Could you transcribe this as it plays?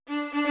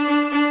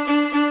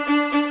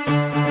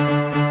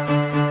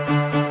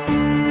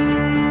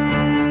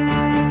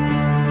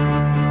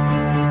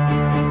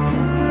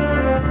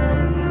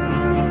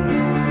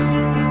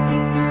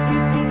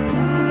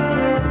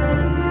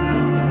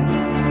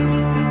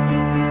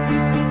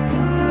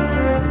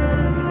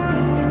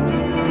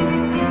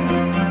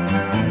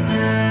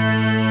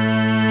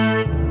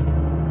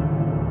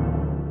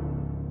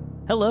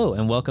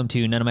welcome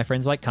to None of My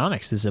Friends Like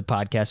Comics. This is a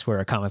podcast where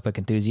a comic book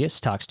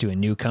enthusiast talks to a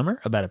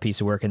newcomer about a piece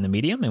of work in the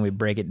medium, and we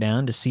break it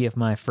down to see if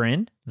my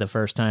friend, the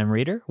first-time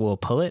reader, will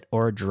pull it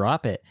or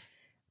drop it.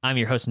 I'm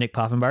your host, Nick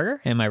Poffenbarger,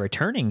 and my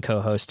returning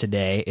co-host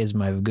today is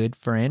my good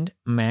friend,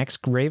 Max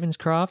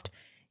Ravenscroft.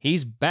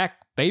 He's back,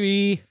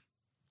 baby!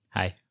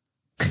 Hi.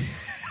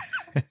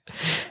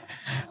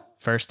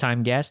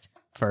 First-time guest,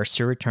 first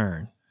to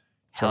return.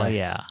 Hell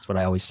yeah. That's what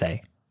I always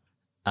say.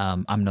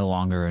 I'm no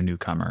longer a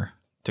newcomer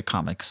to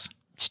comics.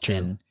 It's true.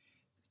 And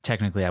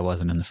technically, I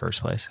wasn't in the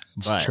first place.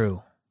 It's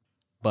true.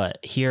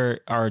 But here,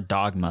 our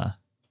dogma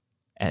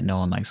at No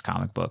One Likes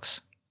Comic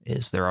Books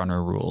is there are no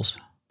rules.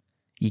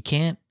 You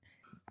can't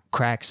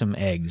crack some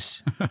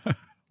eggs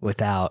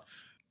without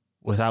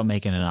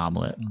making an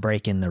omelet.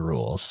 Breaking the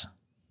rules.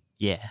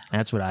 Yeah.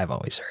 That's what I've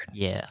always heard.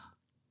 Yeah.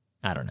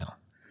 I don't know.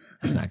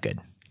 That's not good.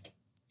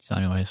 So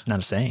anyways. Not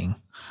a saying.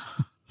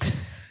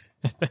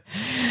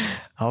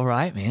 All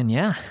right, man.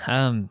 Yeah.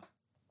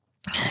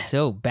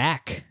 So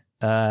back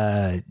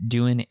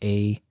doing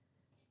a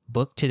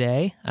book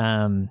today.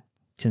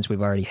 Since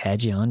we've already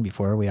had you on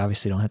before, we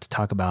obviously don't have to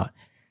talk about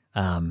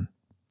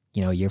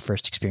your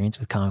first experience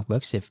with comic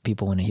books. If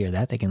people want to hear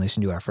that, they can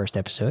listen to our first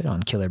episode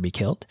on Kill or Be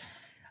Killed.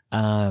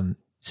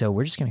 So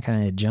we're just going to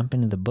kind of jump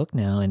into the book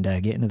now and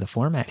get into the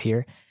format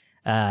here.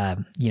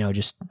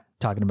 Just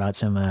talking about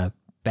some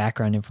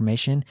background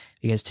information,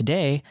 because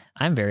today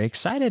I'm very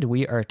excited.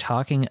 We are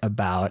talking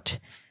about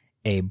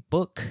a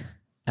book.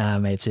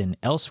 It's an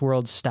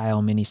Elseworlds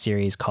style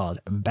miniseries called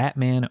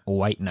Batman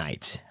White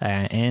Knight.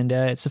 And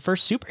it's the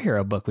first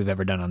superhero book we've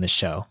ever done on this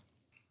show.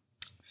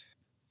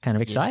 Kind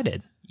of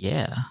excited.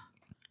 Yeah.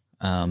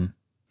 I'm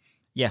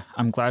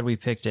glad we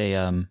picked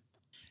a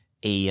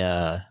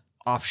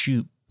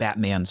offshoot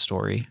Batman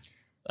story,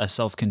 a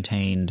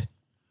self-contained,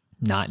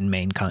 not in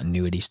main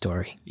continuity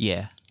story.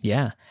 Yeah.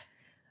 Yeah.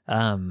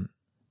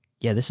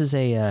 This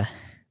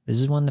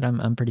is one that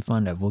I'm pretty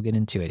fond of. We'll get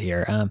into it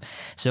here.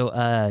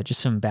 So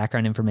just some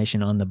background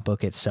information on the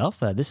book itself.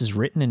 This is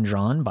written and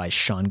drawn by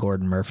Sean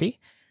Gordon Murphy.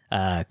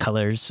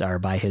 Colors are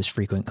by his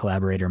frequent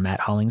collaborator,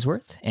 Matt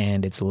Hollingsworth,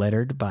 and it's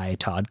lettered by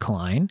Todd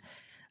Klein.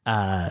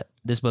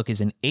 This book is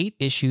an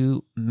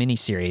 8-issue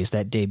miniseries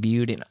that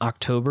debuted in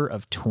October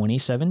of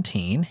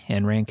 2017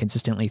 and ran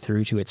consistently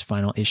through to its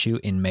final issue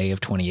in May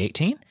of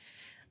 2018.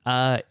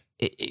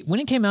 When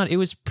it came out, it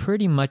was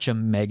pretty much a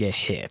mega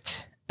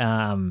hit.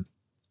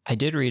 I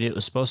did read it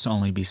was supposed to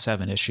only be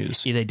 7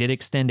 issues. Yeah, they did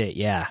extend it.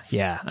 Yeah.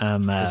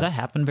 Does that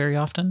happen very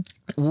often?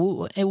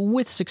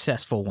 With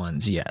successful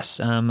ones, yes.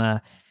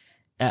 I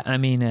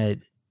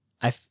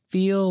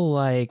feel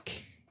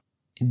like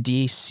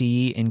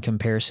DC in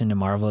comparison to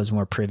Marvel is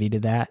more privy to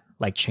that,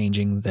 like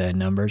changing the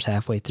numbers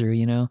halfway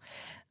through,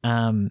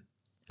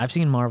 I've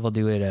seen Marvel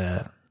do it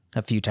a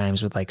few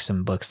times with like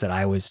some books that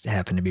I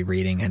happen to be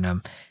reading,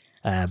 and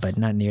but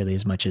not nearly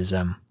as much as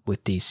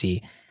with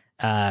DC.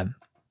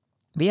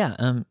 This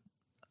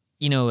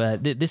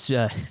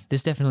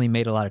definitely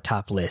made a lot of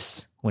top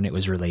lists when it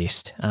was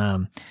released.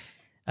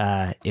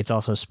 It's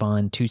also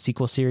spawned 2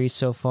 sequel series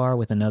so far,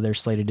 with another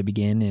slated to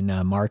begin in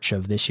March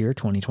of this year,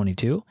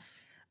 2022.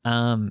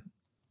 I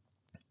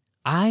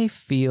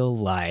feel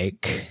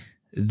like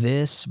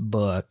this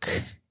book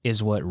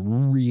is what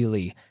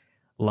really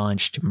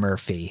launched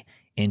Murphy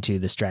into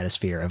the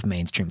stratosphere of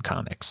mainstream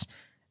comics.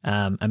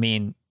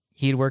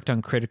 He'd worked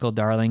on critical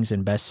darlings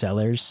and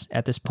bestsellers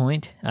at this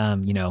point.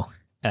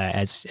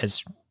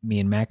 As me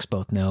and Max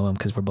both know,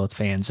 because we're both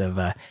fans of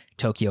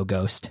Tokyo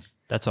Ghost.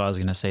 That's what I was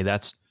going to say.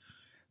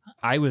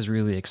 I was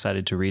really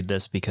excited to read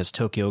this because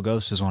Tokyo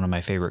Ghost is one of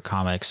my favorite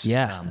comics.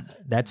 Yeah,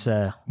 that's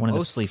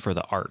mostly for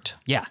the art.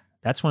 Yeah,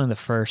 that's one of the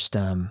first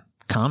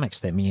comics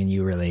that me and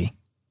you really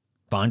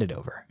bonded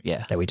over.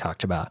 Yeah, that we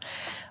talked about.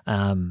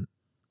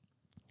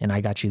 And I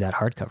got you that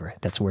hardcover.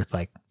 That's worth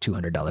like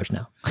 $200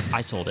 now.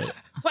 I sold it.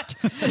 What?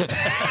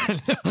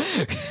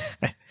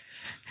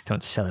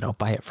 Don't sell it. I'll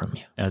buy it from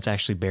you. And it's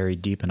actually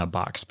buried deep in a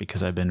box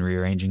because I've been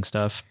rearranging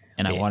stuff,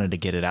 and I wanted to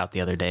get it out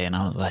the other day, and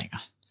I was like,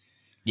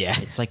 yeah,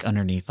 it's like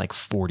underneath like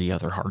 40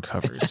 other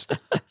hardcovers.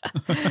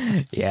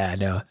 Yeah,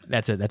 no,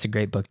 that's a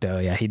great book though.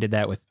 Yeah, he did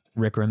that with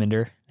Rick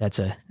Remender. That's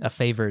a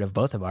favorite of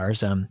both of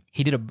ours.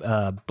 He did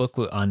a book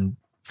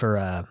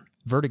for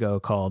Vertigo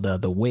called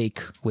The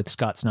Wake with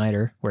Scott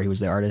Snyder, where he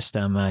was the artist.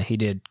 He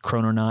did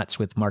Chrononauts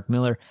with Mark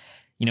Miller.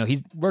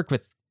 He's worked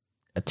with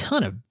a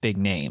ton of big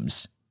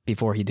names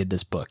before he did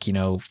this book. I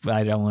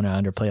don't want to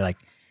underplay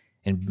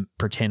and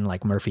pretend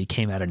like Murphy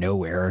came out of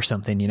nowhere or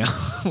something,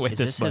 with Is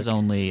this book. His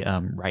only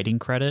writing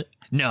credit?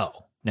 No,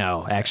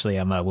 actually,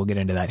 we'll get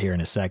into that here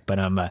in a sec, but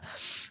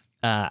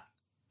the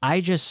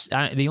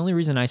only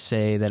reason I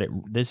say that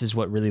this is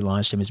what really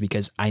launched him is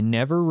because I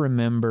never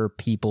remember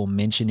people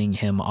mentioning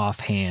him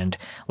offhand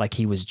like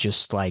he was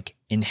just like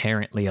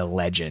inherently a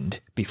legend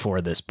before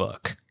this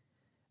book.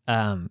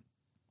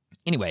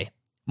 Anyway,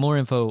 more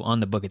info on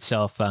the book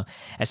itself. As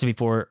I said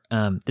before,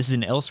 this is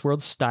an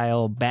Elseworlds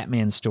style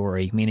Batman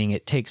story, meaning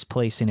it takes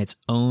place in its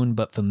own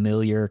but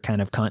familiar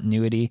kind of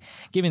continuity,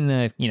 given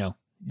the,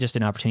 just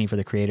an opportunity for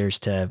the creators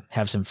to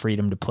have some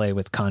freedom to play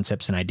with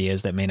concepts and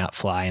ideas that may not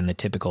fly in the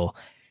typical,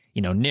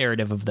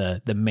 narrative of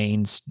the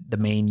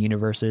main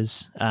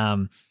universes.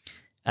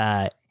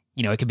 It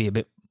could be a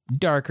bit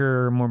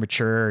darker, more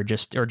mature,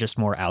 or just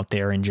more out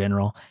there in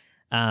general.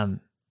 I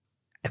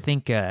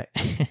think I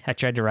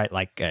tried to write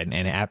like an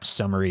apt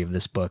summary of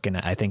this book, and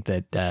I think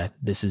that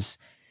this is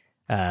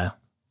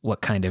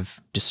what kind of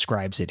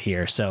describes it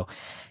here. So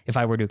if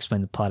I were to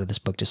explain the plot of this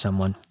book to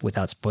someone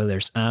without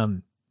spoilers,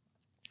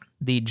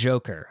 the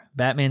Joker,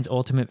 Batman's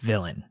ultimate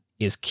villain,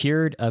 is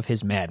cured of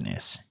his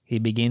madness. He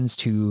begins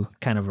to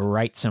kind of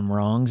right some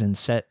wrongs and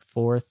set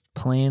forth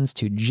plans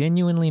to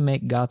genuinely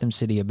make Gotham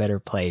City a better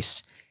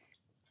place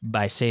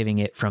by saving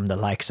it from the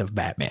likes of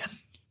Batman.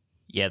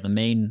 Yeah, the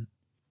main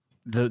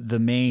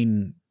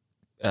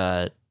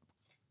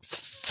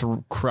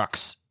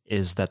crux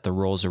is that the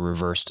roles are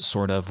reversed,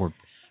 sort of, where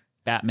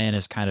Batman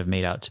is kind of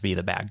made out to be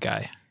the bad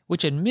guy.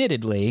 Which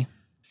admittedly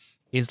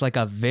is like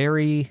a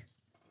very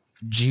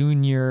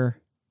junior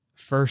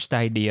first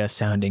idea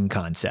sounding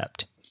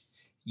concept.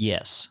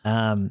 Yes.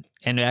 And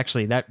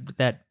actually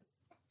that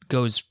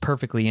goes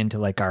perfectly into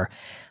like our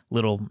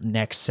little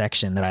next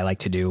section that I like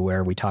to do,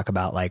 where we talk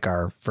about like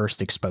our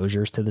first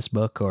exposures to this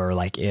book, or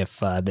like if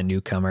the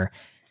newcomer,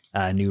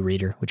 new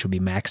reader, which would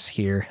be Max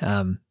here,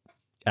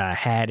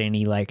 had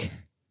any like,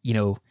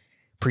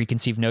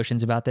 preconceived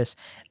notions about this.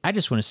 I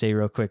just want to say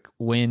real quick,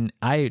 when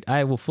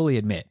I will fully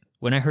admit,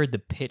 when I heard the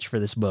pitch for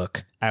this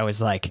book, I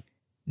was like,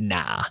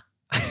 nah,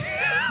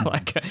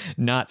 like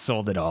not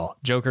sold at all.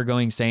 Joker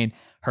going insane,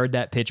 heard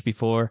that pitch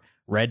before,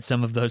 read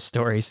some of those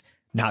stories.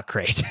 Not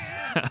great.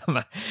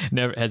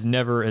 has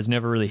never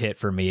really hit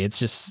for me. It's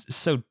just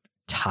so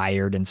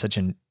tired and such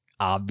an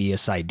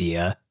obvious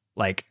idea.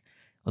 Like,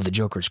 well, the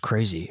Joker's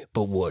crazy,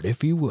 but what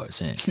if he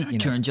wasn't?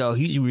 Turns out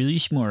he's really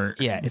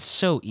smart. Yeah, it's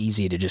so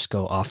easy to just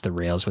go off the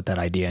rails with that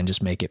idea and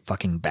just make it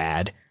fucking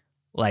bad.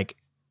 Like,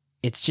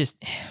 it's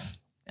just,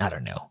 I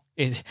don't know.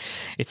 It's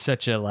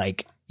such a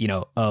like,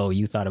 oh,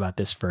 you thought about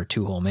this for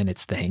 2 whole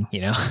minutes thing,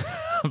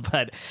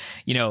 but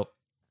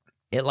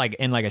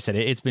like I said,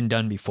 it's been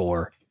done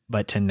before,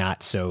 but to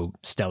not so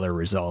stellar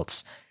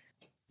results.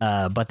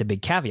 But the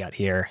big caveat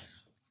here,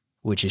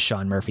 which is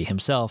Sean Murphy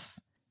himself,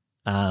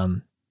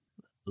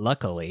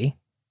 luckily,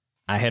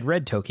 I had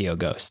read Tokyo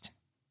Ghost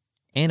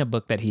and a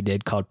book that he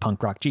did called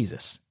Punk Rock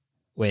Jesus,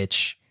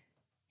 which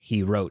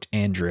he wrote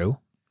and drew.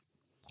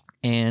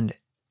 And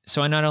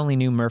so I not only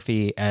knew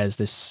Murphy as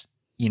this,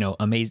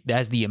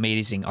 as the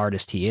amazing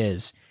artist he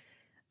is,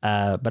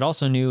 but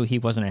also knew he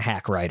wasn't a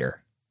hack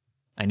writer.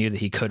 I knew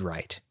that he could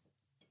write,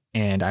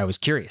 and I was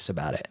curious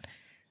about it,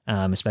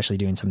 especially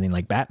doing something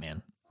like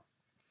Batman.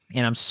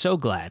 And I'm so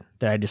glad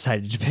that I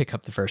decided to pick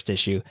up the first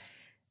issue,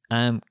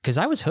 because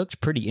I was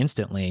hooked pretty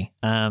instantly.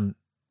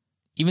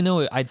 Even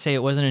though I'd say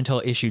it wasn't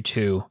until issue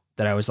 2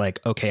 that I was like,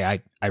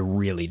 okay, I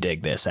really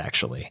dig this,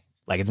 actually.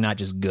 Like, it's not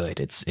just good,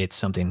 it's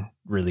something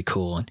really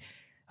cool, and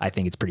I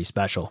think it's pretty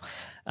special.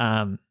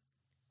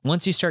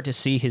 Once you start to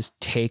see his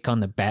take on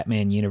the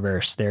Batman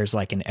universe, there's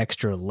like an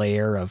extra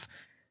layer of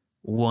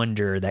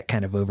wonder that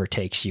kind of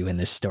overtakes you in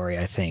this story,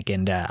 I think.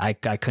 And I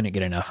couldn't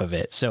get enough of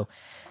it. So,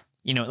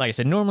 like I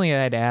said, normally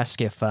I'd ask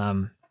if,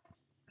 my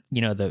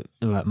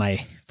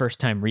first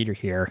time reader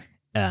here,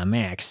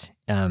 Max,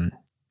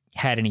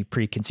 had any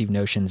preconceived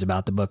notions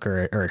about the book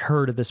or had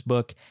heard of this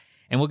book.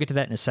 And we'll get to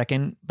that in a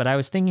second. But I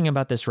was thinking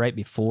about this right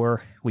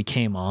before we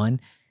came on,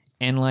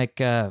 and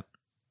like,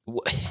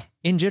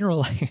 in general,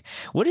 like,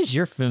 what is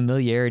your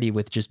familiarity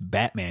with just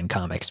Batman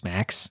comics,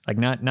 Max? Like,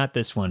 not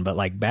this one, but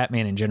like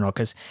Batman in general.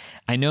 Because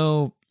I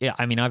know,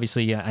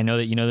 obviously, I know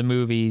that the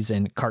movies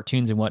and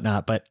cartoons and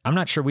whatnot, but I'm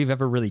not sure we've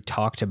ever really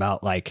talked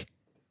about like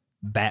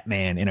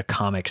Batman in a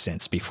comic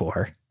sense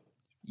before.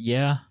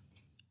 Yeah,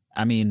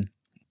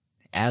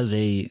 as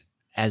a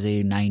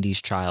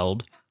 90s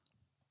child,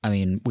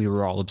 we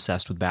were all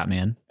obsessed with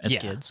Batman as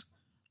kids.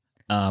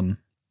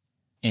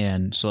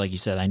 And so, like you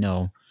said, I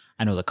know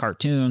the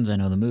cartoons, I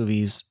know the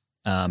movies.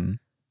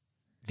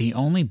 The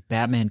only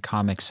Batman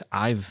comics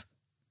I've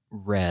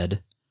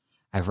read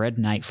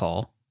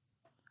Nightfall.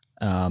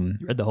 You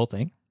read the whole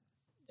thing?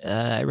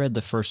 I read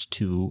the first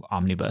 2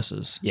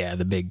 omnibuses. Yeah,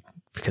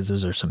 because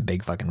those are some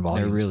big fucking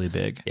volumes. They're really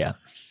big. Yeah.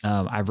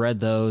 I've read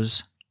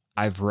those.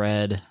 I've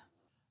read,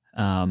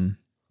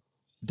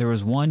 there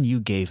was one you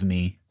gave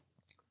me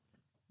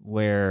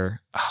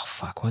where,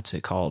 what's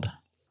it called?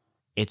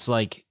 It's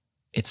like,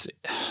 it's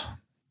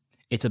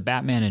a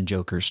Batman and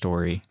Joker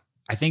story.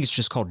 I think it's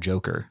just called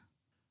Joker,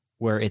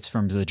 where it's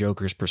from the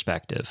Joker's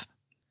perspective.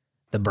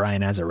 The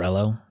Brian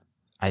Azzarello,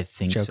 I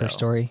think, Joker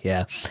story.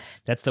 Yeah.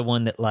 That's the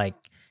one that like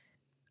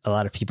a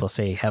lot of people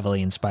say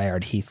heavily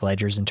inspired Heath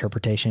Ledger's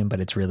interpretation, but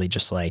it's really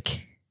just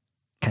like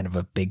kind of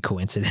a big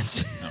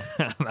coincidence.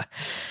 No.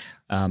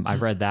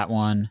 I've read that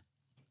one.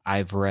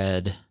 I've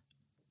read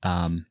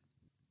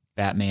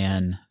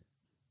Batman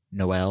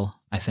Noel,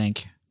 I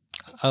think.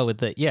 Oh,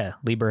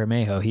 Lee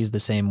Bermejo. He's the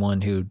same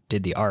one who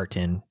did the art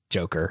in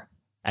Joker.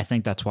 I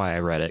think that's why I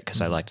read it,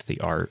 because I liked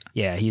the art.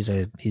 Yeah, he's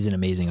an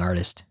amazing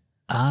artist.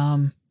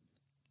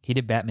 He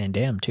did Batman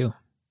Damned too.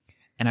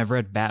 And I've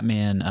read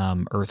Batman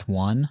Earth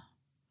 1.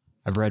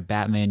 I've read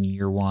Batman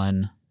Year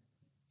One.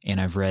 And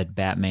I've read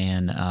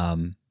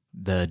Batman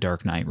The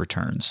Dark Knight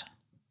Returns.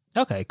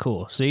 Okay,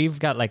 cool. So you've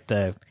got like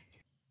the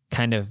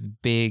kind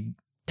of big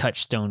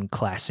touchstone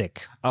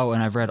classic. Oh,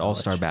 and I've read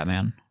All-Star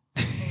Batman.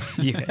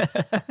 Yeah.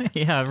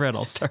 Yeah, I've read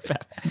All-Star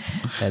Batman.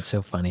 That's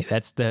so funny.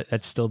 That's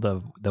still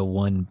the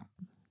one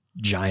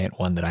giant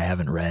one that I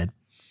haven't read.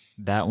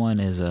 That one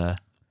is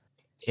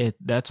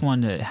that's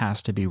one that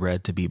has to be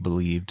read to be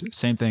believed.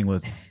 Same thing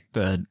with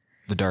the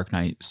Dark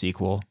Knight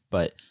sequel,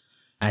 but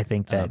I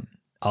think that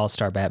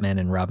All-Star Batman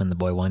and Robin the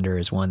Boy Wonder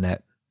is one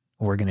that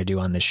we're going to do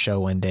on this show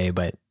one day,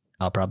 but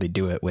I'll probably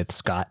do it with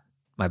Scott,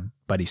 my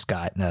buddy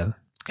Scott,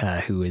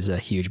 who is a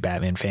huge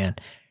Batman fan.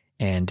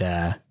 And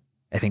I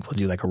think we'll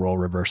do like a role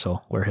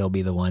reversal where he'll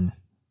be the one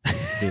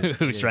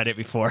who's read it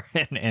before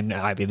and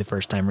I'll be the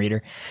first time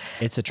reader.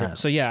 It's a trip.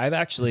 So yeah, I've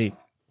actually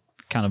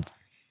kind of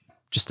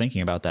just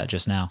thinking about that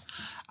just now.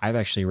 I've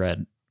actually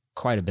read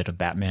quite a bit of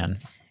Batman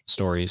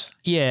stories.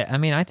 Yeah. I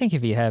mean, I think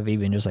if you have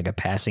even just like a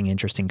passing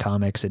interest in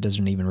comics, it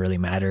doesn't even really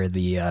matter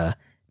the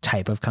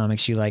type of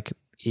comics you like.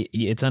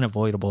 It's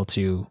unavoidable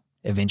to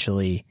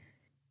eventually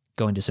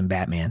go into some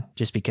Batman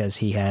just because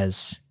he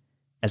has,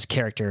 as a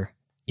character,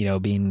 you know,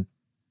 being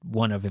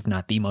one of, if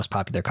not the most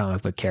popular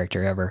comic book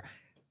character ever,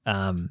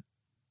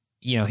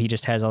 you know, he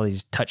just has all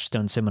these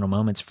touchstone seminal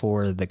moments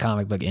for the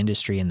comic book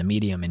industry and the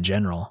medium in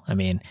general. I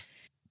mean,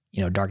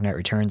 you know, Dark Knight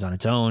Returns on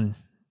its own,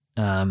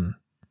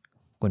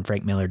 when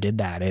Frank Miller did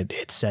that,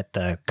 it set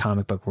the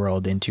comic book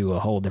world into a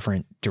whole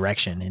different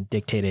direction and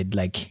dictated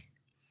like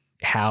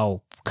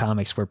how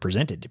comics were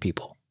presented to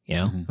people, you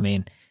know? I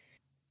mean,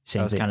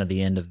 that was kind of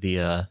the end of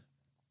the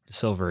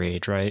Silver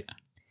Age, right?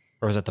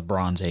 Or was it the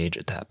Bronze Age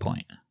at that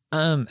point?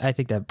 I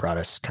think that brought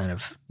us kind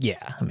of,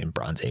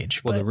 Bronze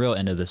Age. Well, the real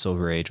end of the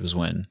Silver Age was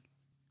when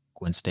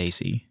Gwen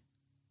Stacy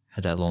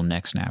had that little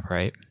neck snap,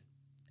 right?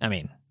 I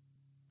mean,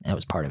 that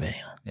was part of it.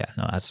 Yeah,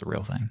 no, that's the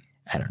real thing.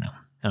 I don't know.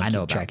 I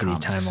know keep track of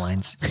about these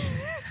timelines.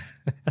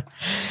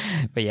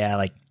 But yeah,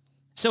 like,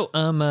 so,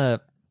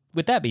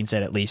 with that being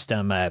said, at least,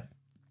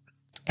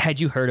 had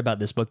you heard about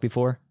this book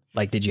before?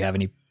 Like, did you have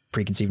any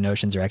preconceived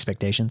notions or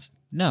expectations?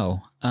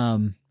 No.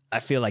 I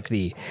feel like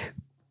the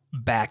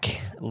back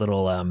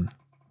little,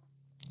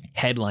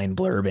 headline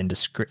blurb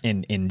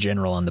in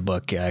general on the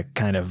book,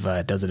 kind of,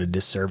 does it a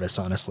disservice,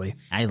 honestly.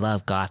 I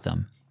love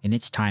Gotham, and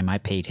it's time I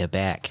paid her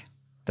back.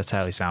 That's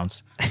how he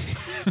sounds.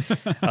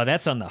 Oh,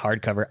 that's on the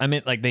hardcover. I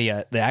mean, like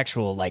the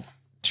actual like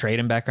trade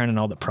and background and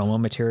all the promo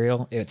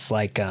material. It's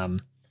like,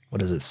 what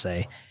does it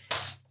say?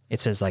 It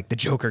says like the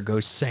Joker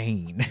goes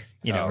sane,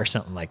 you know, or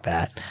something like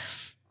that.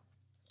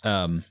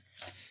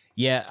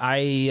 Yeah,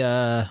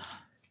 I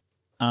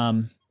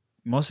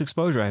most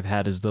exposure I've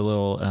had is the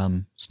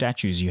little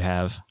statues you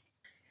have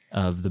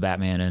of the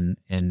Batman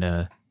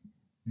and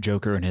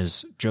Joker and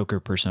his Joker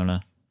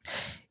persona.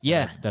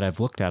 Yeah, that I've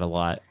looked at a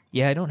lot.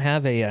 Yeah, I don't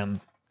have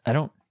I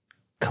don't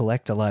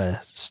collect a lot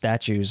of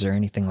statues or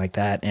anything like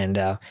that, and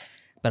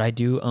but I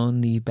do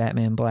own the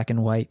Batman Black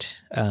and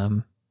White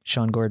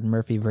Sean Gordon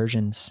Murphy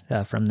versions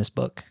from this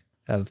book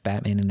of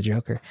Batman and the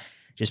Joker,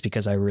 just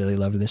because I really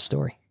love this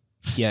story.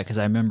 Yeah, because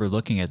I remember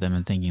looking at them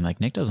and thinking,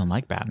 like, Nick doesn't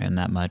like Batman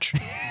that much.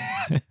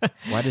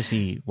 Why did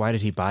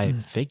he buy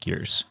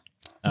figures?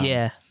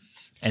 Yeah.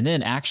 And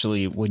then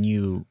actually, when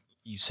you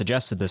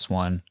suggested this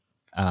one,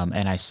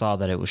 and I saw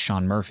that it was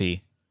Sean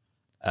Murphy,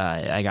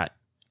 I got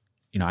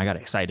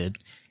excited.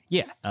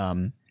 Yeah.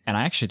 And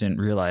I actually didn't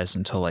realize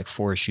until like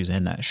 4 issues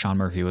in that Sean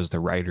Murphy was the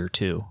writer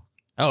too.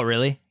 Oh,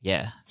 really?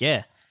 Yeah.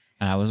 Yeah.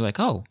 And I was like,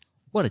 oh,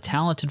 what a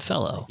talented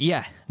fellow.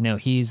 Yeah. No,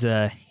 he's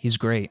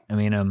great. I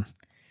mean,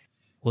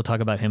 we'll talk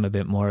about him a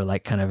bit more,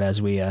 like kind of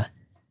as we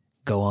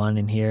go on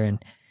in here,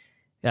 and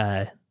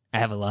I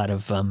have a lot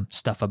of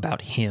stuff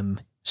about him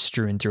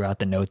strewn throughout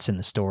the notes in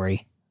the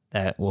story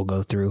that we'll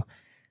go through.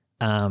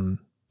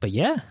 But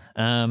yeah,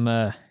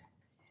 I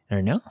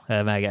don't know.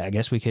 I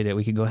guess we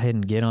could go ahead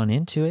and get on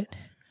into it.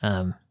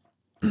 I'm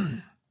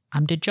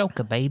the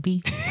Joker,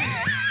 baby.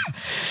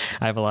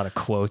 I have a lot of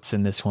quotes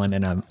in this one,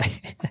 and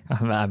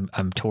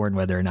I'm torn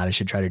whether or not I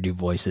should try to do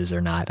voices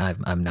or not.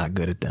 I'm not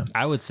good at them.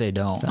 I would say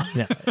don't.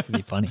 Yeah, it'd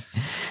be funny.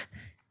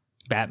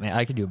 Batman.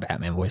 I could do a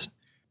Batman voice.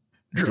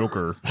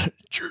 Joker.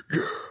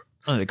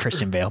 Oh, the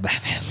Christian Bale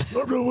Batman.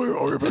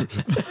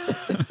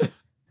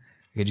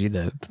 Could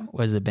you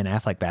was it Ben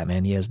Affleck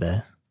Batman? He has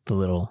the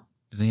little.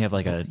 Doesn't he have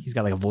like he's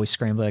got like a voice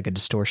scrambler, like a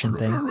distortion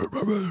thing.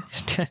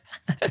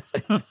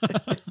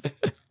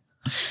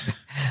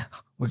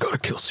 We gotta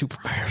kill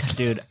Superman.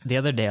 Dude, the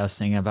other day I was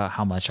thinking about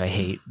how much I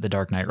hate The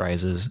Dark Knight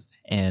Rises,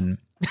 and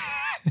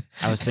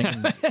I was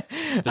thinking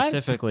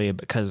specifically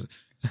because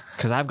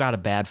I've got a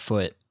bad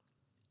foot,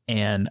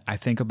 and I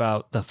think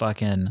about the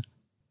fucking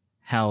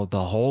how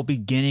the whole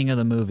beginning of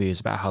the movie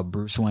is about how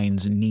Bruce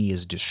Wayne's knee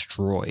is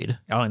destroyed.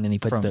 Oh, and then he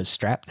puts those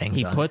strap things on.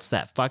 He puts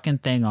that fucking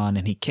thing on,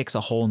 and he kicks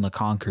a hole in the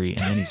concrete,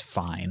 and then he's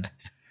fine.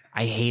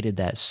 I hated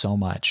that so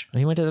much.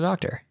 He went to the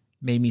doctor.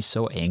 Made me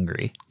so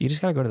angry. You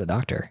just gotta go to the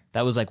doctor.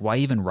 That was like, why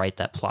even write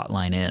that plot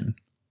line in?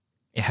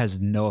 It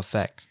has no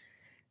effect.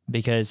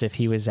 Because if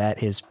he was at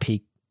his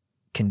peak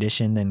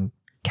condition, then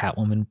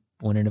Catwoman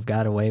wouldn't have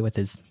got away with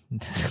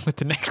with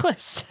the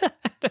necklace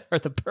or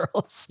the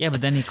pearls. Yeah,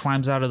 but then he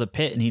climbs out of the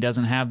pit and he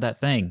doesn't have that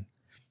thing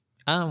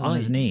on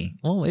his knee.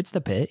 Well, it's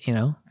the pit, you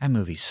know. That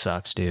movie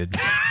sucks, dude.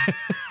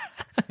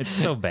 It's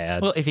so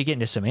bad. Well, if you get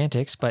into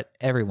semantics, but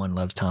everyone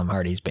loves Tom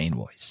Hardy's Bane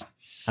voice.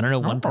 I don't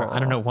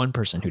know one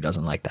person who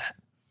doesn't like that.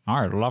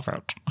 I love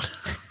it.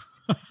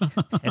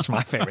 It's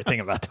my favorite thing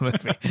about the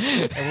movie.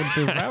 It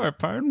would be very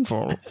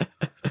painful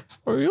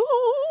for you.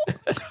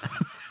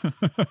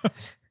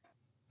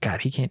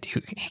 God, he can't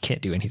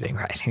do anything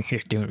right.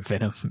 You're doing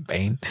Venom,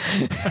 Bane.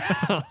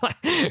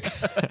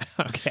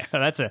 Okay,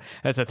 that's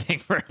a thing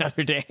for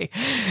another day.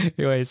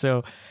 Anyway,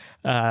 so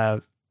yeah,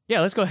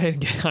 let's go ahead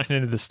and get on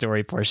into the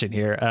story portion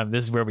here.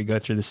 This is where we go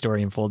through the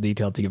story in full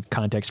detail to give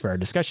context for our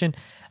discussion.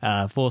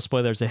 Full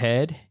spoilers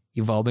ahead.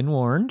 You've all been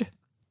warned.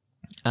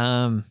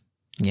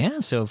 Yeah,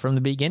 so from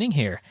the beginning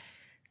here,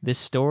 this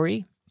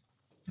story,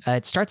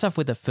 it starts off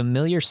with a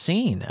familiar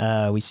scene.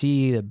 We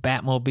see the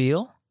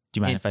Batmobile. Do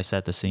you mind if I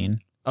set the scene?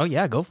 Oh,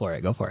 yeah, go for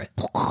it.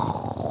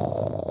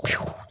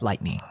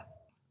 Lightning.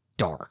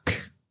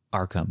 Dark.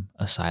 Arkham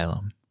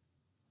Asylum.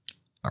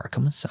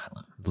 Arkham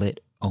Asylum. Lit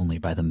only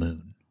by the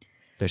moon.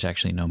 There's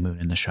actually no moon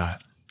in the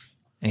shot.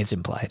 It's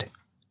implied.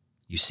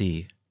 You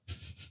see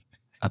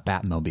a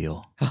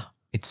Batmobile.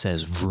 It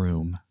says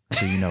vroom,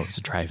 so you know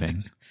it's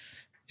driving.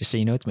 Just so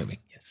you know it's moving.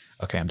 Yes.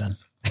 Okay, I'm done.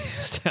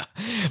 So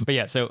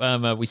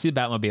we see the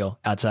Batmobile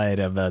outside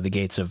of the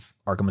gates of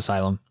Arkham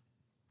Asylum.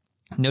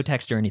 No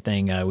text or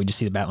anything. We just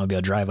see the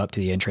Batmobile drive up to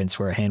the entrance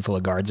where a handful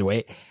of guards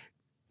await.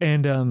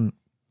 And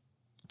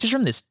just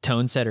from this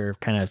tone setter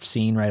kind of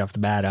scene right off the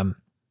bat,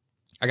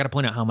 I got to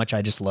point out how much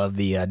I just love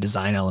the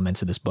design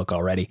elements of this book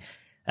already.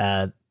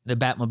 The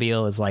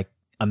Batmobile is like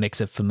a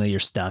mix of familiar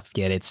stuff,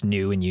 yet it's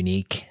new and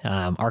unique.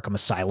 Arkham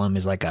Asylum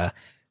is like a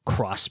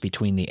cross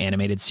between the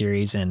animated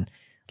series and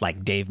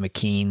like Dave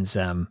McKean's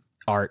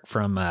art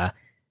from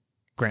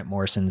Grant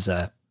Morrison's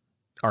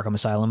Arkham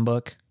Asylum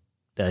book,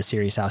 the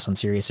Serious House on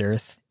Serious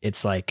Earth.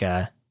 It's like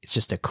it's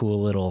just a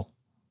cool little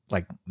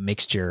like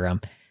mixture.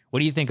 What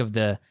do you think of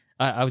the?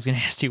 I was going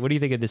to ask you, what do you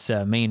think of this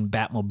main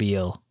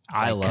Batmobile?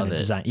 I love it.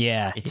 Design?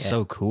 Yeah, it's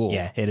so cool.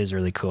 Yeah, it is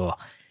really cool.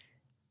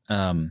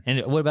 And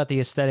what about the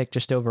aesthetic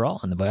just overall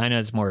in the book? I know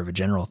it's more of a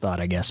general thought,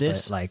 I guess,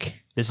 but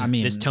like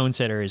this tone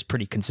setter is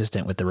pretty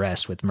consistent with the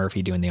rest, with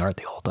Murphy doing the art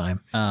the whole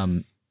time.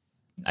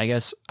 I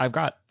guess I've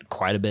got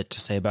quite a bit to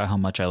say about how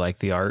much I like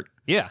the art.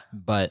 Yeah,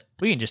 but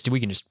we can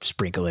just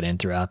sprinkle it in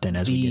throughout then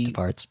as we get to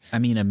parts. I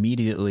mean,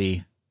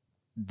 immediately,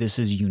 this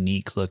is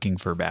unique looking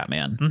for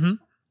Batman.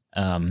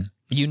 Mm-hmm.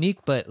 Unique,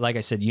 but like I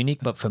said, unique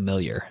but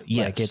familiar.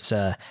 Yes. Like it's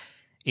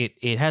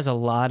it has a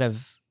lot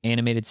of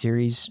animated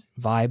series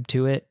vibe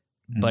to it,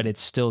 but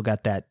it's still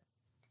got that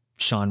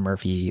Sean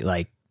Murphy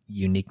like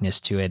uniqueness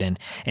to it, and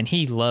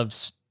he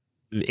loves.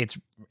 It's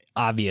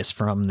obvious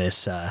from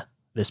this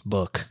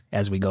book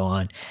as we go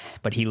on,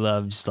 but he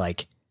loves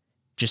like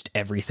just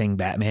everything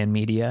Batman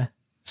media.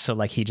 So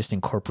like he just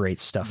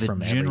incorporates stuff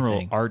from everything. The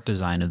general art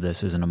design of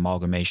this is an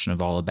amalgamation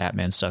of all the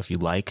Batman stuff you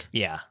like.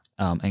 Yeah.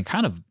 And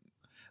kind of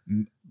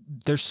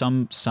there's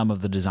some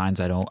of the designs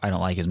I don't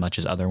like as much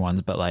as other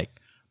ones, but like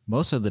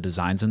most of the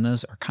designs in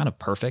this are kind of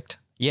perfect.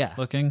 Yeah.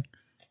 Looking.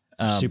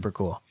 Super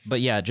cool. But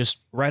yeah,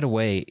 just right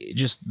away,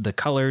 just the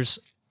colors,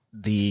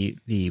 the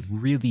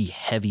really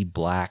heavy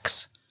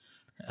blacks.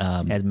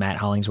 As Matt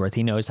Hollingsworth,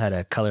 he knows how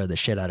to color the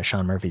shit out of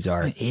Sean Murphy's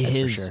art. That's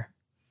for sure.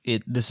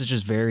 This is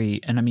just very,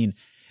 and I mean,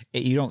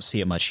 you don't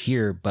see it much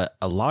here, but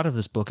a lot of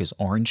this book is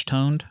orange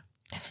toned.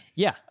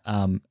 Yeah.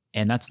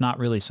 And that's not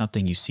really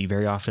something you see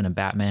very often in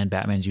Batman.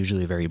 Batman's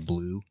usually very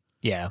blue.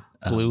 Yeah.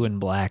 Blue and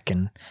black.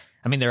 And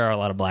I mean, there are a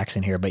lot of blacks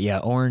in here, but yeah,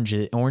 orange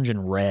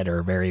and red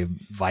are very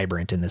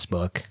vibrant in this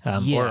book.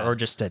 Or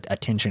just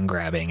attention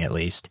grabbing, at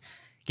least.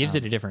 Gives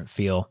it a different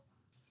feel.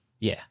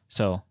 Yeah.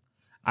 So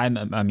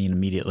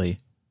immediately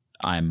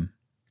I'm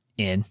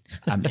in.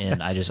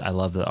 I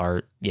love the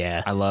art.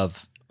 Yeah. I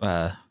love,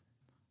 well,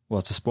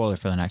 it's a spoiler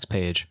for the next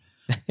page.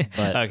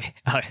 But okay.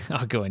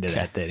 I'll go into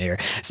that then here.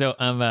 So,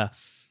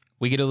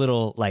 we get a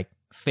little like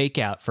fake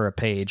out for a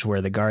page where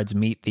the guards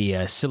meet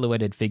the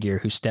silhouetted figure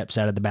who steps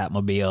out of the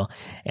Batmobile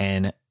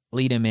and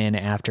lead him in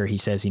after he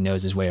says he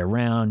knows his way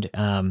around.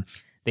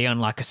 They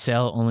unlock a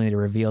cell only to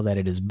reveal that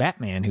it is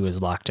Batman who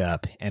is locked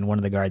up. And one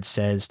of the guards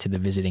says to the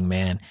visiting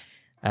man,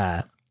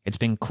 it's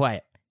been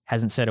quiet.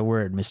 Hasn't said a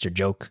word,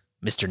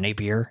 Mr.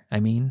 Napier, I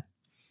mean.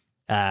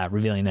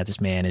 Revealing that this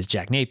man is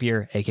Jack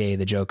Napier, a.k.a.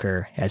 the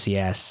Joker, as he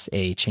asks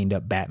a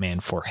chained-up Batman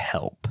for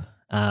help.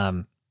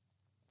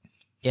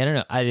 Yeah,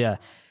 I don't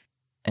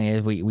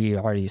know. We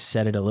already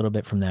said it a little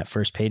bit from that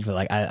first page, but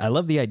like I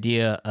love the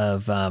idea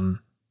of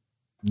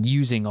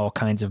using all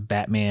kinds of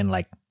Batman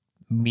like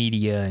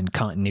media and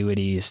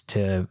continuities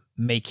to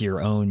make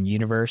your own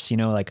universe, you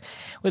know, like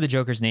with the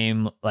Joker's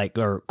name, like,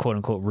 or quote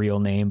unquote real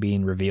name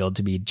being revealed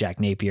to be Jack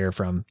Napier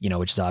from, you know,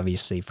 which is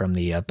obviously from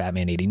the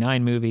Batman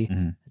 89 movie,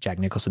 Jack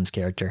Nicholson's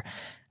character,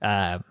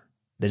 the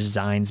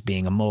designs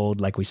being a mold,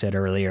 like we said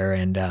earlier.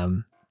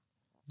 And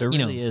There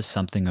really is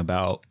something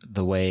about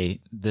the way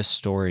this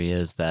story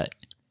is that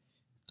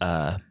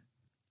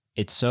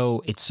it's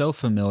so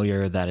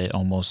familiar that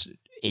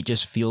it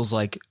just feels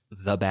like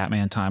the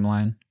Batman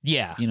timeline.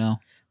 Yeah. You know?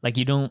 Like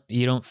you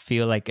don't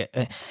feel like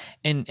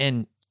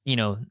and you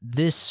know,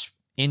 this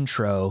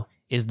intro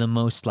is the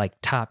most like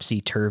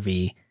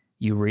topsy-turvy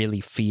you really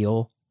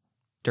feel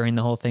during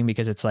the whole thing,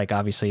 because it's like,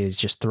 obviously it's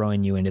just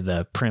throwing you into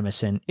the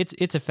premise, and it's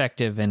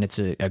effective, and it's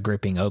a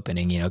gripping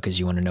opening, you know, because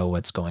you want to know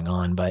what's going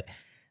on. But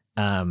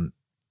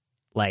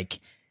like,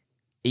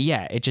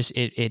 yeah,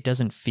 it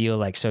doesn't feel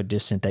like so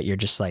distant that you're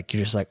just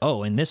like,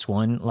 oh, in this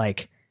one,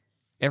 like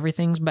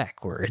everything's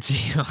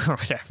backwards, you know, or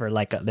whatever.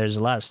 Like there's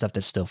a lot of stuff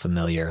that's still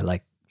familiar,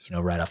 like, you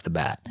know, right off the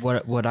bat.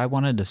 What I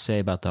wanted to say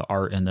about the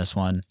art in this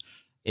one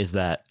is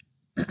that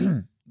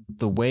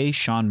the way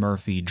Sean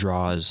Murphy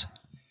draws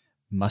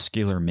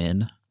muscular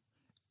men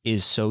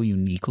is so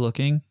unique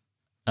looking.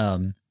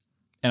 And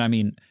I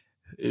mean,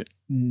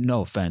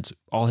 no offense,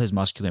 all his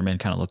muscular men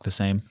kind of look the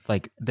same.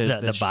 Like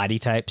the body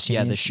types.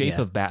 Yeah, the shape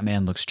of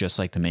Batman looks just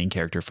like the main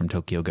character from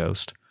Tokyo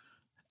Ghost.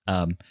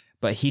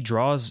 But he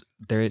draws,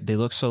 they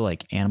look so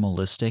like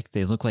animalistic.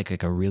 They look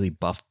like a really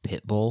buff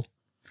pit bull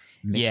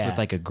mixed with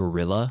like a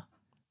gorilla.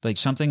 Like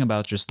something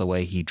about just the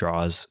way he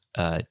draws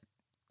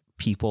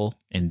people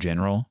in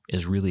general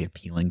is really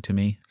appealing to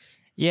me.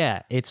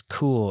 Yeah, it's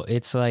cool.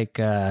 It's like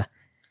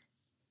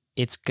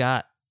it's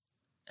got,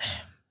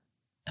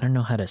 I don't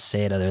know how to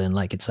say it other than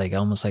like, it's like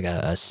almost like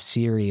a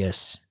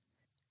serious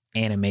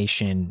anime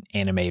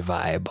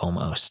vibe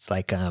almost.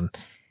 Like and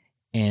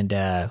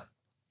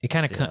it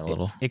kind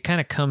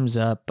of comes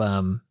up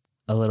a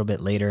little bit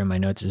later in my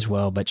notes as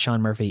well, but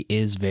Sean Murphy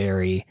is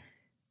very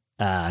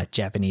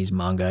Japanese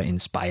manga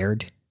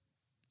inspired.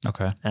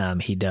 Okay.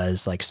 He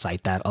does like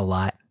cite that a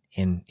lot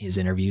in his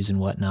interviews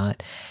and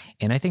whatnot.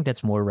 And I think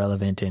that's more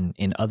relevant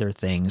in other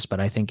things, but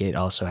I think it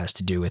also has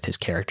to do with his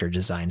character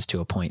designs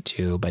to a point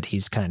too. But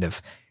he's kind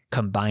of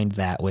combined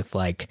that with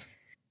like,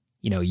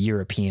 you know,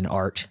 European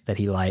art that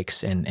he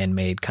likes and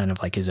made kind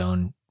of like his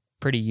own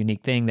pretty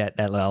unique thing that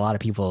a lot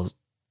of people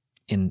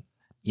in,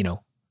 you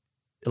know,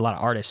 a lot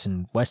of artists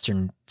in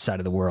Western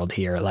side of the world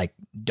here, like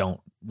don't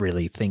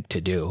really think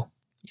to do.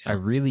 You know? I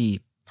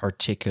really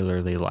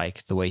particularly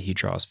like the way he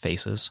draws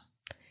faces.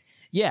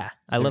 Yeah,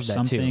 I love that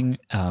something,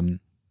 too.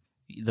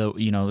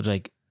 You know,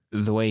 like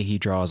the way he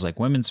draws like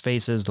women's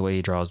faces, the way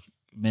he draws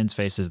men's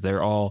faces, they're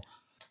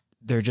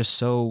just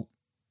so,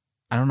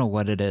 I don't know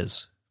what it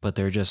is, but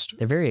they're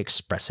very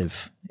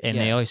expressive, and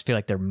they always feel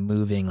like they're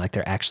moving, like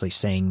they're actually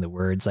saying the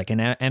words. Like,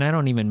 and I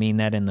don't even mean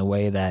that in the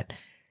way that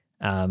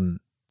I'm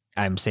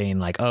saying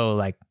like, oh,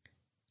 like,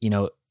 you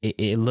know,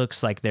 it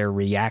looks like their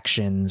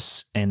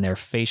reactions and their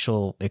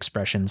facial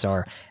expressions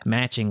are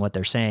matching what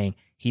they're saying.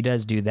 He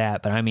does do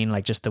that, but I mean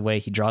like just the way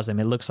he draws them,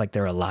 it looks like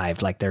they're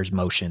alive, like there's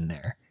motion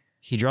there.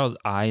 He draws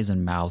eyes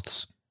and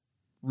mouths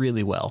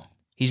really well.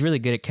 He's really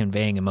good at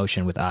conveying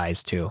emotion with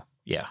eyes too.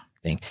 Yeah. I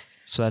think.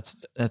 So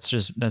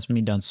that's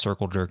me done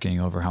circle jerking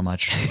over how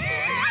much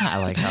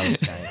I like how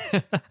this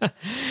guy.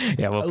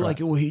 Yeah, well, I like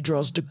it when he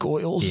draws the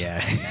goils. Yeah.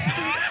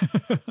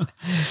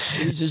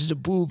 It's just the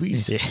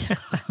boobies. Yeah.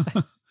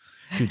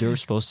 Dude, there were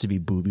supposed to be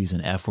boobies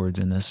and F words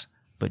in this,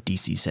 but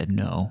DC said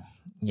no.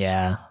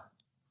 Yeah.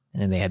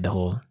 And then they had the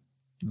whole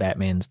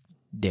Batman's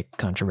dick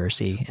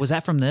controversy. Was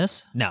that from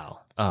this? No.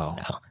 Oh.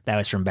 No. That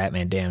was from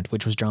Batman Damned,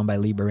 which was drawn by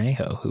Lee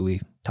Bermejo, who we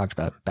talked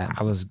about. Batman.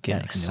 I was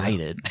getting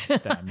excited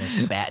that I missed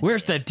Batman.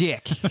 Where's the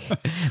dick?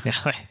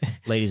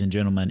 Ladies and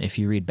gentlemen, if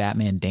you read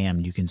Batman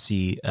Damned, you can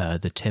see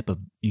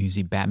you can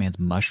see Batman's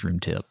mushroom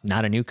tip.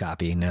 Not a new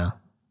copy, no.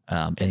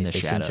 In the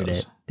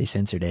shadows. They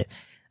censored it.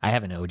 I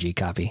have an OG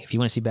copy. If you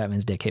want to see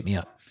Batman's dick, hit me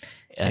up.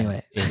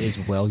 Anyway. It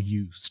is well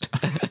used.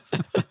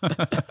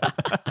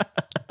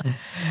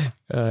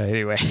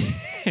 Anyway,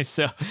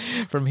 so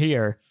from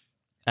here,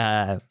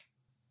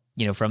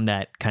 you know, from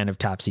that kind of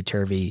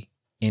topsy-turvy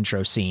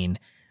intro scene,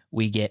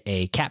 we get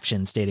a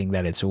caption stating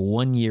that it's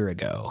 1 year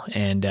ago.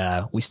 And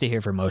we stay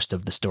here for most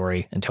of the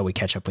story until we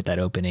catch up with that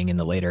opening in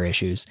the later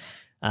issues.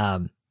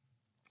 In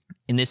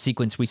this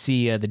sequence, we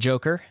see the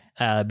Joker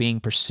being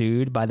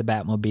pursued by the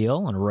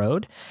Batmobile on a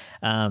road.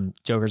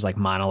 Joker's like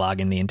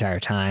monologuing the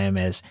entire time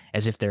as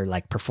if they're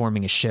like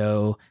performing a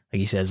show. Like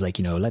he says, like,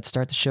 you know, let's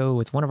start the show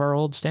with one of our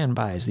old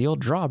standbys, the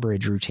old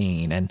drawbridge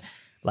routine. And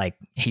like,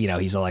 you know,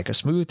 he's like a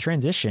smooth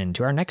transition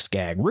to our next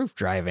gag, roof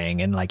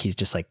driving. And like, he's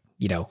just like,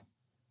 you know,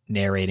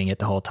 narrating it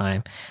the whole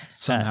time.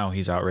 Somehow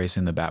he's out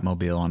racing the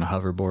Batmobile on a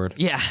hoverbord.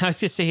 Yeah, I was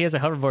just say he has a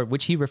hoverboard,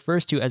 which he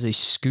refers to as a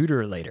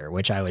scooter later,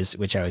 which I was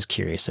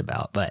curious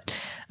about. But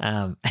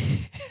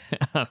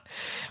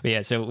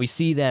yeah, so we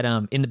see that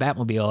in the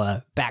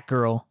Batmobile,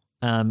 Batgirl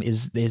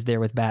is there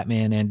with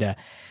Batman, and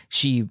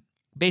she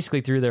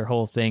basically through their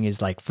whole thing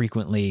is like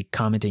frequently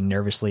commenting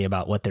nervously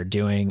about what they're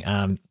doing.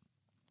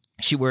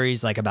 She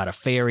worries like about a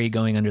ferry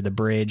going under the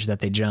bridge that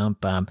they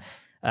jump.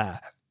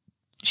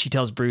 She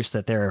tells Bruce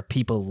that there are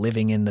people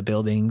living in the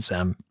buildings.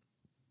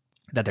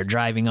 that they're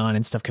driving on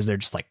and stuff, because they're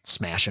just like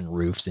smashing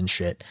roofs and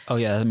shit. Oh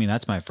yeah, I mean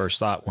that's my first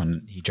thought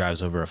when he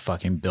drives over a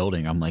fucking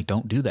building. I'm like,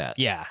 don't do that.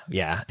 Yeah,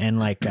 and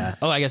like,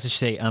 I guess I should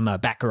say,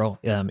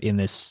 Batgirl in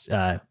this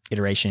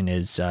iteration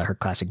is her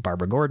classic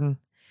Barbara Gordon.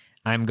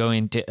 I'm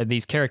going to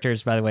these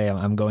characters, by the way.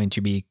 I'm going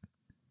to be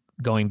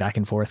going back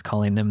and forth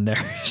calling them their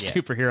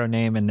superhero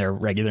name and their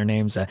regular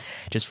names,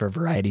 just for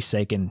variety's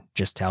sake and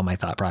just how my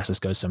thought process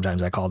goes.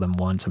 Sometimes I call them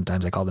one,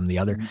 sometimes I call them the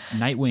other.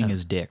 Nightwing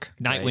is Dick.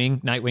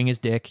 Nightwing is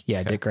Dick.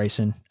 Yeah, okay. Dick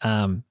Grayson.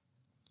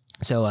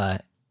 So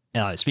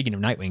speaking of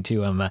Nightwing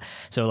too,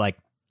 so like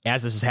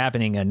as this is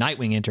happening,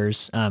 Nightwing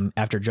enters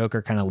after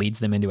Joker kind of leads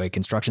them into a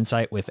construction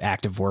site with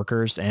active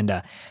workers,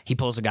 and he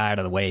pulls a guy out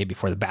of the way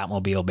before the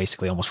Batmobile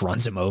basically almost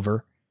runs him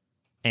over.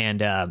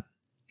 And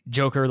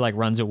Joker like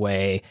runs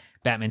away.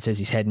 Batman says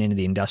he's heading into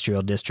the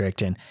industrial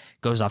district and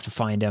goes off to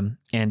find him.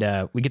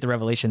 And we get the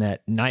revelation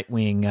that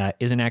Nightwing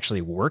isn't actually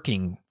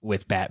working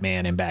with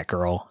Batman and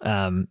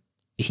Batgirl.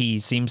 He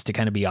seems to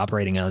kind of be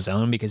operating on his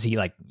own, because he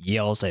like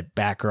yells at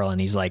Batgirl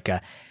and he's like,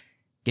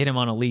 get him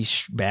on a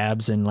leash,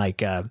 Babs. And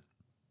like,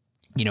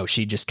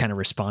 she just kind of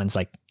responds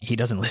like, he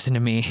doesn't listen to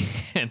me.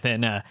 And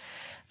then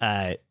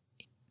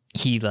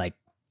he like,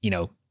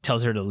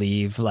 tells her to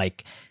leave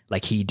like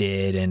he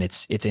did, and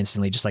it's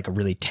instantly just like a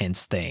really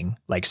tense thing.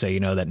 Like, so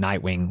that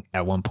Nightwing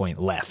at one point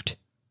left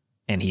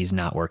and he's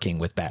not working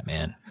with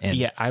Batman. And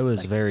yeah, I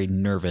was very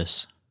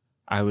nervous.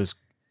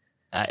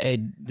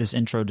 This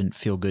intro didn't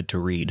feel good to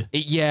read.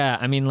 Yeah,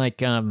 I mean,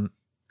 like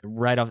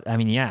right off, I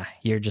mean, yeah,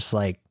 you're just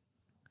like,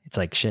 it's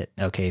like, shit,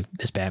 okay,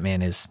 this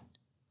Batman is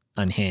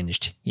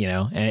unhinged,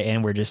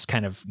 and we're just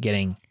kind of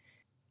getting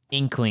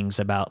inklings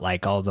about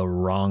like all the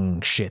wrong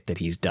shit that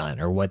he's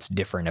done, or what's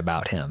different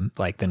about him,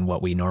 like than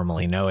what we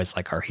normally know as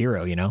like our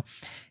hero,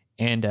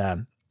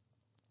 and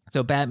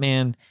so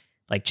Batman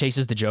like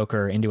chases the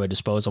Joker into a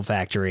disposal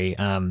factory,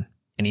 and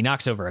he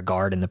knocks over a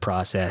guard in the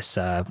process.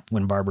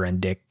 When Barbara and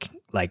Dick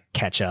like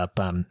catch up,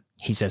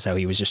 he says how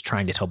he was just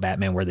trying to tell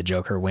Batman where the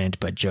Joker went,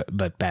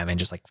 but Batman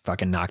just like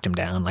fucking knocked him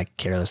down like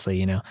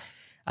carelessly,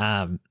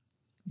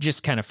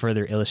 just kind of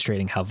further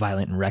illustrating how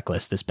violent and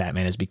reckless this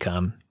Batman has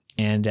become.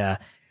 And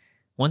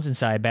once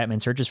inside, Batman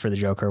searches for the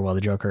Joker while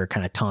the Joker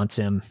kind of taunts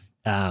him.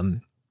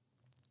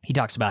 He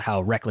talks about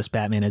how reckless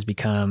Batman has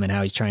become and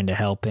how he's trying to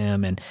help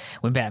him. And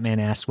when Batman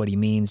asks what he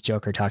means,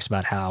 Joker talks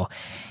about how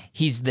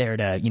he's there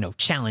to,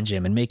 challenge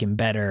him and make him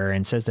better,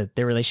 and says that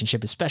their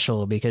relationship is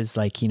special because,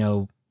 like,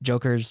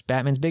 Joker's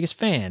Batman's biggest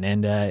fan.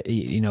 And,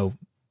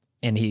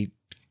 and he,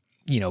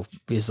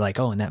 is like,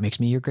 oh, and that makes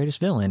me your greatest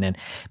villain. And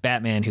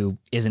Batman, who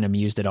isn't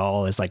amused at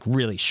all, is like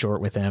really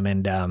short with him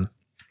and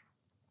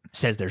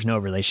says there's no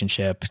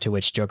relationship, to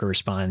which Joker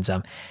responds.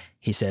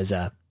 He says,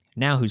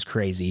 now who's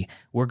crazy?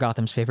 We're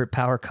Gotham's favorite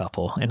power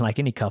couple. And like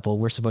any couple,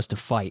 we're supposed to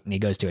fight. And he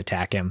goes to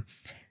attack him.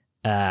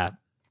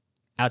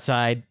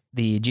 Outside,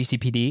 the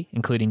GCPD,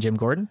 including Jim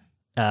Gordon,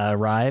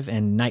 arrive,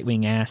 and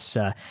Nightwing asks,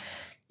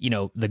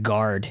 the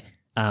guard,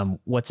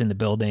 what's in the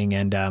building.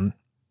 And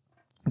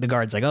the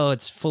guard's like, oh,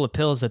 it's full of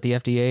pills that the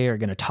FDA are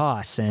going to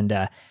toss. And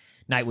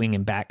Nightwing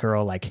and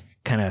Batgirl like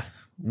kind of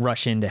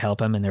rush in to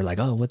help him, and they're like,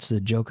 oh, what's the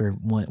Joker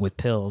want with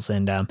pills?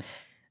 And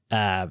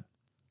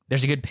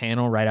there's a good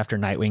panel right after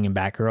Nightwing and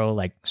Batgirl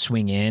like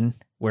swing in,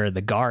 where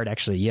the guard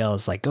actually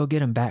yells like, go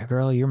get him,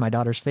 Batgirl, you're my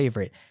daughter's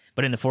favorite.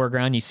 But in the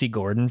foreground you see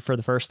Gordon for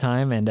the first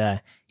time,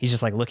 and he's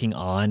just like looking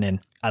on,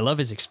 and I love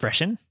his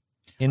expression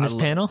in this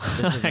panel.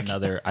 This is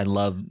another, I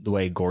love the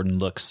way Gordon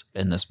looks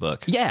in this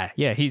book. Yeah,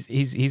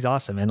 he's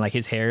awesome, and like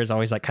his hair is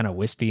always like kind of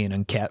wispy and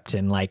unkempt,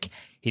 and like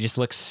he just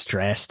looks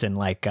stressed, and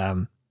like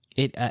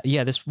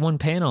this one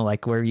panel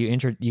like where you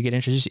get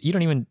introduced, you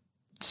don't even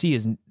see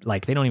his,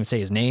 like they don't even say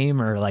his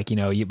name, or like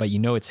but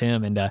it's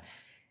him, and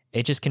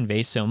it just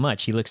conveys so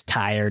much. He looks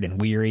tired and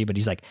weary, but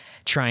he's like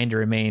trying to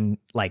remain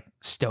like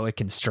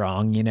stoic and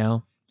strong,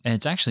 And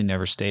it's actually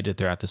never stated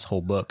throughout this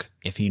whole book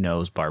if he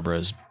knows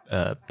Barbara's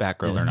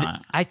Batgirl or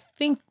not. I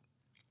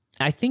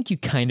think you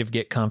kind of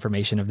get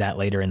confirmation of that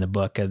later in the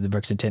book, the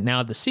book's intent.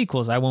 Now the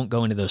sequels, I won't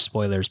go into those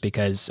spoilers,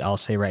 because I'll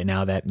say right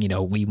now that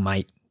we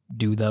might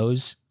do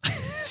those.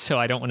 So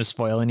I don't want to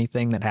spoil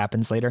anything that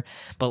happens later.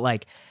 But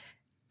like,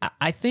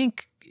 I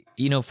think,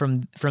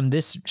 from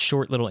this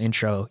short little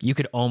intro, you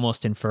could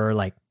almost infer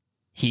like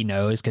he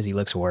knows, because he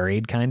looks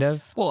worried kind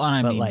of. Well, and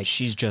I mean, like,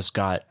 she's just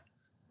got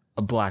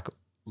a black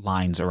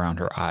lines around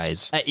her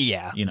eyes.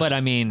 But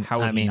I mean,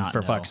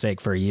 for fuck's sake,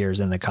 for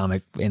years in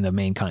the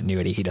main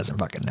continuity, he doesn't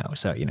fucking know.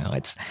 So,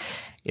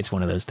 it's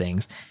one of those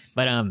things.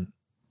 But,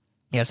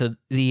 so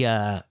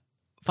the,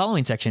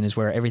 following section is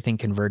where everything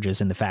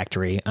converges in the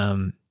factory.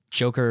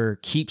 Joker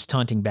keeps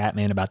taunting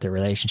Batman about their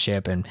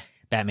relationship, and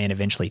Batman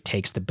eventually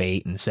takes the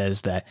bait and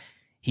says that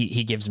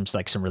he gives him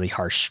like some really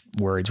harsh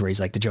words where he's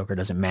like, the Joker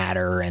doesn't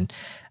matter. And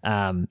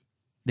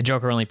the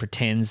Joker only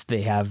pretends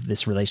they have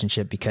this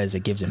relationship because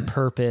it gives him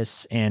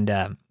purpose. And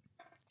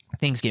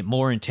things get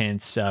more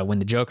intense when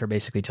the Joker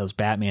basically tells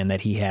Batman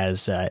that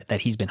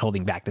he's been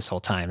holding back this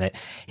whole time, that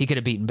he could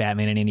have beaten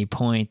Batman at any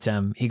point.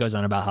 He goes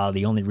on about how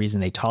the only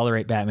reason they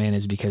tolerate Batman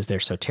is because they're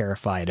so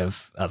terrified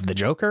of the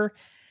Joker.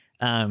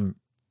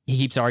 he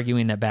keeps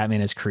arguing that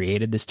Batman has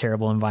created this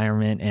terrible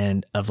environment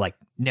and of like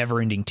never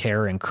ending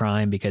terror and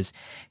crime because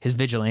his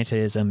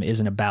vigilantism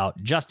isn't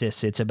about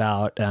justice. It's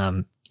about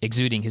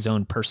exuding his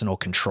own personal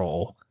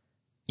control.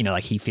 You know,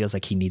 like he feels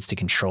like he needs to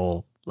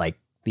control like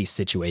these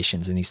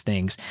situations and these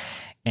things.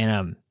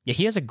 And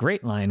he has a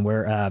great line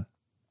where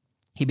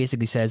he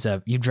basically says,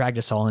 "You dragged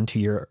us all into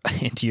your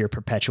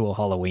perpetual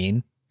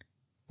Halloween,"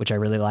 which I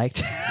really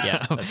liked.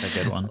 Yeah, that's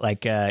a good one.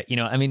 Like, I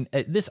mean,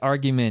 this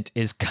argument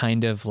is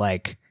kind of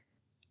like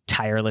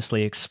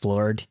tirelessly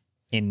explored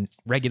in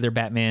regular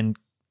Batman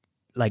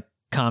like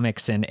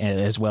comics and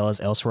as well as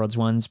Elseworlds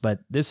ones, but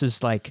this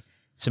is like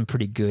some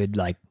pretty good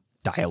like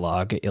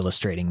dialogue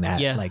illustrating that.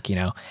 Yeah. Like,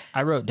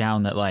 I wrote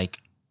down that like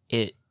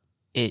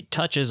it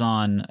touches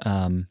on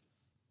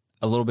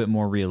a little bit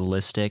more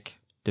realistic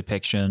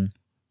depiction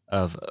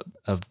of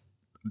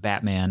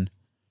Batman,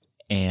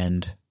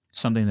 and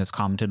something that's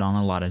commented on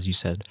a lot, as you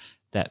said,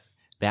 that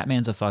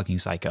Batman's a fucking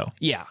psycho.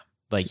 Yeah.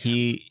 Like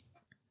he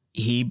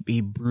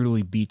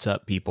brutally beats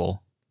up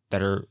people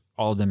that are,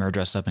 all of them are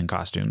dressed up in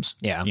costumes.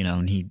 Yeah.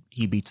 And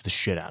he beats the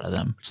shit out of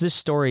them. So this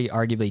story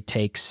arguably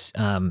takes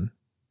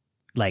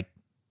like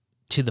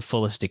to the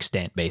fullest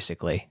extent,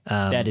 basically.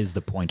 That is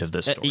the point of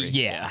this story.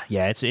 Yeah.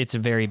 It's a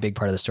very big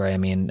part of the story. I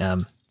mean,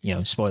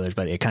 spoilers,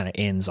 but it kind of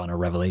ends on a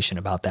revelation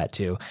about that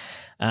too.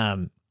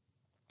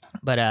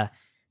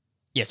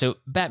 So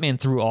Batman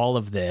through all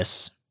of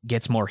this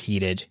gets more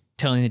heated,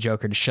 telling the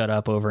Joker to shut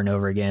up over and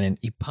over again, and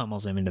he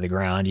pummels him into the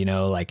ground,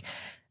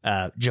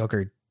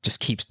 Joker just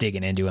keeps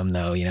digging into him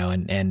though,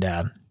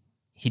 and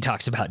he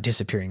talks about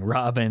disappearing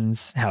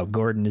Robins, how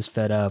Gordon is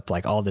fed up,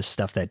 like all this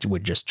stuff that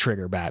would just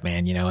trigger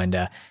Batman, and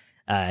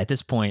at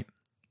this point,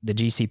 the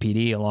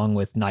GCPD along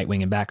with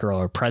Nightwing and Batgirl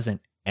are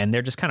present, and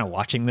they're just kind of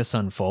watching this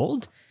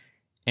unfold.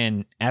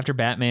 And after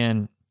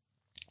Batman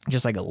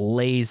just like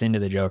lays into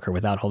the Joker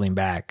without holding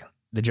back,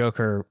 the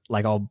Joker,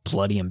 like all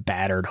bloody and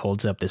battered,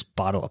 holds up this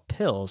bottle of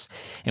pills,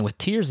 and with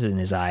tears in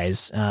his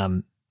eyes,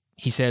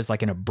 he says,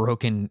 like in a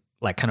broken,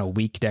 like kind of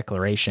weak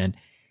declaration,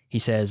 he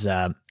says,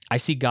 "I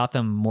see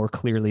Gotham more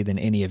clearly than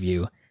any of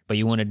you, but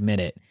you won't admit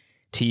it.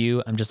 To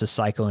you, I'm just a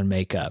psycho in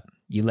makeup.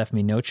 You left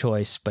me no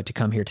choice but to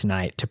come here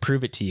tonight to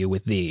prove it to you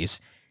with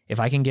these. If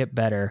I can get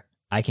better,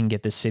 I can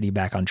get this city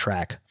back on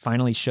track.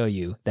 Finally show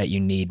you that you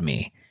need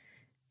me."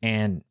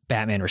 And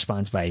Batman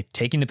responds by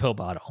taking the pill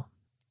bottle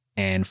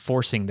and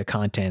forcing the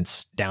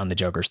contents down the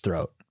Joker's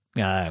throat.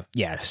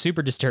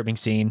 Super disturbing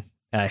scene.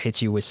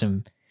 Hits you with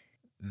some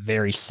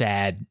very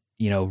sad,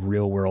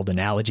 real world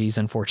analogies,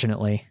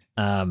 unfortunately.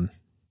 I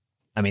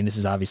mean, this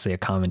is obviously a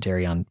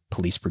commentary on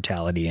police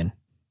brutality and,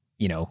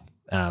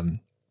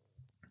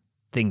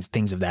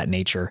 things of that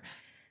nature.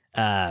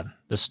 The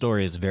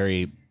story is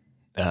very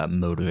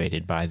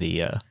motivated by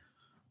the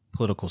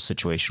political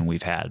situation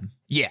we've had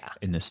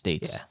in the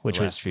States which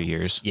the was last few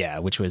years. Yeah,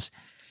 which was,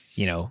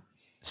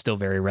 still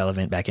very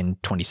relevant back in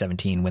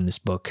 2017 when this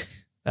book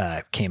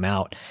came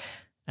out.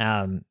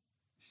 And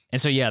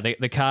so,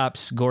 the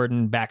cops,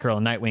 Gordon, Batgirl,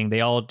 and Nightwing,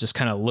 they all just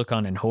kind of look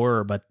on in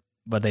horror, but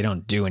they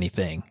don't do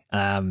anything.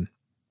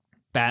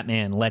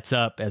 Batman lets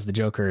up as the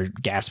Joker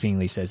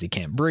gaspingly says he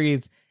can't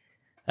breathe.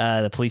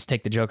 The police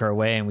take the Joker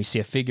away, and we see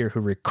a figure who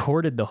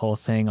recorded the whole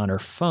thing on her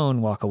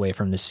phone walk away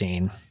from the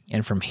scene.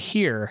 And from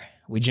here,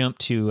 we jump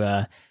to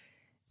a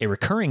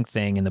recurring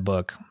thing in the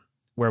book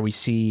where we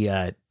see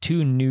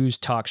two news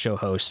talk show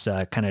hosts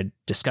kind of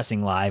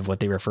discussing live what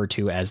they refer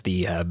to as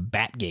the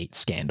Batgate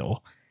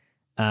scandal.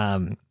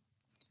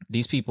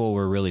 These people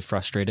were really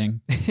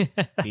frustrating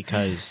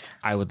because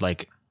I would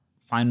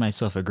find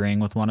myself agreeing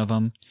with one of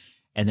them,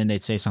 and then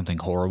they'd say something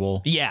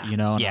horrible. Yeah.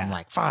 And I'm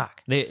like,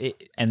 fuck.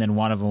 And then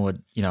one of them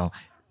would,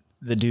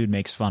 the dude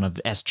makes fun of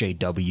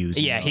SJWs.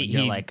 Yeah.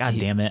 You're like, God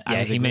damn it. I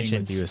was agreeing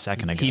with you a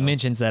second ago. He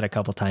mentions that a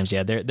couple times.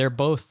 Yeah. They're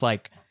both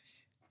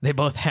they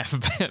both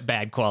have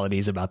bad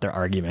qualities about their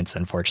arguments,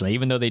 unfortunately,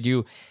 even though they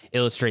do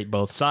illustrate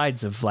both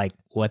sides of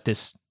what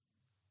this,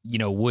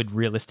 would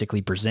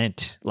realistically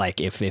present,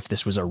 if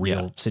this was a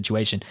real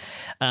situation.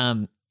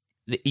 So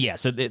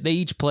they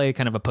each play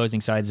kind of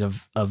opposing sides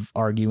of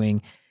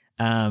arguing.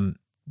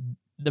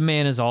 The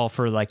man is all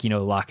for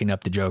locking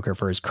up the Joker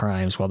for his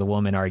crimes, while the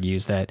woman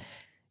argues that,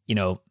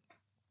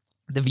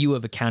 the view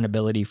of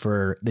accountability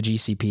for the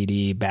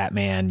GCPD,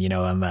 Batman,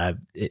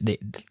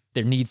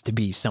 there needs to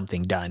be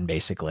something done,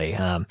 basically.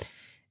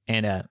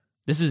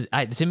 This is,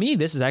 to me,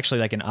 this is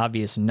actually an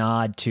obvious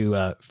nod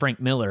to Frank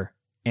Miller.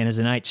 And as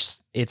a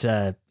night, it's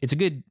a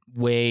good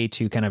way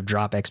to kind of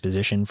drop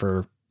exposition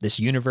for this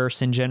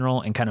universe in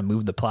general and kind of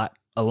move the plot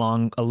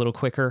along a little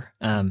quicker.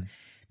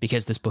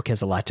 Because this book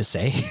has a lot to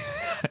say,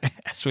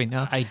 as we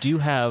know. I do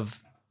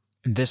have,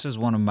 this is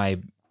one of my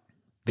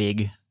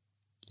big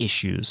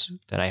issues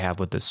that I have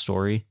with this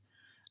story.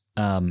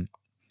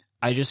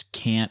 I just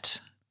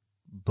can't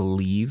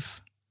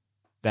believe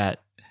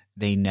that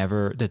they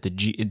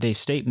they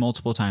state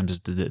multiple times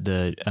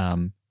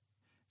the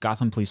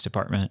Gotham Police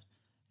Department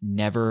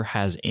never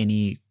has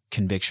any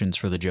convictions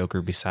for the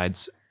Joker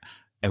besides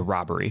a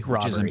robbery,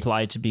 which is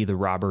implied to be the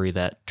robbery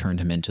that turned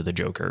him into the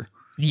Joker.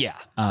 Yeah.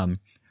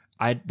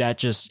 That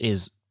just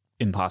is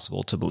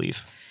impossible to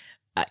believe.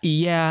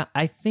 Yeah,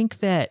 I think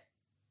that,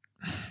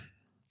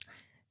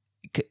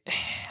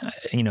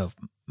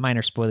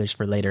 minor spoilers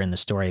for later in the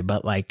story,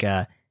 but like,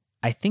 I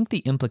think the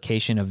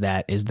implication of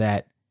that is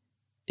that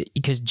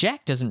because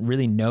Jack doesn't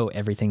really know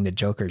everything the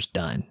Joker's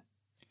done.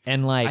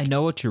 And like, I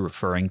know what you're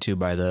referring to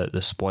by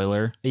the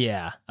spoiler.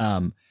 Yeah.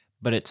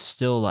 But it's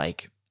still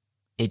like,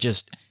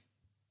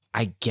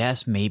 I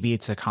guess maybe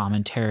it's a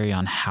commentary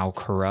on how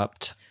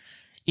corrupt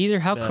either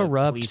how the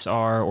corrupt police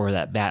are, or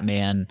that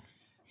Batman,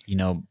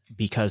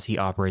 because he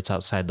operates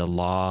outside the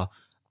law,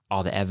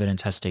 all the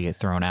evidence has to get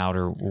thrown out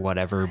or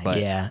whatever. But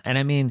yeah. And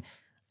I mean,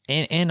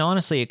 and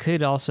honestly, it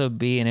could also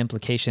be an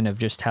implication of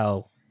just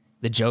how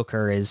the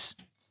Joker is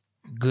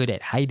good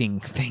at hiding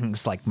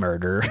things like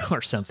murder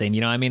or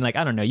something. I mean, like,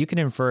 I don't know. You can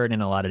infer it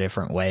in a lot of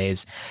different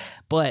ways.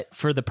 But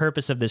for the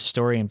purpose of this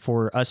story and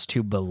for us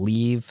to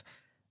believe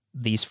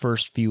these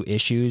first few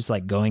issues,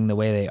 like going the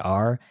way they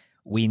are,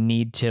 we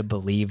need to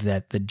believe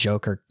that the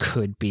Joker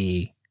could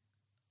be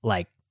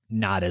like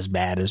not as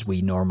bad as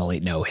we normally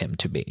know him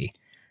to be.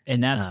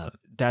 And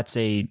that's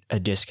a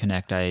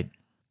disconnect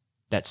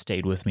that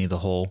stayed with me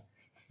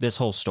this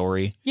whole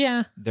story.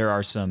 Yeah. There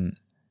are some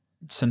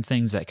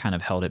things that kind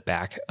of held it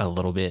back a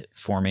little bit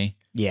for me.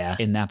 Yeah.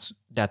 And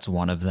that's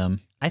one of them.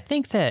 I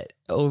think that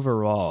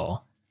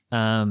overall,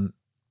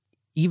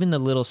 even the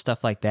little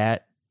stuff like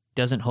that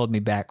doesn't hold me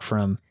back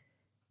from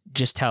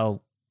just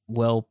how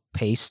well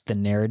paced the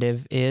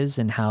narrative is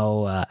and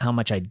how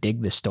much I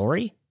dig the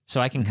story. So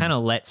I can kind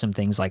of let some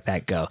things like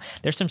that go.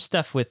 There's some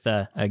stuff with,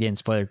 again,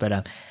 spoilers,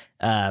 but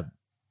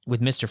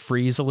with Mr.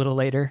 Freeze a little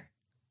later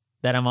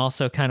that I'm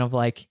also kind of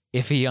like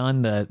iffy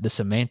on the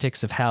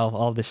semantics of how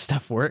all this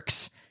stuff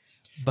works.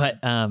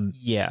 But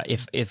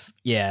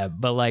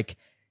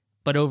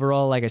but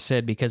overall, like I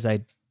said, because I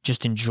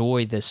just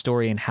enjoy the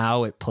story and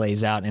how it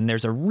plays out, and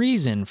there's a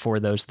reason for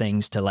those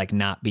things to like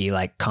not be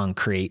like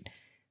concrete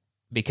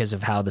because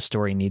of how the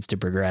story needs to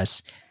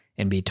progress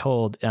and be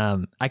told.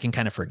 I can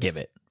kind of forgive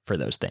it for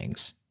those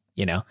things,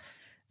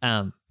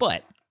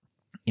 but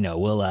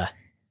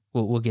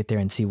we'll get there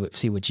and see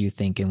what you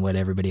think and what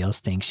everybody else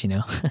thinks,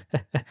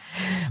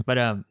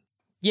 but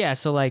yeah.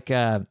 So like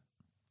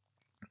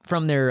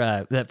from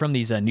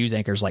these news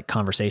anchors like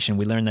conversation,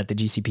 we learned that the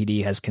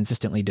GCPD has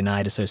consistently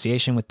denied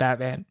association with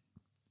Batman,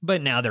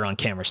 but now they're on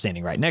camera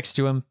standing right next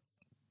to him.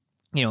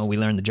 We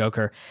learned the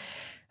Joker,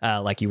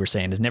 like you were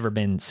saying, has never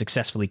been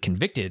successfully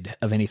convicted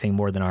of anything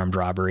more than armed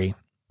robbery.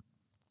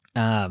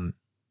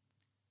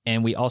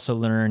 And we also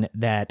learn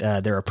that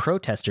there are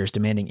protesters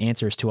demanding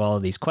answers to all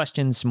of these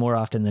questions, more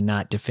often than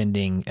not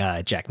defending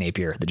Jack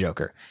Napier, the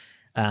Joker.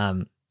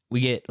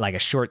 We get like a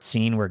short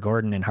scene where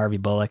Gordon and Harvey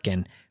Bullock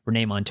and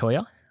Renee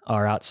Montoya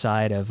are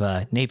outside of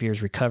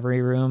Napier's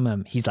recovery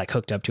room. He's like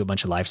hooked up to a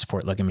bunch of life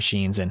support looking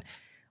machines, and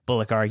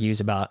Bullock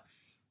argues about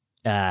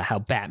how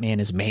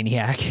Batman is a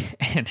maniac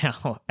and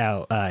how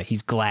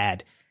he's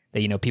glad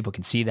that, people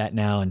can see that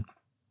now. And,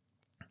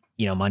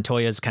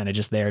 Montoya's kind of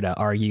just there to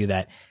argue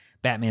that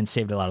Batman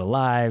saved a lot of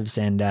lives,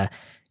 and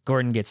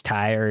Gordon gets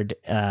tired.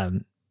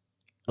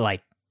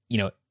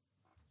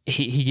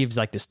 He gives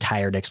like this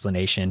tired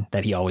explanation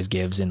that he always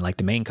gives in like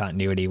the main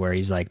continuity, where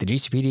he's like, the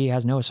GCPD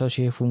has no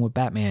association with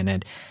Batman,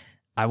 and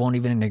I won't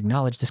even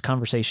acknowledge this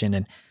conversation.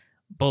 And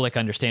Bullock,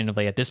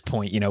 understandably at this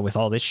point, with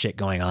all this shit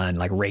going on,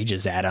 like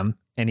rages at him,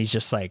 and he's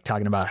just like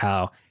talking about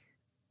how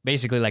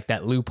basically like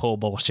that loophole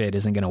bullshit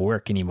isn't going to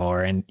work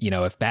anymore. And,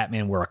 if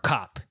Batman were a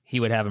cop, he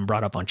would have him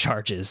brought up on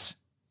charges,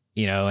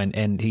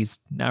 and he's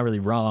not really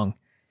wrong.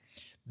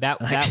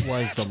 That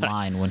was the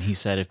line when he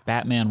said, if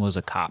Batman was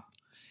a cop,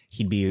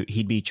 he'd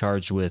be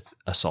charged with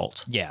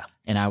assault. Yeah.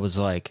 And I was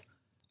like,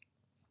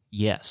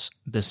 yes,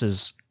 this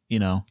is,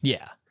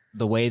 yeah,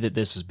 the way that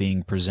this is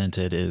being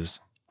presented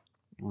is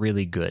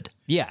really good.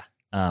 Yeah.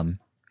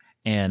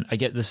 And I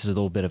get this is a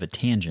little bit of a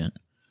tangent.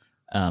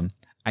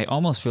 I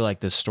almost feel like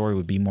this story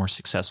would be more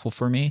successful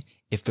for me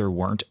if there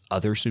weren't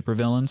other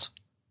supervillains.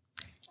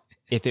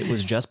 If it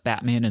was just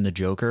Batman and the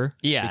Joker.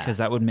 Yeah. Because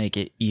that would make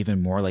it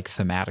even more like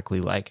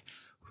thematically like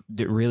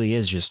it really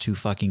is just two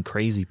fucking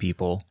crazy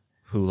people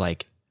who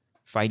like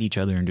fight each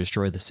other and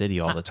destroy the city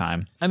all the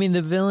time. I mean,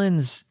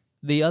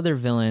 the other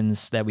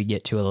villains that we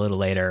get to a little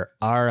later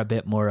are a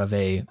bit more of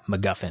a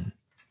MacGuffin,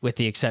 with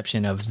the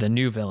exception of the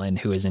new villain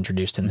who is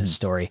introduced in this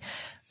story.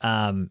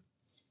 But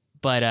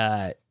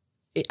I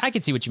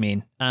can see what you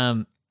mean.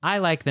 I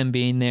like them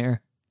being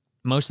there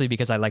mostly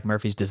because I like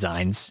Murphy's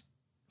designs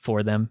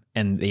for them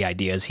and the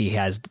ideas he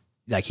has,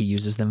 like he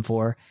uses them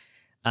for.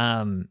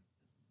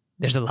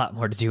 There's a lot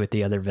more to do with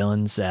the other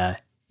villains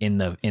in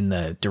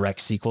the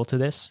direct sequel to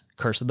this,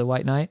 Curse of the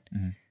White Knight.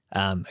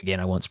 Again,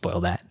 I won't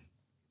spoil that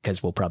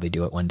because we'll probably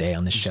do it one day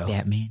on this show.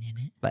 Batman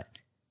in it? But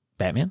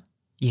Batman?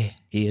 Yeah.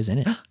 He is in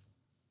it.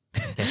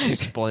 That's a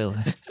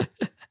spoiler.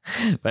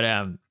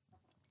 But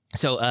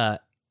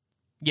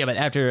but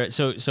after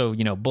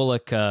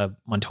Bullock,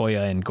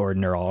 Montoya, and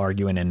Gordon are all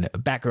arguing, and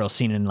Batgirl's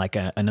seen in like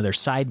another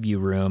side view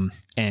room,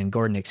 and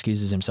Gordon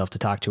excuses himself to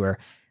talk to her,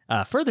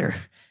 further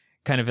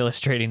kind of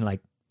illustrating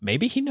like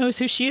maybe he knows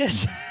who she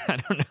is. I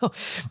don't know.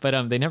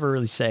 But they never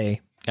really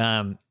say.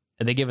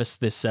 They give us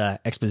this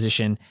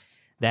exposition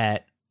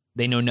that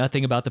they know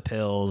nothing about the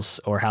pills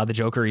or how the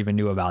Joker even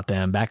knew about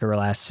them.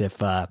 Batgirl asks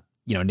if,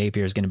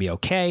 Napier is going to be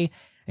okay.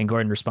 And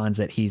Gordon responds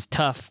that he's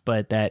tough,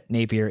 but that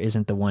Napier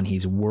isn't the one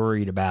he's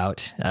worried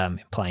about,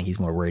 implying he's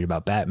more worried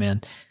about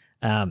Batman.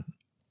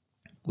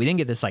 We then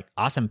get this like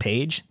awesome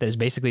page that is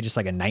basically just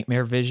like a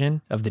nightmare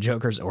vision of the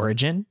Joker's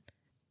origin.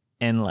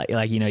 And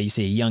you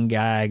see a young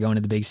guy going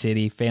to the big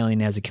city,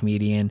 failing as a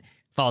comedian,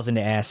 falls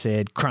into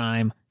acid,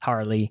 crime,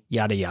 Harley,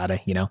 yada, yada,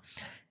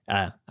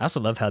 I also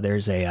love how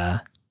there's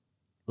a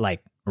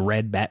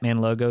red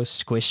Batman logo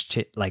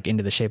squished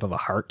into the shape of a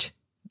heart.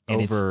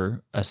 And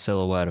over a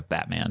silhouette of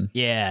Batman.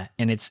 Yeah,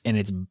 and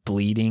it's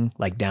bleeding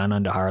like down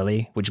onto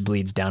Harley, which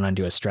bleeds down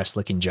onto a stressed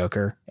looking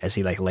Joker as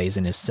he lays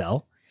in his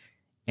cell.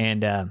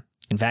 And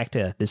in fact,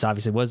 this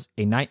obviously was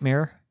a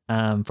nightmare.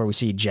 For we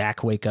see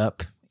Jack wake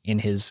up in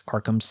his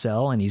Arkham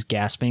cell and he's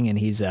gasping and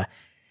he's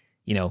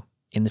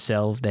in the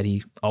cell that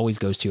he always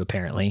goes to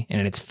apparently,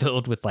 and it's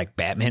filled with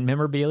Batman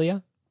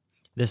memorabilia.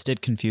 This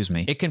did confuse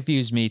me. It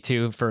confused me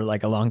too for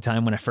a long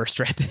time when I first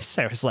read this.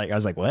 I was like,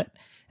 what?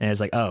 And I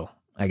was like, oh,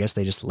 I guess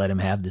they just let him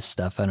have this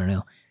stuff. I don't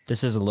know.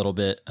 This is a little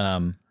bit,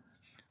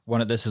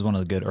 this is one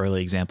of the good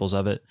early examples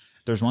of it.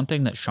 There's one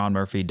thing that Sean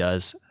Murphy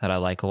does that I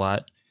like a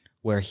lot,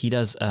 where he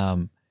does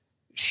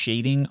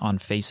shading on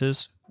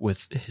faces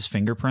with his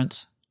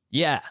fingerprints.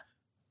 Yeah.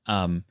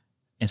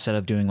 Instead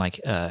of doing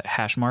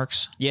hash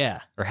marks.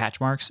 Yeah. Or hatch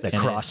marks. The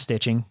cross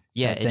stitching.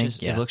 Yeah.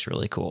 It looks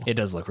really cool. It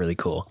does look really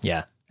cool.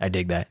 Yeah. I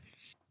dig that.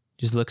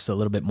 Just looks a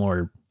little bit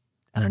more,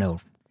 I don't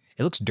know.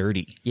 It looks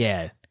dirty.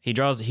 Yeah. He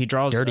draws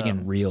dirty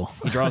and real.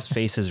 He draws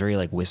faces very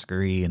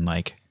whiskery and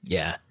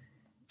yeah,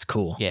 it's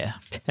cool. Yeah.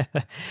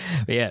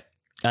 Yeah.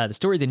 The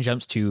story then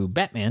jumps to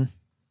Batman,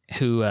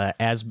 who,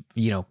 as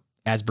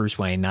Bruce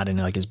Wayne, not in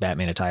his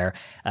Batman attire,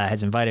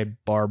 has invited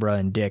Barbara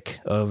and Dick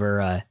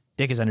over.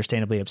 Dick is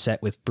understandably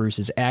upset with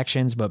Bruce's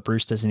actions, but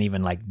Bruce doesn't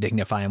even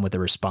dignify him with a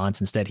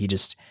response. Instead, he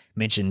just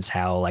mentions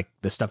how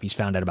the stuff he's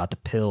found out about the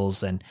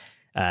pills, and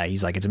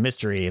he's like, it's a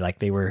mystery.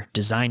 They were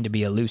designed to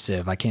be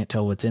elusive. I can't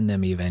tell what's in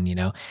them even,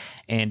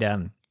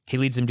 and he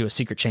leads them to a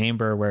secret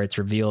chamber where it's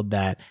revealed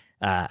that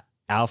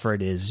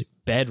Alfred is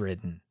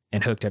bedridden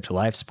and hooked up to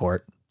life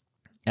support.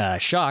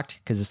 Shocked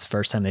because it's the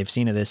first time they've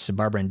seen of this,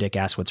 Barbara and Dick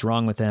ask what's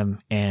wrong with him,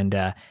 and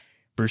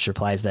Bruce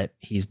replies that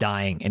he's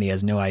dying and he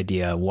has no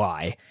idea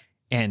why.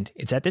 And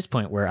it's at this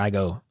point where I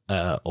go,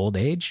 old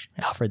age?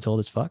 Alfred's old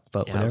as fuck,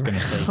 but whatever. I was going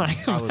to say,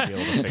 I would be able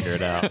to figure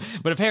it out.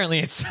 But apparently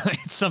it's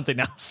something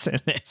else in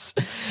this.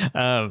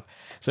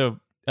 So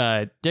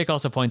Dick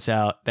also points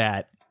out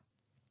that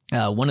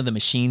one of the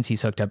machines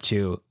he's hooked up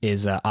to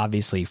is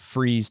obviously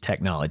Freeze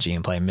technology,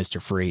 and playing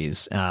Mr.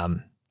 Freeze.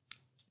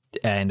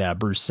 And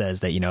Bruce says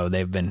that,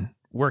 they've been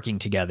working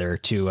together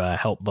to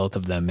help both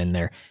of them in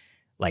their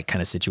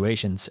kind of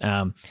situations.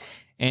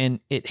 And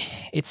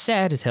it's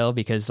sad as hell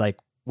because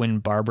when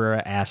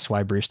Barbara asks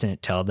why Bruce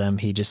didn't tell them,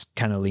 he just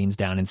kind of leans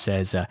down and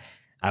says,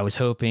 I was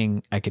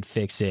hoping I could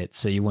fix it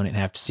so you wouldn't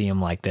have to see him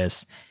like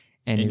this.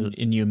 And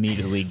you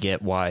immediately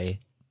get why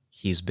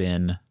he's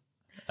been,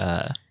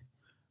 why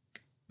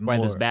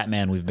this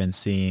Batman we've been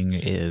seeing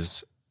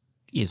is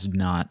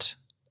not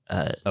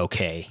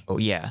okay. Oh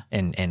yeah.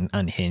 And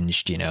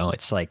unhinged,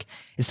 it's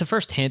it's the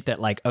first hint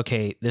that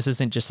okay, this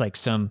isn't just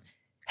some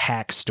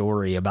hack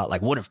story about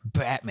what if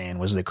Batman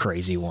was the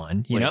crazy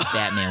one, what if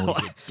Batman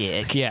was a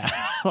dick? Yeah.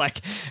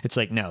 It's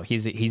no,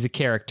 he's a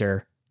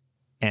character,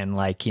 and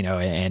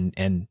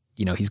and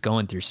he's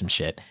going through some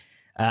shit.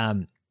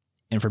 And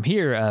from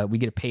here, we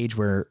get a page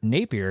where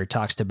Napier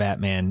talks to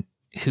Batman,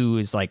 who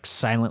is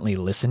silently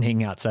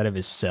listening outside of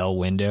his cell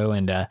window.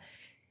 And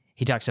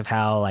he talks of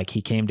how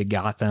he came to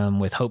Gotham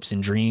with hopes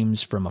and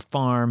dreams from a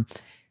farm,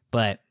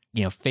 but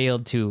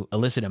failed to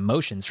elicit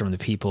emotions from the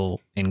people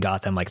in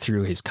Gotham,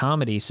 through his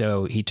comedy.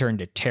 So he turned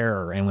to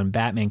terror. And when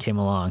Batman came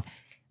along,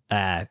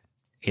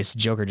 his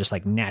Joker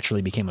just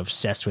naturally became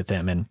obsessed with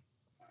him and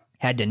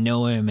had to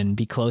know him and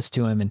be close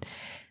to him. And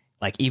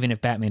even if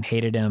Batman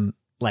hated him,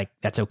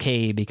 that's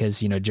okay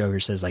because, Joker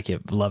says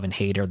love and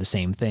hate are the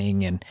same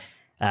thing. And,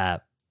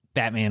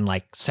 Batman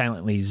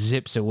silently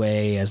zips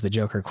away as the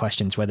Joker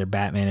questions whether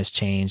Batman has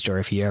changed or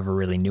if he ever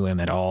really knew him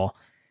at all.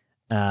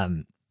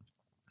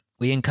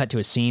 We then cut to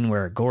a scene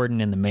where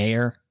Gordon and the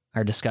mayor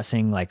are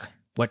discussing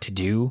what to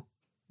do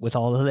with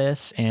all of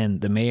this.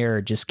 And the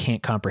mayor just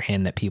can't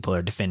comprehend that people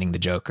are defending the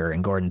Joker,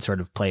 and Gordon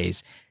sort of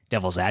plays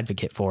devil's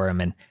advocate for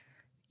him. And,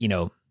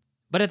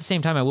 but at the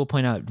same time, I will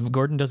point out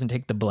Gordon doesn't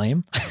take the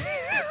blame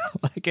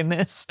in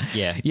this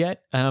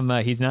yet.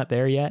 He's not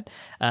there yet.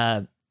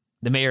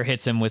 The mayor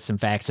hits him with some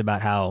facts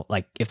about how,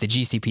 if the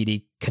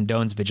GCPD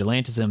condones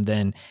vigilantism,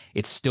 then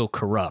it's still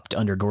corrupt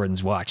under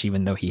Gordon's watch,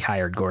 even though he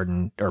hired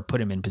Gordon or put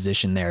him in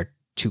position there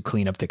to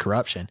clean up the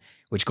corruption,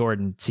 which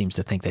Gordon seems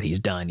to think that he's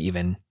done,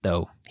 even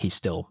though he's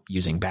still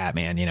using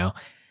Batman,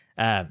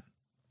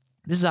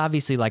 This is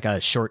obviously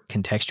a short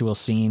contextual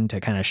scene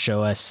to kind of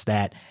show us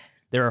that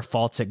there are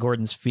faults at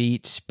Gordon's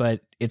feet,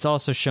 but it's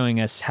also showing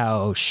us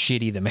how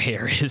shitty the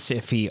mayor is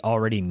if he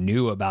already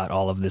knew about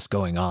all of this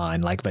going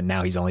on, like, but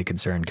now he's only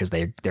concerned because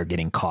they're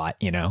getting caught,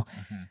 you know?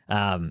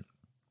 Mm-hmm.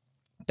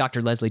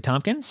 Dr. Leslie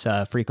Tompkins,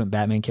 a frequent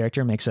Batman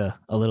character, makes a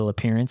little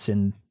appearance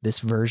in this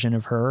version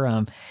of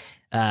her.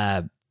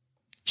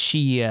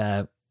 She,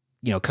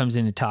 comes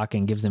in to talk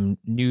and gives them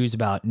news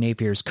about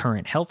Napier's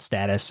current health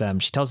status.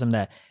 She tells him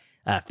that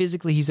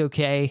physically he's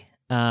okay,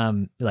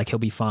 like he'll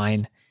be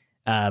fine.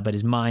 But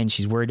his mind,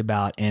 she's worried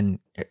about, and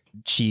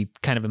she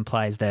kind of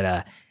implies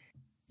that,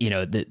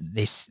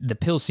 the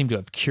pills seem to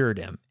have cured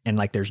him, and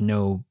like there's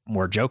no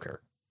more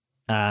Joker,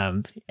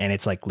 and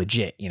it's like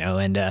legit,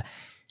 And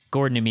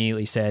Gordon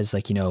immediately says,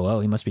 like, oh,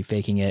 he must be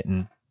faking it,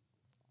 and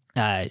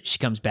she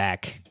comes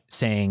back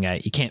saying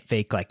you can't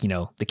fake, like,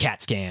 the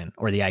CAT scan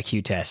or the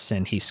IQ tests,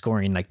 and he's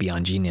scoring like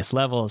beyond genius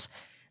levels.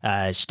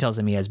 She tells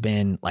him he has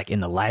been like in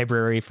the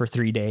library for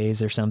 3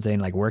 days or something,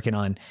 like working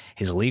on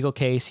his legal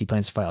case. He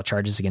plans to file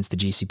charges against the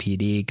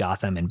GCPD,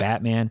 Gotham, and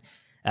Batman.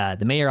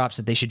 The mayor opts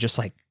that they should just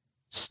like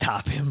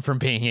stop him from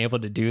being able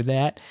to do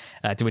that.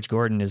 To which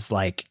Gordon is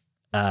like,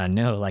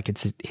 no, like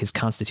it's his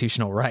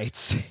constitutional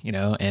rights,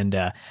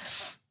 and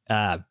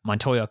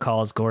Montoya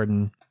calls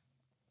Gordon,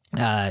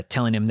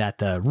 telling him that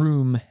the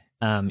room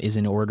is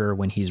in order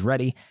when he's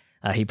ready.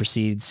 He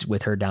proceeds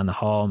with her down the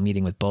hall,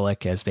 meeting with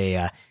Bullock as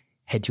they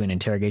head to an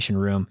interrogation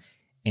room,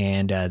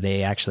 and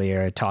they actually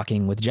are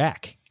talking with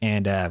Jack.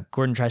 And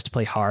Gordon tries to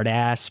play hard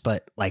ass,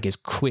 but like is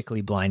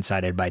quickly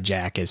blindsided by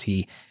Jack as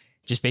he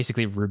just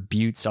basically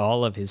rebutes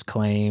all of his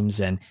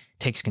claims and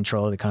takes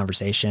control of the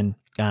conversation.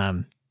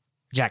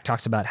 Jack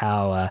talks about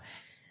how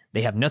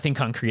they have nothing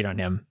concrete on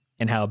him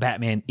and how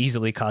Batman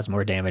easily caused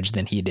more damage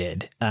than he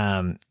did.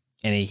 And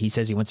he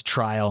says he wants a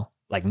trial,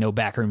 like no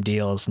backroom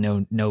deals,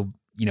 no,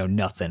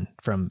 nothing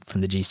from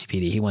the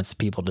GCPD. He wants the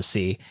people to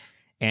see.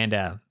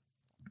 And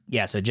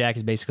so Jack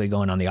is basically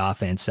going on the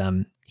offense.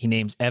 He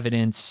names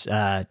evidence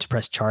to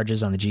press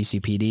charges on the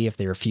GCPD if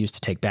they refuse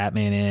to take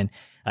Batman in.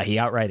 He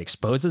outright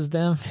exposes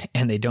them,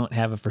 and they don't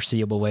have a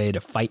foreseeable way to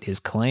fight his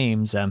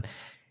claims. And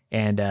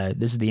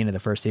this is the end of the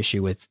first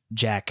issue with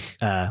Jack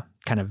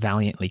kind of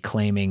valiantly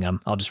claiming,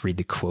 I'll just read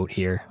the quote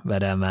here,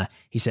 but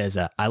he says,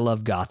 I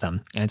love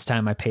Gotham, and it's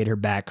time I paid her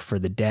back for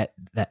the debt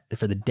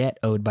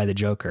owed by the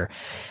Joker.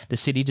 The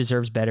city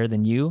deserves better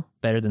than you,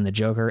 better than the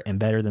Joker, and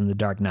better than the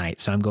Dark Knight,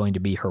 so I'm going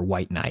to be her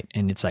White Knight.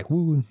 And it's like,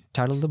 woo,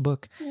 title of the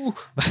book. So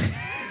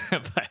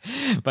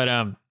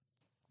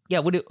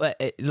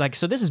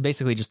this is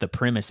basically just the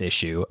premise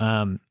issue.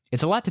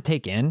 It's a lot to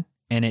take in,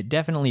 and it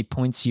definitely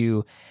points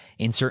you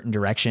in certain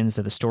directions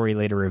that the story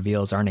later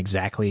reveals aren't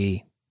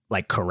exactly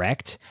like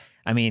correct.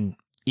 I mean,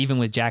 even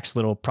with Jack's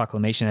little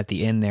proclamation at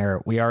the end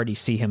there, we already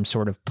see him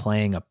sort of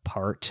playing a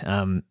part.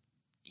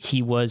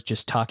 He was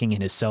just talking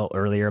in his cell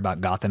earlier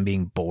about Gotham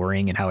being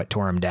boring and how it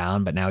tore him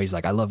down, but now he's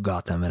like, I love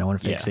Gotham and I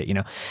want to fix it,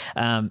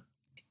 I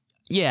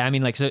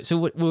mean, like, so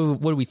what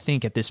do we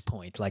think at this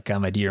point? Like,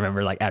 do you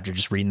remember, like, after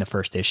just reading the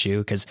first issue?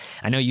 Because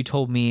I know you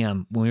told me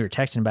when we were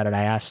texting about it,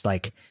 I was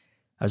like,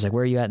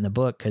 where are you at in the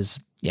book?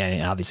 Because,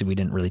 obviously we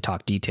didn't really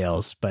talk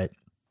details, but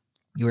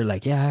you were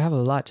like, I have a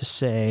lot to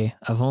say.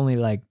 I've only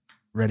like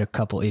read a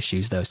couple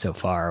issues though so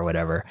far or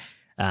whatever.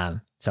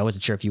 So I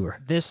wasn't sure if you were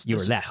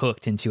were that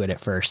hooked into it at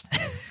first.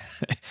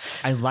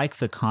 I like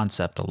the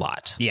concept a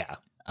lot. Yeah.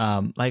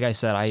 Like I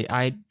said,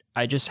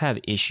 I just have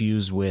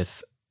issues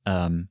with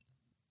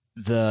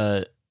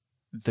the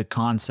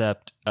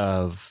concept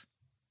of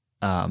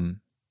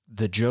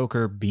the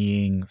Joker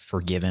being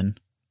forgiven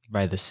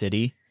by the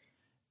city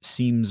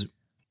seems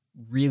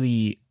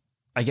really,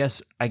 I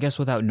guess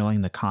without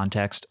knowing the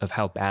context of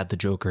how bad the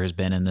Joker has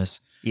been in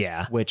this.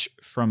 Yeah. Which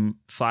from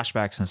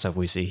flashbacks and stuff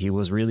we see, he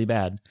was really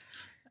bad.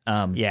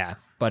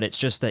 But it's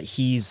just that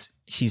he's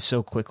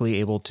so quickly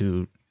able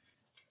to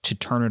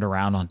turn it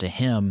around onto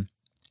him.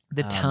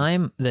 The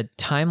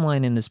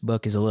timeline in this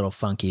book is a little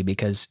funky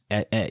because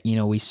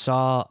we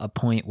saw a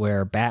point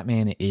where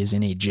Batman is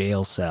in a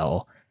jail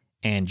cell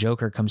and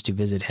Joker comes to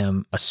visit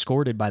him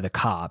escorted by the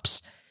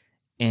cops,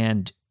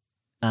 and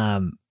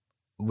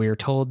we're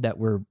told that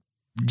we're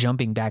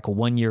jumping back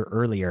 1 year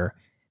earlier,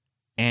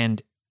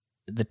 and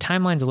the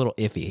timeline's a little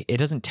iffy. It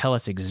doesn't tell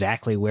us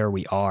exactly where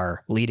we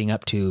are leading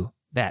up to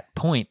that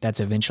point that's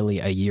eventually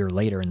a year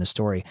later in the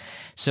story.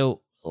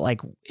 So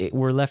like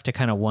we're left to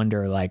kind of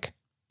wonder, like,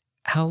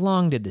 how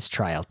long did this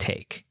trial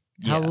take?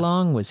 How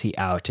long was he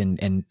out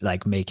and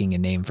like making a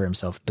name for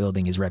himself,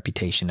 building his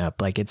reputation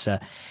up? Like it's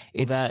kind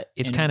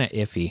of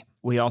iffy.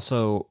 We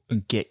also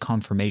get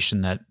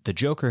confirmation that the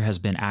Joker has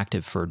been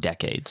active for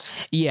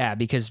decades. Yeah,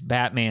 because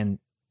Batman,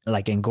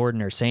 like, and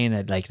Gordon are saying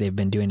that like they've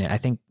been doing it. I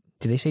think,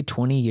 do they say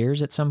 20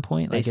 years at some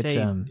point? Like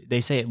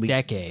they say at least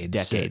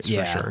decades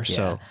for sure. Yeah.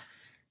 So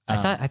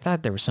I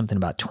thought there was something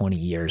about 20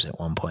 years at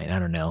one point. I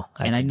don't know.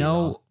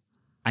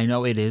 I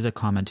know it is a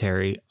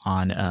commentary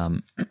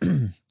on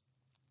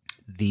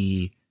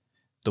the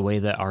way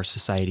that our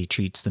society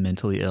treats the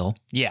mentally ill.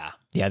 Yeah.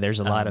 Yeah. There's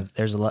a lot.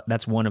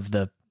 That's one of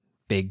the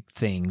big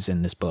things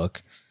in this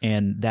book.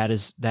 And that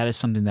is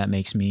something that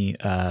makes me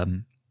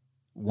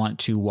want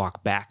to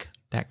walk back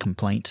that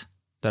complaint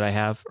that I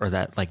have, or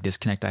that like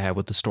disconnect I have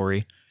with the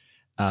story.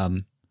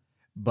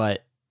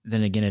 But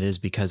then again, it is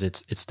because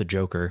it's the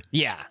Joker.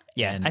 Yeah.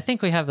 And I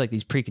think we have like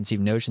these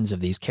preconceived notions of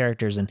these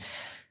characters, and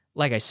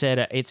like I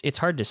said, it's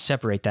hard to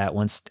separate that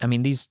once. I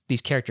mean, these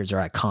characters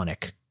are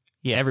iconic.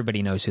 Yeah.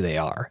 Everybody knows who they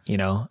are, you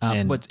know?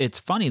 But it's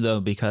funny though,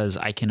 because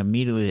I can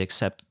immediately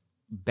accept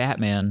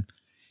Batman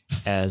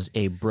as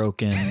a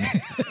broken,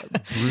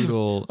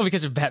 brutal. Well,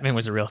 because if Batman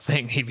was a real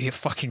thing, he'd be a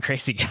fucking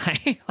crazy guy.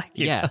 Like,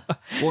 you know?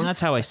 Well, and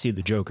that's how I see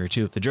the Joker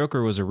too. If the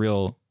Joker was a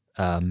real,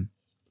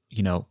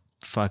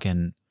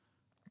 fucking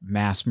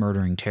mass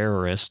murdering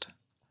terrorist,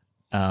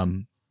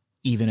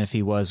 even if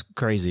he was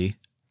crazy,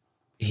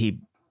 he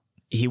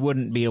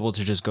wouldn't be able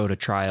to just go to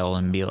trial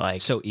and be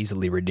like so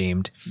easily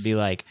redeemed. Be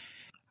like,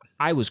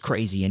 I was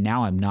crazy and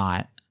now I'm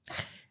not.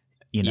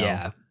 You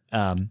know.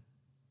 Yeah.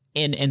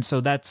 And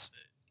so that's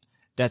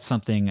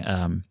something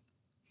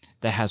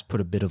that has put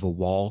a bit of a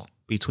wall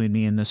between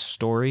me and this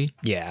story.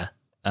 Yeah.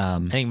 I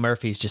think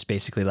Murphy's just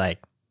basically like,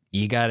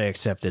 you got to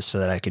accept this so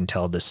that I can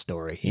tell this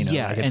story. You know?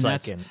 Yeah, like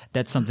and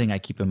that's something I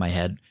keep in my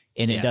head,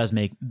 and it does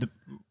make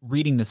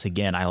reading this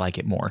again. I like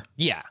it more.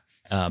 Yeah.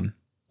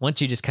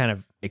 Once you just kind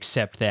of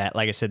accept that,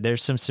 like I said,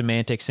 there's some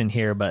semantics in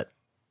here, but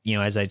you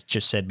know, as I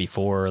just said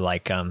before,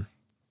 like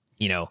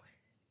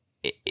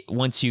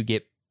once you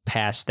get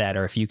past that,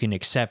 or if you can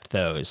accept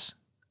those,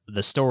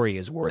 the story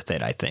is worth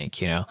it, I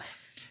think, you know?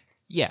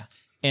 Yeah.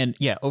 And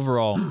yeah,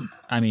 overall,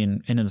 I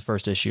mean, and in the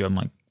first issue, I'm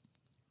like,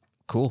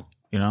 cool,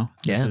 you know,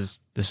 this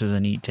is a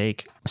neat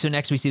take. So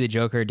next we see the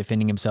Joker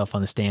defending himself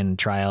on the stand in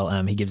trial.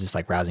 He gives this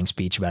like rousing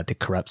speech about the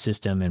corrupt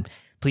system and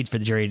pleads for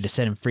the jury to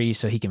set him free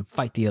so he can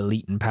fight the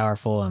elite and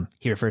powerful.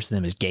 He refers to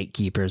them as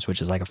gatekeepers,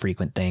 which is like a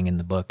frequent thing in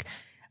the book.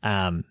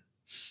 So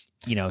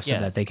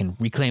that they can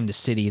reclaim the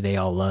city they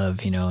all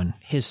love, you know. And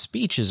his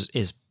speech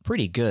is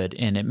pretty good,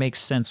 and it makes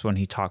sense when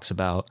he talks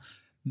about,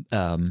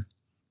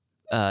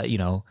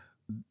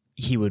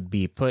 he would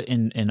be put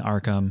in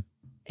Arkham,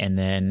 and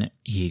then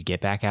he'd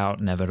get back out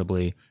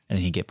inevitably, and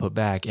then he'd get put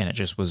back, and it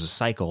just was a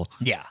cycle.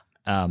 Yeah.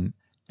 And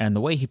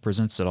the way he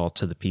presents it all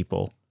to the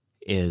people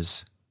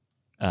is,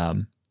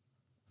 I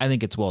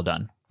think it's well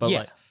done. But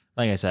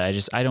like I said,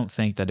 I don't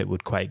think that it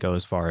would quite go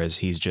as far as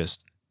he's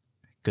just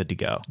good to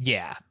go.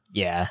 Yeah.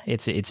 Yeah,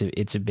 it's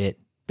a bit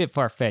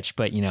far fetched,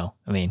 but you know,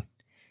 I mean,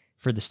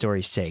 for the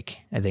story's sake,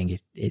 I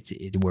think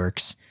it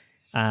works.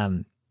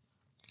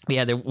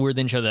 We're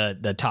then show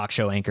the talk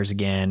show anchors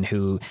again,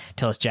 who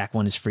tell us Jack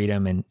won his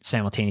freedom and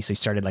simultaneously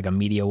started like a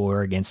media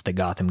war against the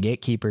Gotham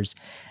gatekeepers.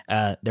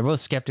 They're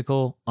both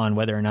skeptical on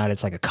whether or not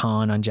it's like a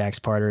con on Jack's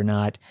part or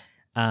not.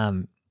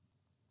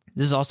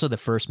 This is also the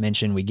first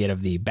mention we get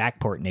of the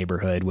Backport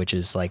neighborhood, which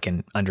is like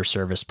an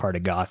underserviced part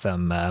of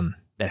Gotham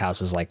that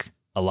houses like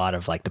a lot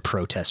of like the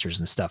protesters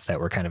and stuff that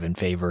were kind of in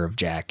favor of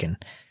Jack, and,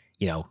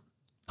 you know,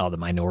 all the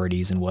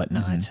minorities and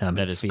whatnot. Mm-hmm.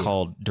 That is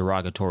called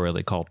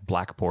derogatorily called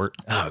Blackport.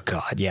 Oh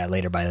God. Yeah.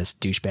 Later by this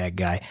douchebag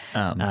guy.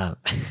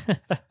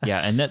 Yeah.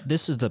 And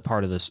this is the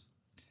part of this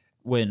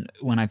when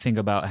I think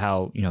about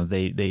how, you know,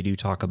 they do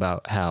talk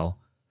about how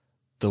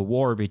the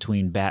war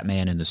between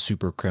Batman and the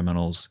super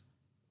criminals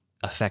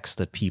affects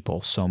the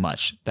people so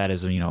much. That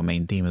is, you know, a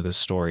main theme of this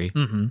story.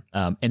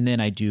 Mm-hmm. And then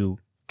I do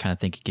kind of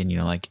think again, you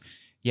know, like,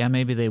 yeah,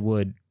 maybe they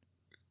would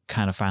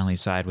kind of finally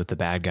side with the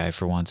bad guy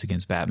for once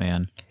against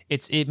Batman.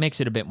 It makes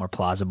it a bit more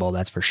plausible,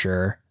 that's for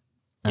sure.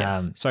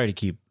 Yeah. Sorry to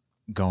keep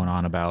going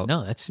on about.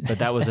 No, but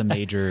that was a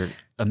major.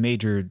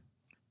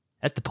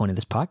 That's the point of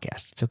this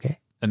podcast. It's okay.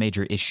 A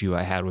major issue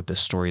I had with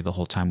this story the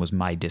whole time was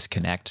my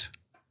disconnect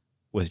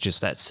with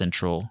just that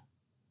central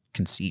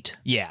conceit.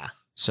 Yeah.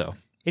 So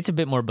it's a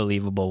bit more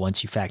believable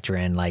once you factor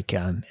in like,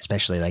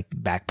 especially like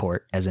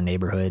Backport as a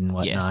neighborhood and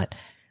whatnot.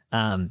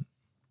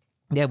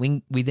 Yeah.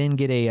 We then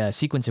get a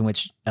sequence in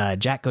which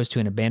Jack goes to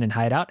an abandoned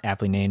hideout,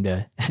 aptly named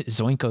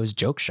Zoinko's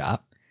Joke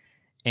Shop,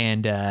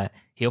 and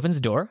he opens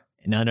the door.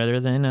 None other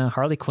than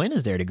Harley Quinn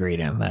is there to greet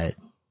him.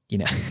 You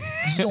know,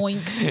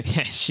 Zoinks.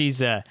 Yeah,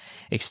 she's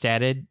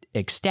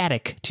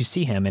ecstatic to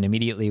see him and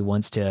immediately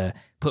wants to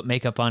put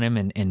makeup on him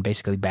and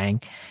basically bang.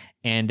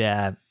 And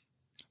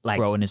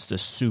bro, and it's the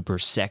super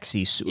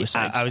sexy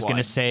Suicide Squad. I was going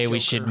to say we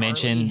should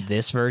mention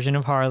this version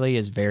of Harley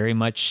is very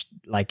much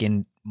like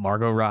in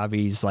Margot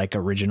Robbie's like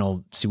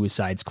original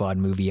Suicide Squad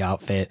movie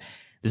outfit.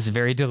 This is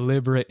very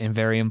deliberate and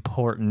very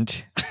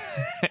important,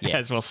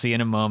 as we'll see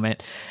in a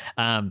moment.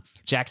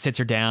 Jack sits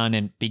her down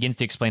and begins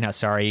to explain how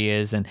sorry he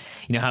is, and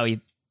you know how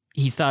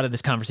he's thought of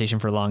this conversation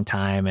for a long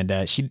time,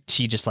 and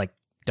she just like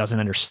doesn't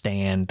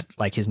understand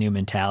like his new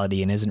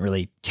mentality and isn't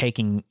really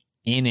taking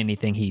in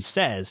anything he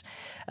says.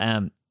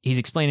 He's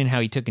explaining how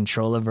he took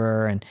control of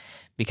her and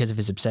because of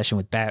his obsession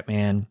with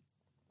Batman.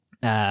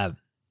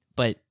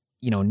 But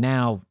you know,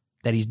 now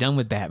that he's done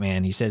with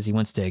Batman, he says he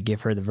wants to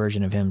give her the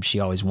version of him she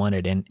always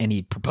wanted. And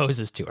he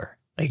proposes to her,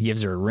 like he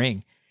gives her a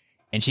ring,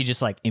 and she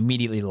just like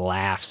immediately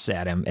laughs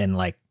at him and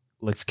like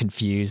looks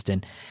confused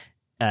and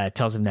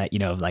tells him that, you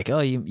know, like, oh,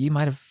 you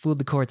might have fooled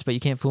the courts, but you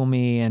can't fool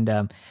me.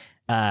 And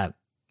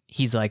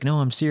he's like, no,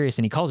 I'm serious.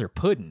 And he calls her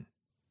Puddin',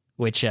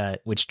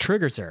 which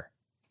triggers her,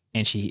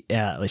 and she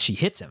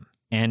hits him.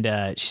 And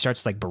she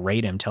starts to like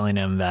berate him, telling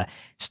him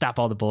stop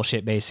all the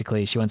bullshit.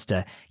 Basically, she wants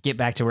to get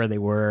back to where they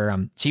were.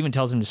 She even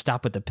tells him to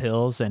stop with the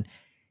pills, and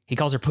he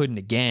calls her Puddin'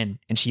 again,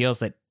 and she yells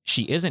that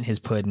she isn't his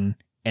Puddin',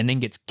 and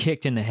then gets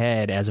kicked in the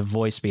head as a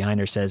voice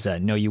behind her says,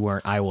 "No, you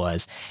weren't. I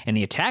was." And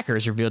the attacker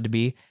is revealed to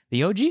be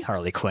the OG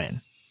Harley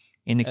Quinn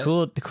in the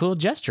cool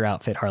Jester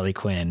outfit. Harley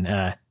Quinn,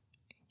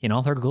 in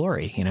all her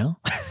glory.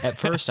 At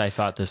first, I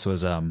thought this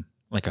was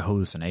like a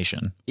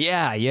hallucination.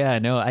 Yeah.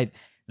 No,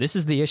 This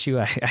is the issue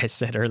I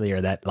said earlier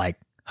that like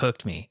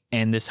hooked me.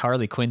 And this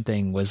Harley Quinn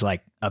thing was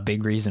like a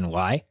big reason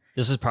why.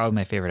 This is probably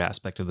my favorite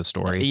aspect of the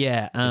story.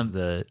 Yeah.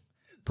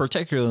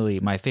 Particularly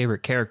my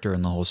favorite character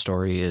in the whole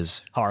story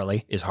is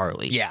Harley.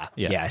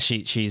 Yeah.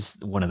 She's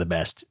one of the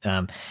best.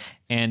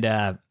 And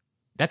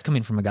that's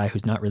coming from a guy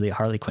who's not really a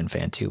Harley Quinn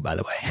fan too, by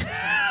the way.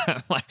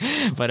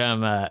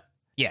 But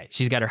yeah,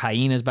 she's got her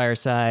hyenas by her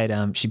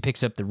side. She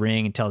picks up the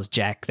ring and tells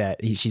Jack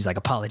that she's like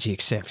apology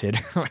accepted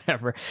or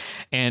whatever.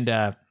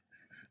 And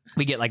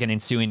we get like an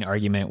ensuing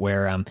argument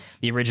where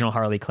the original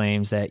Harley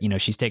claims that,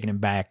 she's taking him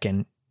back,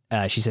 and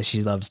she says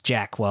she loves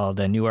Jack while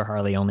the newer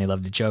Harley only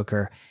loved the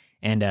Joker.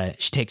 And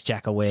she takes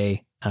Jack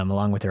away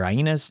along with her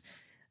hyenas.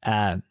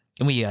 And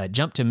we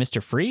jump to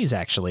Mr. Freeze,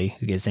 actually,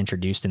 who gets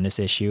introduced in this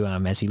issue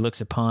as he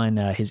looks upon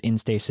his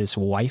in-stasis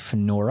wife,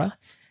 Nora.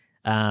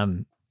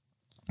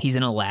 He's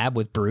in a lab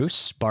with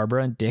Bruce,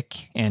 Barbara,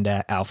 Dick, and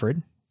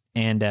Alfred.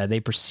 And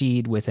they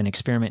proceed with an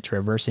experiment to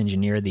reverse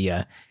engineer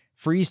the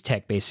freeze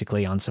tech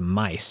basically on some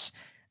mice.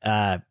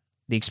 The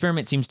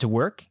experiment seems to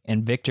work,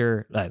 and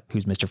Victor,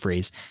 who's Mr.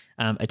 Freeze,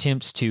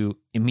 attempts to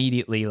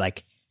immediately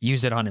like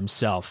use it on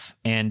himself.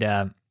 And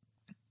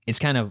it's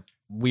kind of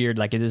weird.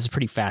 Like, it is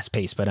pretty fast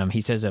paced, but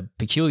he says a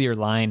peculiar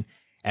line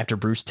after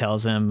Bruce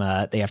tells him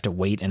they have to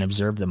wait and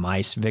observe the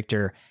mice.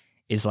 Victor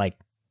is like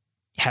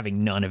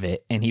having none of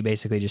it. And he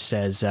basically just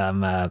says,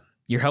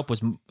 your help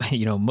was,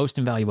 most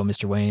invaluable,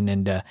 Mr. Wayne.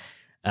 And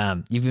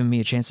you've given me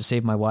a chance to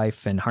save my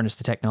wife and harness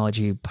the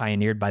technology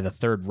pioneered by the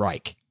Third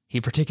Reich.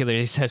 He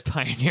particularly says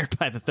pioneered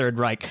by the Third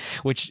Reich,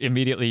 which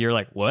immediately you're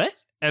like, what?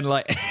 And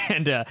like,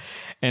 and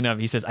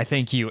he says, I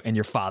thank you and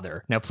your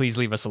father. Now please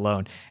leave us alone.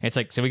 And it's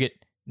like, so we get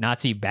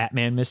Nazi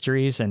Batman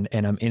mysteries, and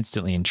I'm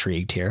instantly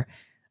intrigued here.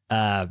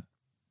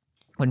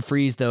 When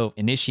Freeze though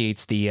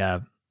initiates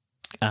the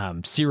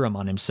serum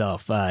on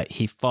himself,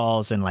 he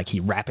falls and like he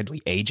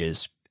rapidly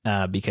ages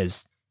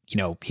because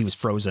he was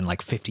frozen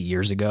like 50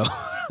 years ago.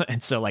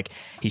 And so like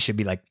he should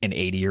be like an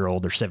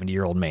 80-year-old or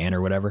 70-year-old man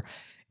or whatever.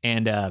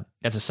 And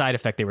that's a side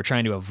effect they were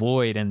trying to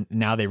avoid. And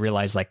now they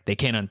realize like they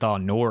can't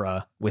unthaw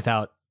Nora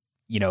without,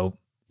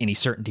 any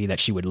certainty that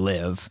she would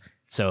live.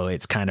 So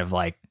it's kind of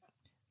like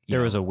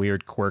there was a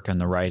weird quirk in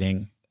the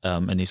writing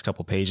in these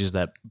couple pages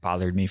that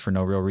bothered me for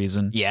no real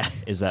reason. Yeah.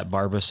 Is that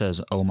Barbara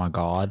says, "Oh my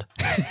God."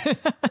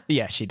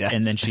 Yeah, she does.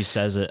 And then she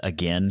says it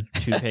again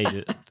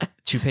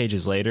 2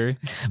 pages later.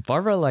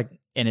 Barbara like,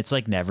 and it's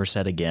like never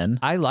said again.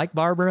 I like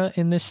Barbara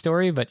in this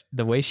story, but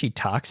the way she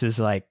talks is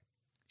like,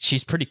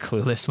 she's pretty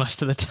clueless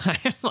most of the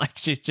time. Like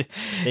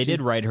they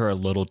did write her a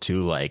little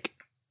too like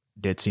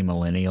ditzy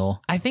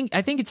millennial. I think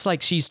it's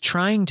like she's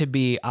trying to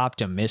be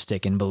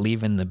optimistic and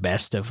believe in the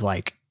best of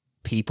like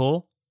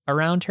people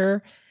around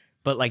her.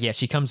 But like, yeah,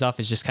 she comes off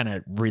as just kind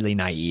of really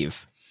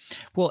naive.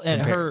 Well,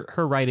 and her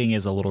writing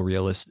is a little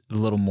a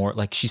little more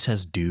like she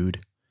says, dude.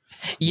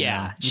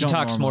 Yeah. She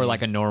talks more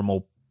like a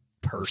normal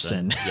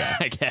person. Yeah,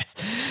 I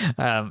guess.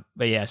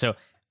 But yeah, so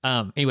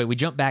anyway, we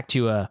jump back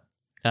to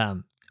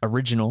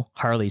original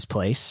Harley's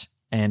place,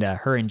 and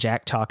her and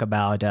Jack talk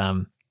about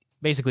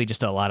basically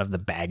just a lot of the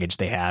baggage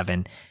they have.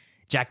 And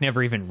Jack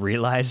never even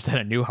realized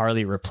that a new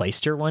Harley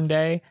replaced her one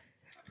day.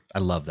 I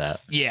love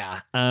that.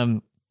 Yeah.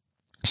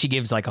 She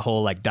gives like a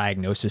whole like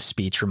diagnosis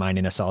speech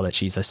reminding us all that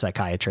she's a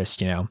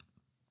psychiatrist,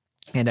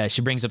 and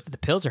she brings up that the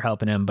pills are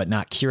helping him, but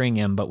not curing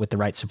him, but with the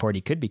right support,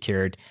 he could be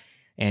cured.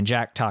 And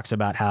Jack talks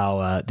about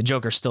how the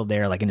Joker's still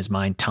there, like in his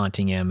mind,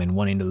 taunting him and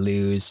wanting to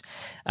lose.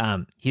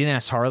 He then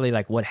asks Harley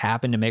like what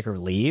happened to make her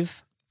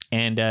leave.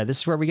 And this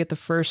is where we get the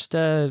first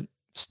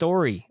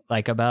story,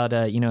 like about,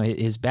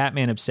 his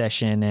Batman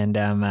obsession and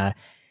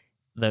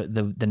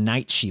the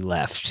night she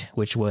left,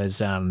 which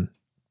was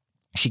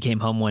she came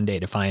home one day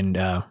to find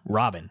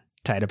Robin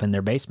tied up in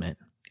their basement,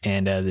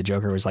 and the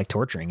Joker was like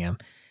torturing him.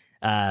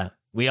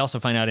 We also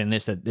find out in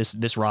this that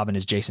this Robin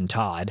is Jason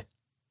Todd.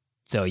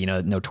 So,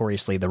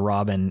 notoriously the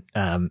Robin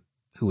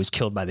who was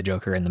killed by the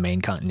Joker in the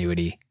main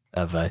continuity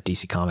of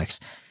DC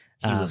Comics.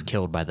 He was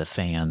killed by the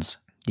fans.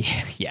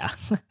 Yeah.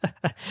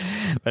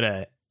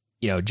 But,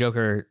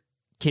 Joker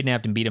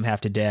kidnapped and beat him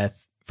half to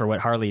death for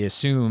what Harley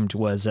assumed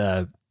was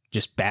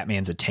just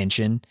Batman's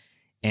attention.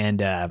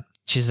 And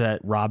she said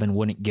that Robin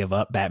wouldn't give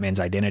up Batman's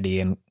identity.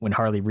 And when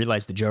Harley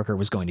realized the Joker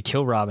was going to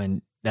kill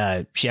Robin,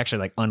 she actually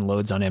like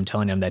unloads on him,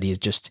 telling him that he's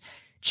just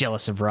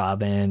jealous of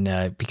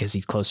Robin because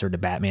he's closer to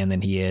Batman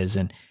than he is.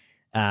 And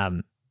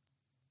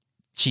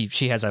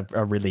she has a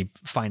really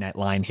finite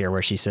line here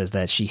where she says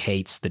that she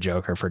hates the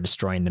Joker for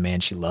destroying the man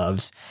she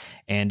loves.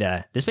 And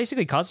this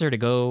basically causes her to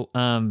go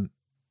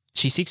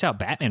she seeks out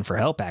Batman for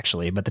help,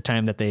 actually. But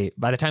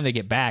by the time they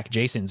get back,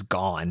 Jason's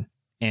gone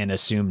and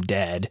assumed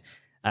dead.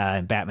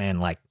 And Batman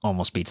like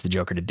almost beats the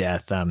Joker to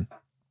death.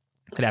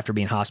 But after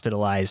being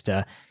hospitalized,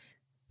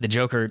 the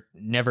Joker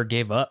never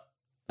gave up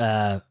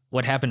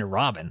what happened to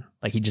Robin.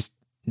 Like, he just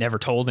never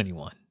told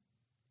anyone,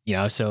 you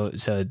know? So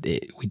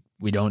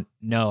we don't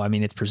know. I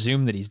mean, it's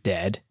presumed that he's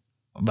dead,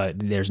 but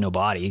there's no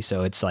body.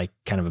 So it's like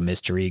kind of a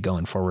mystery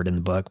going forward in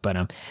the book.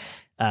 But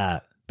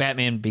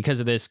Batman, because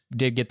of this,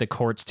 did get the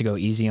courts to go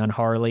easy on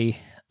Harley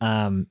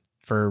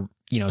for,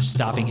 you know,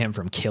 stopping him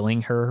from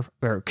killing her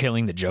or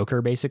killing the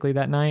Joker basically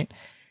that night.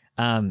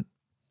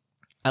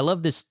 I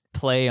love this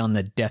play on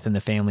the death in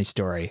the family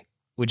story,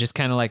 which is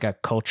kind of like a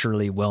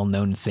culturally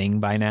well-known thing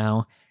by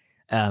now.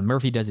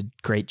 Murphy does a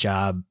great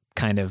job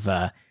kind of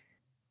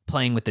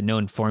playing with the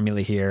known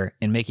formula here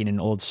and making an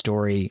old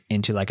story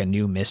into like a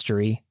new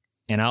mystery.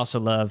 And I also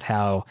love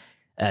how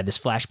this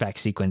flashback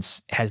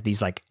sequence has these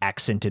like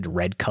accented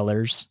red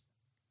colors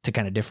to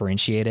kind of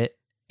differentiate it.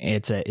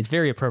 It's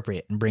very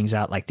appropriate and brings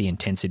out like the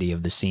intensity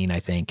of the scene, I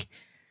think.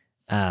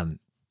 But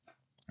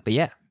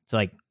yeah, it's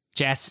like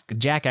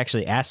Jack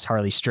actually asks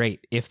Harley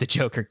straight if the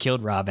Joker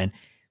killed Robin,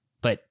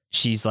 but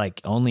she's like,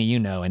 only you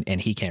know,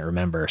 and he can't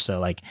remember. So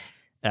like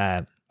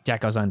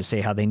Jack goes on to say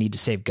how they need to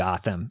save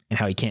Gotham and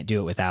how he can't do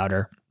it without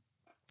her.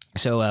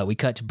 So we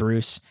cut to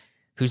Bruce,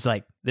 who's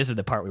like, this is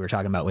the part we were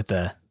talking about with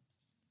the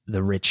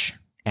rich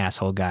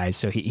asshole guys.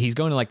 So he's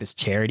going to like this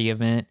charity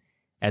event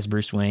as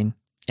Bruce Wayne,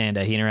 and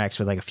he interacts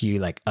with like a few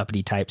like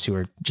uppity types who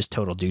are just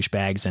total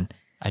douchebags. And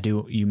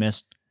you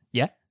missed.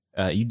 Yeah.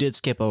 You did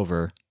skip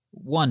over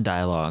one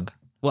dialogue.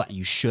 What?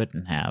 You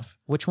shouldn't have.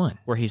 Which one?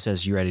 Where he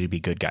says, "You ready to be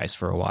good guys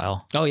for a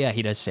while?" Oh yeah,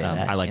 he does say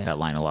that. I like that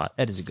line a lot.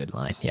 That is a good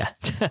line. Yeah.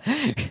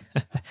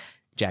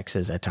 Jack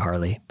says that to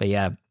Harley, but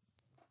yeah.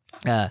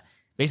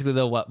 Basically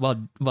though,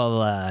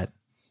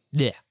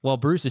 while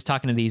Bruce is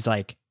talking to these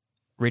like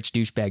rich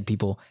douchebag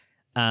people,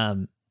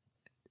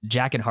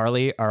 Jack and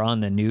Harley are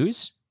on the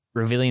news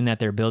revealing that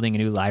they're building a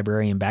new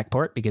library in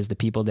Backport because the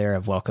people there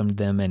have welcomed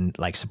them and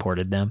like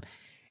supported them.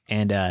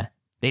 And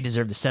they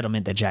deserve the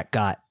settlement that Jack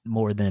got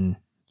more than,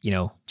 you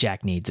know,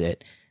 Jack needs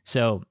it.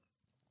 So,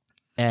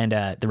 and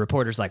the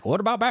reporter's like,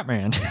 what about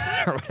Batman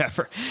or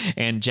whatever?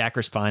 And Jack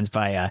responds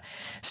by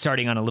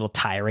starting on a little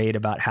tirade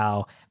about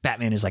how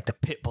Batman is like the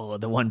pit bull of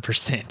the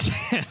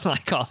 1% and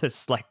like all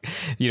this like,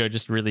 you know,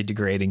 just really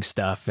degrading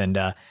stuff. And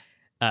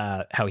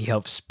how he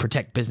helps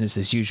protect business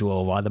as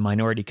usual while the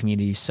minority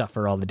communities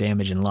suffer all the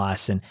damage and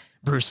loss. And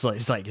Bruce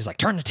is like,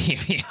 turn the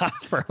TV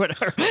off or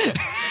whatever.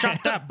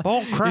 Shut that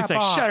bull crap He's like,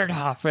 off. shut it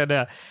off.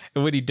 And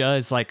what he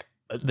does, like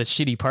the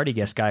shitty party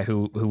guest guy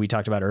who we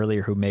talked about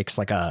earlier, who makes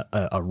like a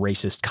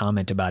racist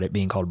comment about it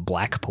being called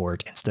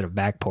Blackport instead of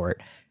Backport.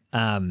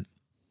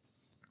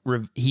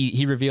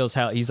 He reveals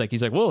how he's like,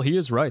 well, he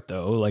is right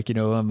though. Like, you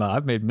know,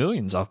 I've made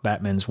millions off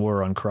Batman's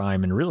war on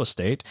crime and real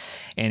estate.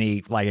 And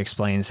he like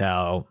explains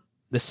how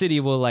the city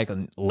will like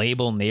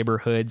label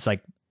neighborhoods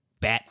like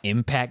bat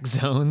impact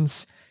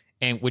zones,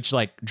 and which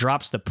like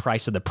drops the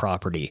price of the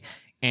property.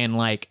 And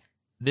like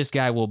this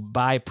guy will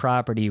buy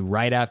property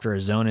right after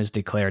a zone is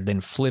declared,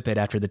 then flip it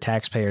after the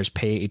taxpayers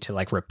pay to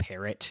like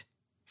repair it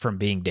from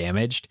being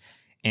damaged.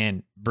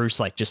 And Bruce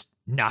like just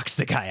knocks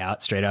the guy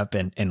out straight up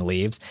and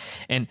leaves.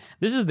 And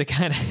this is the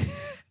kind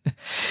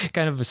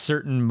of a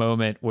certain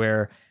moment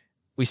where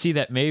we see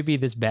that maybe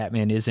this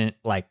Batman isn't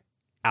like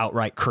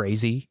outright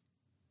crazy.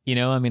 You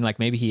know, I mean, like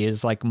maybe he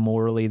is like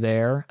morally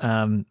there.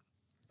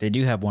 They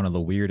do have one of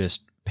the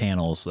weirdest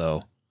panels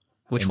though.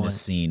 Which in one?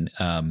 This scene.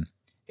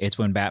 It's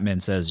when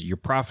Batman says, "You're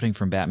profiting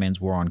from Batman's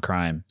war on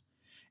crime."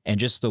 And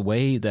just the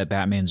way that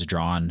Batman's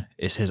drawn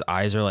is his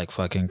eyes are like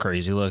fucking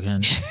crazy looking.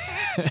 And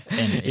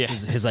Yeah.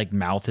 his like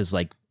mouth is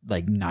like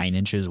 9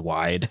 inches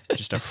wide,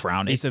 just a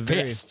frown. It's a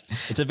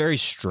very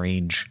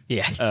strange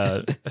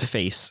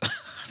face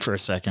for a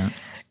second.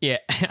 Yeah.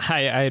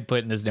 I had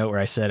put in this note where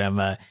I said,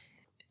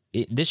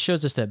 this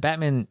shows us that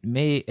Batman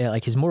may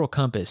like his moral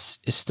compass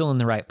is still in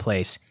the right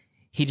place.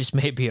 He just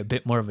may be a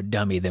bit more of a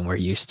dummy than we're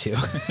used to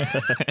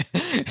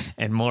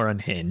and more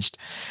unhinged.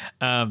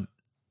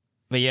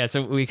 But yeah,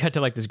 so we cut to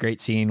like this great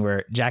scene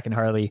where Jack and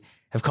Harley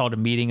have called a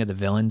meeting of the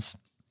villains.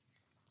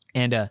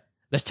 And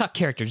let's talk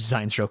character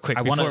designs real quick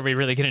before we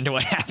really get into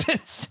what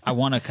happens. I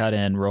want to cut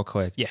in real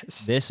quick.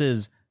 Yes. This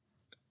is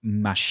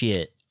my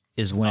shit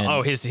is when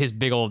his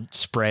big old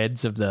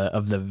spreads of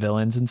the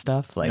villains and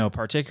stuff. Like, no,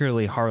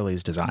 particularly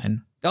Harley's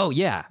design. Oh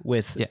yeah.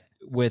 With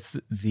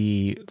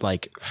the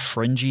like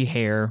fringy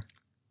hair,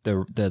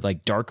 the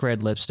like dark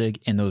red lipstick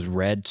and those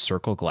red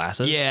circle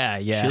glasses. Yeah.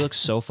 She looks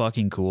so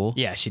fucking cool.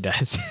 Yeah, she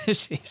does.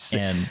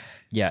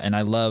 And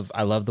I love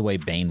the way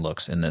Bane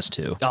looks in this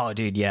too. Oh,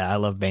 dude, yeah, I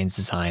love Bane's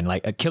design.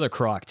 Like a Killer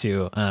Croc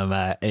too.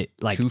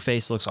 Like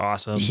Two-Face looks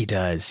awesome. He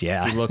does,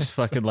 yeah. He looks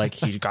fucking like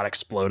he got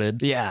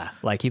exploded. Yeah,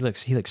 like he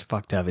looks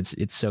fucked up.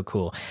 It's so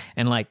cool.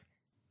 And like,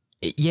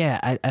 yeah,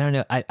 I don't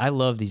know. I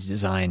love these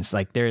designs.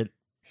 Like they're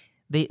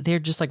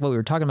just like what we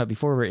were talking about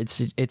before, where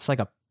it's like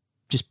a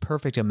just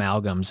perfect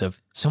amalgams of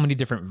so many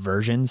different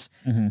versions,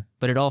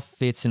 but it all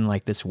fits in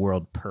like this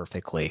world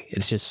perfectly.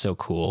 It's just so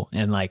cool.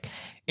 And like,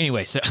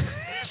 anyway, so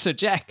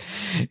Jack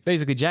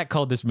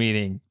called this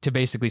meeting to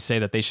basically say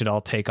that they should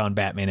all take on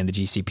Batman and the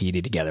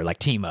GCPD together, like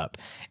team up.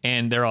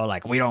 And they're all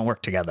like, we don't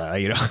work together,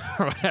 you know,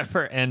 or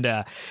whatever. And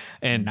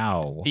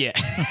no. Yeah.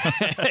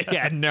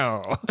 Yeah,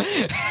 no.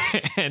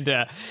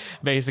 And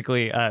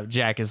basically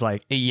Jack is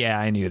like, yeah,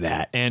 I knew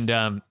that.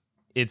 And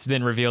it's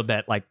then revealed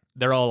that like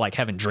they're all like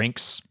having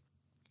drinks.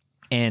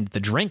 And the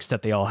drinks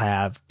that they all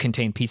have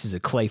contain pieces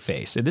of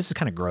Clayface. And this is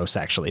kind of gross,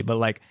 actually. But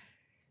like,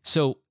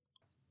 so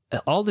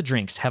all the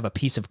drinks have a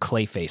piece of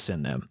Clayface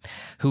in them,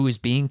 who is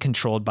being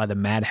controlled by the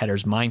Mad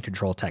Hatter's mind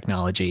control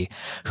technology,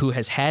 who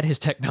has had his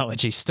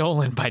technology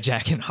stolen by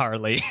Jack and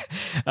Harley,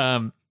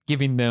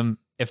 giving them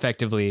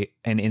effectively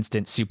an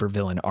instant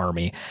supervillain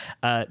army.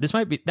 That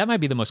might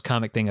be the most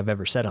comic thing I've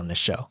ever said on this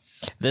show.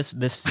 This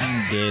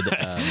scene did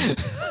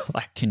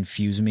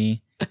confuse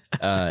me.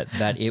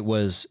 That it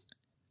was.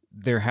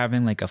 They're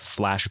having like a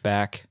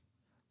flashback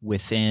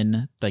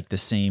within like the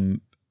same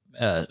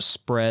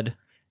spread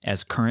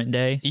as current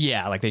day.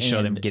 Yeah, like they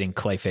show them getting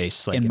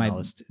Clayface. Like, and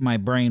my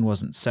brain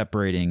wasn't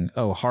separating.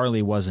 Oh,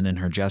 Harley wasn't in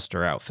her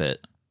jester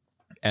outfit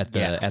at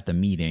the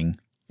meeting,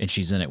 and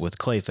she's in it with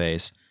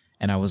Clayface.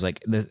 And I was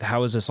like,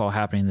 how is this all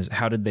happening?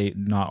 How did they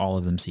not all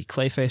of them see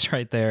Clayface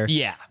right there?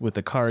 Yeah, with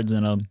the cards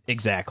in them.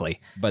 Exactly.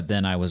 But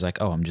then I was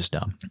like, oh, I'm just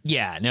dumb.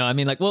 Yeah, no, I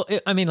mean, like, well,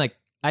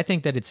 I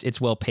think that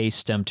it's well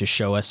paced to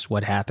show us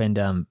what happened.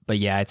 But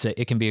yeah,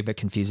 it can be a bit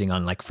confusing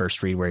on like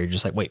first read where you're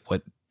just like, wait,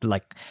 what?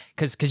 Like,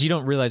 because you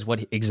don't realize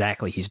what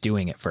exactly he's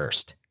doing at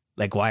first.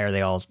 Like, why are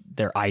they all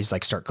their eyes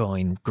like start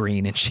going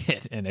green and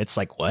shit? And it's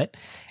like, what?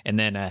 And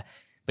then,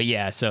 but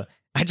yeah, so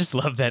I just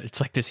love that it's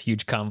like this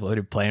huge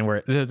convoluted plan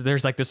where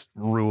there's like this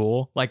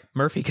rule. Like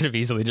Murphy could have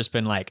easily just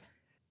been like,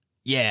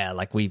 yeah,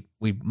 like we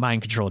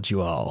mind controlled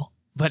you all,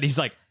 but he's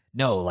like,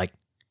 no, like.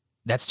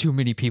 That's too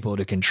many people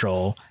to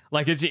control.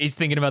 Like he's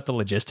thinking about the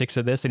logistics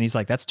of this, and he's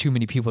like, that's too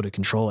many people to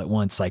control at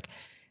once. Like,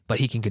 but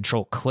he can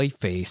control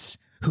Clayface,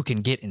 who can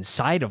get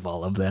inside of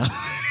all of them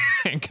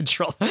and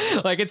control.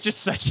 Like, it's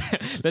just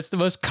that's the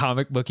most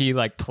comic booky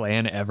like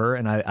plan ever,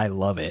 and I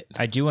love it.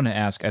 I do want to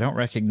ask. I don't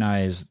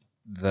recognize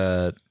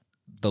the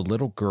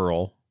little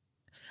girl.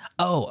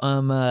 Oh,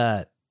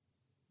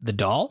 the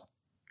doll.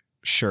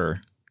 Sure.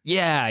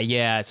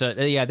 Yeah. So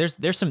yeah,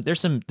 there's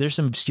some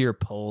obscure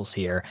polls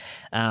here.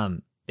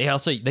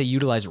 They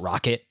utilize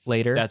Rocket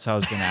later. That's how I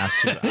was going to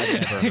ask you. I've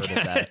never heard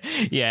of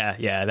that.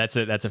 Yeah.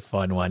 That's a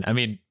fun one. I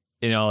mean,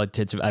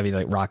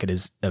 like Rocket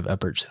is a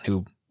person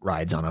who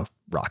rides on a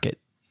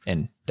rocket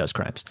and does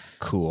crimes.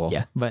 Cool.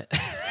 Yeah, but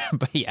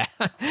yeah.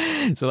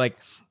 So like,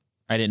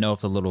 I didn't know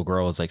if the little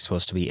girl was like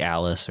supposed to be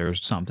Alice or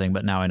something,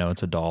 but now I know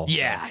it's a doll.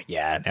 Yeah.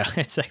 No,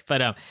 it's like,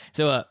 but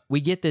so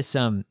we get this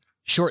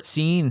short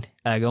scene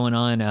going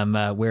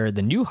on where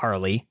the new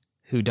Harley,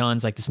 who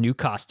dons like this new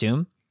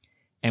costume,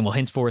 and will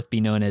henceforth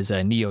be known as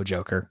a Neo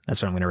Joker.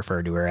 That's what I'm going to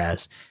refer to her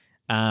as.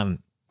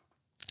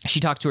 She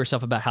talks to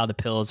herself about how the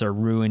pills are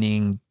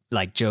ruining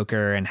like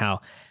Joker and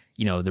how,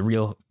 you know, the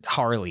real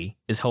Harley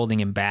is holding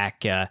him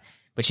back.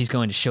 But she's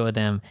going to show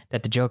them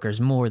that the Joker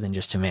is more than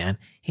just a man.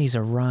 He's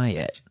a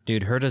riot.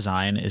 Dude, her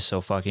design is so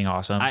fucking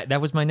awesome.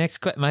 That was my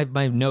next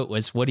my note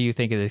was, what do you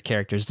think of the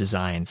character's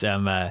designs?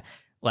 I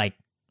like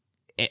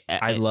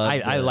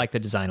the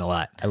design a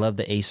lot. I love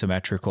the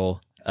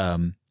asymmetrical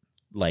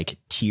like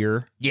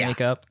tier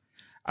makeup.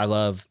 I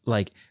love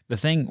like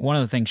one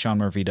of the things Sean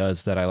Murphy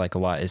does that I like a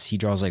lot is he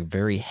draws like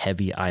very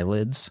heavy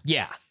eyelids.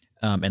 Yeah.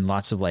 And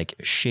lots of like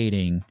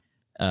shading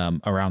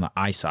around the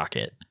eye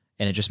socket.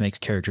 And it just makes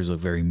characters look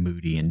very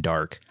moody and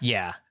dark.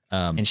 Yeah.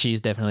 And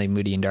she's definitely a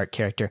moody and dark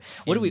character.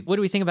 What do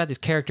we think about this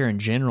character in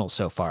general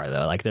so far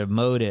though? Like their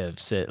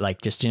motives,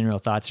 like just general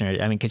thoughts on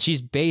her. I mean, cause she's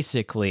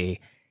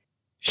basically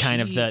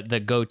kind of the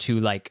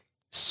go-to like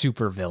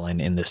super villain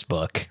in this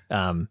book,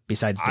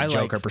 besides the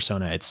Joker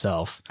persona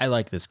itself. I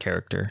like this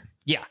character.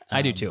 Yeah,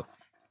 I do too.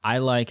 I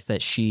like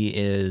that she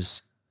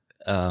is,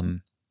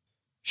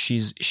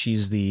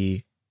 she's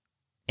the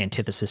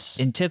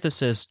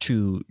antithesis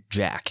to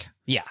Jack.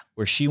 Yeah,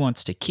 where she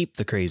wants to keep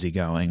the crazy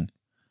going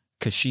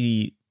because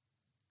she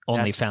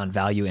only found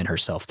value in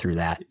herself through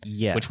that.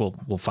 Yeah, which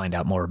we'll find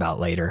out more about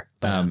later.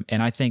 But,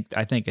 and I think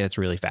that's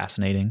really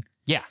fascinating.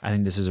 Yeah. I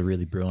think this is a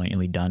really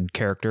brilliantly done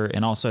character.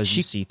 And also, as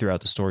you see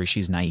throughout the story,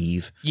 she's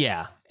naive.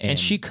 Yeah. And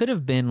she could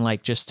have been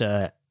like just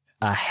a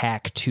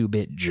hack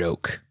 2-bit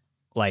joke,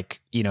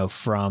 like, you know,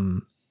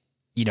 from,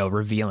 you know,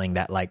 revealing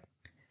that like,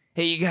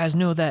 hey, you guys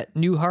know that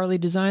new Harley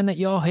design that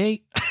y'all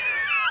hate?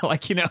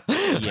 Like, you know,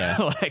 yeah,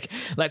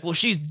 like, well,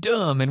 she's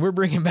dumb and we're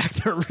bringing back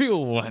the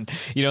real one,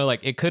 you know, like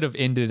it could have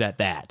ended at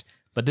that.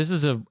 But this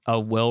is a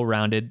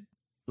well-rounded,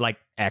 like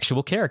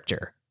actual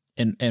character.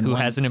 And who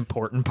has an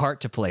important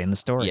part to play in the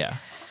story. Yeah.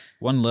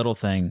 One little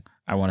thing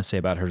I want to say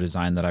about her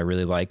design that I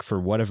really like for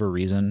whatever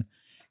reason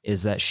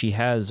is that she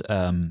has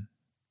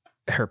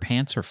her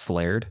pants are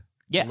flared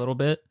a little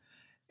bit.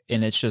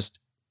 And it's just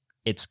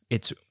it's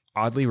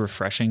oddly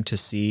refreshing to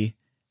see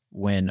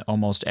when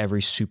almost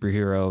every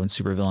superhero and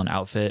supervillain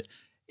outfit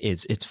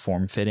it's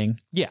form fitting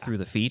through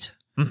the feet.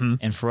 Mm-hmm.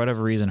 And for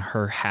whatever reason,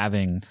 her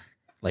having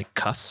like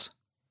cuffs.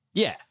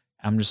 Yeah.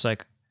 I'm just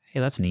like, hey,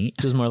 that's neat.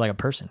 She's more like a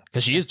person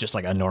because she is just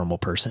like a normal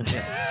person.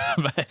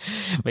 but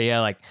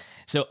yeah, like,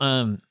 so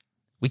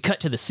we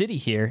cut to the city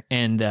here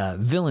and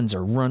villains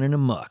are running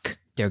amok.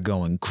 They're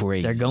going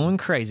crazy. They're going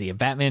crazy.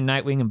 Batman,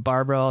 Nightwing, and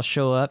Barbara all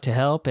show up to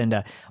help.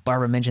 And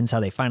Barbara mentions how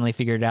they finally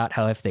figured out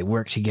how if they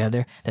work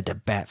together, that the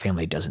Bat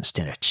family doesn't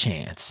stand a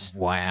chance.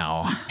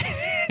 Wow.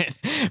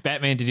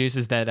 Batman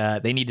deduces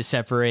that they need to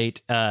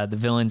separate the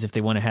villains if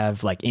they want to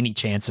have like any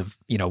chance of,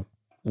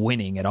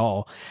 winning at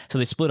all. So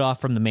they split off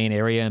from the main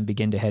area and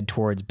begin to head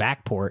towards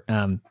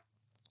Backport.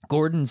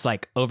 Gordon's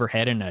like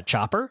overhead in a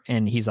chopper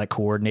and he's like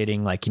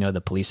coordinating like,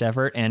 the police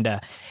effort. And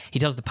he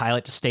tells the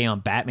pilot to stay on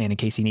Batman in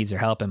case he needs their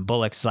help. And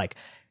Bullock's like,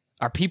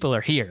 our people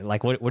are here.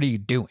 Like, what are you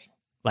doing?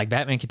 Like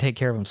Batman can take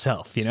care of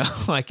himself,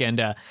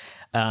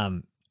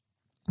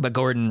 but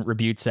Gordon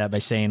rebukes that by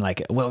saying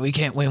like, well, we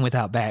can't win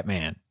without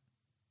Batman.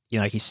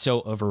 Like he's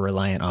so over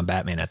reliant on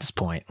Batman at this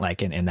point.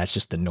 Like, and that's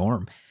just the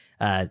norm.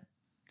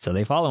 So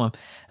they follow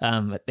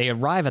him. They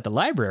arrive at the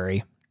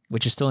library,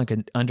 which is still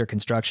under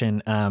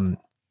construction.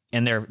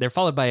 And they're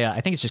followed by,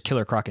 I think it's just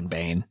Killer Croc and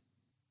Bane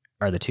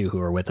are the two who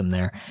are with him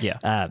there. Yeah.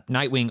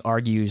 Nightwing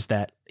argues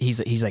that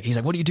he's like,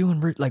 what are you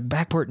doing? Like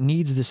Backport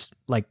needs this,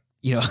 like,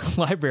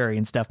 library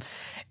and stuff.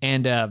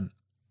 And,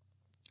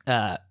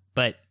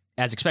 but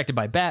as expected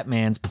by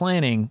Batman's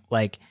planning,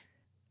 like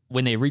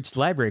when they reach the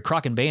library,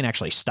 Croc and Bane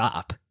actually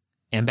stop.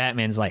 And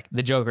Batman's like,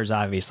 the Joker's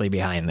obviously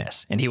behind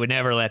this. And he would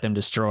never let them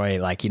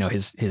destroy like,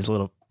 his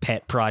little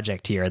pet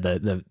project here,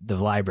 the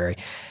library.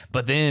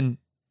 But then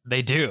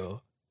they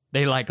do.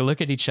 They like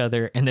look at each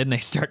other and then they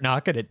start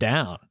knocking it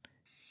down.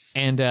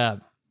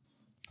 And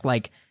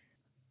like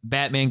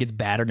Batman gets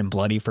battered and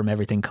bloody from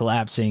everything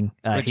collapsing.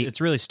 It's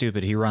really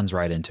stupid. He runs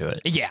right into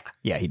it. Yeah,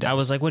 he does. I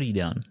was like, what are you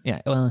doing?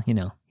 Yeah, well,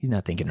 he's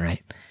not thinking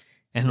right.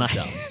 And like,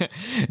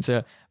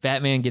 so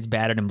Batman gets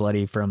battered and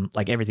bloody from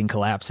like everything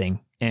collapsing.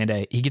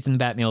 And he gets in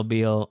the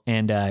Batmobile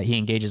and he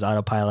engages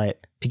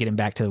autopilot to get him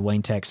back to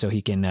Wayne Tech so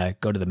he can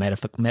go to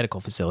the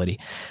medical facility.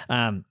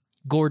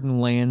 Gordon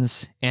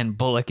lands and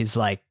Bullock is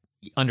like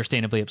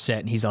understandably upset.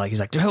 And he's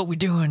like, the hell are we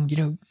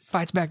doing?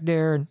 Fights back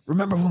there. And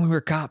remember when we were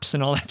cops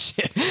and all that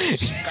shit.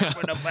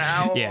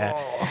 Yeah.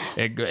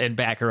 And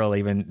Batgirl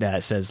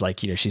even says like,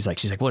 she's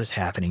like, what is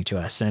happening to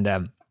us?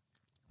 And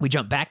we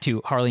jump back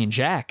to Harley and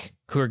Jack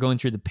who are going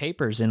through the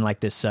papers in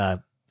like this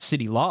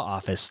city law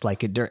office, like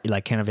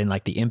kind of in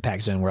like the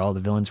impact zone where all the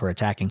villains were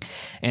attacking.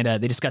 And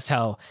they discuss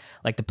how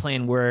like the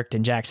plan worked.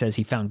 And Jack says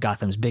he found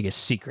Gotham's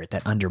biggest secret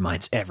that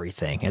undermines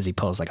everything as he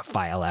pulls like a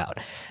file out.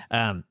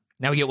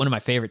 Now we get one of my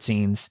favorite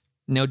scenes,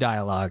 no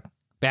dialogue.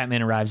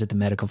 Batman arrives at the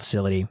medical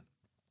facility.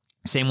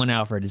 Same one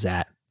Alfred is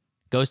at,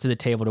 goes to the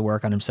table to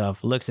work on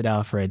himself, looks at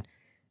Alfred,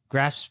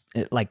 grabs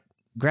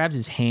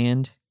his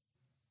hand,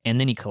 and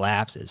then he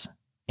collapses.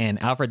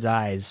 And Alfred's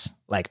eyes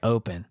like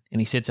open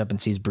and he sits up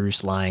and sees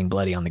Bruce lying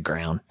bloody on the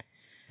ground.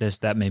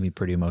 That made me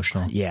pretty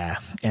emotional. Yeah.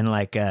 And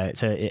like,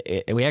 so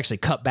we actually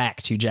cut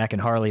back to Jack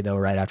and Harley though,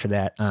 right after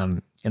that.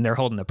 And they're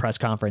holding the press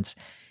conference.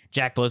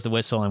 Jack blows the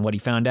whistle on what he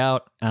found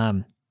out.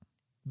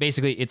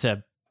 Basically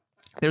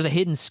there's a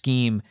hidden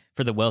scheme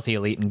for the wealthy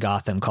elite in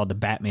Gotham called the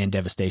Batman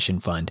Devastation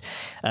Fund.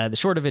 The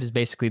short of it is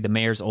basically the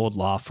mayor's old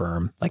law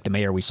firm, like the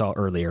mayor we saw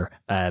earlier.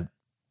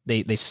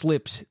 They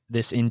slipped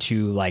this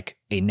into like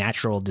a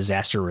natural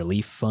disaster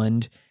relief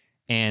fund,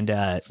 and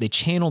they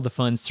channel the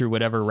funds through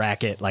whatever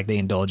racket like they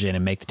indulge in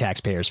and make the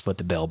taxpayers foot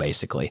the bill,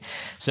 basically.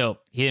 So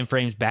he then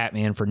frames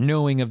Batman for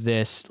knowing of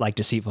this like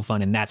deceitful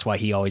fund, and that's why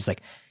he always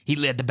like he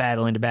led the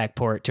battle into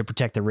Backport to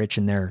protect the rich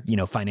and their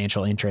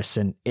financial interests,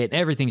 and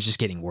everything's just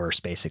getting worse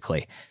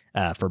basically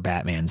for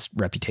Batman's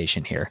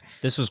reputation here.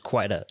 This was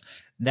quite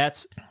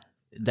that's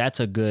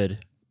a good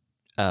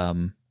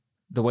the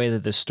way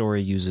that this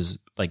story uses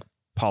like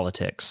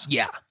politics.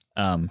 Yeah.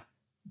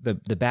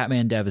 The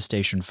Batman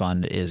Devastation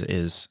Fund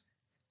is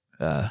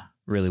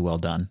really well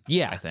done.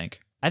 Yeah. I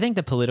think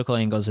the political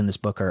angles in this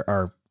book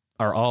are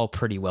all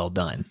pretty well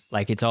done.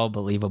 Like it's all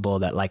believable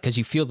that like, cause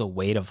you feel the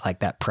weight of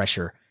like that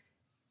pressure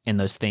and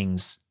those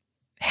things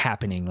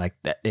happening like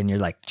that. And you're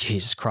like,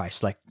 Jesus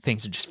Christ, like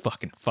things are just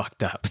fucking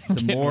fucked up.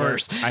 The more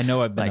worse. I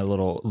know I've been a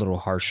little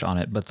harsh on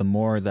it, but the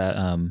more that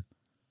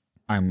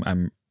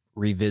I'm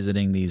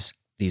revisiting these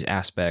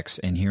aspects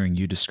and hearing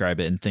you describe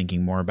it and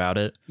thinking more about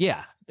it.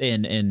 Yeah.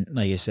 And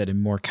like I said,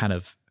 and more kind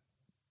of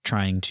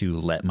trying to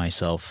let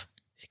myself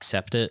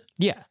accept it.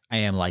 Yeah. I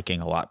am liking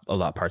a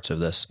lot parts of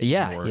this.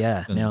 Yeah.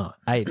 Yeah. No,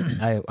 I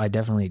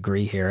definitely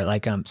agree here.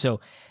 Like,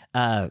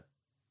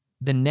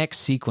 the next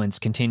sequence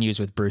continues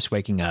with Bruce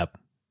waking up,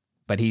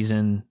 but he's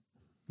in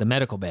the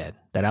medical bed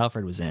that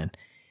Alfred was in,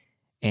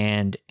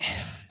 and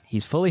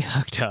he's fully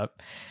hooked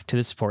up to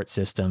the support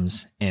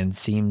systems and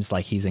seems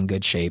like he's in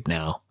good shape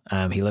now.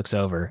 He looks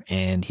over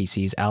and he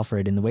sees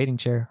Alfred in the waiting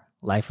chair,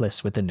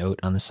 lifeless, with a note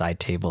on the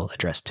side table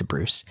addressed to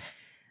Bruce.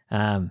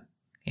 Yeah,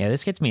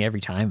 this gets me every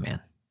time,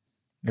 man.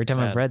 Every time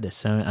I've read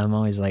this, I'm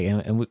always like,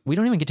 and we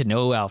don't even get to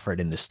know Alfred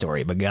in this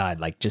story, but God,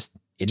 like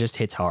it just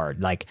hits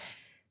hard. Like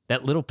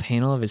that little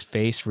panel of his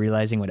face,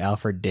 realizing what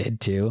Alfred did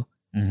too.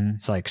 Mm-hmm.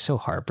 It's like so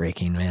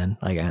heartbreaking, man.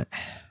 Like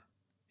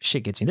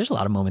shit gets me. There's a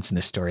lot of moments in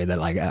this story that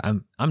like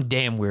I'm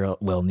damn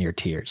well near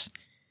tears.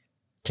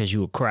 Cause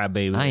you a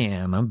crybaby. I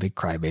am. I'm a big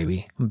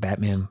crybaby. I'm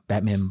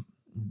Batman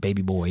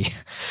baby boy.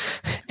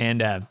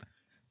 And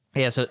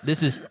yeah, so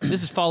this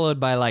is followed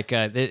by like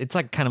it's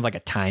like kind of like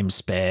a time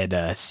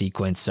sped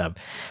sequence of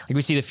like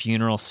we see the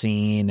funeral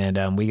scene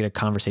and we get a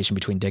conversation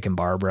between Dick and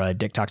Barbara.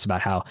 Dick talks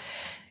about how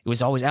it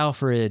was always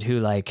Alfred who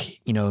like,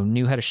 you know,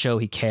 knew how to show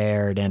he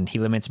cared, and he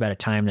laments about a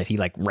time that he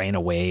like ran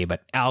away,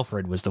 but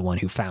Alfred was the one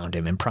who found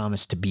him and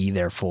promised to be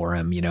there for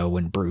him, you know,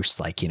 when Bruce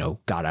like, you know,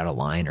 got out of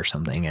line or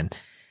something. And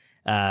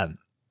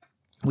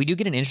we do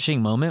get an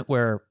interesting moment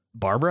where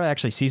Barbara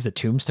actually sees the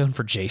tombstone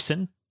for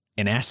Jason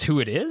and asks who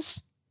it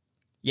is.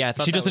 Yeah, I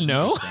thought she doesn't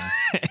know.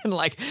 and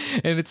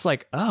it's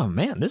like, oh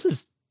man,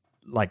 this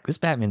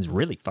Batman's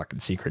really fucking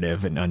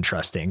secretive and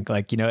untrusting.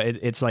 Like, you know,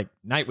 it's like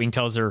Nightwing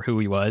tells her who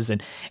he was,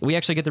 and we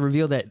actually get the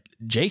reveal that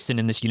Jason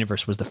in this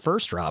universe was the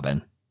first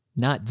Robin,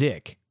 not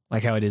Dick,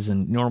 like how it is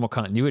in normal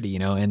continuity, you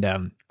know. And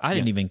I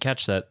didn't even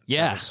catch that.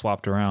 Yeah, that was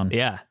swapped around.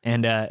 Yeah,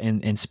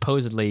 and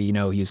supposedly, you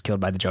know, he was killed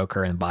by the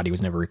Joker, and the body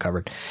was never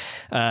recovered.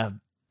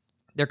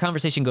 Their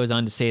conversation goes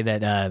on to say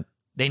that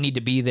they need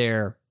to be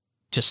there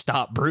to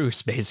stop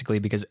Bruce, basically,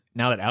 because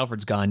now that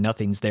Alfred's gone,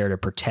 nothing's there to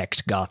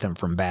protect Gotham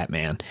from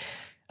Batman.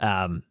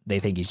 They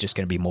think he's just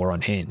going to be more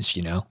unhinged,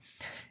 you know?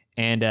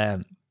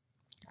 And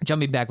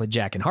jumping back with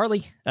Jack and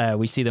Harley,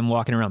 we see them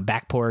walking around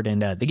Backport,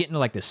 and they get into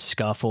like this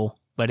scuffle,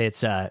 but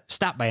it's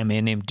stopped by a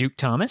man named Duke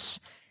Thomas.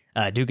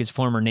 Duke is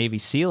former Navy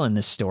SEAL in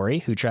this story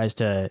who tried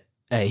to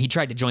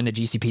join the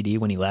GCPD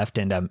when he left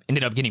and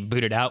ended up getting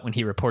booted out when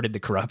he reported the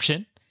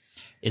corruption.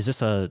 Is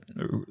this a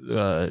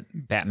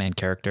Batman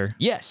character?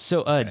 Yes.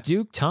 So okay.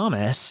 Duke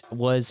Thomas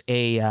was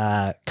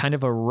a kind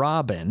of a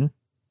Robin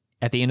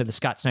at the end of the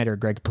Scott Snyder,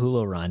 Greg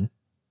Capullo run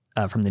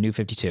from the New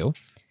 52.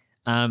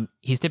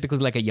 He's typically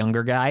like a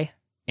younger guy,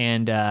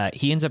 and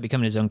he ends up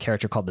becoming his own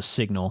character called the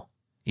Signal.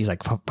 He's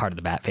like part of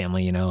the Bat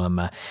family, you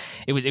know.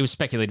 It was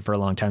speculated for a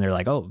long time. They're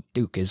like, oh,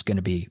 Duke is going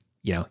to be,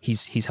 you know,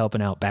 he's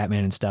helping out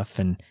Batman and stuff,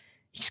 and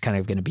he's kind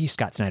of going to be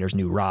Scott Snyder's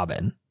new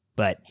Robin.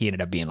 But he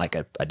ended up being like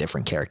a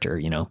different character,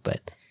 you know,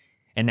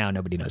 and now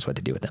nobody knows what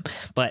to do with him.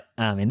 But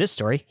in this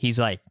story, he's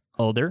like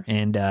older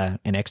and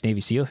an ex-Navy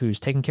SEAL who's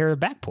taking care of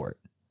Backport.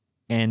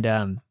 And,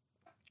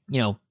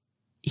 you know,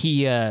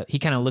 he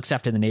kind of looks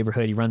after the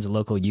neighborhood. He runs a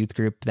local youth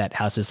group that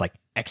houses like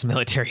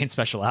ex-military and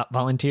special op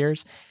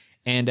volunteers.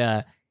 And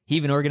he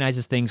even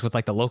organizes things with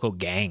like the local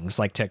gangs,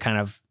 like to kind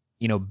of,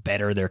 you know,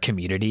 better their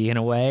community in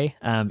a way.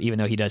 Even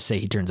though he does say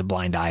he turns a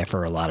blind eye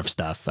for a lot of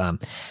stuff. In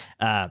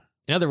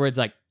other words,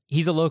 like,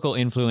 he's a local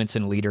influence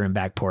and leader in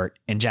Backport,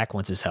 and Jack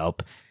wants his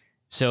help.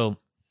 So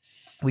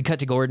we cut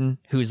to Gordon,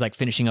 who's like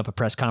finishing up a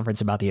press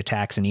conference about the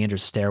attacks, and he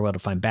enters a stairwell to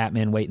find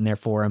Batman waiting there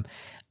for him.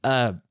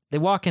 They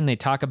walk in, they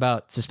talk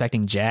about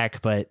suspecting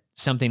Jack, but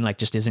something like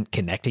just isn't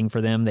connecting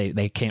for them.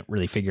 They can't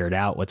really figure it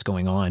out what's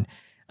going on.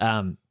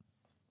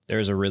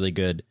 There's a really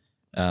good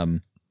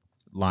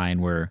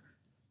line where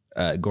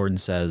Gordon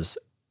says,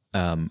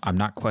 I'm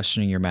not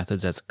questioning your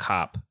methods as a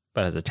cop,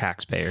 but as a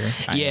taxpayer.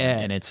 Yeah.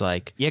 And it's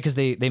like, yeah, because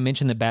they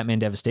mentioned the Batman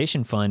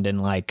Devastation Fund, and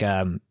like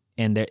and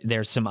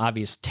there's some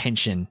obvious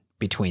tension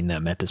between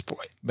them at this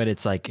point. But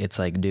it's like,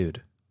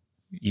 dude,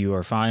 you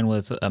are fine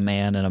with a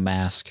man in a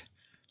mask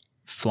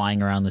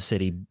flying around the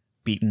city,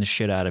 beating the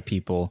shit out of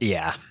people.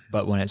 Yeah.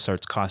 But when it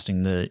starts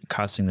costing the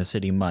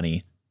city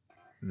money,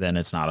 then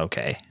it's not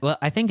okay. Well,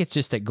 I think it's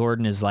just that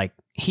Gordon is like,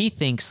 he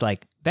thinks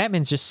like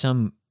Batman's just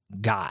some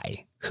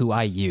guy who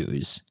I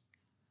use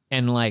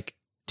and like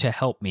to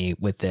help me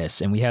with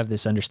this. And we have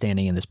this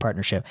understanding in this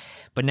partnership,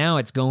 but now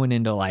it's going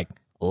into like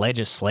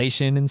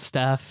legislation and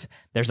stuff.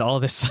 There's all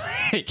this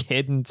like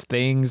hidden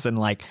things, and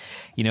like,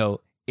 you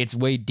know, it's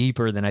way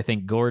deeper than I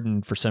think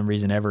Gordon for some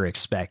reason ever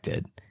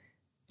expected.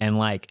 And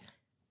like,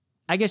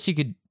 I guess you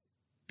could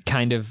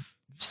kind of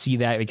see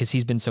that because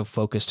he's been so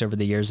focused over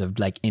the years of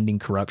like ending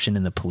corruption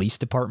in the police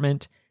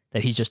department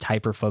that he's just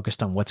hyper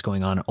focused on what's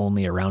going on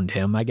only around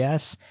him, I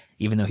guess,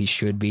 even though he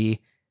should be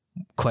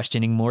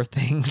questioning more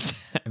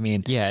things. I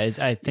mean, yeah,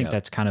 I think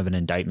that's kind of an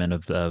indictment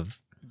of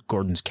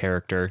Gordon's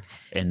character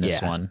in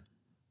this one.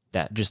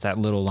 That just that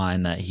little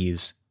line that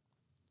he's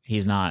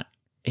not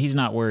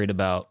worried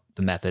about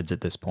the methods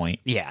at this point.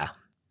 Yeah.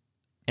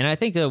 And I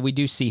think we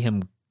do see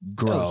him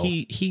grow. Oh,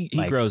 he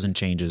like, grows and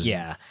changes.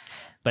 Yeah.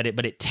 But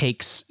it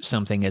takes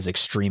something as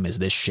extreme as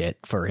this shit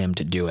for him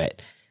to do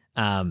it.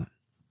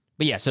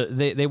 But yeah, so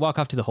they walk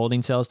off to the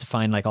holding cells to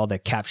find like all the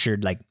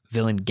captured like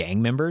villain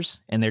gang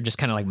members, and they're just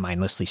kind of like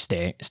mindlessly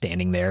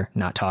standing there,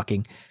 not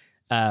talking.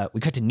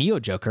 We cut to Neo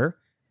Joker,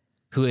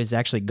 who has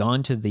actually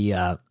gone to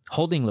the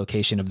holding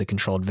location of the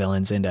controlled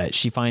villains, and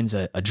she finds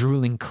a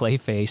drooling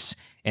Clayface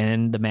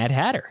and the Mad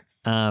Hatter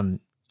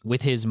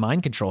with his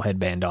mind control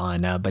headband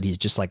on, but he's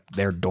just like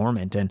they're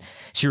dormant, and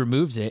she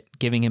removes it,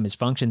 giving him his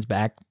functions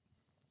back.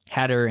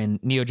 Hatter and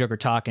Neo Joker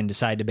talk and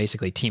decide to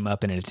basically team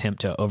up in an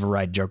attempt to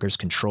override Joker's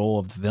control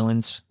of the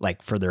villains,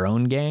 like for their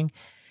own gang.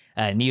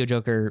 Neo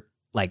Joker,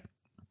 like,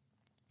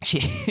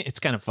 it's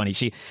kind of funny.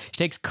 She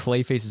takes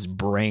Clayface's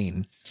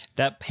brain.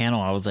 That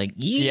panel, I was like,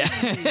 yeah.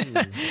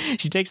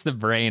 She takes the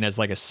brain as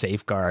like a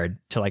safeguard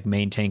to like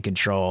maintain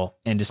control,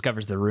 and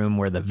discovers the room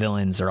where the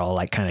villains are all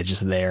like kind of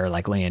just there,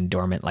 like laying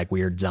dormant, like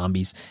weird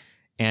zombies.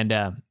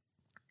 And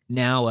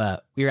now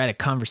we're at a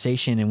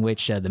conversation in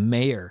which the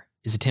mayor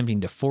is attempting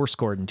to force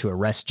Gordon to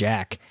arrest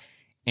Jack.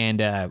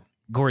 And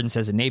Gordon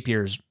says that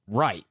Napier's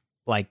right.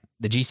 Like,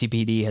 the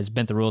GCPD has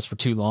bent the rules for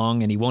too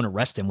long and he won't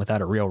arrest him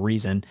without a real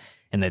reason.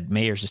 And the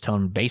mayor's just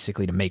telling him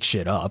basically to make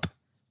shit up.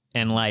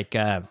 And like,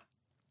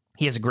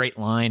 he has a great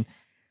line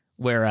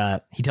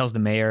where he tells the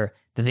mayor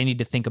that they need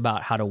to think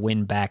about how to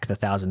win back the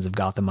thousands of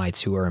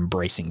Gothamites who are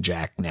embracing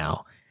Jack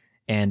now.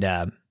 And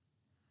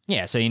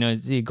yeah, so, you know,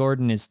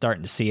 Gordon is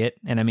starting to see it.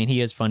 And I mean, he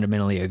is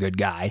fundamentally a good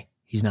guy.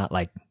 He's not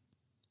like,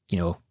 you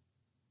know,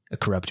 a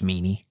corrupt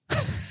meanie.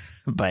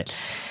 But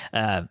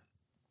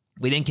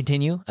we then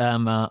continue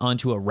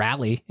onto a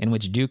rally in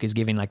which Duke is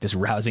giving like this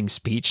rousing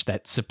speech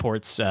that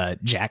supports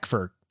Jack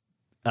for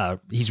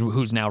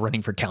who's now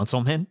running for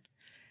councilman.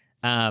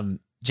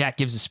 Jack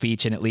gives a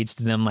speech and it leads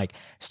to them like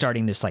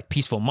starting this like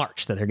peaceful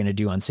march that they're going to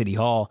do on City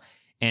Hall.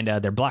 And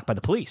they're blocked by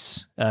the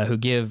police who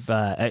give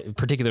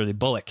particularly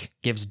Bullock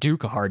gives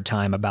Duke a hard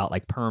time about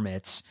like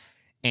permits.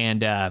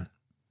 And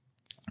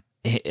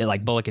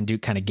like Bullock and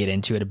Duke kind of get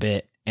into it a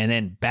bit. And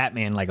then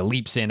Batman like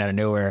leaps in out of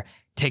nowhere,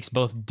 takes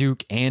both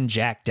Duke and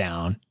Jack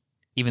down,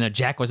 even though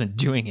Jack wasn't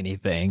doing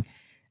anything,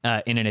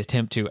 in an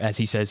attempt to, as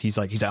he says, he's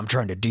like, I'm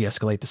trying to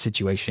de-escalate the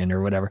situation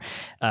or whatever,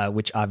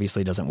 which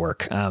obviously doesn't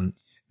work.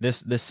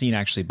 This scene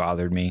actually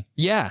bothered me.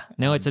 Yeah,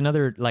 no, it's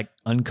another like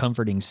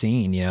uncomforting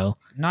scene, you know.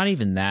 Not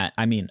even that.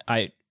 I mean,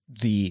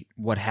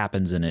 what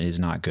happens in it is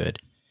not good.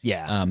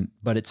 Yeah.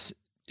 But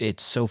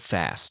it's so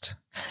fast.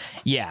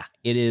 Yeah.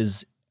 It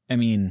is. I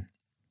mean,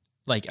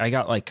 like I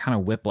got like kind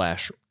of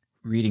whiplash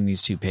reading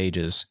these 2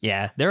 pages.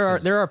 Yeah. There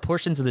are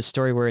portions of the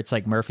story where it's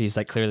like Murphy's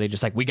like clearly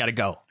just like, we got to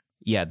go.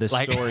 Yeah. This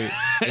like, story,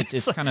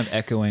 it's kind of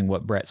echoing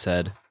what Brett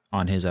said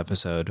on his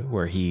episode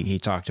where he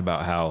talked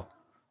about how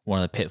one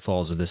of the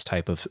pitfalls of this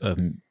type of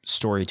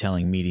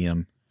storytelling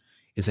medium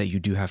is that you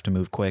do have to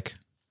move quick.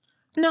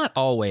 Not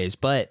always,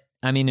 but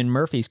I mean, in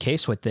Murphy's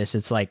case with this,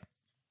 it's like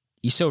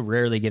you so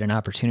rarely get an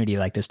opportunity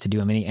like this to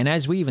do a mini. And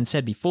as we even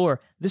said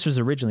before, this was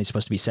originally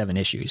supposed to be 7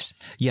 issues.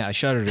 Yeah, I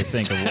shudder to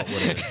think of what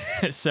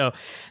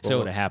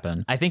would have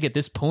happened. I think at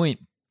this point,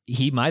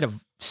 he might have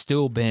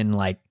still been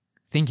like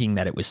thinking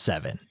that it was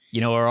 7. You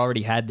know, or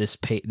already had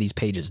these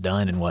pages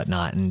done and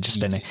whatnot, and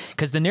just been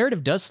because the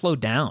narrative does slow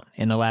down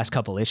in the last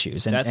couple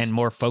issues and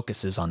more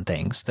focuses on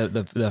things.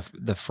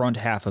 The front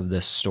half of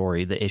this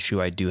story, the issue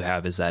I do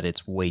have is that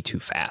it's way too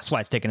fast. That's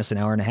why it's taken us an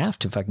hour and a half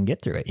to fucking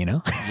get through it. You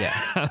know?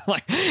 Yeah.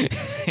 Like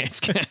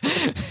it's gonna,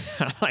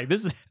 like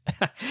this is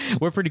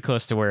we're pretty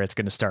close to where it's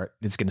gonna start.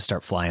 It's gonna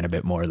start flying a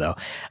bit more though.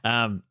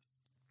 But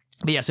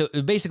yeah, so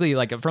basically,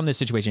 like from this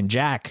situation,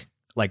 Jack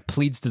like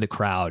pleads to the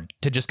crowd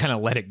to just kind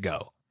of let it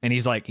go. And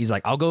he's like,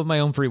 I'll go with my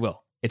own free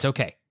will. It's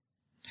okay.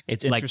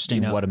 It's interesting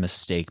like, you know, what a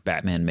mistake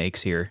Batman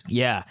makes here.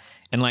 Yeah.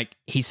 And like,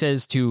 he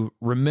says to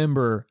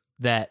remember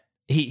that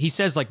he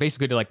says like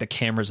basically to like the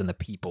cameras and the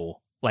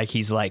people, like,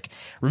 he's like,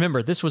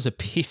 remember, this was a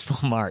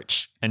peaceful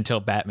march until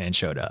Batman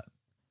showed up,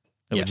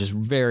 which is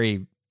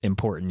very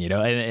important, you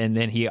know? And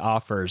then he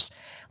offers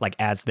like,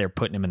 as they're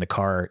putting him in the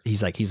car,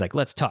 he's like,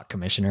 let's talk,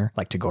 Commissioner,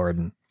 like to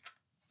Gordon,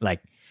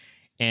 like,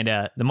 and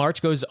the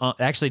march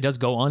actually does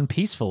go on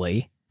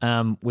peacefully.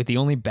 With the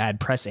only bad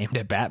press aimed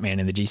at Batman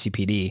in the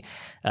GCPD.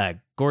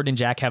 Gordon and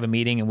Jack have a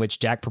meeting in which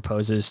Jack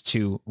proposes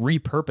to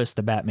repurpose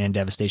the Batman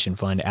Devastation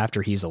Fund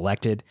after he's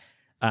elected.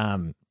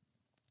 And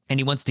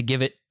he wants to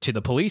give it to the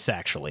police,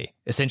 actually,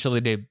 essentially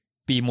to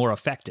be more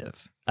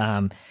effective.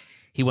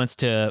 He wants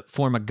to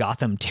form a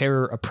Gotham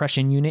Terror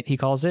Oppression Unit, he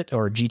calls it,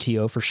 or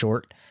GTO for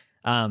short.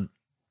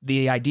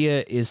 The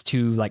idea is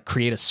to like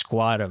create a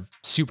squad of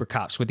super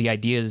cops with the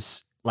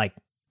ideas like,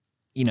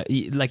 you know,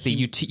 like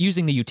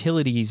using the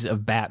utilities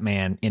of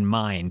Batman in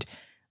mind,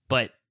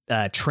 but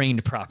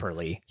trained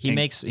properly. He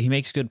makes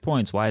good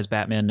points. Why has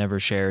Batman never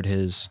shared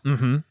his?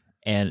 Mm-hmm.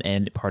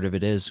 And part of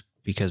it is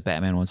because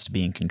Batman wants to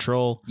be in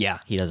control.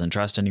 Yeah, he doesn't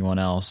trust anyone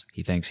else.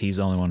 He thinks he's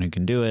the only one who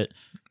can do it.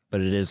 But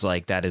it is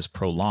like that is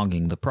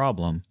prolonging the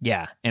problem.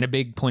 Yeah, and a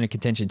big point of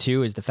contention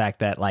too is the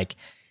fact that like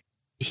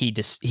he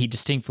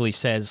distinctly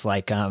says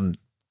like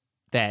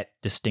that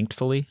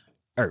distinctly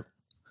or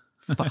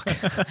fuck.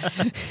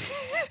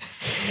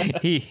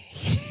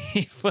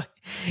 He's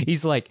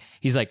like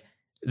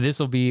this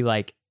will be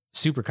like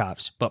super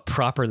cops but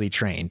properly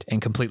trained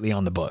and completely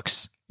on the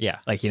books. Yeah,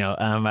 like, you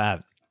know,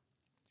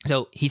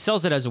 so he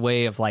sells it as a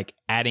way of like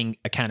adding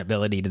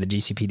accountability to the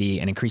GCPD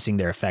and increasing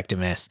their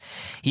effectiveness.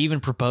 He even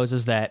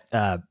proposes that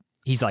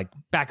he's like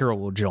Batgirl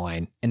will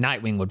join and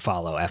Nightwing would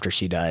follow after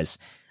she does.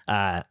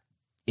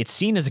 It's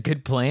seen as a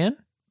good plan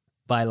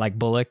by like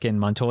Bullock and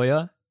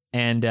Montoya,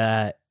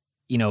 and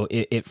you know,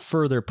 it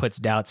further puts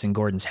doubts in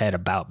Gordon's head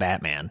about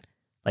Batman.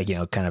 like, you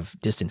know, kind of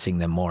distancing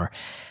them more.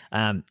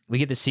 We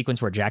get this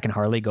sequence where Jack and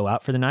Harley go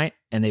out for the night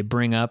and they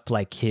bring up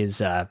like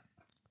his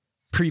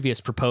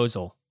previous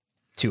proposal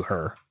to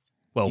her.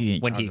 Well,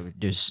 when he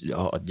just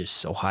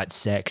so hot,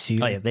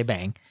 sexy. Oh yeah, they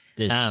bang.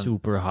 This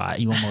super hot.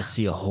 You almost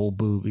see a whole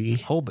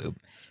boobie, whole boob,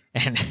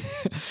 and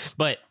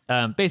but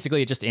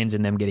basically it just ends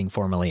in them getting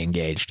formally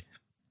engaged.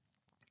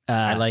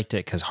 I liked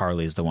it because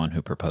Harley's the one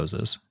who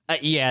proposes.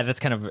 Yeah, that's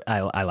kind of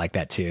I like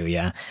that too.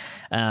 Yeah,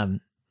 but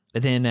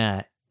then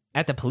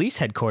at the police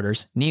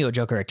headquarters, Neo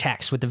Joker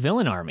attacks with the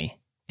villain army,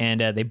 and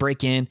they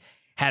break in.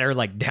 Hatter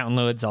like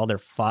downloads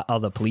all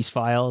the police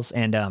files,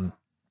 and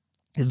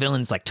the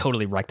villains like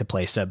totally wreck the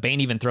place.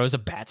 Bane even throws a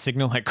bat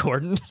signal at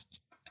Gordon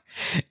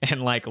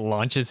and like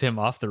launches him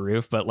off the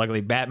roof, but luckily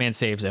Batman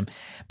saves him.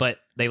 But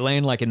they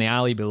land like in the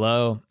alley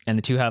below, and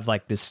the two have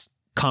like this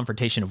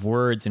confrontation of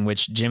words in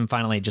which Jim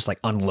finally just like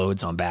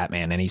unloads on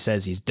Batman, and he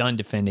says he's done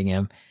defending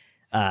him.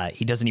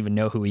 He doesn't even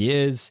know who he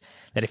is,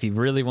 that if he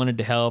really wanted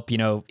to help, you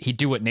know, he'd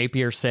do what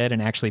Napier said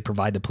and actually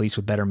provide the police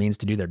with better means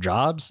to do their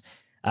jobs.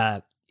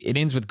 It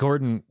ends with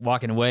Gordon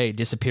walking away,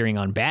 disappearing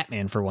on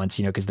Batman for once,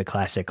 you know, because the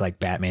classic like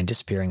Batman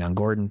disappearing on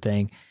Gordon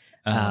thing.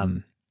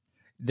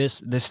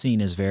 This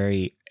scene is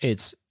very,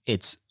 it's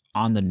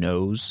on the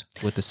nose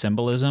with the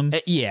symbolism.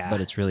 Yeah.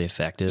 But it's really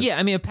effective. Yeah.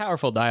 I mean, a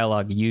powerful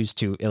dialogue used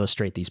to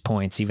illustrate these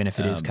points, even if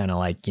it is kind of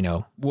like, you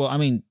know. Well, I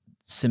mean,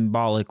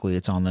 symbolically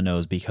it's on the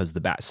nose because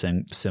the bat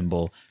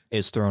symbol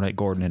is thrown at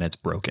Gordon and it's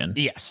broken.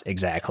 Yes,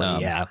 exactly.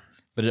 Yeah.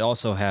 But it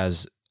also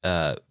has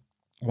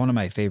one of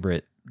my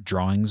favorite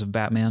drawings of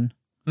Batman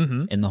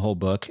in the whole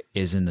book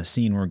is in the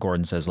scene where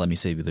Gordon says, "Let me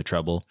save you the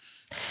trouble."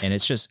 And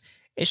it's just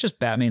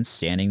Batman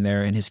standing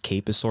there and his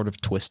cape is sort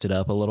of twisted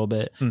up a little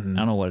bit. I don't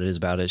know what it is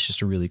about it. It's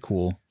just a really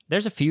cool.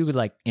 There's a few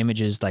like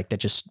images like that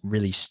just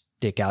really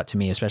stick out to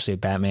me, especially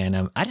with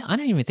Batman. I don't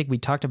even think we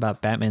talked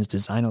about Batman's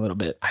design a little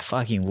bit. I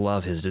fucking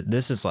love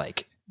this is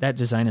like, that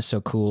design is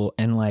so cool.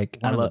 And like,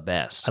 one of the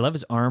best. I love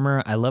his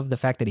armor. I love the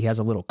fact that he has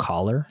a little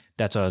collar.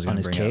 That's what I was going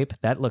to bring on his cape.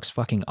 up. That looks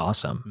fucking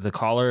awesome. The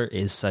collar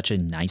is such a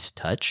nice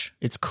touch.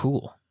 It's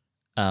cool.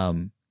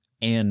 And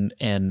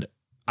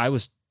I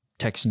was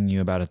texting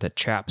you about it that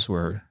chaps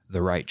were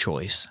the right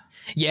choice.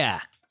 Yeah.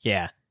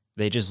 Yeah.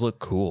 They just look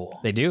cool.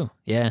 They do.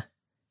 Yeah.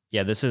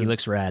 Yeah. He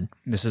looks rad.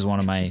 This is one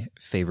of my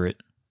favorite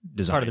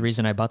designs. Part of the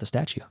reason I bought the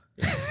statue.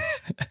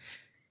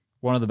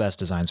 One of the best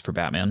designs for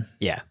Batman.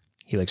 Yeah.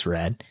 He looks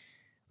rad.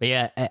 But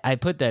yeah, I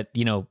put that,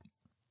 you know,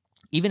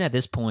 even at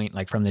this point,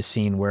 like from this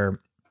scene where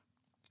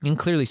you can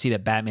clearly see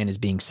that Batman is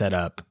being set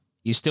up,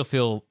 you still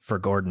feel for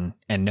Gordon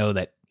and know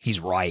that he's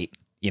right.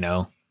 You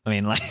know, I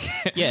mean, like,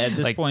 yeah, at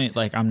this point,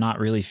 like, I'm not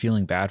really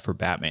feeling bad for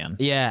Batman.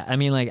 Yeah. I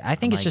mean, like, I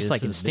think it's just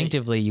like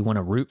instinctively big. You want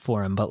to root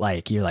for him, but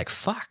like, you're like,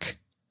 fuck.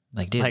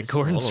 Like, dude, like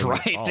Gordon's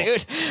right,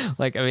 dude.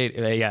 Like, I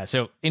mean, yeah.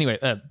 So anyway,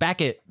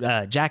 back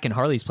at Jack and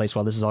Harley's place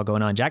while this is all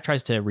going on, Jack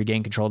tries to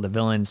regain control of the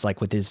villains, like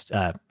with his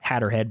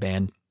Hatter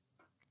headband,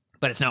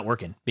 but it's not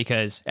working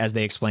because, as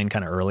they explained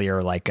kind of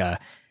earlier, like,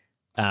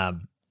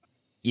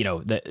 you know,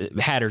 the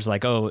Hatter's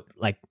like, oh,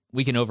 like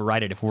we can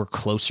override it if we're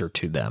closer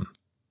to them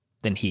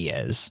than he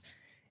is,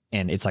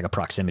 and it's like a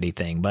proximity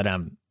thing. But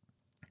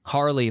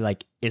Harley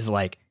like is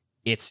like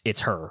it's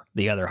her,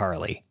 the other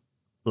Harley,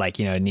 like,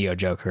 you know, Neo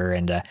Joker,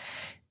 and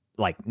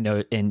like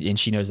no, and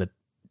she knows that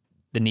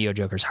the Neo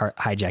Joker's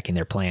hijacking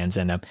their plans,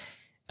 and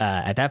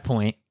at that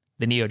point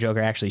the Neo Joker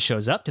actually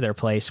shows up to their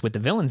place with the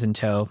villains in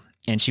tow,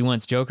 and she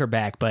wants Joker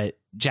back, but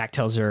Jack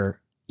tells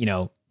her, you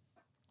know,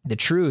 the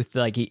truth.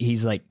 Like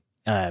he's like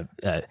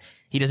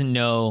he didn't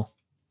know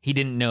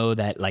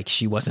that like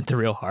she wasn't the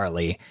real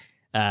Harley.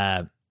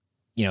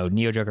 You know,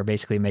 Neo Joker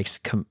basically makes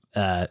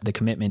the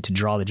commitment to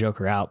draw the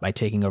Joker out by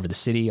taking over the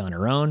city on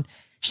her own.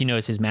 She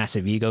knows his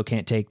massive ego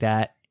can't take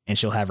that, and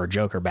she'll have her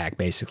Joker back,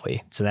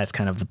 basically. So that's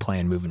kind of the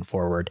plan moving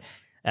forward.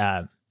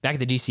 Back at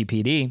the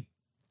GCPD,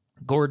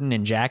 Gordon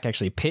and Jack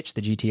actually pitched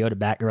the GTO to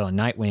Batgirl and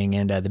Nightwing,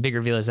 and the big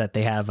reveal is that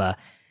they have,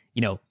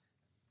 you know,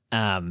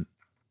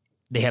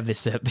 they have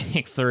this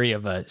big flurry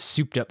of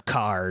souped up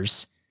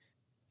cars,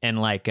 and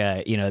like,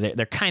 you know,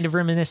 they're kind of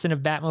reminiscent of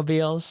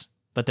Batmobiles.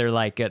 But they're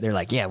like,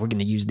 yeah, we're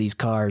going to use these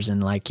cars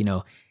and like, you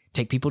know,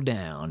 take people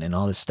down and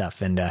all this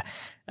stuff. And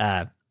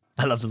I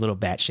love the little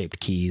bat shaped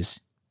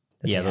keys.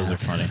 Yeah, those are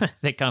funny.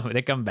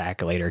 they come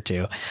back later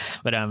too.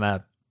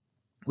 But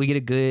we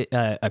get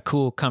a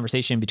cool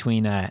conversation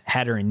between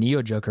Hatter and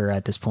Neo Joker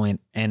at this point,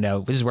 and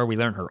this is where we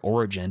learn her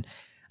origin.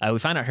 We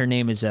find out her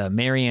name is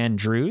Marianne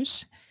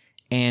Drews,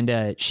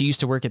 and she used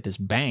to work at this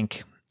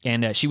bank,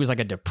 and she was like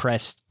a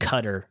depressed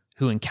cutter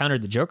who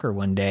encountered the Joker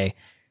one day.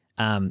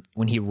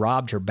 When he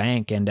robbed her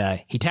bank, and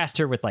he tasked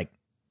her with like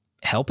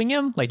helping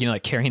him, like, you know,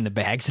 like carrying the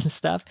bags and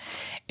stuff.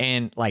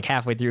 And like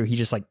halfway through, he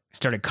just like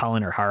started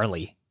calling her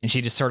Harley, and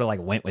she just sort of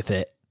like went with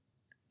it.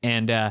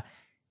 And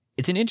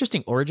it's an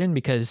interesting origin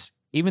because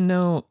even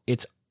though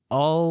it's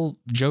all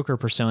Joker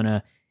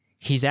persona,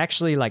 he's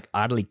actually like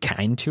oddly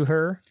kind to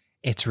her.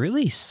 It's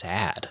really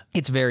sad.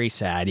 It's very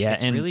sad. Yeah.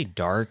 It's really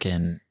dark,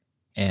 and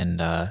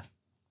I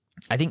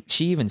think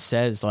she even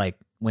says like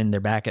when they're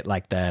back at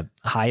like the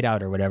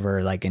hideout or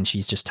whatever, like, and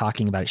she's just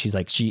talking about it. She's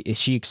like, she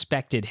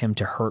expected him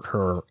to hurt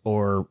her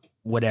or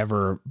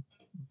whatever,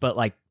 but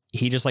like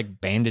he just like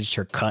bandaged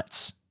her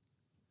cuts.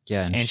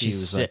 Yeah. And she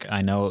was like,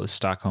 I know it was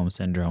Stockholm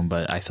syndrome,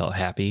 but I felt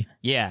happy.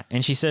 Yeah.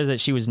 And she says that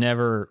she was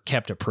never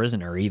kept a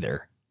prisoner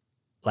either.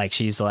 Like,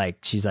 she's like,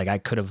 I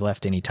could have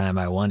left any time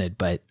I wanted,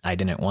 but I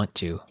didn't want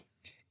to.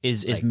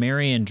 Is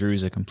Marianne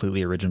Drews a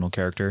completely original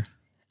character?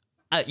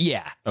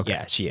 Yeah. Okay.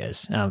 Yeah, she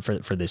is,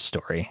 for this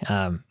story.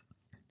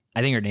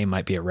 I think her name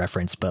might be a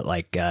reference, but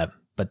like,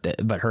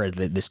 but her,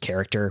 this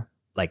character,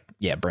 like,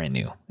 yeah, brand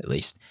new at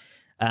least.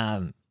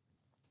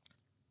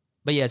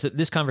 But yeah, so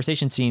this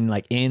conversation scene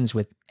like ends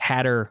with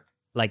Hatter,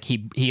 like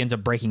he ends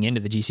up breaking into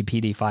the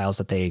GCPD files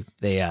that they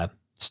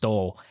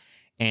stole,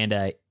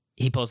 and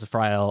he pulls the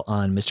file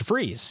on Mr.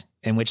 Freeze,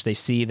 in which they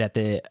see that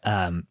the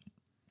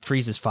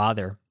Freeze's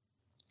father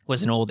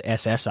was an old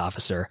SS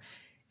officer,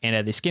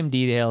 and they skim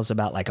details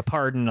about like a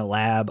pardon, a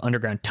lab,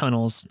 underground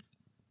tunnels,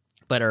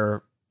 but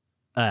are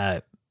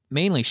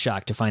mainly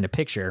shocked to find a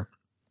picture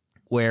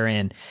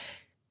wherein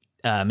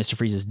Mr.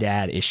 Freeze's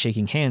dad is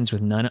shaking hands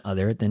with none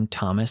other than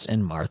Thomas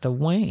and Martha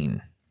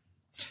Wayne.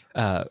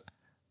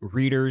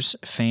 Readers,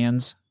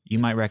 fans, you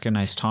might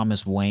recognize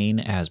Thomas Wayne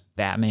as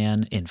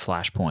Batman in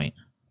Flashpoint.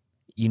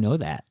 You know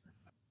that.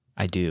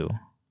 I do.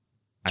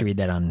 Did you read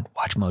that on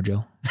Watch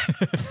Mojo?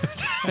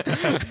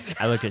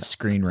 I looked at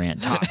Screen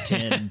Rant, top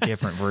 10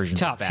 different versions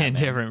top of Batman.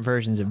 10 different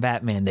versions of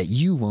Batman that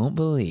you won't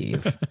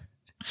believe.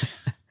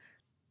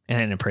 And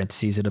then in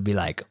parentheses, it'll be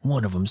like,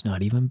 one of them's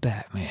not even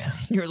Batman.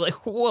 You're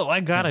like, whoa, I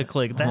gotta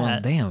click that.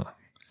 Oh, damn.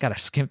 Gotta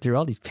skip through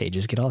all these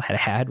pages, get all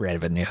that ad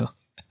revenue.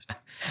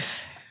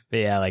 But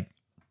yeah, like,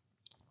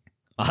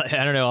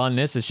 I don't know, on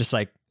this, it's just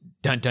like,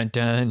 dun, dun,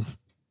 dun.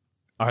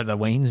 Are the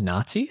Waynes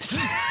Nazis?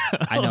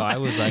 I know. I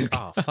was like,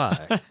 oh,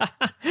 fuck.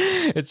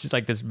 It's just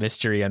like this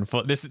mystery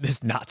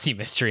this Nazi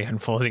mystery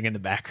unfolding in the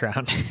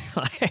background.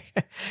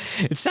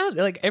 It sounds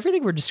like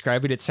everything we're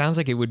describing, it sounds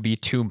like it would be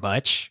too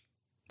much,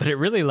 but it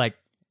really like,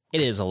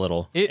 it is a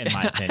little, in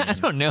my opinion. I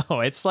don't know.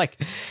 It's like,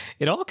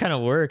 it all kind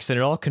of works and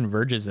it all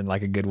converges in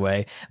like a good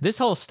way. This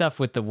whole stuff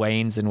with the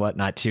Waynes and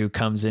whatnot too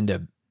comes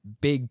into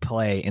big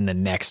play in the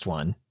next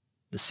one,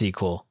 the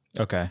sequel.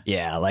 Okay.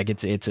 Yeah. Like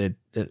it's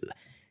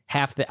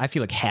I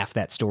feel like half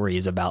that story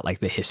is about like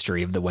the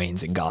history of the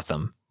Waynes in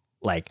Gotham.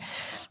 Like,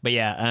 but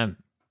yeah,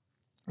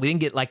 we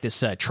didn't get like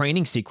this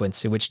training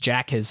sequence in which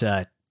Jack has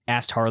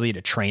asked Harley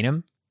to train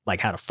him, like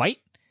how to fight.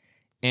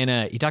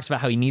 And he talks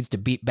about how he needs to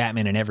beat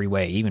Batman in every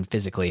way, even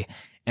physically.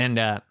 And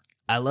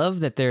I love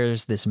that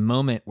there's this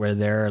moment where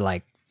they're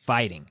like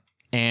fighting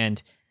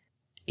and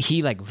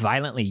he like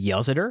violently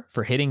yells at her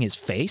for hitting his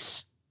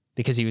face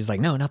because he was like,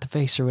 no, not the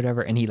face or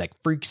whatever. And he like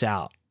freaks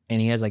out and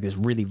he has like this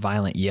really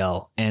violent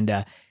yell.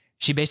 And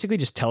she basically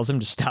just tells him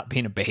to stop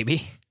being a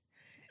baby.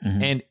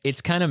 Mm-hmm. And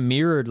it's kind of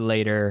mirrored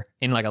later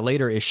in like a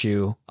later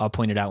issue. I'll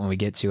point it out when we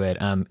get to it,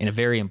 in a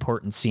very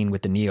important scene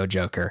with the Neo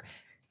Joker.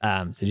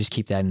 So just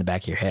keep that in the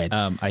back of your head.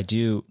 I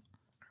do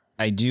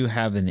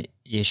have an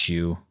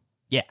issue.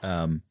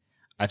 Yeah.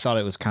 I thought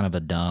it was kind of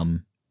a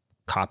dumb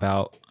cop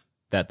out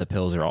that the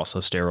pills are also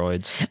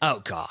steroids. Oh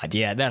God.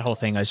 Yeah. That whole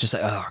thing. I was just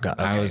like, oh God.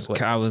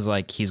 Okay, I was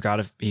like, he's got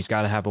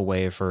to have a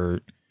way for,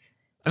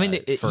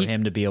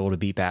 him to be able to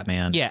beat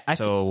Batman. Yeah. I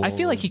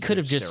feel like he could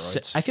have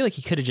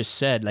just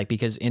said like,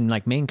 because in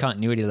like main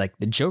continuity, like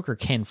the Joker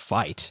can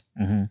fight.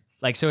 Mm-hmm.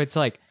 Like, so it's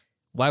like,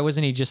 why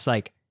wasn't he just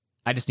like,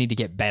 I just need to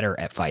get better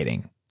at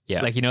fighting.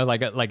 Yeah. Like, you know,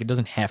 like it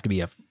doesn't have to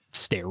be a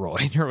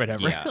steroid or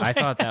whatever. Yeah. I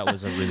thought that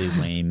was a really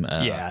lame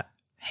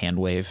hand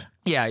wave.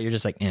 Yeah. You're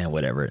just like,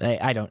 whatever.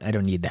 I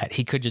don't need that.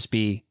 He could just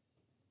be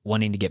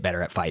wanting to get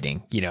better at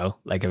fighting, you know,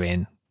 like, I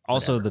mean,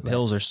 also the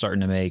pills are starting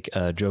to make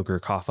Joker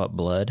cough up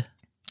blood.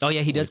 Oh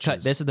yeah. He does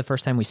cut. This is the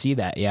first time we see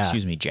that. Yeah.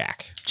 Excuse me,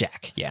 Jack.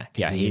 Yeah.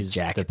 Yeah. He's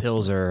Jack. The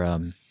pills are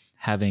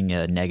having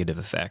a negative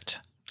effect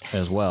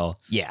as well.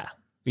 Yeah.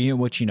 You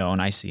know what,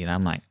 and I see it.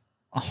 I'm like,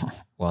 oh,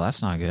 well,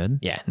 that's not good.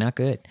 Yeah. Not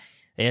good.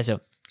 Yeah. So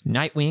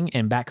Nightwing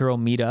and Batgirl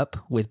meet up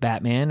with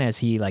Batman as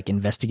he like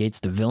investigates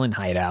the villain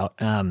hideout.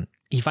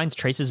 He finds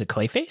traces of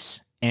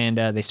Clayface and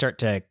he starts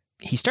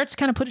to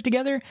kind of put it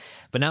together,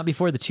 but not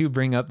before the two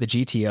bring up the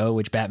GTO,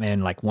 which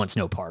Batman like wants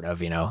no part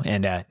of,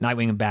 and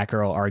Nightwing and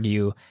Batgirl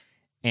argue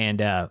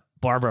and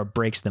Barbara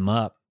breaks them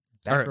up.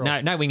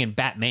 Nightwing and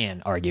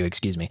Batman argue,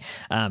 excuse me.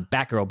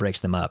 Batgirl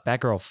breaks them up.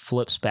 Batgirl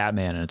flips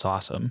Batman and it's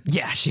awesome.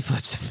 Yeah, she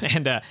flips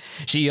him and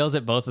she yells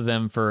at both of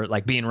them for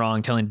like being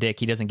wrong, telling Dick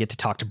he doesn't get to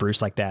talk to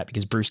Bruce like that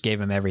because Bruce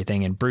gave him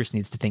everything and Bruce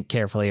needs to think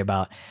carefully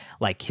about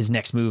like his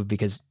next move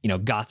because,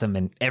 Gotham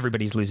and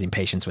everybody's losing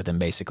patience with him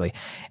basically.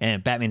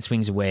 And Batman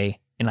swings away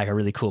in like a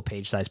really cool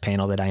page-sized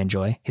panel that I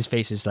enjoy. His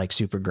face is like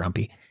super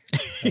grumpy.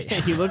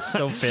 He looks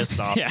so pissed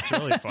off. Yeah. It's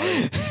really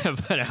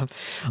funny.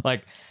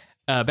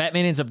 But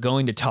Batman ends up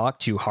going to talk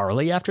to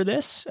Harley after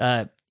this.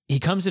 He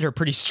comes at her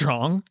pretty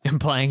strong,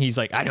 implying he's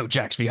like, I know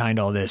Jack's behind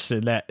all this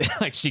and that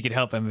like she could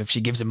help him if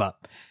she gives him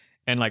up.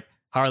 And like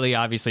Harley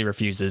obviously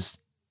refuses,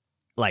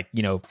 like,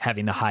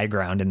 having the high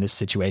ground in this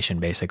situation,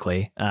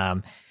 basically.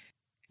 And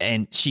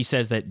and she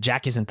says that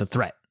Jack isn't the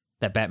threat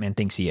that Batman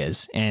thinks he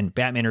is. And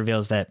Batman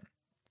reveals that,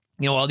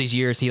 all these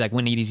years he like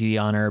went easy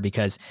on her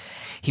because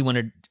he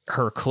wanted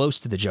her close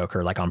to the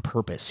Joker, like on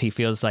purpose. He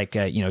feels like,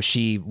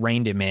 she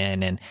reined him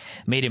in and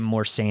made him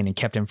more sane and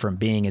kept him from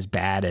being as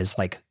bad as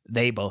like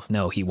they both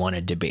know he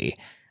wanted to be.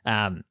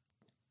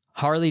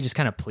 Harley just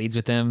kind of pleads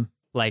with him,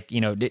 like,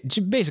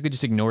 basically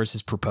just ignores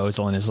his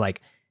proposal and is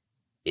like,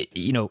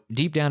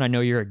 deep down, I know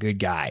you're a good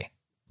guy,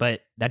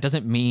 but that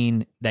doesn't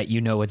mean that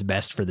you know what's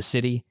best for the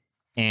city.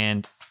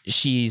 And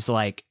she's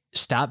like,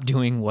 stop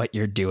doing what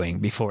you're doing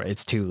before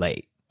it's too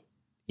late.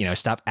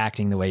 Stop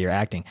acting the way you're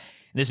acting.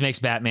 And this makes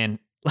Batman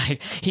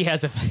like he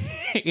has a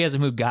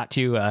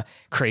Mugatu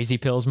crazy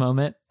pills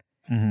moment.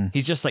 Mm-hmm.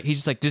 He's just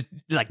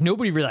like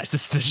nobody realized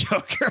this is the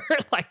Joker.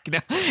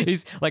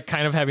 He's like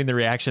kind of having the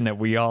reaction that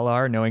we all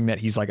are, knowing that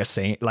he's like a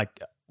saint,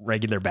 like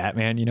regular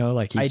Batman.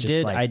 Like I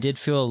did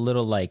feel a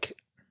little like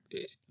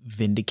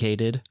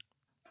vindicated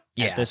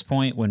at this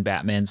point when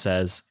Batman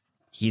says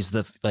he's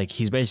the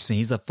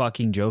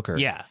fucking Joker.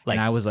 Yeah. And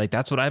I was like,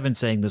 that's what I've been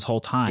saying this whole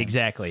time.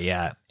 Exactly.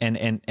 Yeah.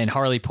 And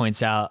Harley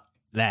points out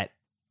that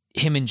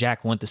him and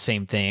Jack want the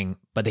same thing,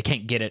 but they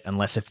can't get it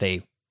unless if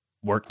they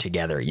work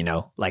together,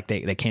 like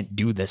they can't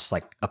do this,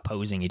 like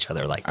opposing each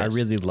other like this. I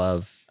really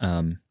love,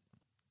 like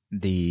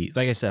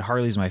I said,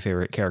 Harley's my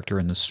favorite character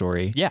in the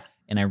story. Yeah.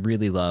 And I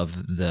really love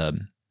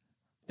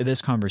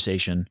this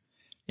conversation,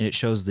 and it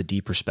shows the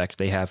deep respect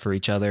they have for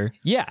each other.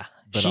 Yeah.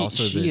 But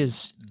also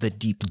the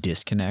deep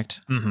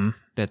disconnect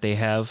that they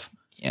have.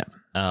 Yeah.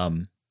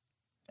 And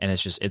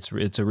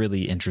it's a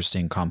really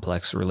interesting,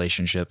 complex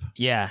relationship.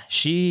 Yeah.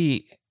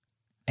 She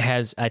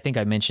has, I think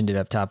I mentioned it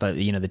up top,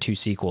 the 2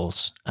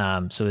 sequels.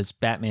 So it's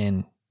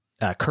Batman,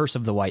 Curse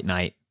of the White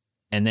Knight.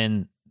 And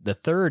then the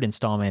 3rd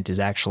installment is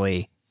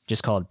actually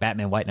just called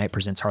Batman White Knight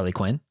Presents Harley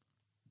Quinn.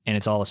 And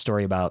it's all a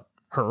story about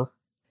her.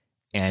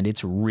 And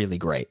it's really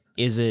great.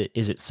 Is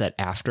it set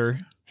after?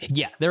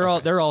 Yeah, they're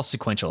all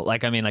sequential.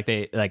 There's not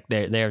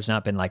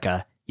been like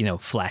a,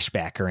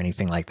 flashback or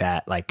anything like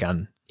that, like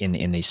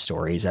in these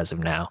stories as of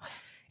now.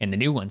 And the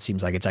new one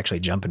seems like it's actually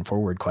jumping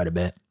forward quite a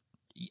bit.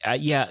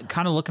 Yeah,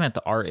 kind of looking at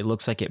the art, it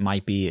looks like it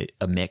might be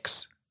a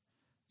mix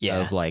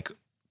of like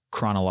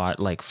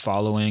like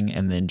following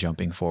and then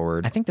jumping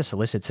forward. I think the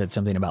solicit said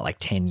something about like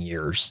 10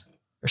 years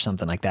or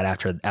something like that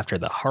after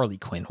the Harley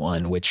Quinn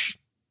one, which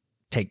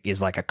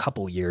is like a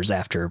couple years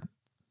after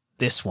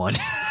this one,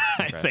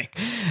 I think.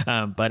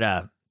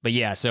 But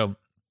yeah, so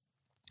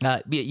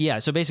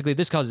basically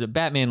this causes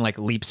Batman like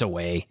leaps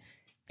away,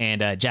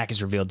 and Jack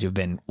is revealed to have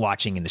been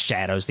watching in the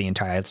shadows the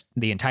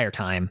entire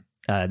time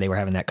they were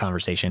having that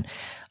conversation.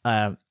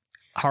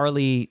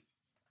 Harley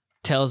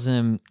tells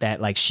him that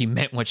like she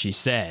meant what she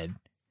said,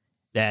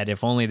 that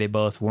if only they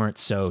both weren't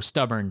so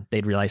stubborn,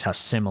 they'd realize how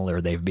similar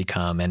they've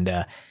become. And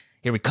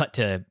here we cut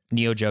to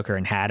Neo, Joker,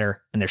 and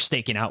Hatter, and they're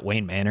staking out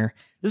Wayne Manor.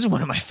 This is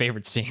one of my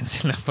favorite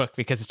scenes in the book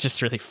because it's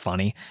just really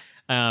funny.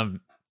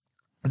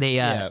 They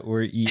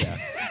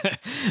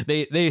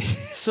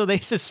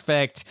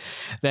suspect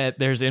that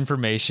there's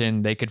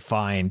information they could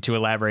find to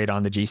elaborate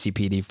on the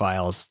GCPD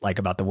files, like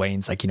about the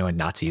Waynes, like, and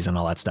Nazis and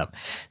all that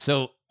stuff.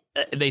 So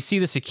they see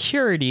the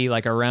security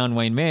like around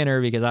Wayne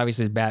Manor because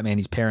obviously Batman,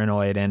 he's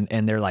paranoid,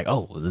 and they're like,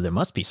 oh, there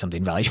must be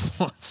something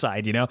valuable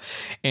inside,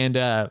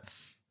 and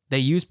they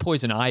use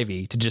poison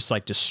ivy to just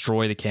like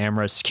destroy the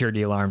cameras,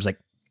 security alarms, like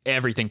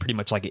everything pretty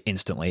much like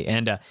instantly.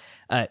 And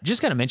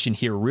just gotta mention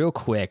here real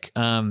quick,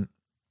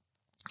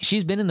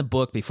 she's been in the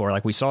book before,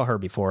 like we saw her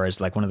before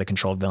as like one of the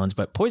controlled villains,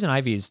 but Poison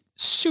Ivy is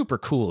super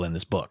cool in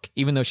this book,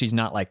 even though she's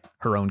not like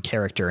her own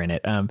character in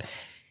it.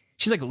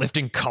 She's like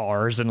lifting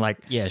cars and like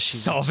she's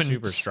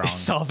super strong,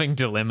 solving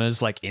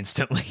dilemmas like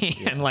instantly.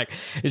 Yeah. And like,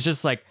 it's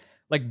just like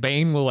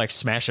Bane will like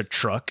smash a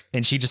truck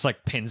and she just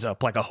like pins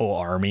up like a whole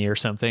army or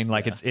something.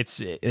 Like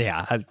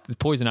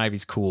Poison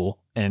Ivy's cool.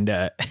 And,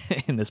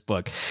 in this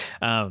book.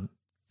 But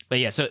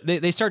yeah, so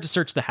they start to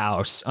search the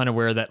house,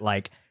 unaware that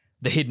like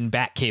the hidden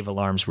Batcave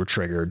alarms were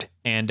triggered.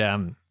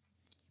 And,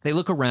 they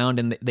look around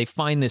and they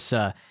find this,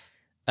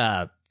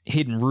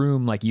 hidden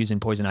room, like using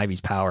Poison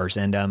Ivy's powers.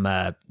 And,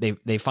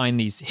 they find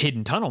these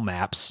hidden tunnel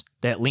maps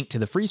that link to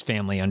the Freeze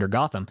family under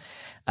Gotham.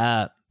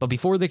 But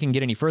before they can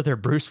get any further,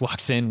 Bruce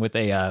walks in with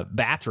a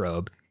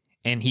bathrobe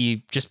and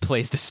he just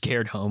plays the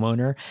scared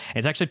homeowner. And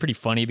it's actually pretty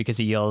funny because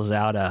he yells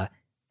out,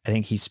 I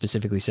think he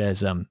specifically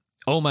says,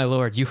 oh my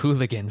Lord, you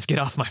hooligans, get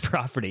off my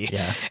property.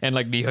 Yeah. And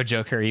like Neo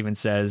Joker even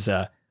says,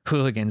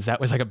 hooligans, that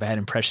was like a bad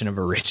impression of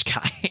a rich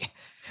guy.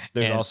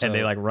 And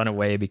they like run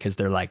away because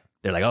they're like,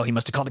 oh, he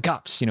must have called the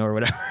cops, or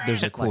whatever.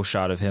 There's a cool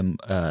shot of him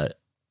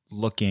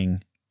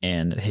looking,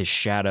 and his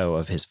shadow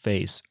of his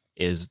face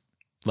is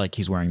like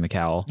he's wearing the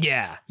cowl.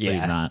 Yeah. But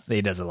he's not.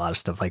 He does a lot of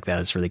stuff like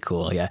that. It's really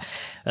cool. Yeah.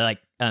 Like,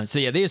 so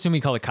yeah, they assume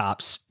he called the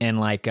cops, and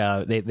like,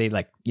 they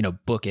like,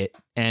 book it.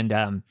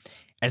 And,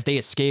 as they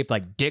escape,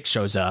 like Dick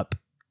shows up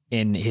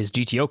in his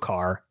GTO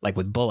car, like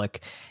with Bullock,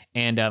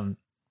 and,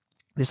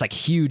 this like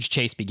huge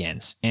chase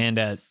begins. And,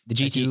 the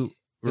GTO,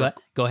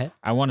 go ahead.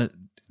 I want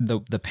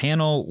to, the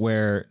panel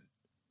where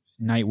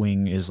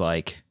Nightwing is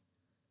like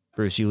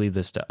Bruce, you leave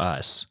this to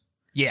us.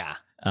 Yeah.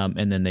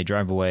 And then they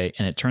drive away,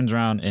 and it turns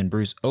around, and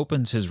Bruce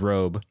opens his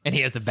robe. And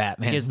he has the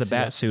Batman. He has the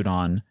bat suit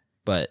on,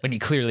 but when he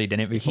clearly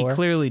didn't before. He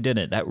clearly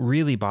didn't. That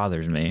really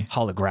bothers me.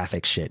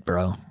 Holographic shit,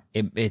 bro.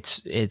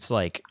 It's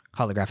like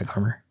holographic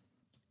armor.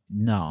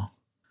 No.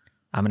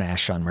 I'm going to ask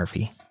Sean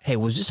Murphy. Hey,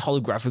 was this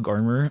holographic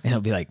armor? And he'll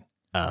be like,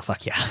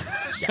 fuck yeah.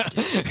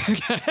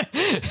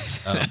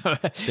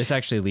 This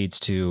actually leads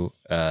to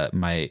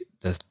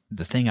the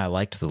thing I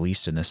liked the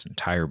least in this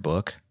entire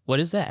book. What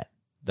is that?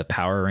 The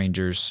Power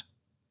Rangers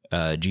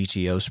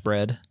GTO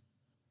spread,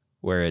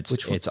 where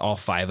it's all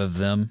 5 of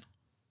them.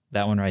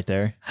 That one right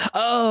there.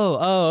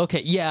 Oh,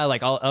 okay. Yeah,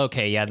 like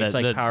yeah. It's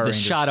like Power Rangers.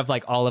 Shot of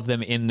like all of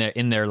them in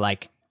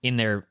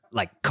their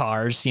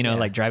cars,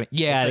 like driving.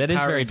 Yeah, that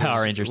is very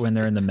Power Rangers when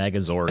they're in the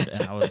Megazord.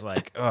 And I was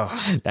like,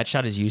 oh, that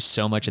shot is used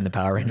so much in the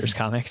Power Rangers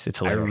comics. It's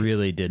hilarious. I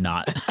really did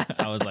not.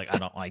 I was like, I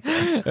don't like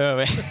this.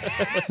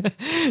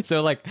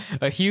 So like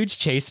a huge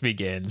chase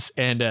begins,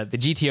 and the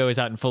GTO is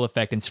out in full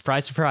effect. And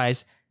surprise,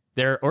 surprise,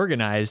 they're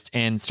organized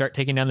and start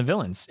taking down the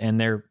villains, and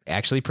they're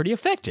actually pretty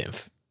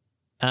effective.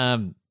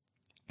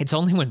 It's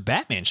only when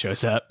Batman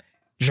shows up,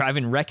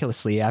 driving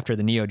recklessly after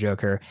the Neo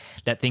Joker,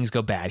 that things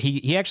go bad.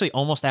 He actually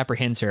almost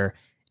apprehends her,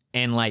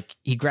 and like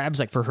he grabs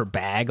like for her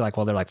bag, like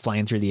while they're like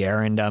flying through the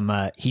air, and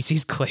he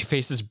sees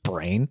Clayface's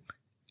brain,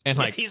 and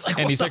like he's like,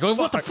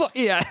 what the fuck?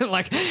 Yeah,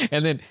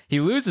 and then he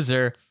loses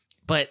her,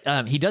 but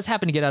he does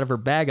happen to get out of her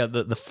bag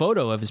the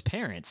photo of his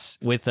parents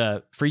with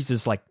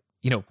Frieza's like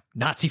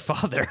Nazi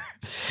father,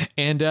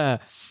 and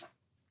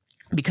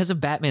because of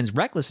Batman's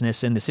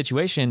recklessness in the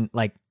situation,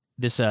 like.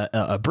 This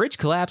a bridge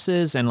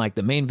collapses and like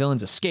the main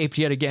villains escaped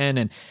yet again,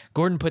 and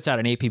Gordon puts out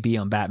an APB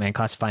on Batman,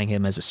 classifying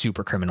him as a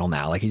super criminal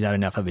now. Like he's had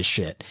enough of his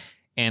shit.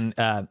 And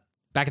back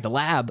at the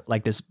lab,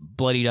 like this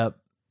bloodied up,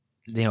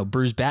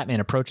 bruised Batman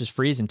approaches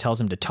Freeze and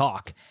tells him to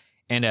talk.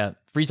 And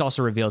Freeze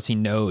also reveals he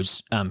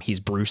knows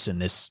he's Bruce in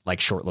this like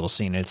short little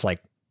scene. And it's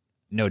like,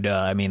 no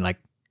duh. I mean, like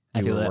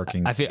I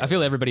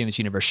feel everybody in this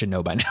universe should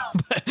know by now.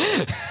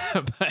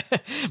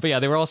 but yeah,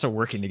 they were also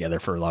working together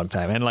for a long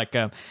time. And like,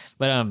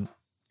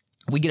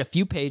 we get a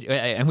few pages,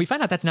 and we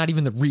find out that's not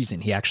even the reason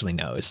he actually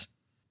knows.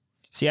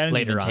 See, I didn't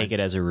even take it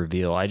as a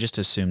reveal. I just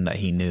assumed that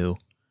he knew.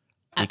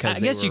 Because I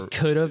guess you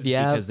could have,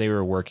 yeah. Because they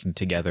were working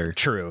together.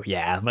 True,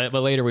 yeah. But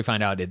later we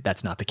find out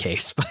that's not the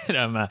case.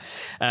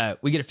 But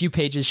we get a few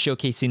pages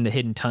showcasing the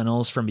hidden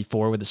tunnels from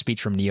before with a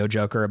speech from Neo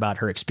Joker about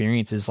her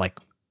experiences like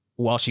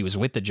while she was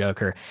with the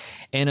Joker.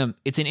 And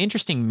it's an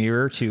interesting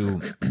mirror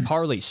to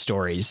Harley's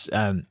stories.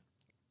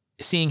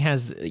 Seeing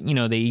as,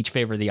 they each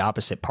favor the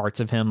opposite parts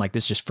of him, like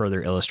this just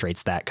further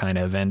illustrates that kind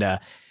of. And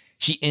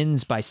she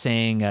ends by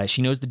saying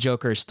she knows the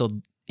Joker is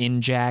still in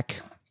Jack.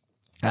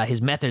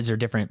 His methods are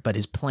different, but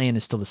his plan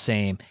is still the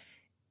same.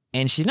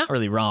 And she's not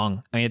really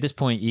wrong. I mean, at this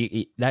point,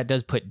 that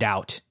does put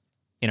doubt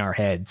in our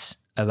heads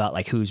about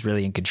like who's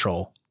really in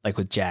control, like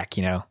with Jack,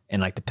 and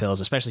like the pills,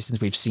 especially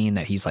since we've seen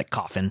that he's like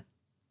coughing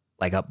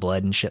like up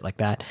blood and shit like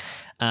that.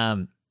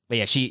 But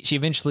yeah, she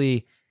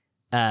eventually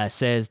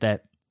says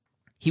that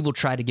he will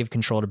try to give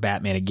control to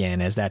Batman again,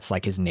 as that's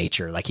like his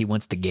nature. Like he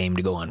wants the game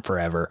to go on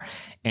forever.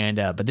 And,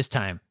 but this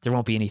time there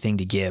won't be anything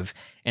to give.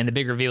 And the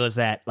big reveal is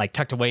that like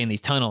tucked away in these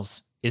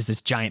tunnels is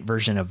this giant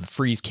version of the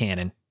Freeze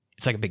cannon.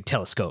 It's like a big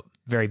telescope.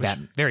 Very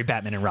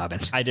Batman and Robin.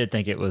 I did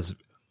think it was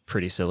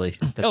pretty silly.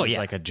 There's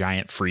like a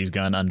giant freeze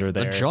gun under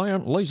there. A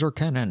giant laser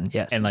cannon.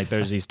 Yes. And like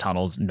there's these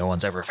tunnels. No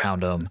one's ever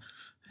found them.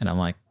 And I'm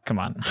like, come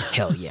on.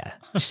 Hell yeah.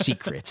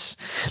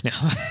 Secrets. No,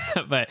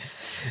 but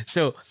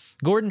so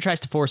Gordon tries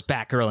to force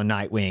Batgirl and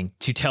Nightwing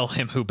to tell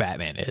him who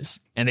Batman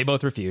is, and they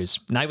both refuse.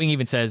 Nightwing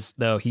even says,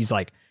 though, he's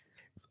like,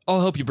 oh,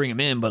 I hope you bring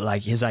him in, but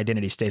like his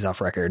identity stays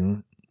off record.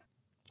 And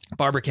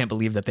Barbara can't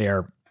believe that they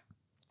are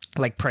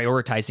like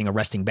prioritizing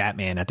arresting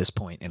Batman at this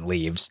point and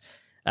leaves.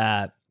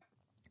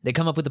 They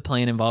come up with a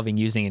plan involving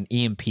using an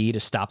EMP to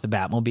stop the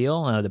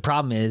Batmobile. The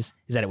problem is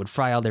that it would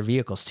fry all their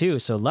vehicles too.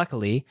 So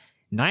luckily,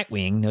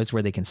 Nightwing knows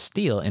where they can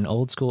steal an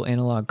old school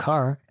analog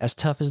car as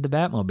tough as the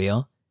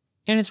Batmobile.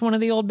 And it's one of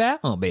the old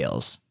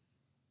Batmobiles.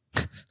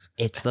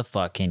 It's the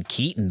fucking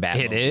Keaton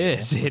Batmobile. It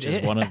is. Which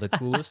is one of the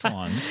coolest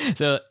ones.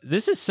 So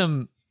this is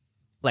some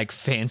like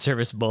fan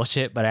service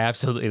bullshit, but I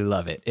absolutely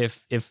love it.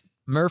 If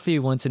Murphy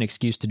wants an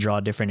excuse to draw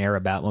different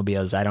era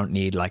Batmobiles, I don't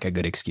need like a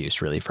good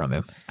excuse really from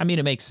him. I mean,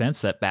 it makes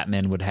sense that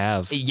Batman would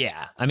have.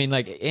 Yeah. I mean,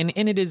 like, and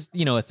it is,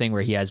 a thing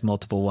where he has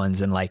multiple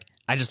ones. And like,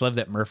 I just love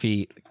that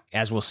Murphy,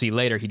 as we'll see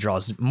later, he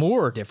draws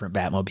more different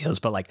Batmobiles,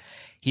 but like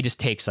he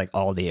just takes like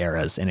all the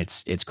eras and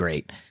it's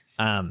great.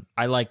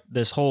 I like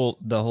the whole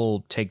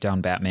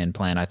takedown Batman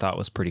plan. I thought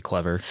was pretty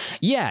clever.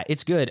 Yeah,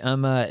 it's good.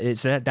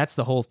 That's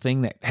the whole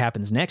thing that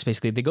happens next.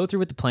 Basically, they go through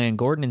with the plan.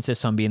 Gordon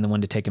insists on being the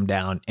one to take him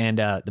down, and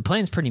the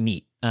plan's pretty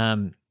neat.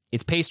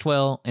 It's paced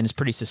well and it's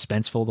pretty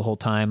suspenseful the whole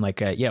time.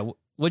 Like,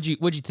 what'd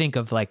you think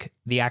of like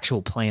the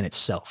actual plan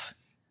itself?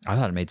 I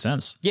thought it made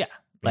sense. Yeah,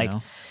 like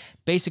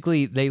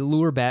basically they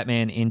lure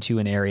Batman into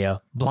an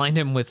area, blind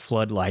him with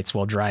floodlights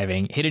while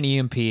driving, hit an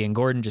EMP, and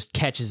Gordon just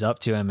catches up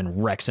to him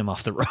and wrecks him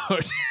off the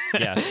road.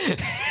 Yeah.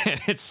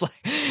 And it's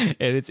like,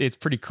 and it's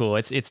pretty cool.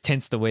 It's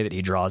tense the way that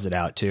he draws it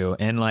out too.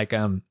 And like,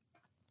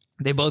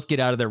 they both get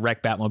out of their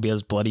wrecked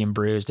Batmobiles, bloody and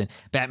bruised, and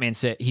Batman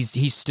said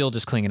he's still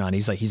just clinging on.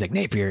 He's like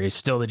Napier is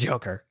still the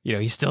Joker,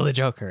 he's still the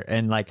Joker,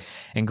 and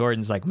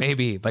Gordon's like,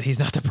 maybe, but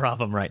he's not the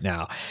problem right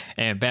now.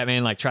 And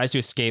Batman like tries to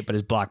escape, but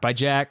is blocked by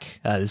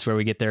Jack. This is where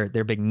we get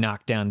their big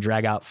knockdown,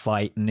 drag out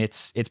fight, and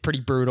it's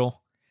pretty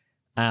brutal.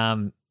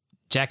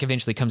 Jack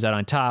eventually comes out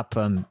on top,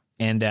 and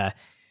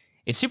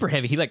it's super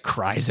heavy. He like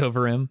cries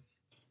over him.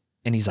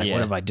 And he's like, what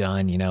have I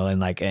done?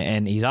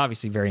 And he's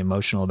obviously very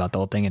emotional about the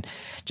whole thing. And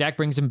Jack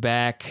brings him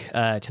back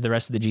to the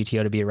rest of the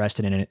GTO to be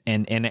arrested.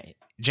 And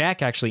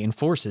Jack actually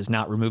enforces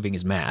not removing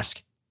his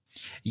mask.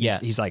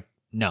 He's like,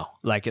 no,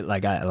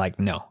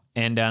 no.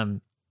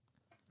 And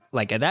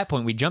at that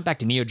point, we jump back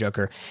to Neo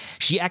Joker.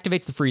 She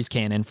activates the freeze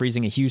cannon,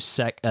 freezing a huge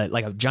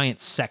a giant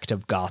sect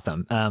of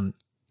Gotham.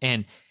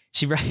 And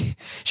she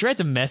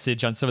writes a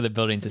message on some of the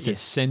buildings that says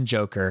 "Send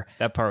Joker."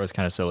 That part was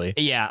kind of silly.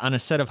 Yeah, on a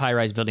set of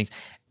high-rise buildings.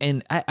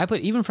 And I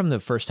put, even from the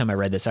first time I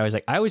read this, I was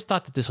like, I always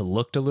thought that this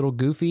looked a little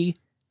goofy.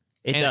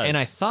 It does. And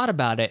I thought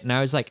about it, and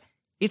I was like,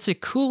 it's a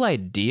cool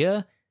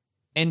idea.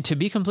 And to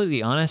be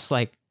completely honest,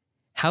 like,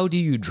 how do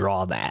you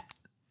draw that?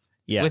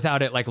 Yeah.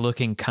 Without it like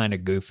looking kind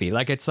of goofy?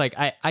 Like, it's like,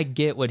 I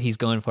get what he's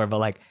going for, but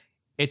like,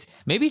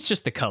 maybe it's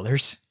just the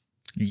colors.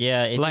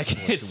 Yeah,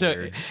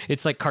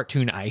 it's like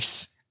cartoon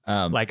ice.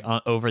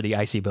 Over the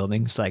icy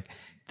buildings. Like,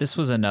 this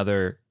was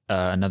another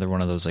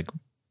one of those like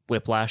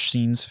whiplash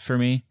scenes for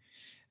me.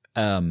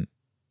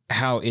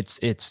 How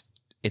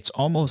it's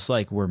almost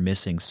like we're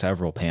missing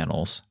several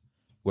panels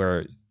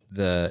where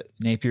the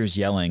Napier's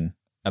yelling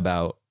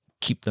about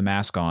keep the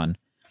mask on,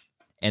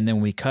 and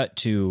then we cut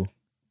to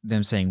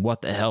them saying,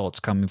 what the hell, it's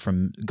coming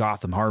from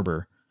Gotham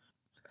Harbor.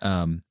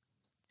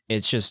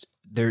 It's just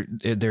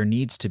there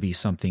needs to be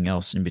something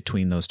else in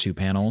between those two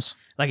panels.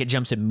 Like, it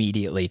jumps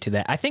immediately to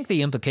that. I think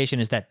the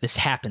implication is that this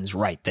happens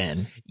right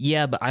then.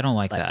 Yeah, but I don't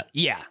like that.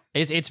 Yeah,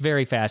 it's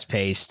very fast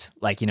paced.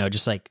 Like,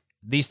 just like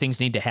these things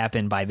need to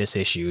happen by this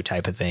issue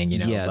type of thing.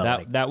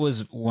 Yeah, that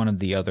was one of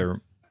the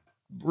other,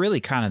 really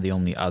kind of the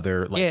only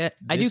other. Like,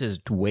 this is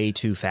way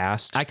too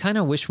fast. I kind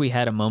of wish we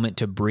had a moment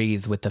to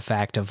breathe with the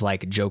fact of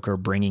like Joker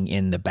bringing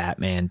in the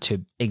Batman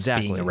to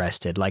being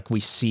arrested. Like, we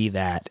see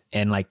that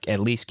and like at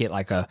least get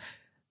like a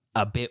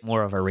bit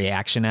more of a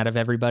reaction out of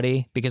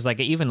everybody, because like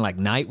even like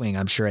Nightwing,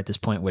 I'm sure at this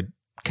point would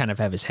kind of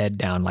have his head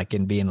down, like,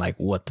 and being like,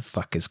 what the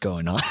fuck is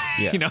going on?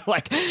 Yeah.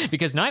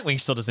 Because Nightwing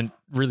still doesn't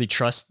really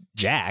trust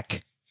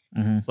Jack.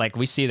 Mm-hmm. Like,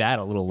 we see that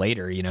a little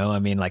later, I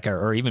mean, like,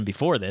 or even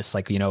before this,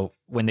 like,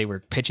 when they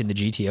were pitching the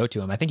GTO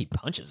to him, I think he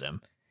punches him.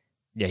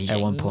 Yeah.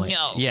 At one point.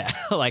 No. Yeah.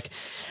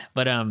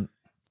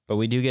 But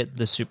we do get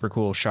the super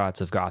cool shots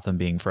of Gotham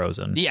being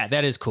frozen. Yeah,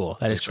 that is cool.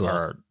 That is cool.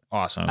 Are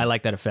awesome. I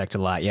like that effect a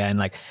lot. Yeah. And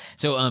like,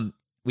 so,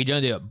 we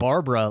don't do it.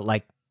 Barbara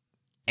like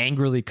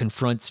angrily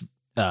confronts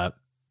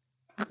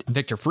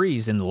Victor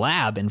Freeze in the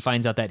lab and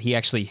finds out that he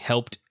actually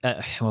helped.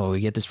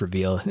 We get this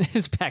reveal.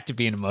 It's back to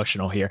being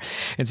emotional here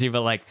and see,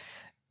 but like,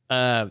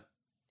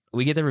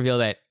 we get the reveal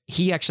that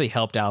he actually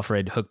helped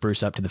Alfred hook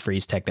Bruce up to the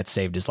freeze tech that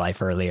saved his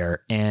life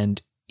earlier.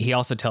 And he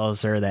also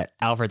tells her that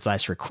Alfred's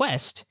last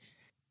request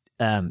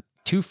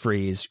to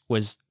Freeze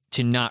was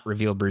to not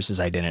reveal Bruce's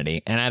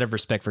identity. And out of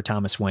respect for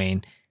Thomas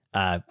Wayne,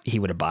 he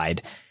would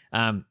abide.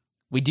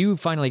 We do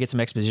finally get some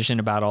exposition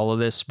about all of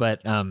this,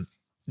 but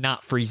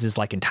not Freeze's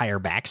like entire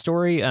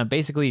backstory.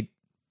 Basically,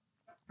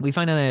 we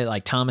find out that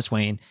like Thomas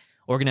Wayne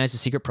organized a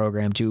secret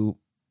program to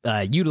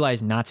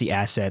utilize Nazi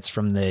assets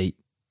from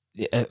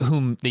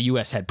whom the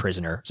U.S. had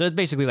prisoner. So it's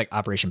basically like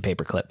Operation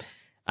Paperclip.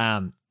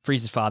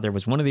 Freeze's father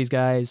was one of these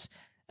guys.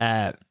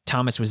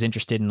 Thomas was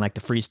interested in like the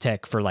freeze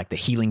tech for like the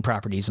healing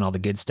properties and all the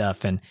good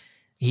stuff, and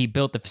he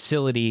built the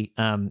facility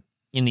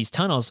in these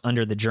tunnels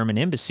under the German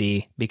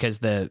embassy because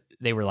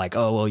they were like,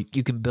 oh, well,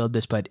 you can build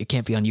this, but it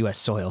can't be on U.S.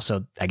 soil.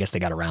 So I guess they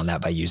got around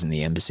that by using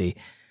the embassy.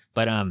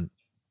 But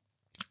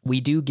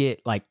we do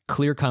get like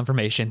clear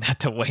confirmation that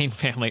the Wayne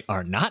family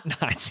are not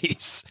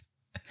Nazis.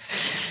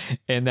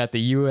 And that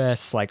the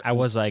U.S. like, I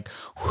was like,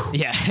 whew.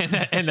 Yeah,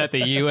 and that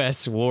the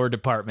U.S. War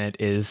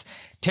Department is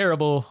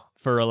terrible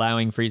for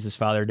allowing Freeze's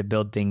father to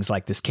build things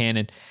like this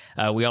cannon.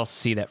 We also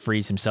see that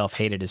Freeze himself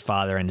hated his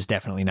father and is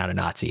definitely not a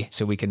Nazi.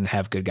 So we can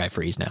have good guy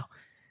Freeze now.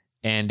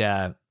 And,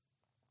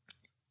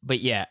 but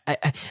yeah,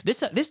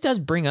 this does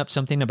bring up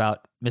something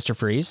about Mr.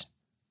 Freeze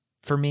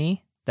for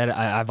me that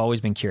I've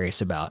always been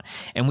curious about.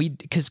 And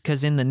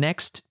because in the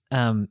next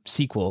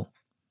sequel,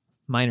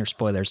 minor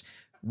spoilers,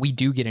 we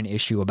do get an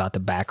issue about the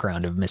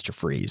background of Mr.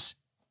 Freeze,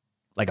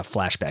 like a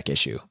flashback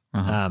issue.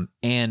 Uh-huh.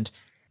 And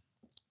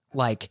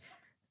like,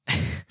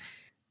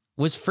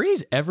 why was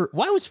Freeze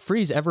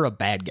ever a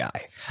bad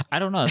guy? I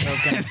don't know.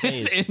 That's what I was going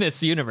to say. In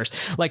this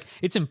universe, like,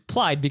 it's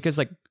implied because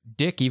like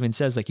Dick even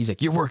says like, he's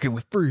like, you're working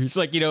with Freeze,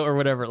 like, or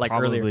whatever, like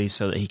probably earlier.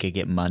 So that he could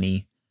get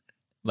money,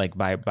 like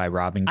by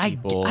robbing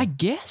people. I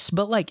guess,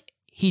 but like,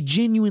 he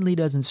genuinely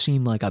doesn't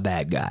seem like a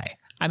bad guy.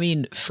 I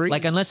mean, Freeze,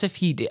 Like, unless if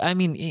he, I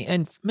mean,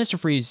 and Mr.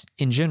 Freeze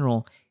in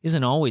general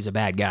isn't always a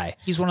bad guy.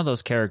 he's one of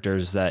those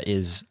characters that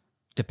is,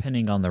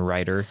 depending on the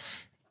writer,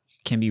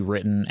 can be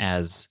written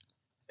as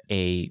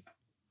a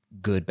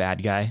good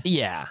bad guy.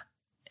 Yeah,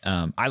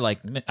 I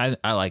like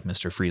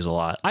Mr. Freeze a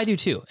lot. I do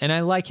too. And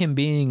I like him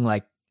being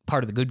like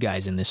part of the good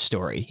guys in this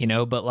story, you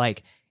know, but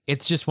like,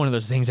 it's just one of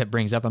those things that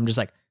brings up, I'm just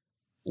like,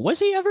 was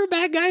he ever a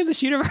bad guy in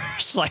this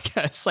universe? Like,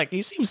 it's like,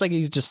 he seems like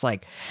he's just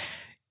like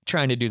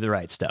trying to do the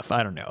right stuff.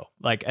 I don't know.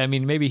 Like, I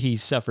mean, maybe he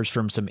suffers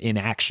from some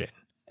inaction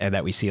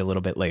that we see a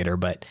little bit later,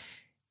 but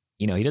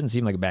you know, he doesn't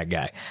seem like a bad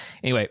guy.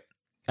 Anyway,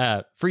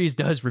 Freeze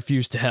does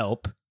refuse to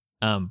help.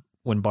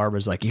 When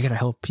Barbara's like, you gotta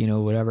help, you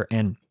know, whatever.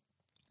 And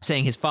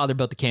saying his father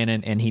built the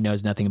cannon and he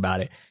knows nothing about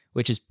it,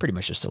 which is pretty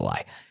much just a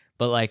lie.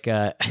 But like,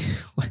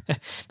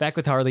 back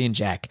with Harley and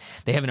Jack,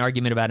 they have an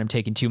argument about him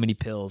taking too many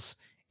pills.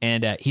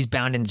 And he's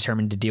bound and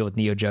determined to deal with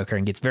Neo Joker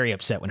and gets very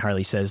upset when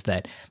Harley says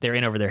that they're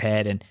in over their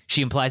head. And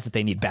she implies that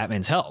they need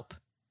Batman's help.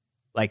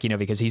 Like, you know,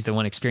 because he's the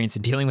one experienced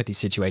in dealing with these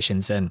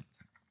situations. And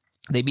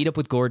they meet up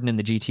with Gordon and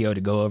the GTO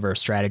to go over a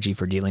strategy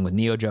for dealing with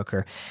Neo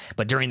Joker.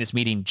 But during this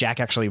meeting, Jack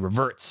actually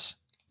reverts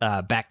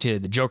back to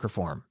the Joker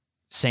form,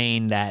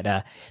 saying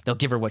that they'll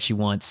give her what she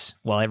wants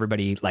while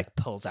everybody like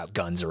pulls out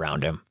guns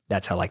around him.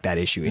 That's how like that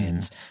issue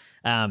ends.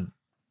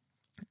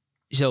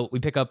 So we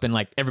pick up and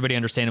like everybody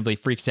understandably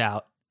freaks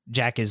out.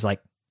 Jack is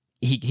like,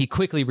 he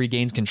quickly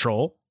regains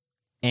control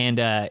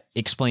and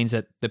explains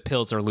that the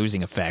pills are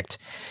losing effect.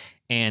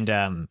 And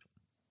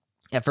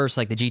at first,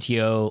 like the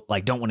GTO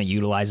like don't want to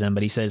utilize them,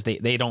 but he says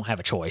they don't have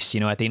a choice. You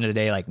know, at the end of the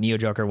day, like Neo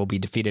Joker will be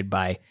defeated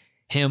by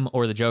him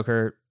or the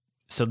Joker.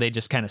 So they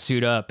just kind of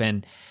suit up,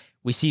 and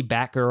we see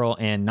Batgirl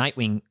and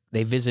Nightwing.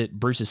 They visit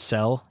Bruce's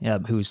cell,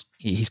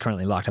 he's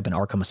currently locked up in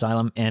Arkham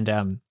Asylum. And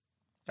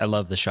I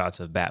love the shots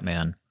of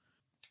Batman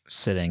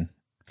sitting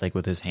like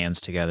with his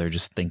hands together,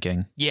 just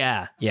thinking.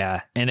 Yeah.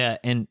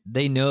 And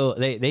they know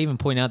they even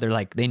point out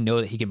they know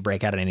that he can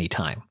break out at any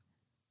time.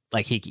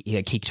 Like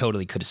he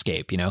totally could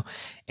escape, you know.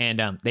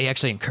 And they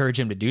actually encourage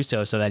him to do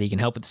so that he can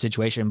help with the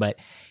situation. But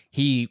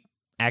he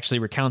actually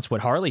recounts what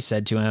Harley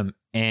said to him,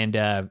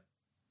 and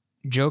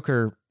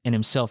Joker and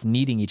himself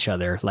needing each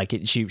other. Like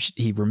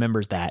he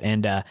remembers that.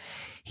 And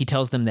he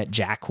tells them that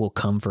Jack will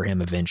come for him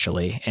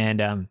eventually.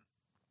 And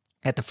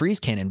at the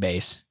Freeze Cannon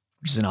base,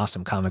 which is an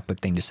awesome comic book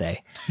thing to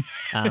say,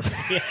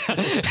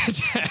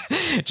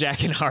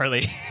 Jack and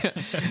Harley,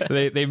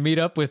 they meet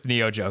up with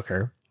Neo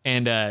Joker,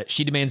 and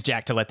she demands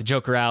Jack to let the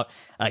Joker out.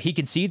 He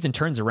concedes and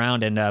turns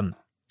around and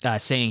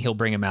saying he'll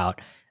bring him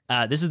out.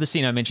 This is the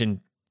scene I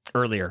mentioned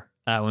earlier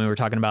when we were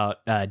talking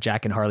about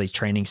Jack and Harley's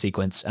training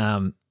sequence.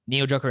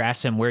 Neo Joker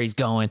asks him where he's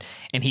going,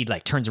 and he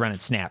like turns around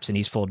and snaps, and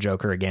he's full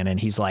Joker again. And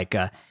he's like,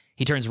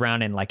 he turns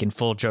around and like in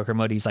full Joker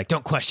mode, he's like,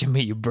 "Don't question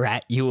me, you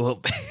brat. You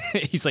will."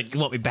 He's like, "You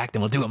want me back?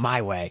 Then we'll do it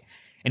my way."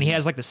 And he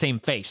has like the same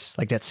face,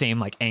 like that same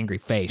like angry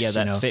face.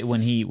 Yeah, that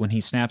when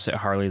he snaps at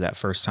Harley that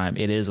first time,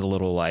 it is a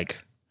little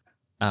like,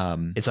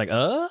 it's like,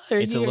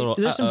 it's a little.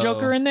 Is there some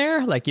Joker in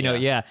there? Like, you know,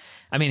 yeah.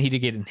 I mean, he did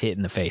get hit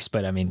in the face,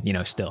 but I mean, you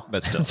know, still.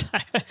 But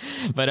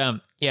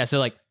yeah. So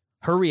like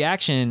her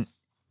reaction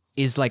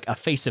is like a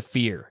face of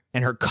fear,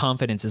 and her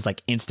confidence is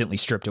like instantly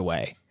stripped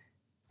away.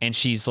 And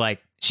she's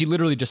like, she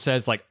literally just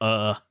says like,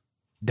 okay.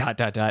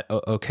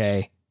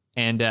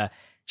 And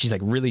she's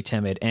like really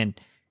timid. And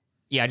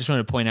yeah, I just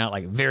wanted to point out,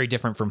 like, very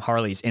different from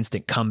Harley's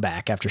instant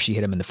comeback after she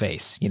hit him in the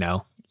face, you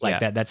know, like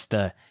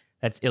that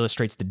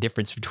illustrates the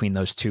difference between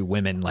those two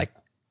women, like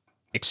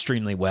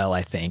extremely well,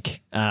 I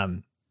think.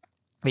 But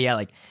yeah,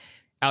 like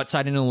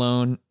outside and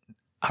alone,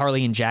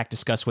 Harley and Jack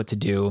discuss what to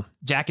do.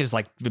 Jack is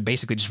like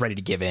basically just ready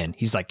to give in.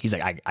 He's like,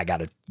 I got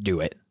to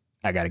do it.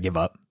 I got to give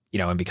up, you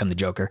know, and become the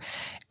Joker.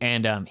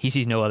 And he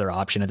sees no other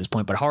option at this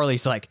point. But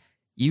Harley's like,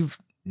 you've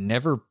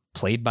never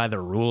played by the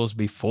rules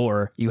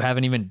before. You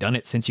haven't even done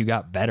it since you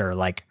got better.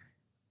 Like,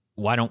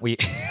 why don't we,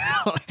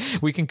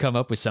 we can come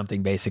up with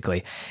something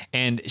basically.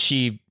 And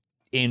she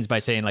ends by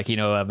saying like, you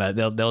know,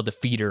 they'll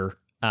defeat her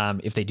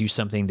if they do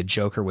something the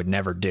Joker would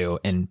never do.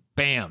 And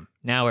bam,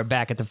 now we're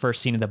back at the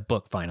first scene of the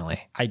book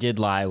finally. I did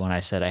lie when I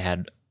said I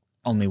had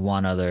only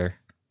one other.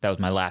 That was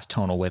my last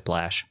tonal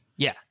whiplash.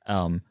 Yeah.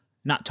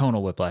 Not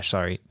tonal whiplash,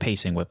 sorry.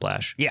 Pacing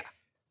whiplash. Yeah.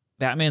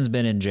 Batman's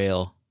been in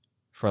jail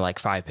for like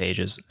 5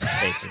 pages,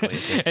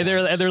 basically. And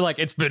they're like,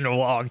 it's been a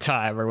long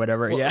time or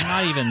whatever. Well, yeah.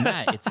 Not even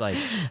that. It's like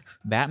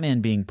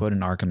Batman being put in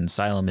Arkham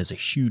Asylum is a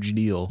huge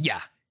deal.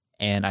 Yeah.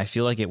 And I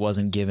feel like it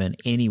wasn't given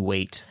any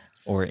weight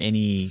or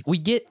any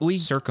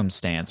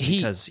circumstance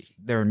because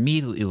they're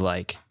immediately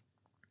like,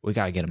 we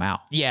got to get him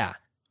out. Yeah.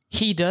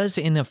 He does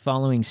in the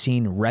following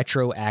scene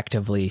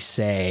retroactively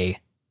say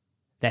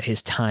that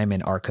his time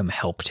in Arkham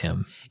helped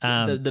him.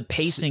 The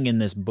pacing in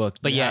this book.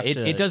 But yeah,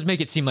 it does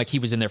make it seem like he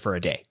was in there for a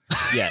day.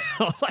 Yeah.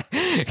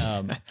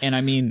 And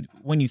I mean,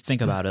 when you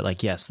think about it,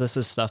 like, yes, this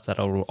is stuff that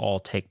will all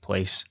take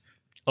place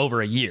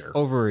over a year.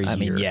 I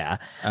mean, yeah.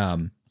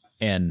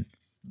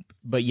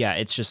 But yeah,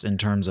 it's just in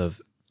terms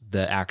of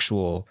the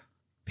actual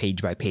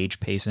page by page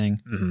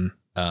pacing. Mm-hmm.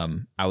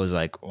 I was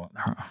like, well,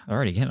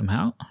 already get him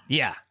out.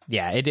 Yeah.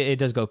 It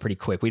does go pretty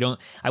quick.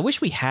 I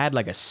wish we had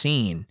like a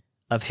scene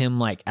of him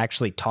like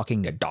actually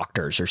talking to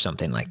doctors or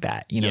something like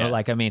that. You know, Yeah.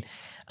 like, I mean,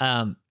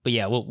 but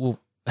yeah, we'll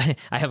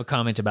I have a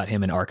comment about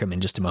him and Arkham in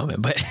just a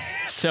moment, but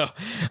so,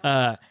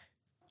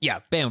 yeah,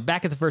 bam,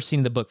 back at the first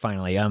scene of the book.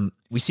 Finally,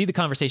 we see the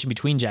conversation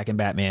between Jack and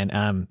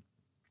Batman.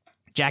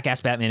 Jack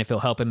asks Batman if he'll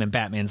help him, and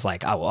Batman's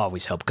like, I will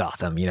always help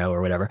Gotham, you know,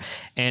 or whatever.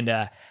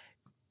 And,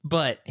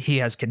 but he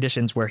has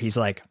conditions where he's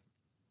like,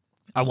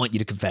 I want you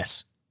to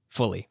confess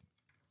fully.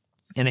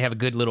 And they have a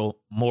good little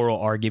moral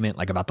argument,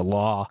 like about the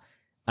law,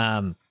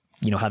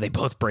 you know, how they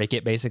both break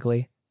it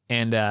basically.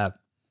 And,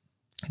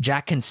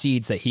 Jack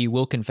concedes that he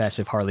will confess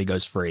if Harley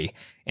goes free,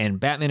 and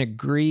Batman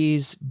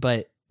agrees,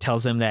 but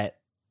tells him that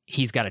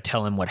he's got to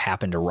tell him what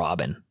happened to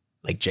Robin,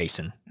 like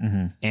Jason.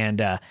 Mm-hmm.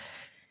 And,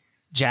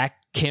 Jack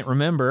can't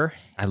remember.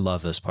 I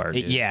love this part.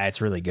 Dude. Yeah, it's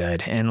really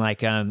good. And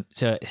like,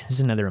 so this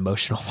is another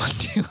emotional one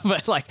too,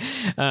 but like,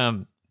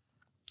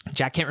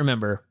 Jack can't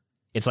remember.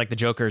 It's like the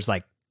Joker's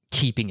like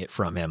keeping it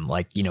from him,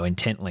 like, you know,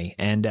 intently.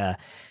 And,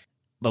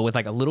 but with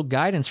like a little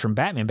guidance from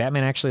Batman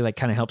actually like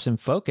kind of helps him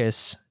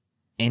focus,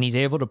 and he's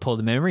able to pull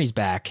the memories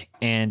back.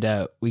 And,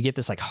 we get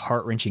this like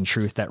heart wrenching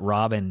truth that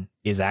Robin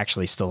is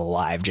actually still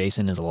alive.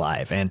 Jason is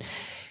alive. And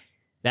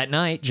that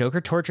night,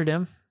 Joker tortured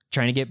him,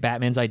 trying to get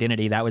Batman's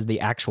identity. That was the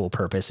actual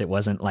purpose. It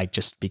wasn't like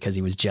just because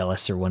he was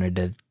jealous or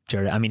wanted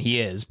to, I mean, he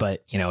is,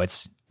 but you know,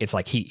 it's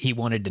like he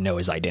wanted to know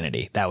his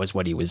identity. That was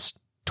what he was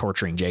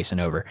torturing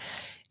Jason over.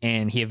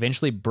 And he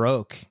eventually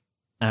broke.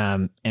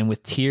 And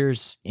with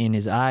tears in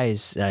his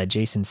eyes,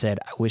 Jason said,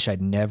 I wish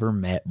I'd never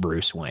met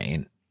Bruce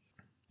Wayne.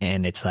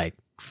 And it's like,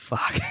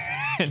 fuck.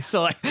 And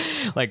so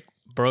like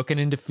broken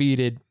and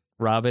defeated,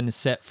 Robin is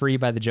set free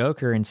by the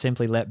Joker and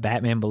simply let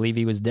Batman believe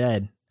he was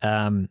dead.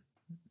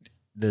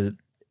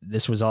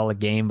 This was all a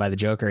game by the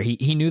Joker.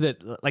 He knew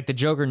that like the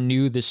Joker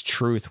knew this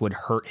truth would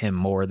hurt him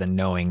more than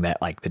knowing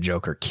that like the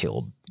Joker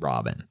killed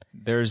Robin.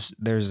 There's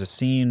a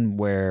scene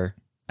where,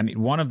 I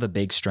mean, one of the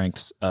big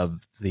strengths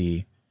of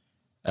the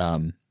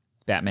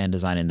Batman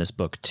design in this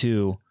book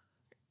too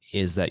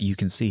is that you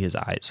can see his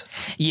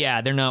eyes.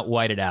 Yeah, they're not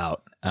whited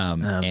out.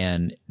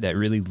 And that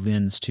really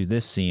lends to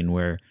this scene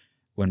where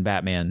when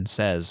Batman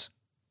says,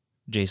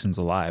 Jason's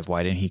alive,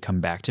 why didn't he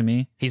come back to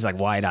me? He's like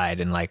wide-eyed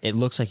and like, it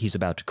looks like he's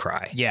about to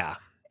cry. Yeah.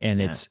 And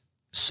it's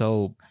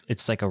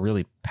like a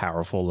really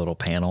powerful little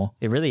panel.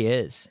 It really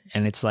is.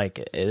 And it's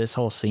like, this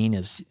whole scene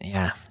is,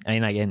 yeah. I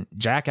mean, like, and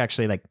Jack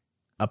actually like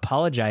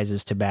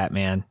apologizes to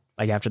Batman,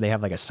 like after they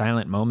have like a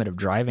silent moment of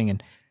driving,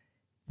 and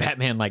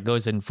Batman like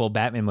goes in full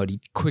Batman mode.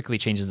 He quickly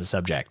changes the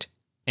subject.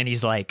 And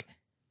he's like,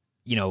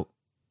 you know,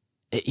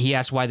 he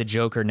asked why the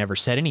Joker never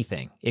said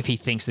anything. If he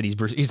thinks that he's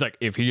Bruce, he's like,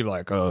 if he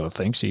like,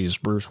 thinks he's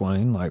Bruce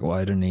Wayne, like,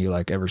 why didn't he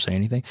like ever say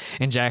anything?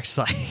 And Jack's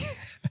like,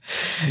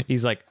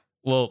 he's like,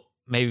 well,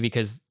 maybe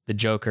because the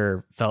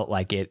Joker felt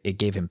like it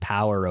gave him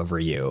power over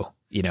you,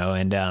 you know?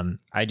 And,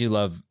 I do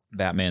love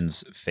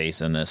Batman's face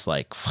in this,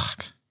 like,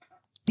 fuck.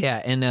 Yeah.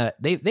 And,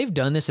 they've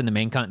done this in the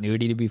main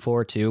continuity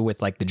before too,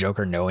 with like the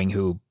Joker knowing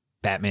who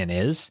Batman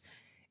is.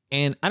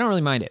 And I don't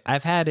really mind it.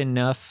 I've had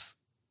enough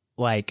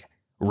like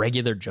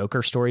regular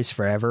Joker stories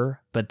forever,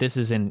 but this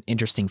is an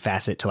interesting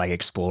facet to like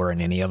explore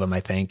in any of them, I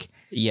think.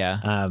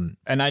 Yeah.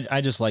 And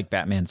I just like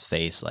Batman's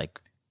face, like,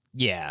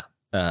 yeah.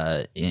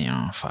 You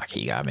know, fuck,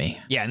 he got me.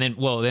 Yeah. And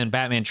then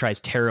Batman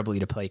tries terribly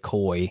to play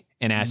coy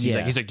and asks, he's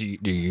like, do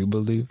you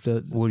believe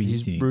that? What do you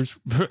he's think?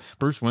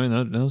 Bruce Wayne?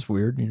 That was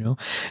weird, you know?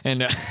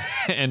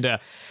 And,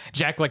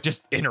 Jack like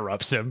just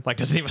interrupts him, like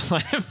doesn't even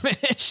let him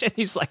finish. And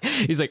he's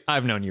like,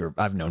 I've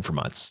known for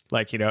months.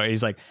 Like, you know,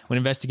 he's like, when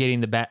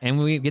investigating and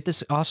we get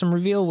this awesome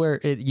reveal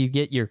where you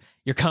get your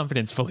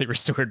confidence fully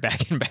restored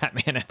back in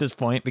Batman at this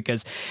point,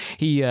 because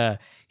he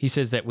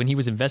says that when he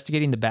was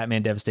investigating the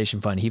Batman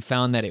Devastation Fund, he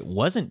found that it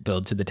wasn't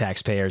billed to the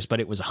taxpayers,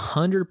 but it was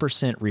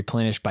 100%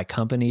 replenished by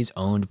companies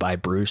owned by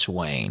Bruce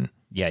Wayne.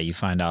 Yeah, you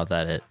find out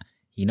that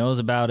he knows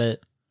about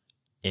it.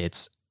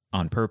 It's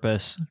on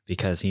purpose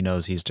because he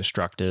knows he's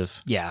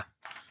destructive. Yeah.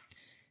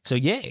 So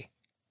yay.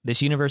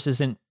 This universe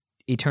isn't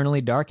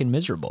eternally dark and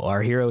miserable.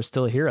 Our hero is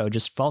still a hero,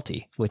 just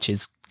faulty, which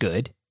is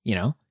good, you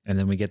know? And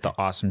then we get the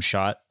awesome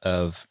shot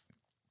of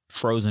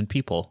frozen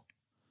people.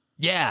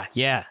 Yeah,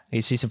 yeah.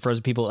 You see some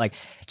frozen people, like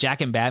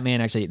Jack and Batman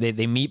actually,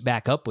 they meet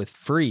back up with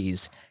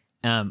Freeze,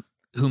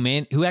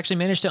 who actually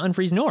managed to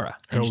unfreeze Nora.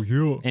 Hell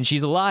yeah. And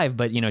she's alive,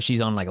 but you know,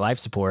 she's on like life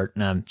support.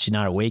 She's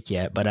not awake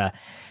yet. But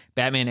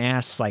Batman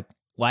asks like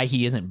why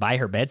he isn't by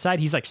her bedside.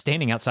 He's like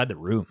standing outside the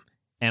room,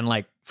 and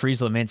like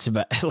Freeze laments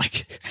about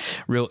like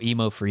real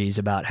emo Freeze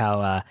about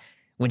how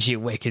when she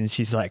awakens,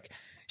 she's like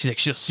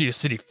she'll see a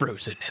city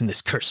frozen and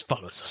this curse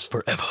follows us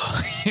forever.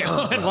 You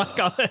know? And like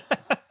all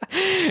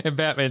and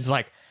Batman's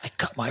like, I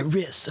cut my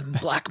wrists and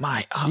black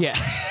my eyes.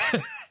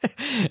 Yeah.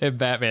 And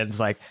Batman's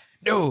like,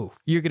 no,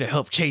 you're going to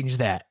help change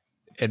that.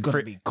 It's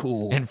going to be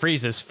cool. And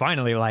Freeze is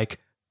finally like,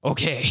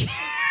 okay,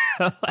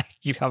 like,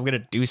 you know, I'm going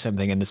to do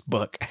something in this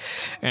book.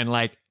 And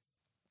like,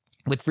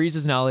 with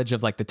Frieza's knowledge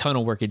of like the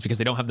tunnel workings, because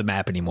they don't have the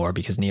map anymore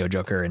because Neo,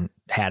 Joker, and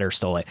Hatter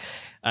stole it.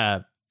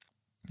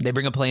 They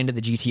bring a plane to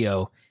the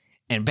GTO,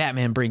 and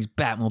Batman brings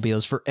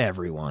Batmobiles for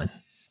everyone.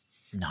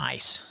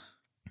 Nice.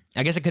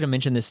 I guess I could have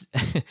mentioned this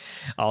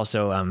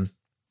also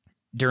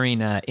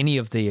during any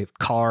of the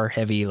car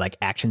heavy like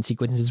action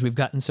sequences we've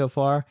gotten so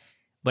far.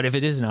 But if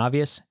it isn't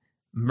obvious,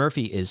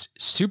 Murphy is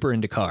super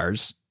into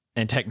cars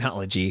and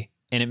technology,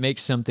 and it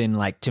makes something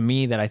like, to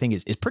me, that I think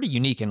is pretty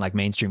unique in like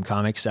mainstream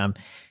comics.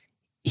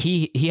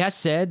 He has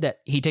said that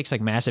he takes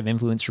like massive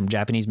influence from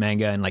Japanese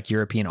manga and like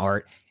European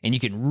art, and you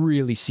can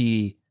really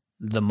see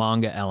the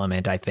manga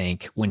element, I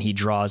think, when he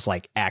draws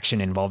like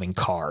action involving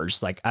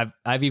cars. Like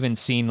I've even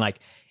seen like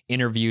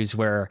interviews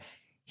where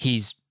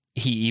he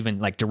even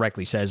like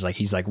directly says, like,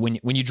 he's like, when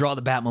you draw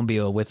the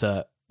Batmobile with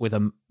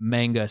a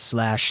manga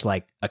 /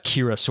 like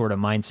Akira sort of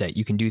mindset,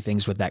 you can do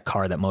things with that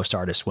car that most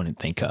artists wouldn't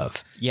think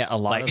of. Yeah, a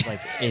lot of like,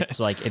 it's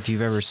like, if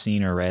you've ever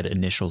seen or read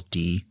Initial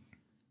D,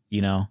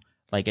 you know,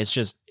 like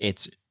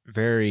it's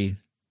very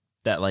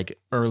that like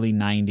early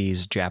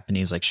 90s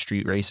Japanese like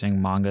street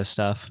racing manga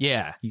stuff.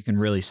 Yeah. You can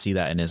really see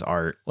that in his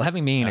art. Well,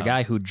 having being a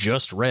guy who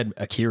just read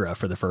Akira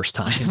for the first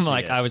time,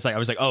 like I was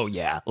like, oh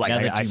yeah. Like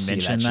I see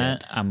mentioned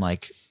that. I'm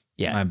like,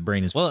 yeah, my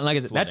brain is well,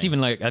 like that's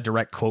even like a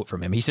direct quote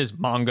from him. He says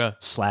manga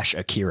 /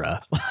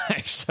 Akira.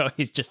 So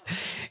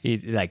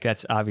he's like,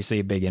 that's obviously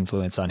a big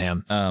influence on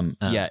him.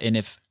 Yeah. And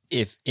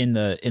if in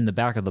the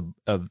back of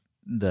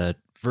the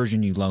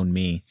version you loaned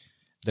me,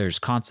 there's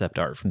concept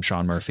art from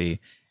Sean Murphy.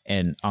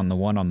 And on the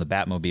one on the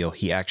Batmobile,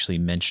 he actually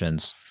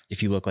mentions,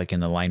 if you look like in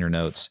the liner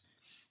notes,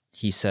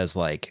 he says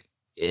like,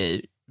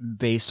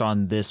 based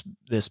on this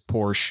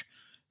Porsche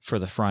for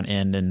the front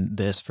end and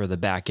this for the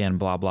back end,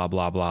 blah, blah,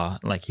 blah, blah.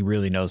 Like he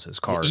really knows his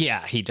cars.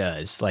 Yeah, he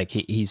does. Like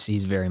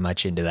he's very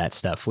much into that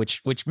stuff,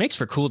 which makes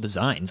for cool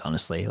designs,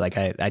 honestly. Like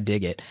I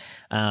dig it.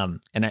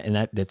 And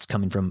that's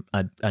coming from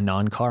a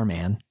non-car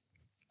man.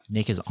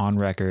 Nick is on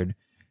record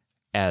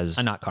as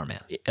a not car man.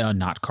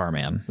 Not car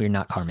man. We're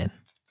not car men.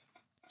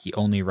 He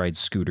only rides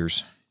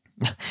scooters.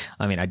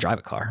 I mean, I drive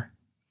a car.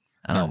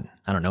 I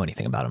don't know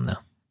anything about him though.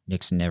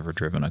 Nick's never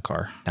driven a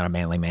car. Not a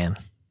manly man.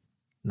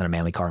 Not a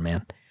manly car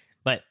man.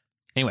 But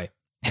anyway,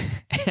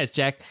 as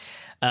Jack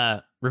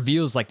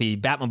reveals like the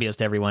Batmobiles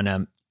to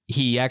everyone,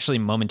 he actually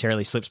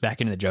momentarily slips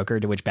back into the Joker,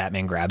 to which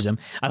Batman grabs him.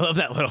 I love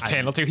that little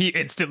panel too. He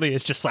instantly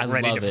is just like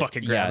ready to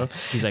fucking grab him.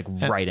 He's like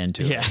right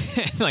into it.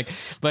 Yeah.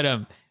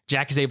 But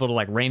Jack is able to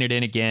like rein it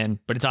in again,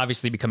 but it's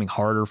obviously becoming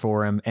harder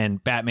for him.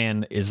 And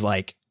Batman is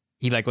like,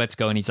 he like lets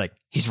go and he's like,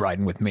 he's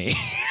riding with me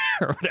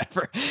or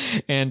whatever.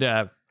 And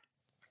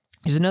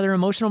there's another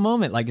emotional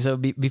moment. Like, so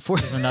before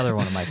another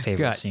one of my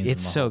favorite scenes.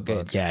 It's so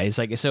good. Book. Yeah. It's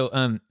like,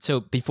 so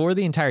before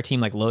the entire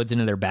team like loads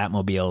into their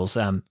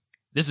Batmobiles,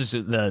 this is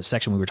the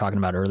section we were talking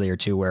about earlier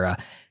too, where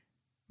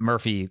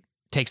Murphy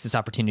takes this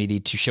opportunity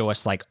to show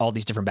us like all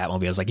these different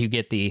Batmobiles. Like you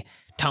get the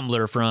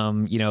Tumbler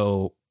from, you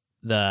know,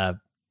 the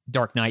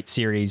Dark Knight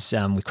series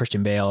with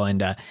Christian Bale,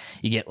 and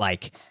you get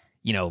like,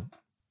 you know,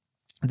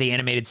 the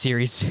animated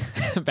series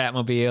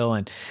Batmobile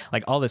and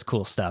like all this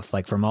cool stuff,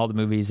 like from all the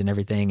movies and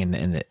everything.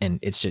 And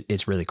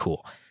it's really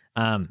cool.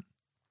 But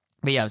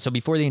yeah, so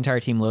before the entire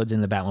team loads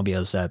in the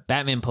Batmobiles,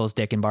 Batman pulls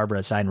Dick and Barbara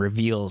aside and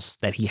reveals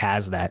that he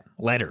has that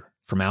letter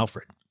from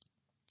Alfred.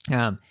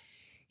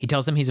 He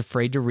tells them he's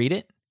afraid to read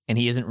it and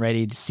he isn't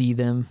ready to see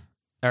them,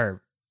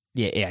 or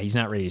he's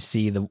not ready to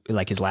see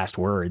his last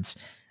words.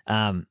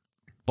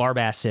 Barb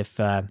asks if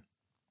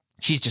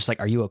she's just like,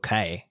 are you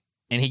okay?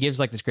 And he gives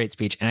like this great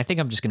speech, and I think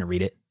I'm just going to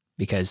read it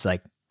because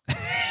like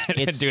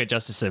it's do it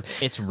justice.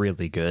 It's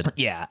really good.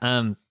 Yeah.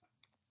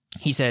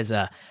 He says,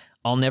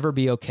 I'll never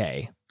be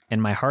okay.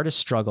 And my hardest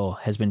struggle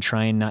has been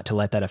trying not to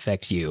let that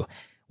affect you.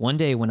 One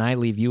day when I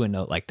leave you a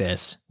note like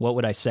this, what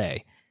would I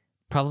say?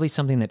 Probably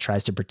something that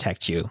tries to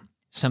protect you.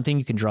 Something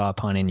you can draw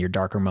upon in your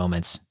darker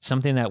moments.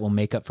 Something that will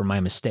make up for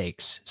my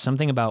mistakes.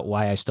 Something about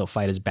why I still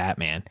fight as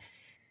Batman.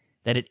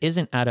 That it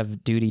isn't out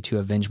of duty to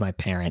avenge my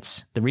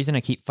parents. The reason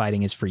I keep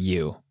fighting is for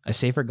you. A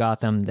safer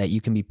Gotham that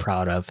you can be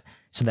proud of,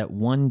 so that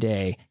one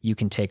day you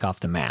can take off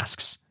the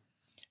masks.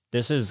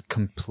 This is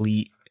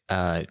complete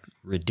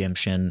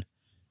redemption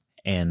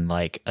and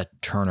like a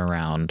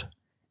turnaround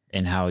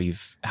in how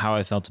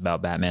I felt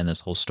about Batman. This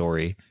whole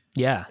story,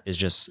 yeah, is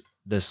just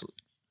this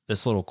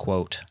little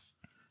quote.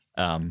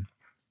 And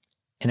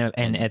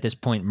at this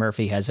point,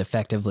 Murphy has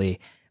effectively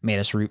made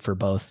us root for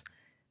both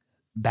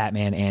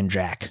Batman and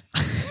Jack.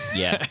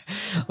 Yeah.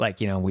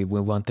 Like, you know, we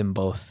want them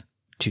both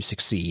to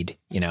succeed,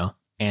 you know?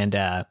 And,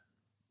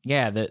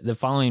 the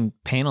following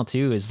panel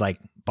too is like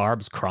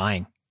Barb's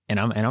crying and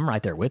I'm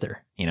right there with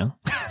her, you know?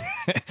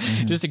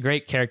 Mm-hmm. Just a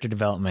great character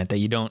development that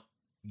you don't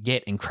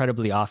get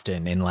incredibly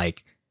often in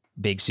like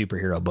big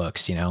superhero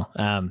books, you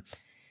know?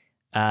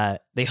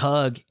 They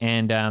hug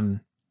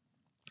and,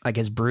 like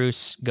as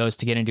Bruce goes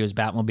to get into his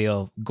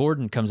Batmobile,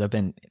 Gordon comes up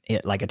and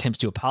like attempts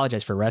to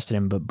apologize for arresting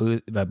him. But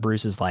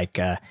Bruce is like,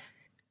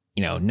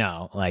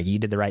 no, like you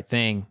did the right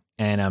thing.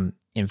 And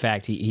in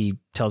fact, he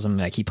tells him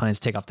like he plans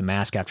to take off the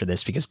mask after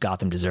this because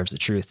Gotham deserves the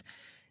truth.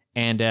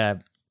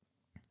 And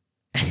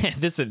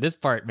this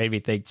part made me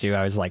think too.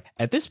 I was like,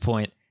 at this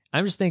point,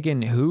 I'm just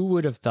thinking, who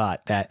would have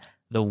thought that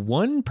the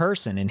one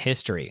person in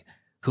history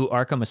who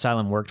Arkham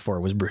Asylum worked for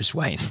was Bruce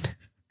Wayne?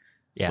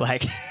 Yeah.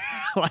 Like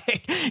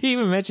he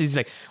even mentions, he's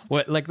like,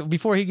 what, like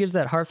before he gives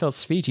that heartfelt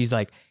speech, he's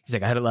like,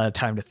 I had a lot of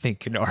time to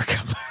think in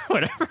Arkham,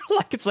 whatever.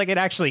 Like, it's like it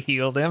actually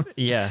healed him.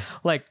 Yeah.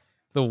 Like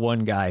the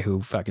one guy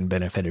who fucking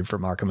benefited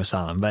from Arkham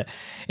Asylum. But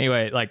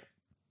anyway, like,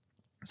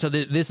 so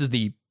this is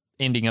the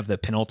ending of the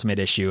penultimate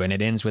issue, and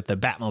it ends with the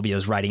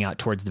Batmobiles riding out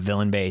towards the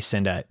villain base,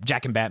 and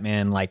Jack and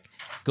Batman like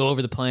go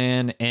over the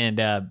plan, and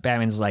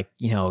Batman's like,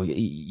 you know,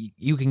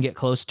 you can get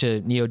close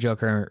to Neo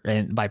Joker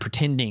and by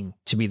pretending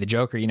to be the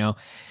Joker, you know,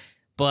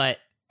 but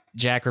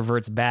Jack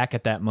reverts back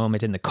at that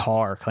moment in the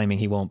car, claiming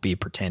he won't be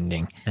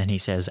pretending. And he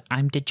says,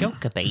 I'm the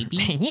Joker,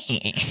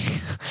 baby.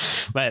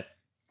 But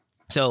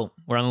so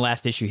we're on the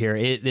last issue here.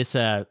 This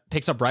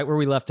picks up right where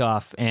we left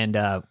off, and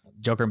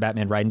Joker and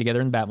Batman riding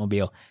together in the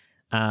Batmobile.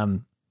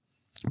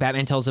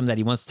 Batman tells him that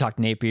he wants to talk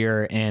to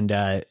Napier,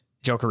 and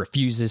Joker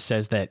refuses,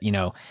 says that, you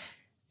know,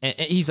 and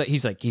he's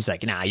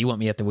like, nah, you want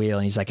me at the wheel.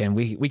 And he's like, and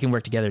we can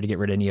work together to get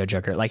rid of Neo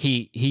Joker. Like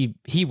he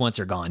wants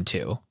her gone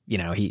too. You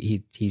know,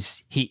 he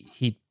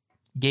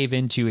gave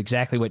into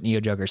exactly what Neo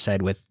Joker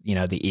said with, you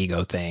know, the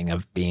ego thing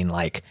of being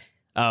like,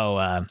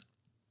 I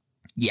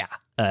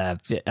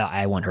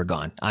want her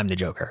gone. I'm the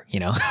Joker, you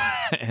know?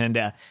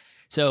 And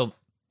so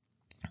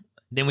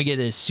then we get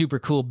this super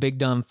cool big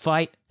dumb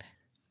fight.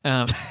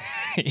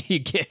 You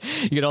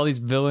get all these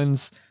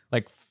villains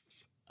like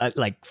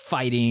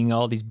fighting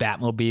all these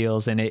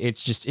Batmobiles, and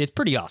it's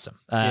pretty awesome.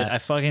 I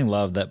fucking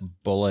love that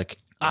Bullock.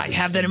 I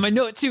have that in my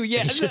note too.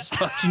 Yeah, He just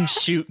fucking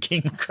shoot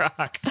King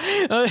Croc.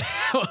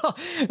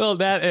 well,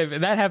 that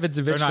happens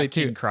eventually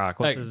too. King Croc.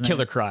 What's his name?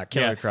 Killer Croc.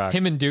 Killer Croc.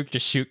 Him and Duke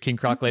just shoot King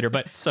Croc later.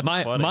 But so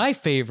funny. my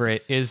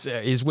favorite is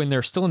when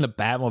they're still in the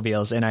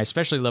Batmobiles, and I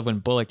especially love when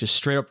Bullock just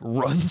straight up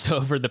runs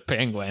over the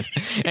Penguin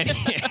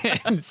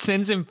and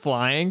sends him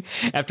flying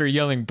after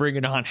yelling, "Bring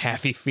it on,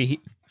 Happy Feet."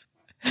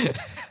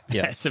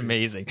 Yeah, it's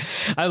amazing.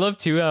 I love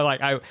too.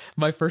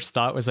 My first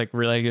thought was like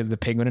related to the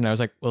Penguin, and I was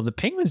like, well, the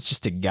Penguin's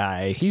just a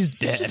guy. He's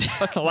dead.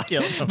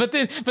 But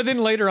then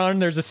later on,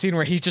 there's a scene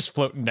where he's just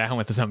floating down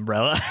with his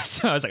umbrella.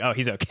 So I was like, oh,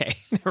 he's okay.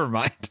 Never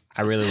mind.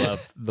 I really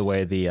love the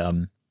way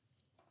the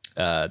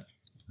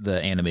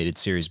animated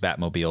series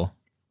Batmobile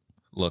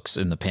looks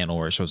in the panel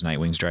where it shows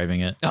Nightwing's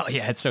driving it. Oh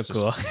yeah, it's so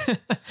cool.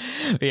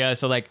 Yeah,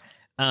 so like,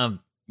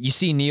 you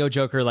see Neo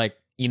Joker like,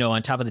 you know,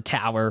 on top of the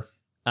tower.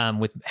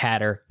 With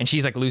Hatter, and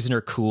she's like losing her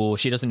cool.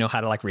 She doesn't know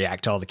how to like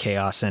react to all the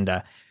chaos. And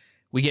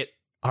we get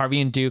Harvey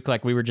and Duke,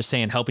 like we were just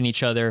saying, helping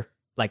each other,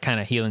 like kind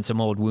of healing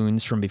some old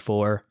wounds from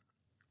before.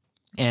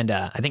 And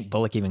I think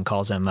Bullock even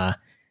calls him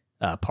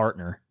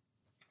partner.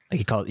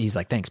 Like he's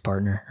like, thanks,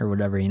 partner, or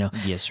whatever, you know?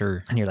 Yes,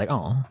 sir. And you're like,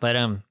 oh, but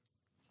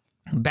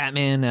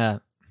Batman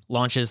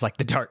launches like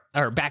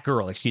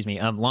Batgirl, excuse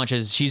me,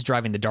 launches. She's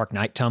driving the Dark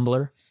Knight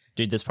tumbler.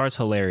 Dude, this part's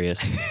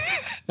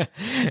hilarious.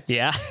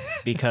 Yeah.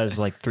 Because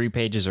like 3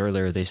 pages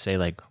earlier, they say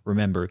like,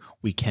 remember,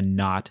 we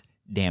cannot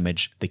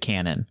damage the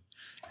cannon.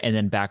 And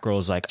then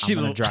Batgirl's like, I'm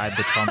going to drive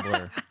the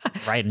tumbler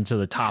right into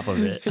the top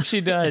of it.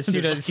 She does.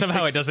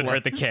 Somehow it doesn't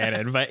hurt the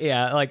cannon, but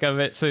yeah, like of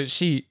it. So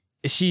she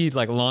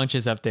like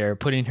launches up there,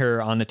 putting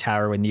her on the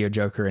tower with Neo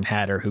Joker and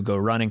Hatter, who go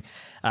running.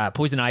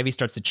 Poison Ivy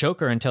starts to choke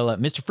her until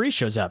Mr. Freeze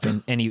shows up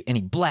and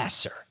he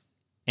blasts her.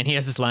 And he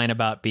has this line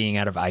about being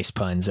out of ice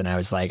puns, and I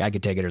was like, I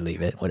could take it or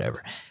leave it,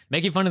 whatever.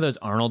 Making fun of those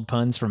Arnold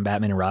puns from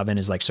Batman and Robin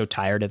is like so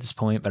tired at this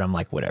point, but I'm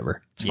like,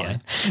 whatever, it's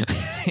fine.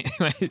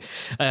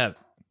 Anyway,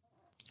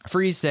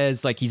 Freeze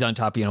says like he's on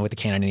top, you know, with the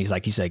cannon, and he's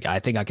like, I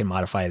think I can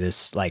modify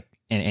this, like,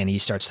 and he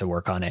starts to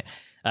work on it.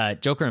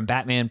 Joker and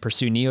Batman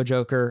pursue Neo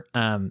Joker.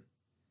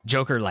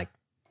 Joker like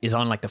is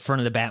on like the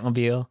front of the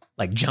Batmobile,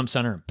 like jumps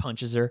on her and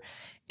punches her,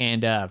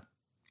 and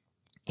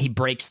he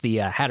breaks the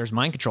Hatter's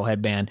mind control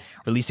headband,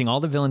 releasing all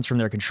the villains from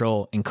their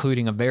control,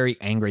 including a very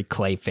angry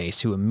Clayface,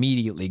 who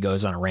immediately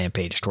goes on a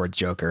rampage towards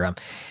Joker.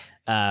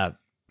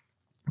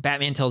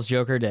 Batman tells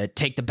Joker to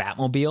take the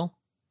Batmobile,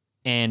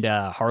 and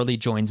Harley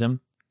joins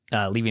him,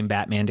 leaving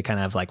Batman to kind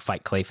of like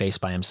fight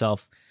Clayface by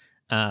himself.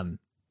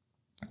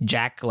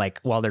 Jack, like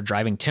while they're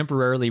driving,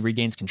 temporarily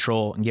regains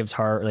control and gives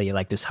Harley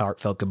like this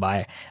heartfelt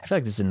goodbye. I feel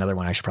like this is another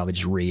one I should probably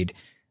just read.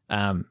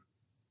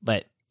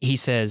 But he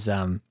says,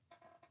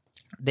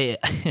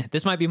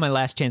 this might be my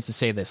last chance to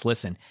say this.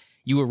 Listen,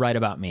 you were right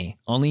about me.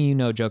 Only you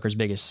know Joker's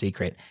biggest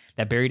secret.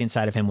 That buried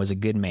inside of him was a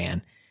good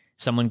man.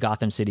 Someone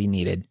Gotham City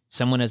needed.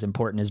 Someone as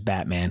important as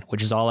Batman,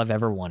 which is all I've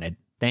ever wanted.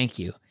 Thank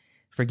you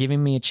for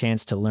giving me a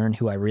chance to learn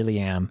who I really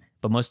am,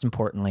 but most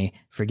importantly,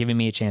 for giving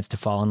me a chance to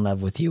fall in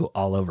love with you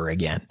all over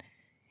again.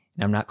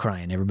 And I'm not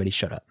crying. Everybody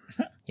shut up,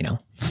 you know?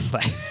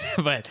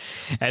 But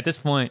at this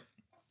point,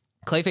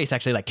 Clayface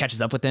actually like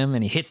catches up with them,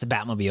 and he hits the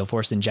Batmobile,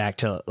 forcing Jack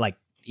to like,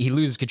 he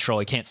loses control.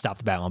 He can't stop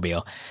the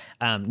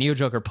Batmobile. Neo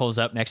Joker pulls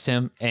up next to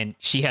him, and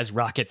she has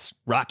Rocket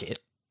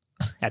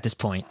at this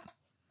point,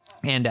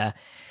 and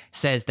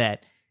says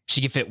that she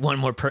can fit one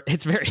more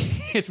it's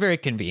very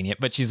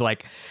convenient, but she's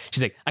like,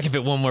 I can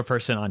fit one more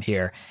person on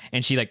here.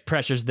 And she like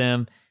pressures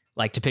them.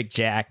 like to pick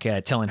Jack,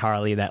 telling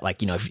Harley that,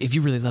 like, you know, if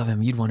you really love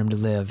him, you'd want him to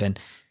live. And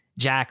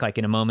Jack, like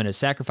in a moment of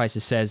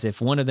sacrifices, says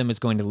if one of them is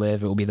going to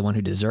live, it will be the one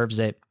who deserves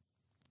it.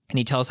 And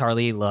he tells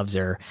Harley he loves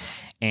her,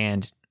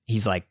 and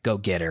he's like, go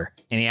get her.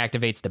 And he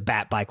activates the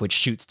Bat Bike, which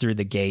shoots through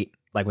the gate,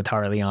 like with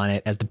Harley on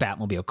it, as the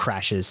Batmobile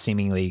crashes,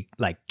 seemingly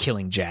like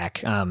killing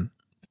Jack.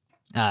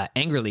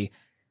 Angrily,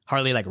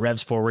 Harley like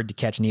revs forward to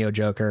catch Neo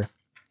Joker,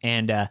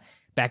 and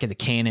back at the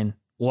cannon,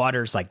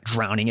 water's like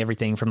drowning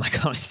everything from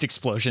like all these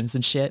explosions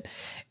and shit,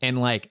 and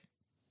like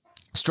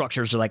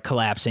structures are like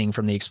collapsing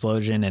from the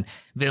explosion, and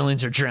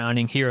villains are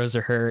drowning, heroes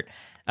are hurt.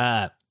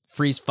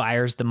 Freeze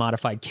fires the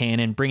modified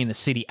cannon, bringing the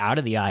city out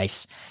of the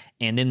ice,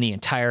 and then the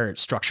entire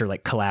structure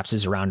like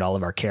collapses around all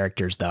of our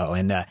characters, though.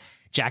 And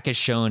Jack is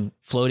shown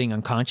floating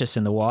unconscious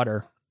in the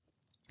water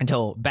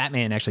until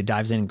Batman actually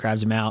dives in and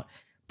grabs him out.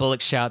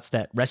 Bullock shouts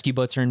that rescue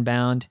boats are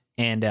inbound,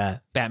 and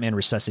Batman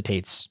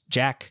resuscitates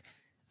Jack.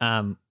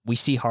 We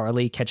see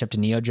Harley catch up to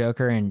Neo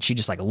Joker, and she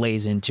just like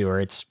lays into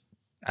her.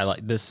 I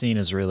like this scene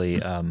is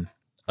really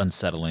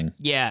unsettling.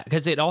 Yeah,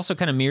 because it also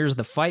kind of mirrors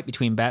the fight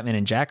between Batman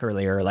and Jack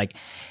earlier. Like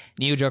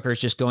Neo Joker is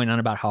just going on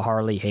about how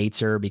Harley hates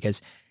her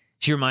because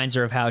she reminds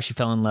her of how she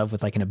fell in love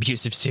with like an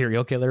abusive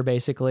serial killer,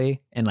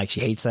 basically, and like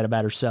she hates that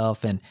about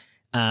herself. And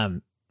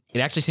it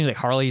actually seems like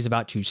Harley is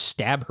about to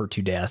stab her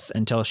to death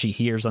until she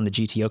hears on the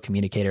GTO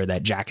communicator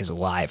that Jack is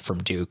alive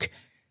from Duke.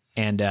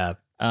 And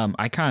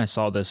I kind of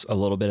saw this a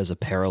little bit as a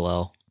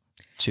parallel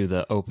to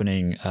the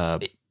opening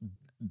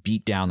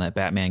beat down that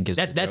Batman gives.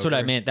 That's what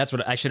I meant. That's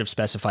what I should have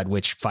specified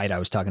which fight I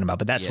was talking about,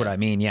 but that's what I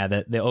mean. Yeah,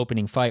 the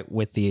opening fight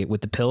with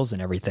the pills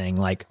and everything.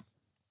 Like,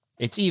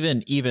 it's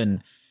even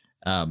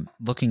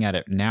looking at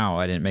it now,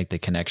 I didn't make the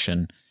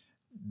connection.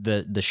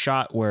 The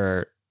shot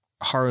where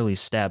Harley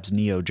stabs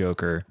Neo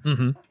Joker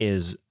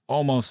is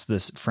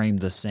almost framed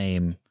the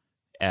same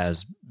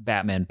as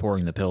Batman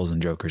pouring the pills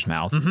in Joker's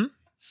mouth.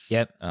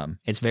 Yep.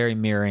 It's very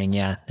mirroring.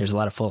 Yeah. There's a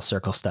lot of full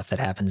circle stuff that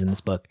happens in this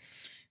book.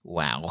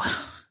 Wow.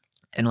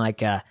 And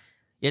like,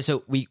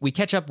 so we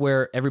catch up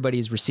where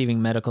everybody's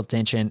receiving medical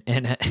attention.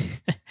 And I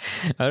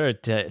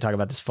wanted to talk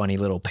about this funny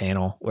little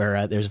panel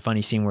where there's a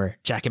funny scene where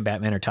Jack and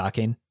Batman are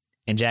talking,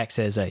 and Jack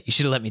says, you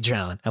should have let me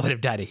drown. I would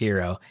have died a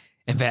hero.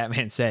 And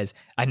Batman says,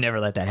 I'd never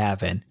let that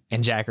happen.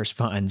 And Jack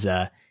responds,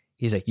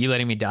 he's like, you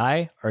letting me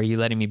die, or are you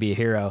letting me be a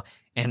hero?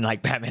 And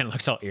like Batman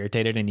looks all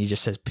irritated, and he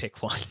just says,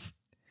 pick one.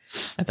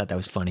 I thought that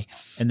was funny.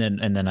 And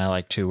then I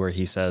like too where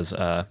he says,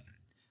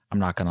 I'm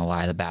not gonna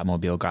lie, the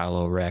Batmobile got a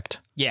little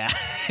wrecked. Yeah.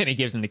 And he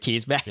gives him the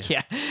keys back.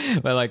 Yeah.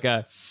 But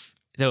like,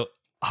 so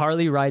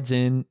Harley rides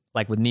in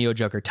like with Neo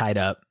Joker tied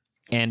up,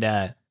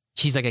 and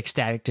she's like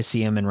ecstatic to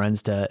see him and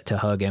runs to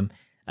hug him.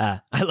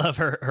 I love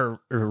her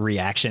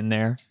reaction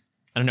there.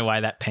 I don't know why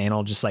that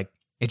panel just like,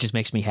 it just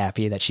makes me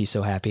happy that she's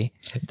so happy.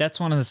 That's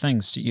one of the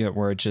things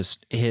where it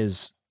just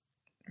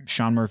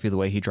Sean Murphy, the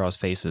way he draws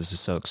faces is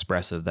so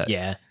expressive that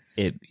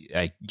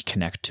I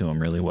connect to him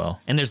really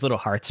well. And there's little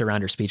hearts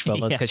around her speech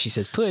bubbles because she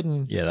says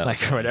pudding,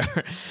 like or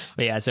whatever.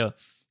 But yeah, so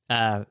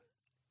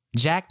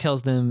Jack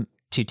tells them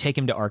to take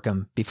him to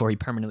Arkham before he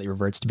permanently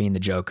reverts to being the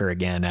Joker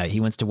again. He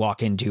wants to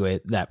walk into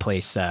that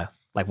place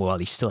while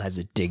he still has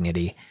a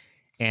dignity.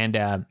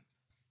 And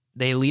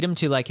they lead him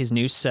to like his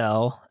new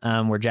cell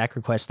where Jack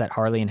requests that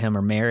Harley and him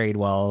are married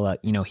while,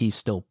 he's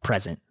still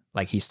present,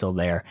 like he's still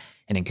there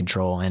and in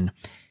control. And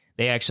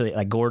they actually,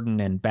 like Gordon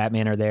and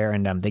Batman are there,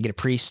 and they get a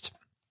priest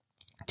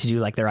to do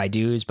like their I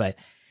do's, but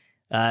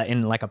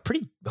in like a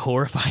pretty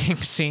horrifying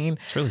scene.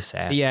 It's really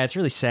sad. Yeah, it's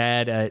really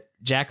sad.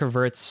 Jack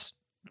reverts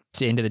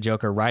into the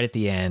Joker right at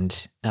the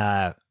end,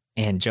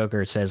 and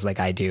Joker says like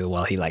I do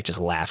while he like just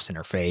laughs in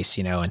her face,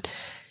 and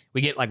we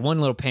get like one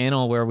little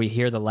panel where we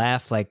hear the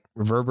laugh like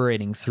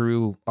reverberating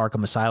through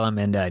Arkham Asylum,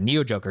 and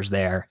Neo Joker's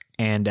there,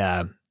 and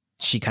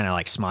she kind of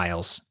like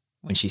smiles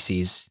when she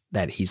sees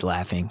that he's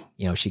laughing.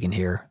 She can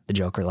hear the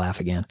Joker laugh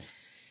again.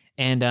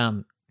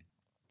 And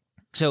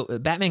so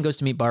Batman goes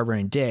to meet Barbara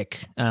and Dick,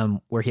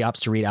 where he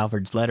opts to read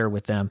Alfred's letter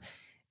with them.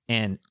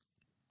 And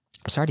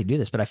I'm sorry to do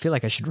this, but I feel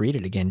like I should read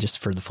it again just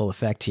for the full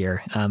effect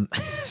here.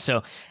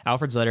 So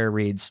Alfred's letter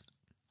reads,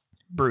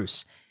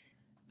 Bruce,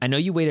 I know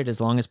you waited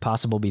as long as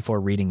possible before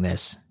reading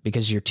this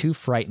because you're too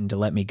frightened to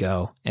let me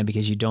go and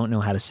because you don't know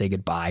how to say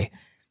goodbye.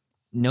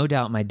 No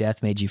doubt my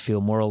death made you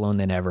feel more alone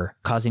than ever,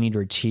 causing you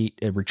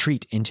to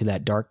retreat into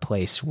that dark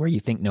place where you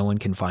think no one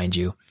can find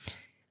you.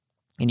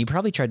 And you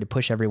probably tried to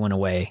push everyone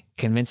away,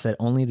 convinced that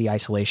only the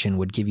isolation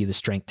would give you the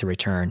strength to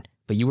return,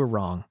 but you were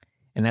wrong.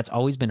 And that's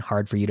always been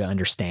hard for you to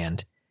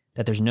understand,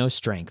 that there's no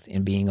strength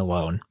in being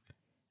alone.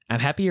 I'm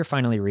happy you're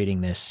finally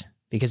reading this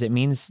because it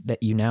means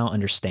that you now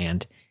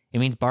understand. It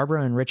means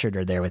Barbara and Richard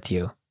are there with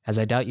you, as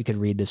I doubt you could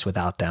read this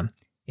without them.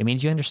 It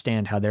means you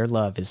understand how their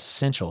love is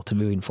essential to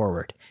moving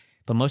forward.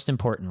 But most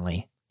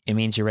importantly, it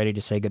means you're ready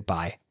to say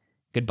goodbye.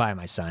 Goodbye,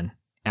 my son,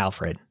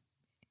 Alfred.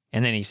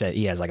 And then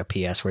he has like a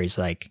PS where he's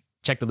like,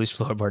 check the loose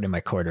floorboard in my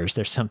quarters.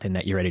 There's something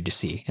that you're ready to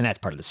see. And that's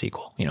part of the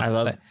sequel. I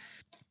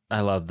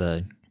love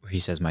where he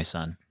says my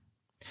son.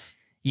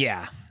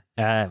 Yeah.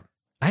 I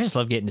just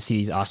love getting to see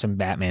these awesome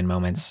Batman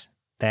moments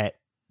that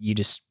you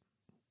just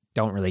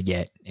don't really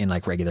get in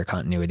like regular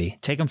continuity.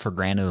 Take them for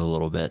granted a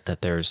little bit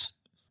that there's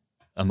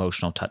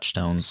emotional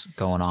touchstones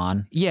going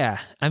on. Yeah.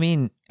 I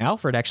mean,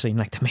 Alfred actually in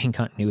like the main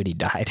continuity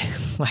died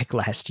like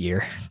last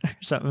year or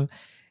something.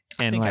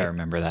 And I think like, I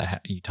remember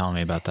that. You telling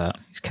me about that.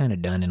 he's kind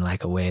of done in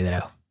like a way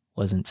that I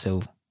wasn't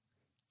so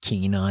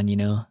keen on, you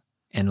know?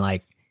 And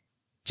like,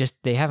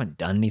 just, they haven't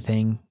done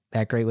anything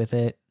that great with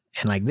it.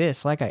 And like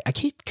this, like I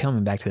keep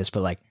coming back to this,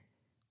 but like,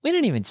 we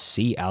didn't even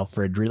see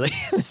Alfred really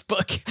in this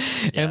book.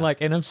 Yeah.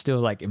 And I'm still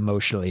like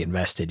emotionally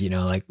invested, you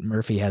know, like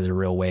Murphy has a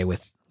real way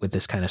with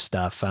this kind of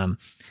stuff.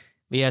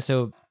 But yeah,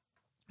 so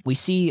we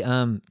see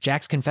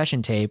Jack's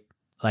confession tape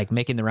like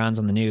making the rounds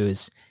on the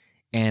news,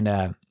 and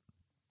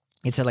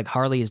it said like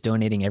Harley is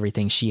donating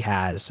everything she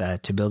has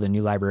to build a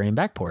new library in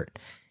Backport.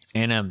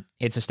 And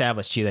it's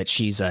established too that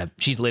she's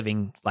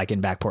living like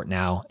in Backport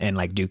now, and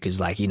like Duke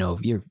is like, you know,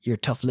 you're a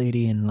tough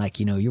lady, and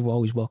like, you know, you're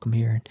always welcome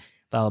here, and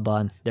blah blah blah.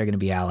 And they're going to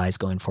be allies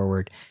going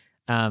forward.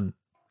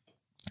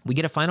 We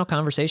get a final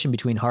conversation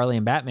between Harley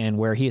and Batman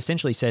where he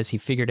essentially says he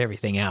figured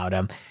everything out.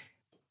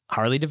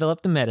 Harley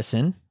developed the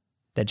medicine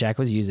that Jack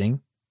was using.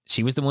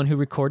 She was the one who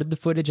recorded the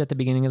footage at the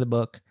beginning of the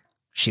book.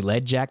 She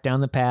led Jack down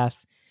the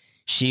path.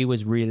 She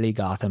was really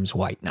Gotham's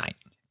White Knight.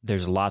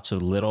 There's lots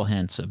of little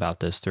hints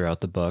about this throughout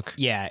the book.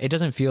 Yeah, it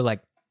doesn't feel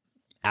like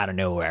out of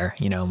nowhere,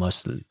 you know,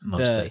 mostly.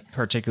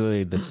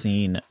 Particularly the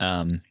scene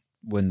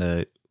when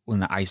the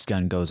ice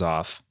gun goes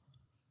off,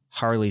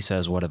 Harley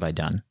says, "What have I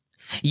done?"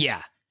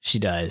 Yeah, she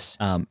does.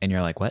 And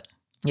you're like, what?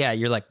 Yeah,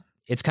 you're like,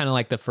 it's kind of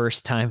like the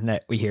first time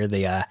that we hear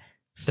the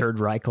Third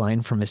Reich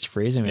line from Mr.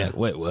 Freeze, and we're like,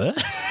 wait, what?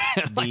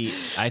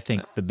 I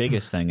think the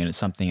biggest thing, and it's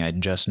something I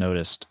just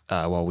noticed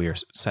while we were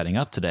setting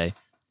up today,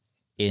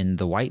 in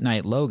the White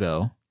Knight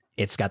logo,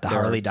 it's got the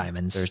Harley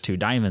diamonds. There's 2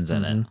 diamonds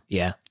in it.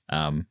 Yeah.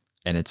 And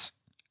it's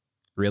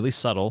really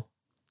subtle,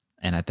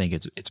 and I think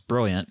it's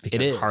brilliant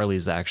because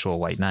Harley's the actual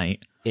White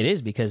Knight. It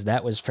is, because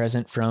that was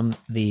present from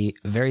the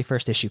very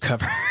first issue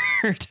cover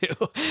too.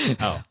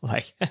 Oh,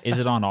 like, is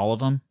it on all of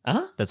them?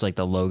 Uh-huh. That's like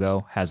the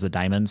logo has the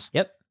diamonds.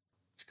 Yep.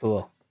 It's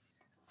cool.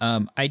 I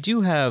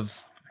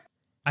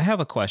have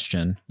a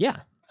question.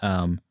 Yeah.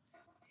 Am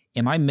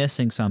I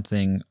missing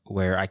something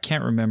where I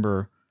can't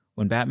remember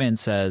when Batman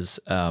says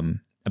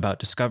about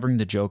discovering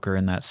the Joker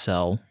in that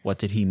cell? What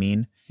did he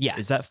mean? Yeah.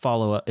 Is that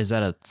follow-up? Is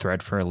that a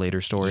thread for a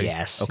later story?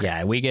 Yes. Okay.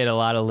 Yeah. We get a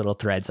lot of little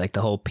threads, like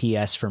the whole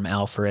PS from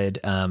Alfred,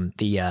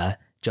 the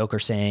Joker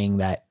saying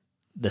that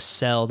the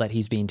cell that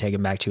he's being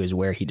taken back to is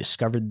where he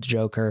discovered the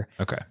Joker.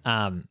 Okay.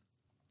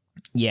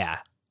 Yeah.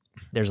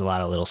 There's a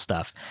lot of little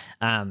stuff.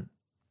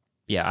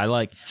 Yeah, I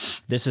like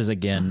this is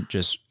again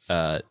just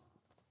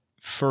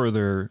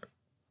further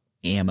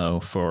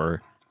ammo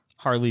for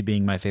Harley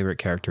being my favorite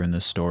character in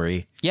this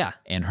story. Yeah.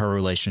 And her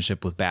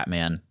relationship with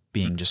Batman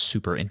being just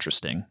super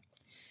interesting.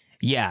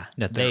 Yeah.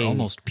 That they're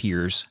almost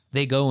peers.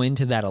 They go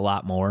into that a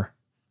lot more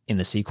in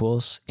the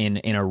sequels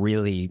in a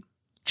really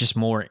just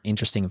more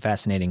interesting and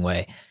fascinating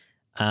way.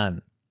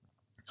 I'll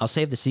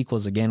save the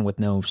sequels again with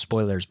no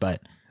spoilers,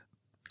 but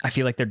I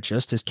feel like they're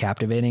just as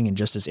captivating and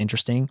just as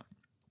interesting.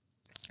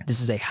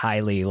 This is a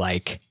highly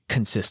like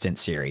consistent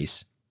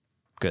series.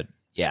 Good.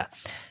 Yeah.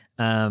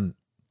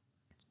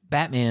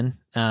 Batman,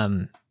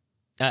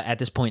 at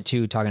this point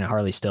too, talking to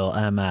Harley still,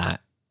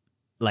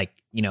 like,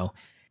 you know,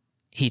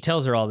 he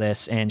tells her all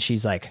this and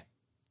she's like,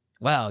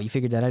 wow, you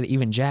figured that out.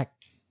 Even Jack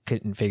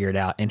couldn't figure it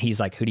out. And he's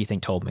like, who do you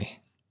think told me?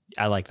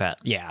 I like that.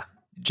 Yeah.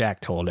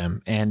 Jack told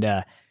him,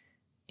 and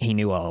he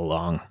knew all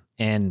along.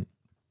 And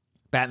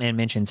Batman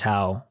mentions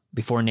how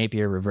before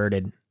Napier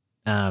reverted,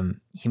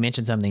 he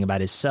mentioned something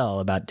about his cell,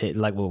 about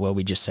like what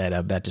we just said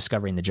about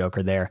discovering the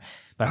Joker there,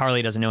 but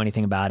Harley doesn't know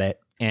anything about it.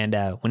 And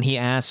when he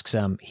asks,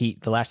 the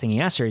last thing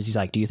he asks her is, he's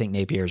like, do you think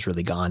Napier is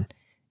really gone?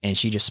 And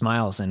she just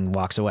smiles and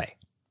walks away.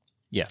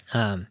 Yeah.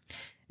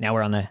 Now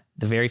we're on the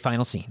very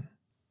final scene.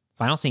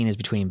 Final scene is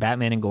between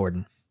Batman and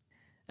Gordon.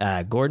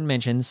 Gordon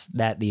mentions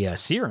that the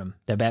serum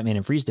that Batman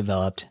and Freeze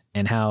developed,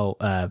 and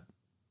how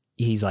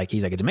he's like,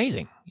 it's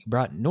amazing. You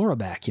brought Nora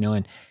back, you know,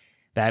 and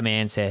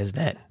Batman says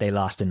that they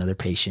lost another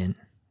patient,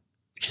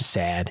 which is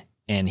sad.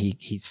 And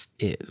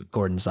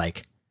Gordon's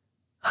like,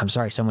 I'm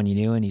sorry, someone you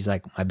knew? And he's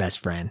like, my best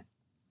friend.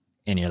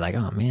 And you're like,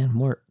 oh man,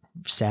 more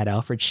sad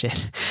Alfred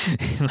shit.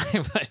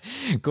 But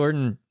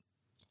Gordon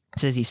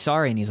says he's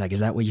sorry. And he's like,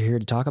 is that what you're here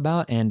to talk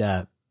about?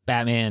 And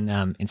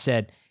Batman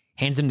instead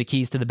hands him the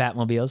keys to the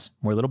Batmobiles,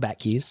 more little Bat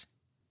keys.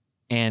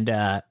 And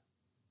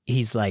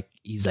he's like,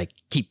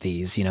 keep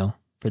these, you know,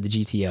 for the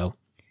GTO.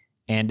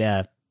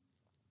 And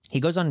he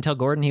goes on to tell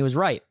Gordon he was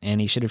right,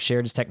 and he should have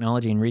shared his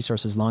technology and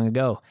resources long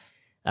ago.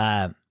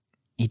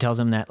 He tells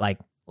him that like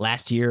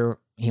last year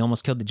he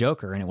almost killed the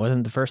Joker, and it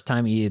wasn't the first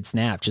time he had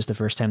snapped, just the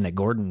first time that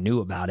Gordon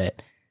knew about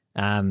it.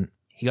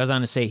 He goes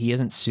on to say he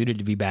isn't suited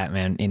to be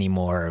Batman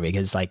anymore,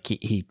 because like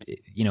he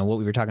you know, what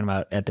we were talking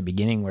about at the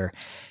beginning, where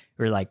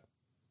we're like,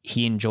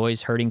 he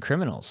enjoys hurting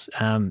criminals.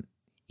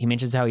 He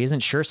mentions how he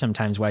isn't sure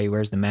sometimes why he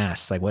wears the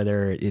mask, like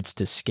whether it's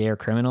to scare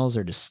criminals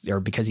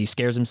or because he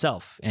scares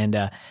himself. And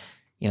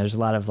you know, there's a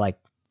lot of like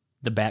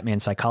the Batman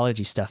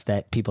psychology stuff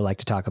that people like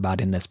to talk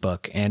about in this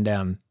book.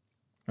 And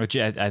Which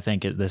I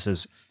think this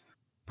is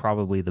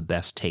probably the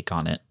best take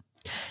on it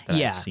that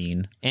I've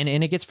seen. And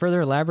it gets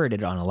further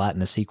elaborated on a lot in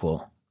the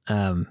sequel.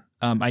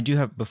 I do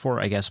have before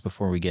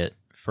we get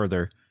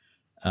further,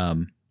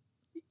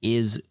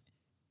 is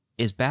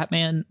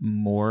Batman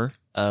more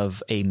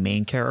of a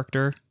main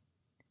character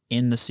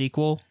in the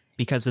sequel?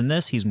 Because in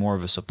this, he's more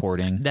of a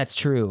supporting. That's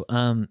true.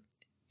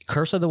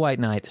 Curse of the White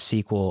Knight, the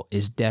sequel,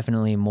 is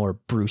definitely a more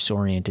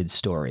Bruce-oriented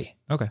story.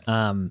 Okay.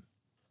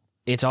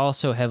 It's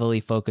also heavily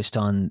focused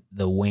on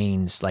the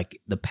Waynes, like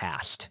the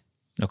past.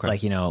 Okay.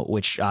 Like,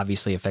 which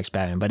obviously affects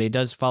Batman, but it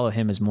does follow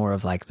him as more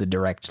of like the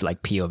direct,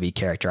 like POV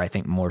character, I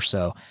think more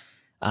so.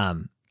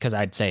 Cause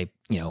I'd say,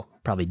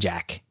 probably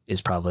Jack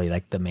is probably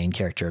like the main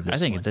character of this. I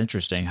think it's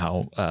interesting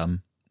how,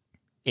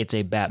 it's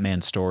a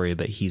Batman story,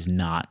 but he's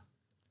not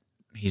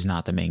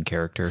the main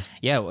character.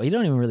 Yeah. Well, you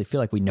don't even really feel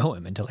like we know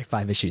him until like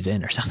 5 issues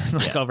in or something,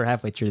 like over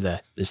halfway through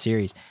the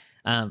series.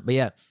 But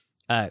yeah.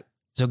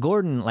 So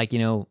Gordon, like,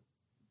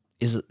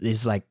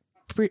 is like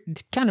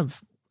kind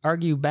of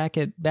argue back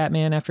at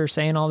Batman after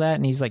saying all that.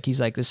 And he's like,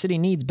 the city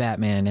needs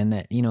Batman and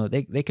that,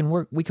 we can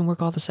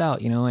work all this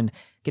out, and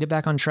get it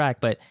back on track.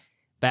 But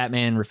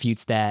Batman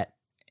refutes that.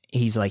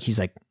 He's like,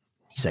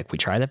 we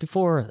tried that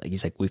before. Like,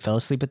 he's like, we fell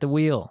asleep at the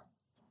wheel.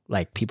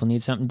 Like, people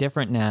need something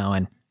different now.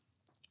 And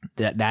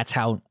that's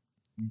how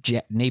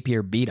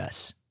Napier beat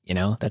us.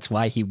 That's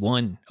why he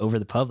won over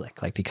the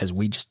public. Like, because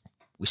we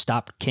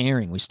stopped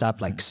caring. We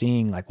stopped like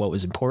seeing like what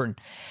was important.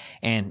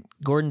 And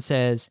Gordon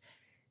says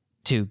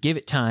to give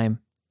it time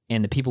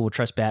and the people will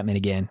trust Batman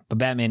again. But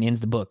Batman ends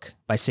the book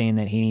by saying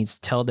that he needs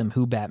to tell them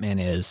who Batman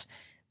is.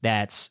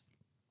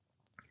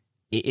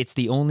 It's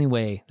the only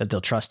way that they'll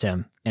trust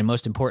him. And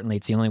most importantly,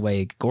 it's the only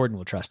way Gordon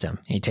will trust him.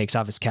 And he takes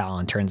off his cowl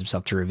and turns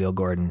himself to reveal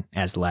Gordon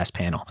as the last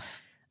panel.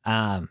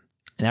 And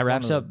that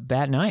wraps up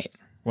Bat Knight.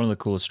 One of the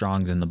coolest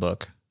drawings in the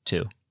book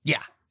too.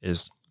 Yeah.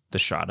 Is the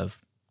shot of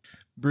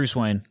Bruce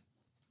Wayne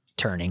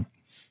turning.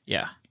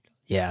 Yeah.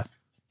 Yeah.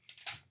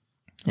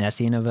 And that's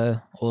the end of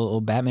a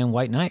old Batman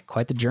White Knight.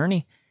 Quite the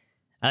journey.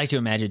 I like to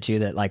imagine too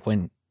that like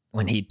when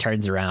he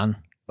turns around,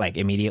 like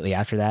immediately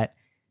after that,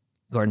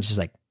 Gordon's just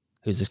like,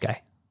 who's this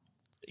guy?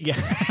 Yeah.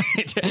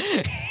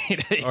 he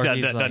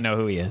doesn't know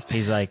who he is.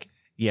 He's like,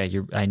 yeah,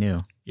 I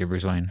knew you're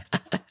Bruce Wayne.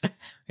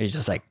 He's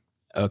just like,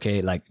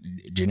 okay, like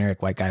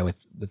generic white guy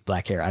with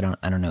black hair. I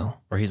don't know.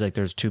 Or he's like,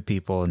 there's 2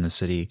 people in the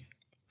city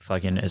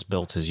fucking as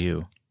built as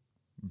you,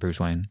 Bruce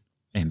Wayne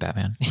and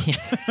Batman.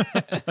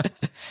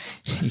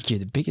 You're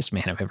the biggest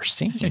man I've ever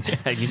seen.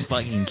 Yeah, he's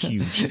fucking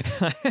huge.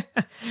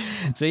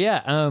 So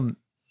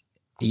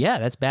yeah,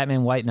 that's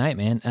Batman White Knight,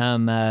 man.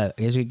 I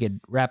guess we could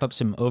wrap up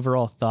some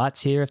overall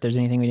thoughts here. If there's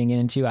anything we didn't get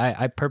into,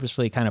 I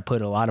purposefully kind of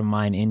put a lot of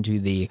mine into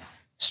the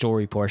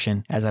story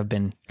portion, as I've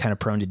been kind of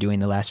prone to doing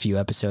the last few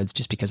episodes,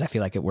 just because I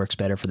feel like it works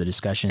better for the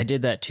discussion. I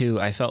did that too.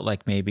 I felt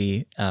like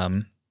maybe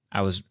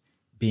I was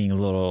being a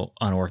little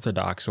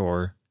unorthodox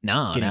or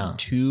getting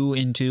too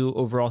into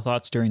overall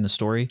thoughts during the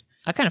story.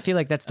 I kind of feel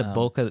like that's the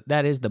bulk of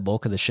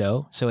the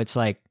show. So it's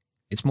like,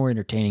 it's more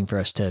entertaining for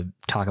us to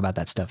talk about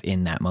that stuff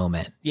in that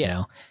moment.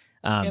 Yeah.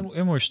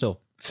 And we're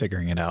still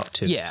figuring it out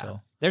too. Yeah.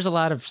 So. There's a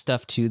lot of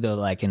stuff too, though,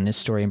 like in this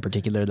story in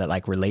particular that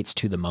like relates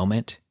to the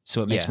moment.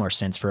 So it makes more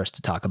sense for us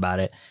to talk about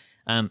it.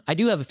 I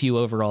do have a few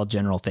overall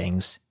general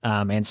things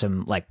and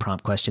some like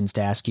prompt questions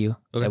to ask you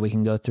that we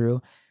can go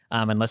through.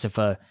 Unless if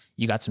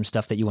you got some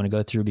stuff that you want to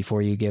go through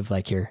before you give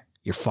like your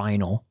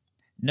final.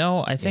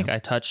 No, I think I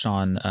touched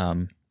on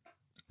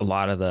a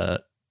lot of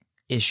the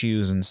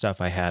issues and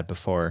stuff I had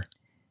before.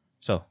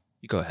 So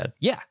you go ahead.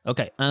 Yeah.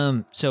 Okay.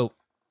 So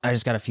I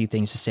just got a few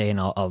things to say and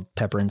I'll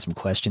pepper in some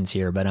questions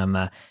here, but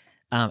I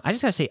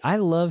just gotta say, I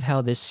love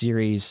how this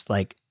series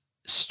like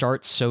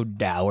starts so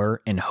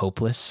dour and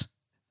hopeless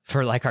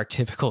for like our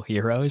typical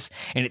heroes.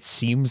 And it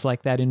seems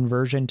like that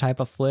inversion type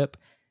of flip,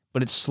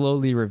 but it's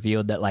slowly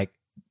revealed that like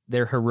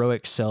their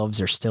heroic selves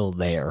are still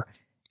there.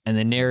 And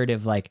the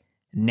narrative like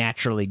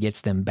naturally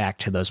gets them back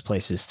to those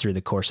places through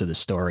the course of the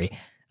story.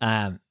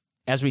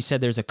 As we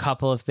said, there's a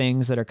couple of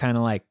things that are kind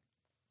of like,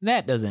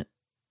 that doesn't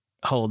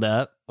hold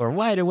up, or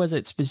why was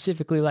it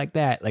specifically like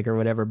that? Like, or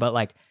whatever. But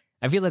like,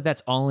 I feel like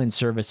that's all in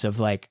service of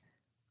like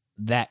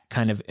that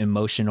kind of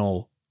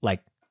emotional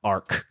like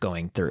arc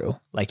going through.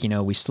 Like,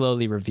 we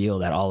slowly reveal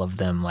that all of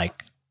them,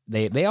 like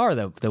they are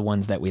the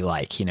ones that we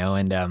like,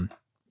 and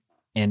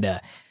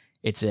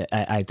it's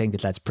I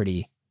think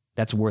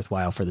that's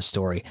worthwhile for the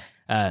story.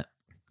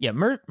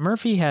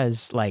 Murphy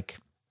has like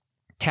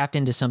tapped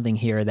into something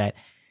here that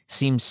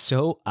seems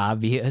so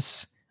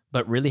obvious,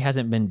 but really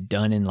hasn't been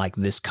done in like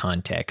this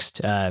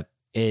context.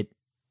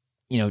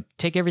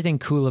 Take everything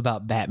cool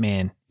about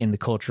Batman in the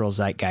cultural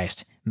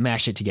zeitgeist,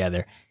 mash it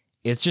together.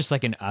 It's just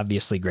like an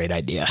obviously great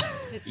idea.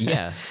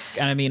 Yeah.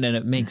 And I mean, and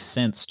it makes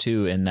sense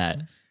too, in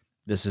that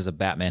this is a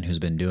Batman who's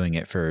been doing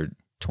it for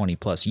 20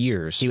 plus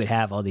years. He would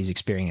have all these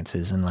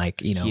experiences and like,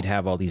 he'd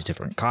have all these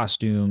different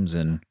costumes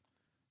and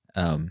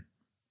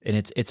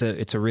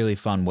it's a really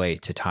fun way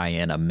to tie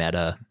in a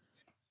meta,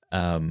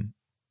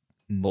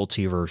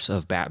 multiverse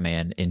of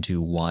Batman into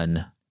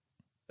one,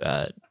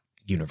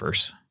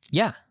 universe.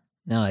 Yeah.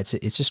 No, it's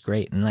just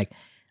great. And like,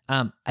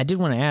 I did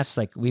want to ask,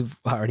 like, we've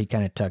already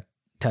kind of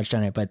touched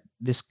on it, but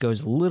this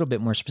goes a little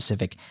bit more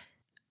specific.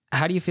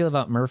 How do you feel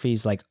about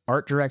Murphy's like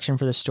art direction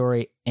for the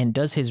story, and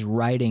does his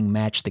writing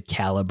match the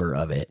caliber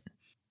of it?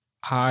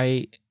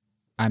 I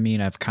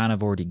mean, I've kind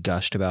of already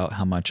gushed about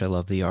how much I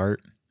love the art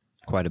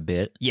quite a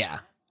bit. Yeah.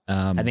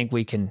 I think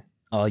we can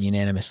all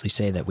unanimously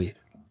say that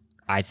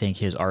I think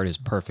his art is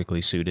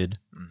perfectly suited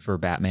for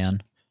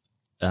Batman.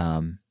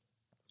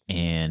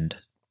 And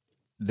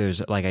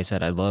there's, like I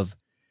said, I love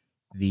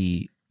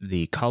the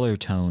color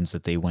tones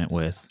that they went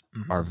with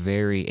are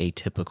very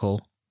atypical.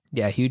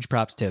 Yeah. Huge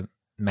props to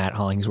Matt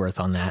Hollingsworth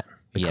on that.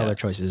 The color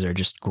choices are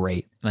just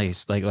great.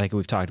 Like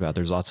we've talked about,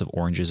 there's lots of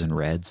oranges and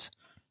reds,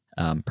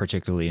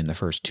 particularly in the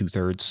first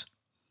 2/3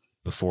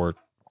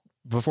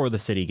 before the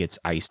city gets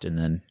iced, and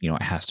then, you know,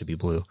 it has to be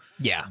blue.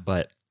 Yeah.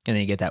 But and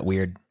then you get that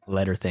weird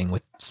letter thing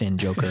with Sin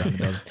Joker on the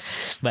building.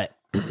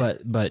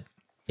 But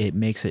it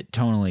makes it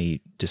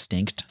tonally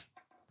distinct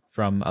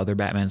from other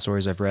Batman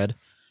stories I've read.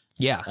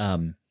 Yeah.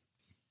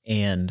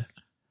 And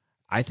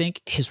I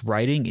think his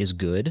writing is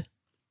good.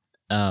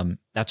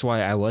 That's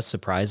why I was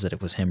surprised that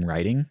it was him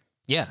writing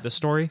the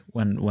story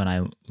when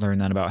I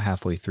learned that about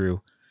halfway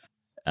through.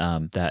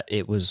 That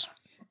it was,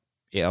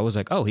 I was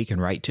like, oh, he can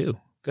write too.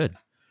 Good.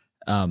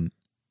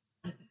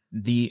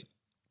 The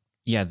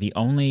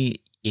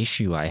only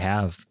issue I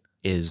have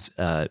is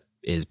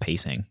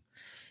pacing.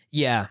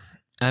 Yeah.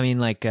 I mean,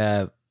 like,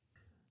 I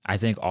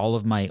think all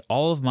of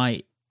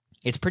my,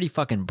 it's pretty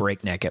fucking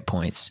breakneck at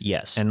points.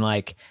 yes. And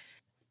like,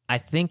 I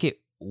think it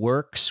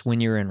works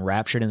when you're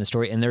enraptured in the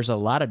story, and there's a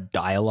lot of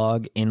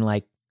dialogue in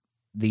like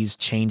these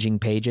changing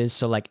pages.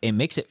 So like, it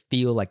makes it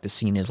feel like the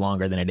scene is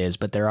longer than it is,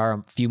 but there are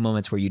a few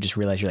moments where you just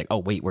realize you're like, oh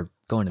wait, we're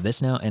going to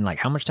this now. And like,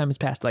 how much time has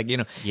passed? Like, you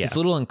know, it's a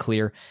little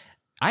unclear.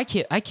 I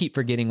keep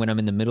forgetting when I'm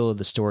in the middle of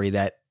the story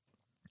that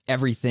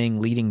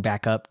everything leading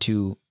back up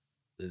to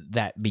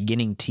that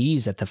beginning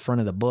tease at the front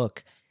of the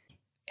book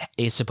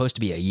is supposed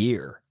to be a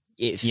year.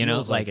 It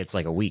feels like it's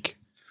like a week.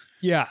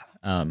 Yeah.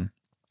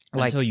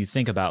 Until you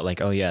think about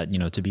like, oh yeah, you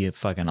know, to be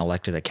fucking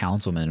elected a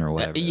councilman or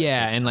whatever.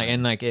 Yeah.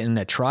 And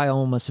the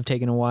trial must have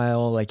taken a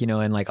while, like, you know,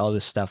 and like all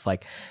this stuff.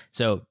 Like,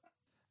 so,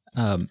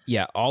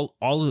 all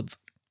of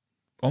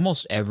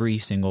almost every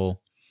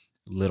single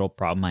little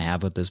problem I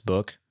have with this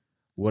book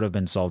would have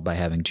been solved by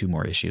having 2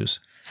 more issues.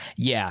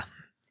 Yeah.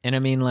 And I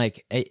mean,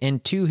 like,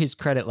 and to his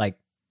credit, like,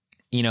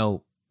 you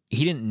know,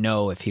 he didn't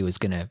know if he was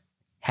going to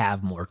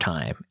have more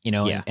time, you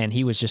know, and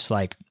he was just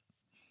like,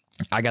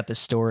 I got this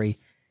story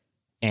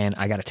and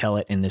I got to tell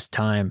it in this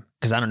time,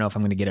 because I don't know if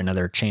I'm going to get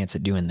another chance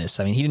at doing this.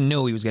 I mean, he didn't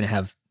know he was going to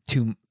have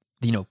 2,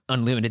 you know,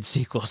 unlimited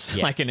sequels,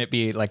 like, and it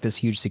be like this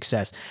huge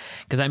success.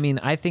 Because I mean,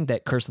 I think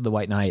that Curse of the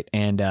White Knight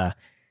and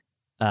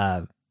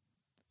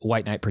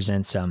White Knight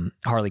Presents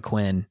Harley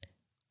Quinn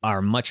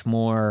are much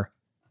more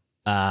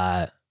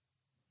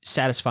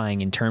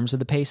satisfying in terms of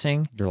the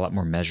pacing. They're a lot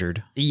more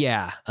measured.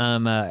 Yeah.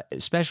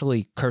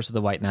 Especially Curse of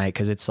the White Knight,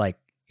 because it's like,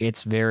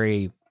 it's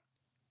very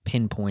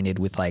pinpointed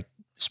with like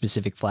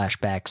specific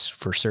flashbacks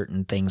for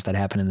certain things that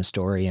happen in the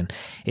story, and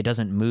it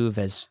doesn't move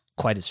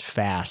quite as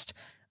fast.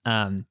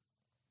 Well,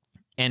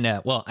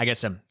 I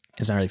guess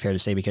it's not really fair to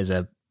say, because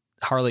the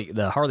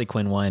Harley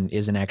Quinn one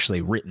isn't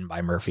actually written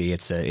by Murphy.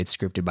 It's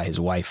scripted by his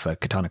wife,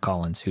 Katana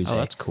Collins, who's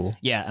that's cool.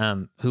 Yeah.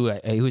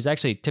 Who's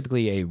actually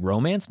typically a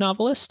romance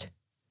novelist.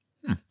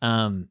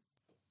 And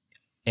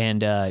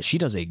she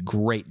does a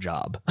great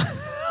job.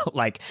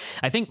 Like,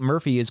 I think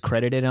Murphy is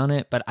credited on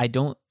it, but I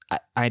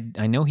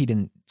know he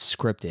didn't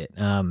script it.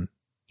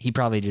 He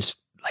probably just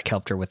like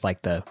helped her with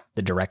like the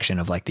direction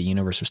of like the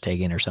universe was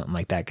taken or something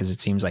like that. Cause it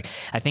seems like,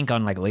 I think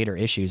on like later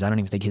issues, I don't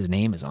even think his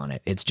name is on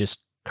it. It's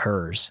just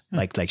hers.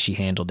 Like she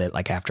handled it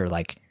like after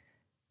like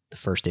the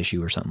first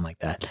issue or something like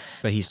that.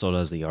 But he still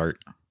does the art.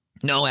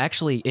 No,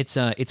 actually it's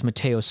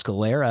Matteo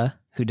Scalera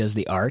who does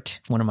the art.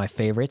 One of my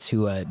favorites,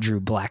 who drew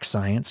Black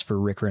Science for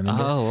Rick Remender.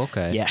 Oh,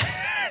 okay. Yeah.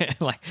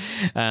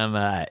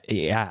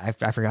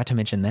 I forgot to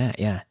mention that.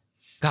 Yeah.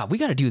 God, we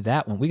got to do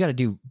that one. We got to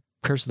do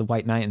Curse of the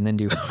White Knight and then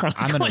do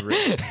I'm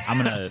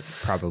gonna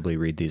probably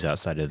read these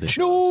outside of the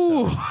show.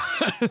 No,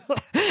 so.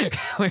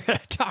 We're gonna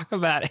talk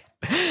about it.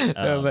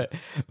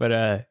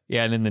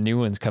 Yeah, and then the new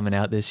one's coming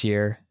out this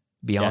year,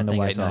 Beyond the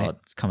White Knight.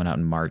 It's coming out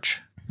in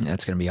March.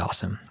 That's gonna be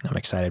awesome. I'm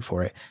excited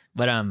for it.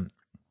 But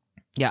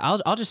yeah,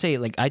 I'll just say,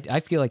 like,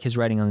 I feel like his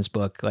writing on this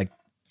book, like,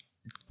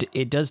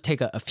 it does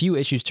take a few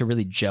issues to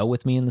really gel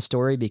with me in the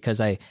story, because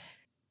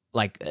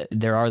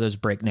there are those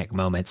breakneck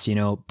moments, you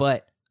know,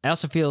 but I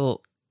also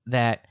feel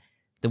that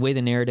the way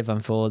the narrative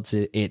unfolds,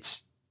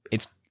 it's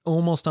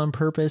almost on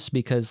purpose,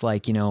 because,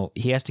 like, you know,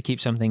 he has to keep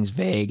some things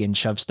vague and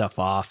shove stuff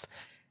off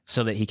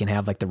so that he can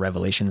have like the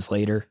revelations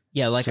later.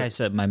 Yeah. Like I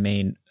said, my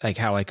main, like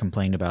how I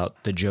complained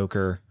about the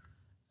Joker,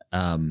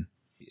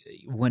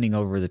 winning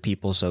over the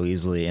people so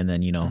easily. And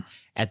then, you know,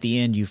 at the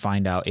end you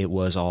find out it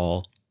was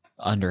all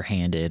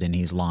underhanded and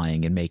he's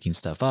lying and making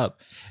stuff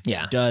up.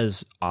 Yeah. It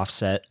does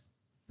offset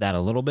that a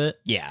little bit.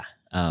 Yeah.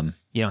 You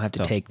don't have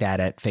to take that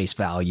at face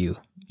value.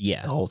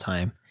 Yeah. The whole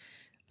time.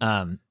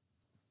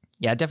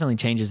 Yeah, it definitely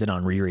changes it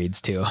on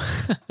rereads too.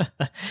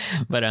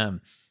 But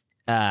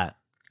how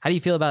do you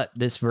feel about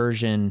this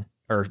version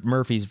or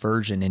Murphy's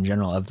version in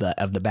general of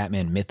the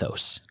Batman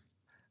mythos?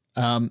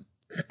 I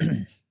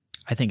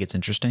think it's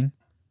interesting.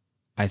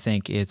 I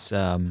think it's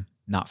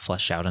not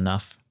fleshed out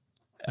enough,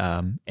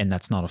 and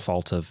that's not a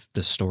fault of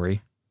the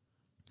story.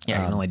 Yeah,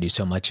 you can only do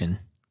so much in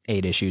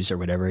 8 issues or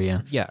whatever.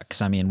 Yeah, Yeah,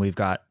 because I mean, we've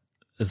got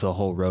the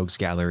whole rogues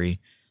gallery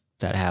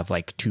that have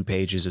like 2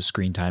 pages of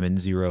screen time and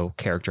 0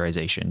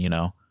 characterization. You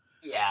know.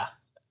 Yeah.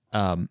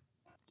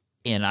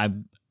 And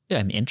I'm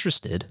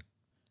interested.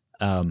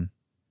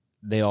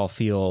 They all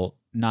feel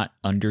not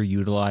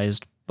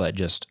underutilized, but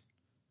just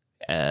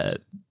the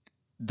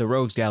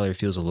rogues gallery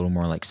feels a little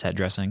more like set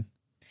dressing.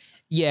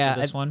 Yeah,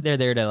 this one? They're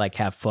there to like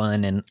have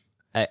fun, and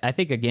I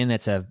think again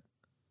that's a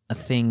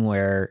thing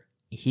where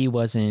he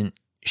wasn't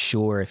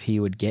sure if he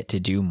would get to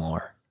do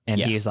more, and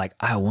Yeah. he's like,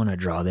 I want to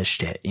draw this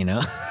shit, you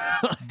know.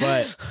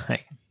 But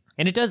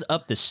and it does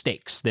up the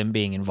stakes, them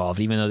being involved,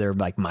 even though they're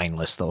like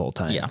mindless the whole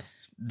time. yeah,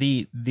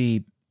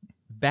 the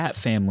Bat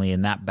family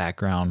in that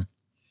background,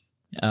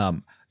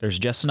 there's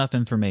just enough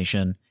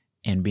information,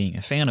 and being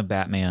a fan of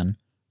Batman,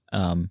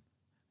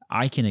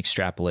 I can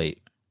extrapolate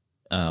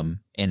and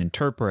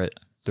interpret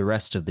the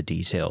rest of the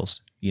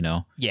details. You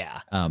know, Yeah.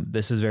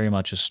 this is very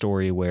much a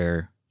story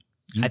where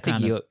I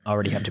think you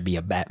already have to be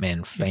a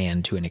Batman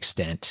fan to an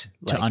extent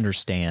to like,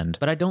 understand.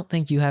 but I don't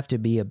think you have to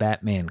be a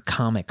Batman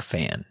comic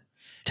fan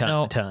to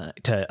No.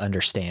 to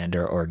understand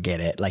or get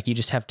it. Like you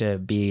just have to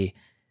be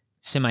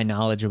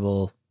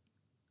semi-knowledgeable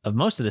of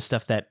most of the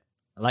stuff that,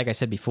 like I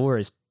said before,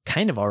 is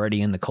kind of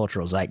already in the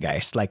cultural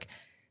zeitgeist. Like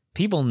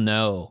people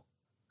know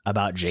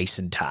about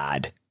Jason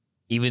Todd,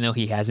 even though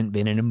he hasn't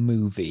been in a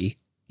movie,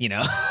 you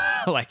know,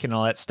 like and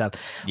all that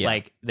stuff. Yeah.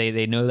 Like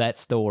they know that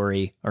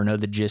story or know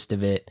the gist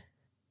of it.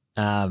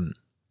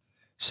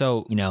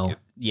 So You know,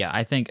 yeah,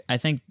 I think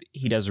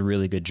he does a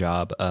really good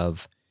job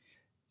of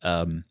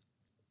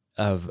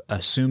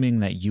assuming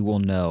that you will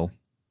know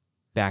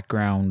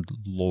background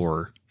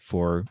lore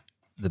for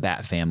the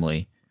Bat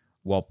family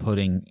while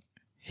putting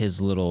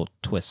his little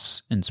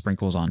twists and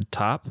sprinkles on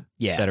top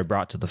Yeah. that are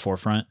brought to the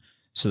forefront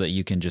so that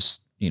you can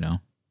just, you know,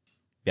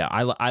 yeah,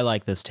 I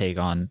like this take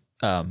on,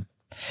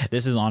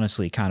 this is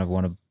honestly kind of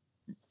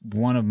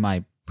one of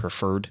my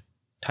preferred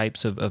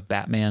types of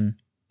Batman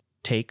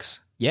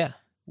takes, yeah.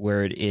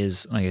 where it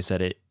is, like I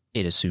said,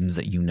 it assumes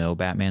that you know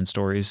Batman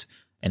stories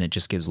and it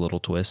just gives little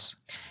twists.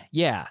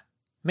 Yeah.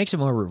 Makes it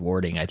more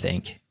rewarding, I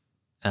think.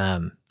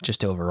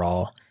 Just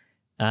overall.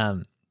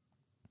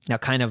 Now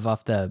kind of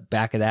off the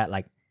back of that,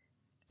 like,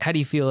 how do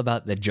you feel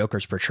about the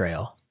Joker's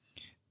portrayal?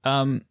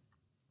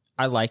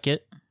 I like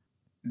it.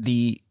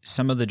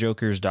 Some of the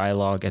Joker's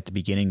dialogue at the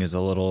beginning is a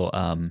little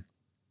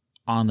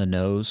on the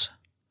nose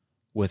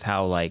with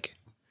how like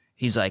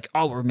he's like,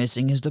 all we're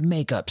missing is the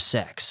makeup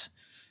sex,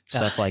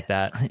 stuff like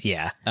that.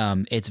 Yeah.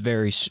 It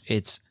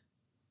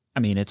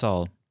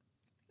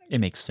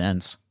makes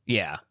sense.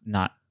 Yeah.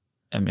 Not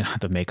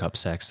the makeup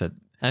sex that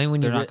I mean,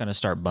 when they're you're not going to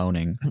start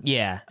boning.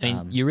 yeah. I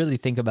mean, you really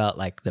think about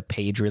like the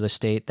page real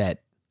estate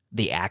that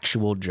the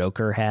actual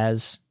Joker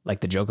has, like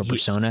the Joker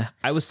persona.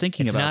 I was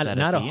thinking It's about not that.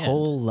 not at a the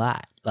whole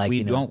lot. Like we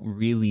you know, don't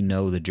really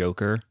know the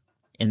Joker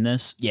in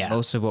this. Yeah.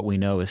 Most of what we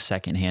know is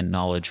secondhand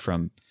knowledge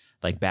from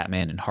like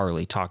Batman and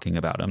Harley talking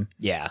about him.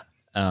 Yeah.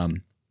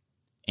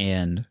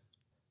 And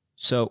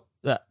so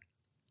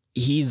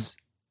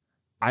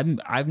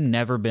I've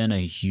never been a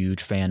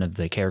huge fan of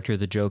the character of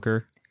the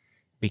Joker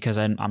because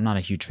I'm not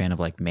a huge fan of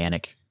like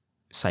manic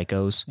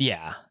psychos.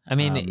 Yeah. I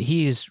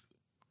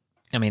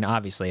mean,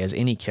 obviously as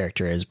any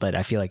character is, but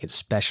I feel like it's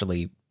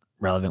especially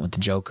relevant with the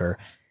Joker.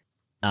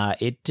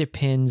 It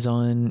depends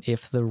on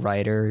if the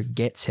writer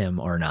gets him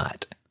or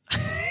not.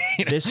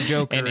 This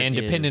Joker and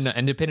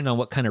depending on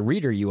what kind of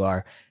reader you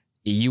are,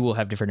 you will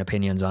have different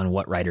opinions on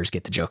what writers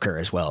get the Joker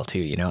as well too.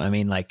 You know, I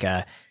mean, like,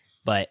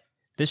 but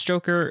this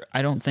Joker,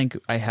 I don't think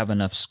I have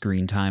enough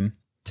screen time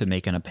to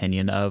make an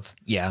opinion of.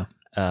 yeah,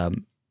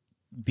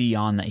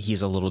 Beyond that,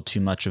 he's a little too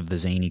much of the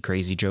zany,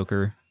 crazy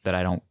Joker that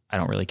I don't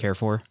really care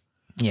for.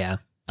 yeah,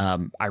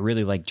 I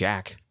really like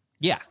Jack.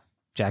 yeah.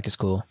 Jack is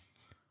cool.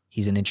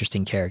 He's an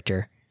interesting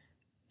character.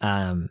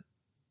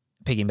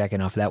 Piggybacking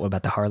off of that, what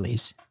about the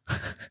Harleys?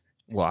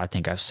 Well, I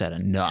think I've said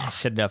enough.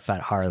 Set it up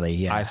at Harley.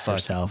 Yeah, I fuck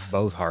herself.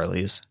 both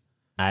Harleys.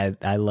 I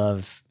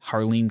love.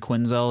 Harleen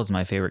Quinzel is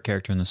my favorite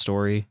character in the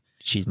story.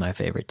 She's my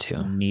favorite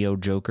too. Neo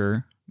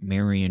Joker,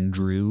 Marion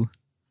Drew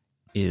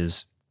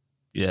is.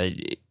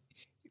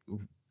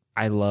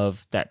 I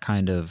love that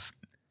kind of.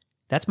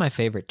 That's my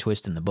favorite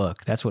twist in the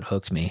book. That's what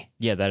hooked me.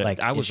 Yeah, that Like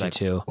I was issue like,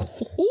 2.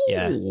 "Oh."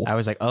 Yeah, I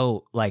was like,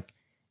 oh, like,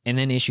 and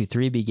then issue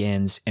 3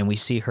 begins, and we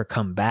see her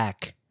come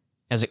back.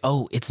 I was like,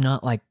 oh, it's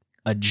not like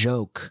a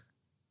joke.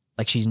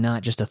 Like she's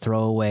not just a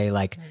throwaway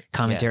like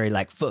commentary.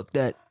 Like fuck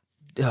that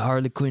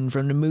Harley Quinn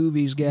from the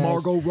movies, guys.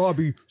 Margot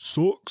Robbie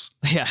sucks.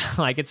 Yeah,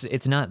 like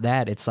it's not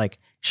that. It's like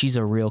she's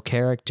a real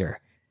character.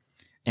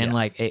 And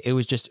like it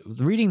was just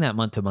reading that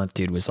month to month,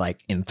 dude, was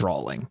like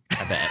enthralling.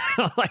 I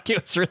bet. Like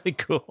it was really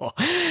cool.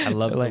 I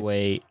love the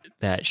way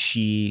that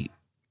she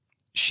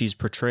she's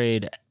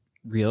portrayed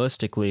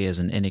realistically as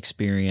an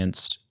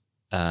inexperienced.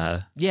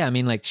 Yeah, I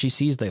mean, like she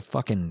sees the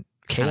fucking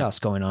chaos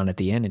going on at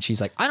the end, and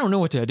she's like, I don't know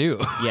what to do.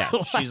 Yeah,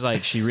 she's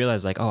like, she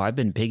realized like, oh, I've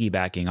been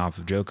piggybacking off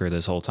of Joker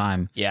this whole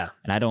time. Yeah,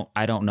 and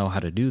I don't know how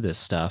to do this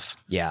stuff.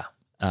 Yeah,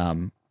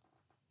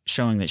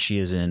 showing that she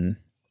is in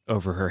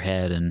over her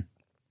head, and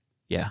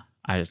yeah,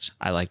 I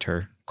liked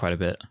her quite a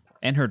bit,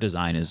 and her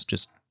design is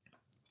just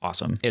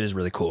awesome. It is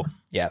really cool.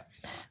 Yeah,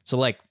 so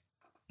like,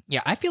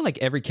 yeah, I feel like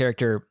every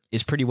character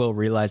is pretty well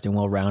realized and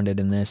well rounded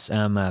in this.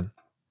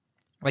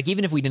 Like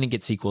even if we didn't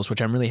get sequels,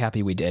 which I'm really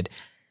happy we did,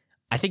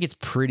 I think it's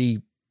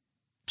pretty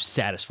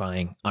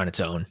satisfying on its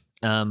own.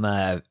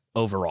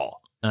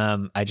 Overall,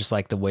 I just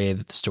like the way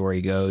that the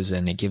story goes,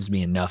 and it gives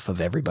me enough of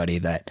everybody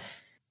that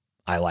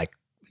I like.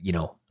 You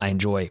know, I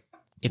enjoy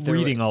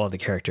reading all of the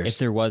characters. If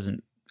there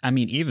wasn't, I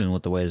mean, even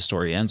with the way the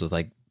story ends with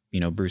like, you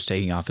know, Bruce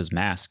taking off his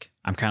mask,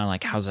 I'm kind of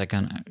like, how's that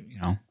gonna, you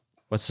know,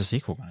 what's the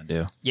sequel gonna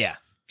do? Yeah,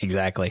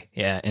 exactly.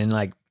 Yeah, and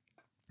like,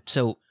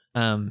 so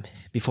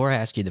before I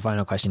ask you the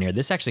final question here,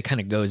 this actually kind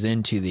of goes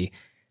into the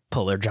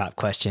pull or drop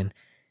question,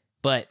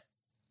 but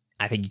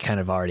I think you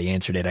kind of already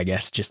answered it, I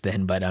guess, just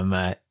then.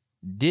 But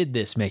did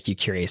this make you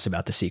curious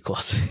about the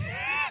sequels?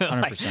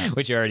 100%.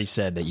 Which you already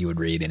said that you would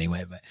read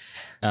anyway.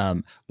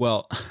 But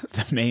well,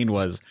 the main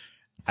was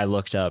I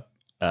looked up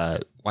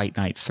White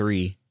Knight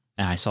 3,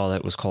 and I saw that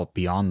it was called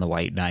Beyond the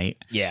White Knight.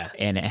 Yeah,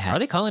 and it had, are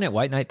they calling it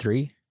White Knight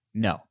 3?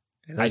 No,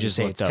 I just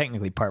say it's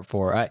technically part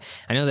 4. I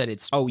know that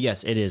it's. Oh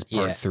yes, it is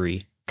part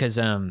 3 because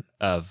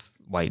of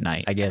White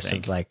Knight. I guess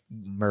of like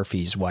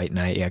Murphy's White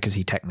Knight. Yeah, because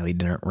he technically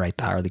didn't write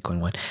the Harley Quinn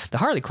one. The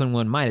Harley Quinn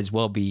one might as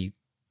well be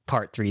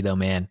part 3 though,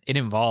 man. It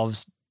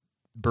involves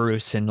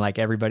Bruce and like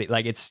everybody.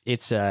 Like it's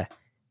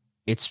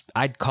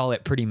I'd call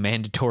it pretty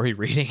mandatory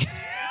reading.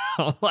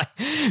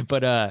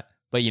 but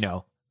you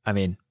know, I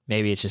mean,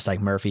 maybe it's just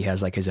like Murphy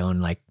has like his own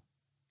like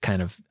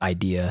kind of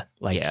idea,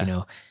 like, you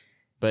know,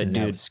 but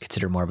dude, it's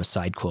considered more of a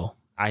side cool.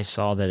 I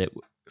saw that it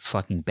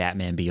fucking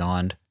Batman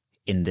Beyond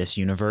in this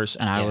universe,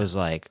 and I was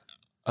like,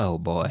 oh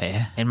boy.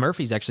 And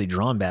Murphy's actually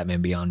drawn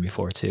Batman Beyond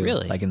before too.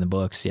 Really? Like in the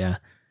books. Yeah.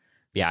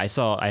 Yeah.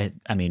 I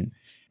mean,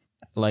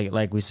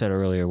 like we said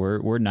earlier,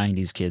 we're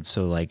 90s kids.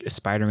 So like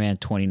Spider-Man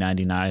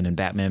 2099 and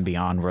Batman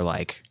Beyond were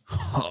like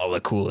all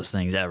the coolest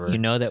things ever. You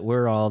know that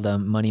we're all the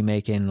money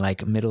making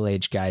like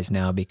middle-aged guys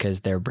now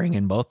because they're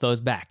bringing both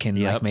those back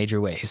in like major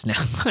ways now.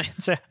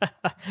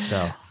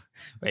 So,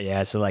 but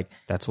yeah, so like,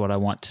 that's what I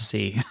want to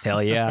see.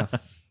 Hell yeah.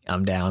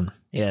 I'm down.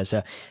 Yeah.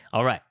 So,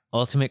 all right.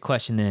 Ultimate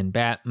question then.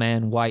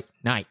 Batman White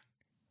Knight.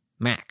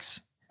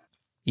 Max,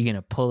 you going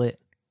to pull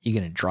it? You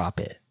going to drop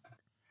it?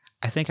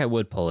 I think I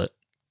would pull it.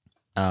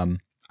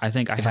 I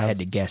think if I had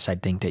to guess,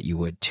 I'd think that you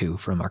would too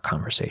from our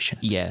conversation.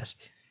 Yes.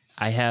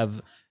 I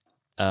have,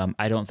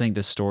 I don't think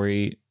the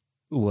story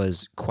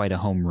was quite a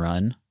home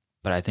run,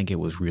 but I think it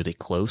was really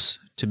close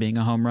to being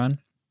a home run.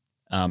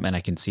 And I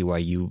can see why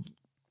you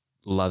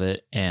love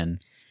it. And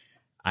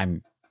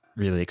I'm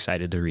really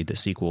excited to read the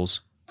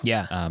sequels.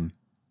 Yeah.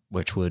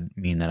 Which would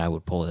mean that I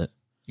would pull it.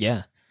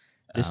 Yeah.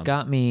 This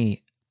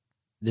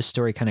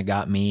story kind of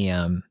got me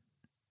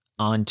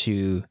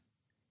onto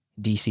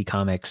DC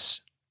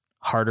Comics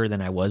harder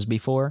than I was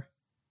before.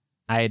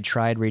 I had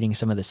tried reading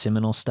some of the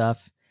seminal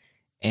stuff,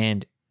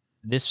 and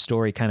this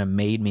story kind of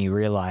made me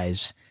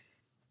realize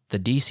the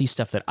DC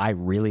stuff that I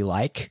really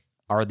like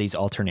are these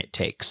alternate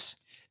takes.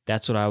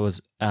 That's what I was,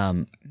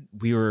 while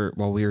we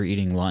were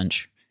eating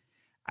lunch,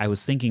 I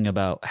was thinking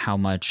about how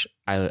much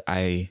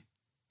we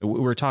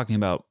were talking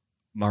about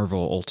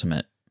Marvel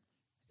Ultimate.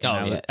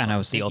 And I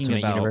was the thinking Ultimate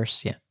about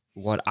Universe. Yeah.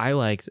 What I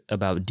like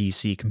about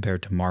DC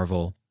compared to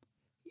Marvel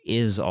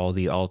is all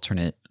the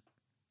alternate,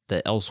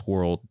 the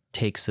Elseworld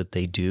takes that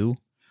they do.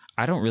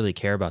 I don't really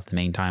care about the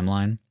main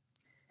timeline.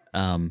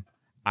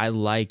 I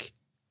like,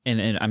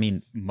 and I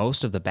mean,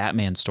 most of the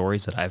Batman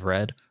stories that I've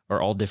read are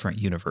all different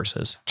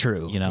universes.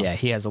 True. You know? Yeah,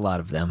 he has a lot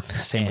of them.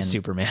 Same with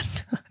Superman.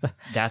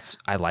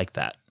 I like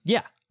that.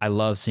 Yeah. I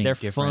love seeing they're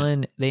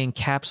fun. They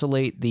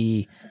encapsulate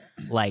the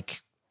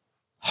like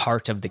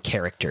heart of the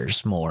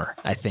characters more,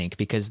 I think,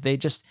 because they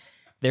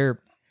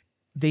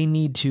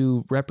need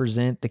to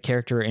represent the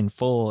character in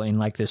full in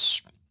like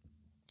this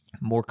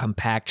more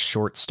compact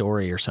short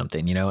story or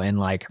something, you know, and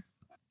like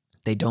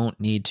they don't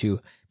need to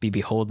be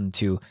beholden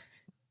to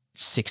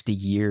 60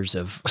 years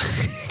of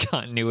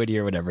continuity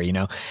or whatever, you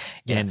know.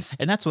 Yeah.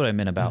 And that's what I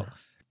meant about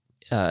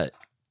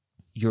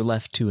you're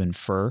left to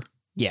infer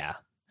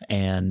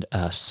and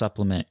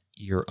supplement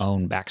your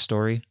own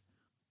backstory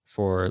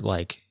for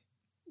like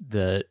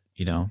the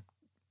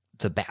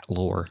Bat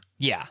lore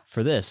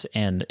for this.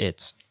 And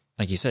it's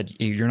like you said,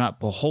 you're not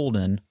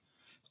beholden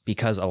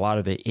because a lot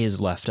of it is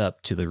left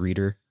up to the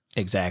reader.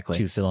 Exactly.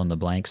 To fill in the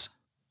blanks.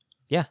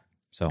 Yeah.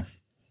 So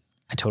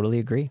I totally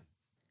agree.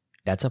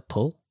 That's a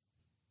pull.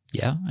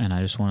 Yeah. And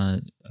I just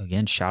want to,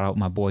 again, shout out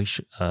my boy,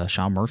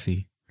 Sean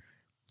Murphy.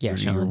 Yeah.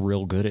 Sean. You're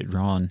real good at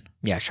drawing.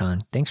 Yeah.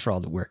 Sean, thanks for all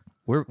the work.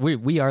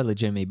 We are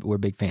legitimate. We're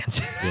big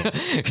fans.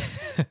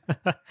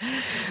 Yeah.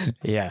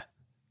 Yeah.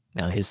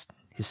 No, his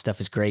stuff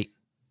is great.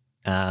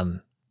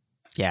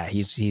 yeah,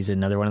 he's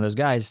another one of those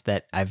guys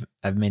that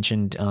I've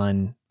mentioned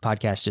on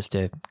podcasts, just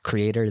a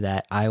creator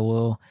that I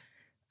will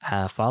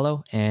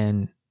follow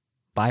and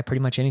buy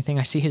pretty much anything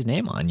I see his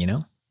name on, you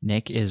know?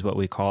 Nick is what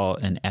we call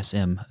an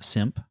SM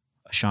simp,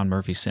 a Sean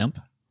Murphy simp.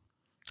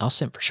 I'll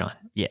simp for Sean.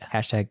 Yeah.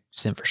 Hashtag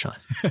simp for Sean.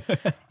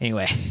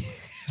 Anyway,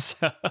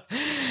 so,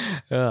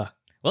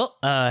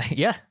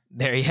 yeah,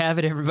 there you have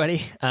it, everybody.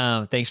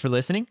 Thanks for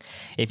listening.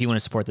 If you want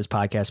to support this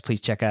podcast,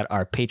 please check out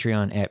our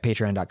Patreon at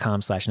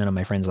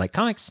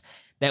patreon.com/noneofmyfriendsLikeComics.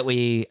 That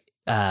way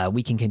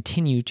we can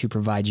continue to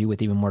provide you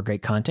with even more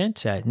great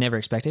content. Never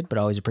expected, but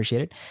always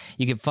appreciated.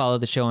 You can follow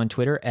the show on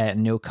Twitter at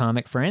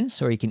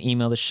NoComicFriends, or you can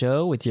email the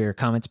show with your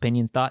comments,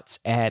 opinions, thoughts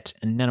at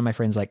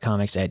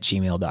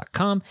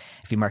noneofmyfriendsLikeComics@gmail.com.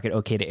 If you mark it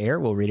okay to air,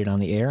 we'll read it on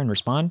the air and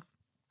respond.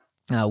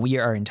 We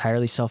are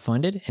entirely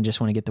self-funded and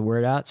just want to get the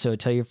word out. So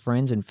tell your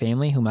friends and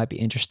family who might be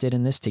interested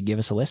in this to give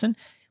us a listen.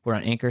 We're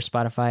on Anchor,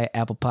 Spotify,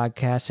 Apple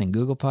Podcasts, and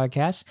Google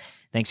Podcasts.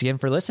 Thanks again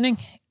for listening,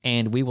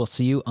 and we will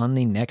see you on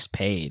the next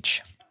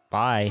page.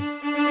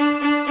 Bye.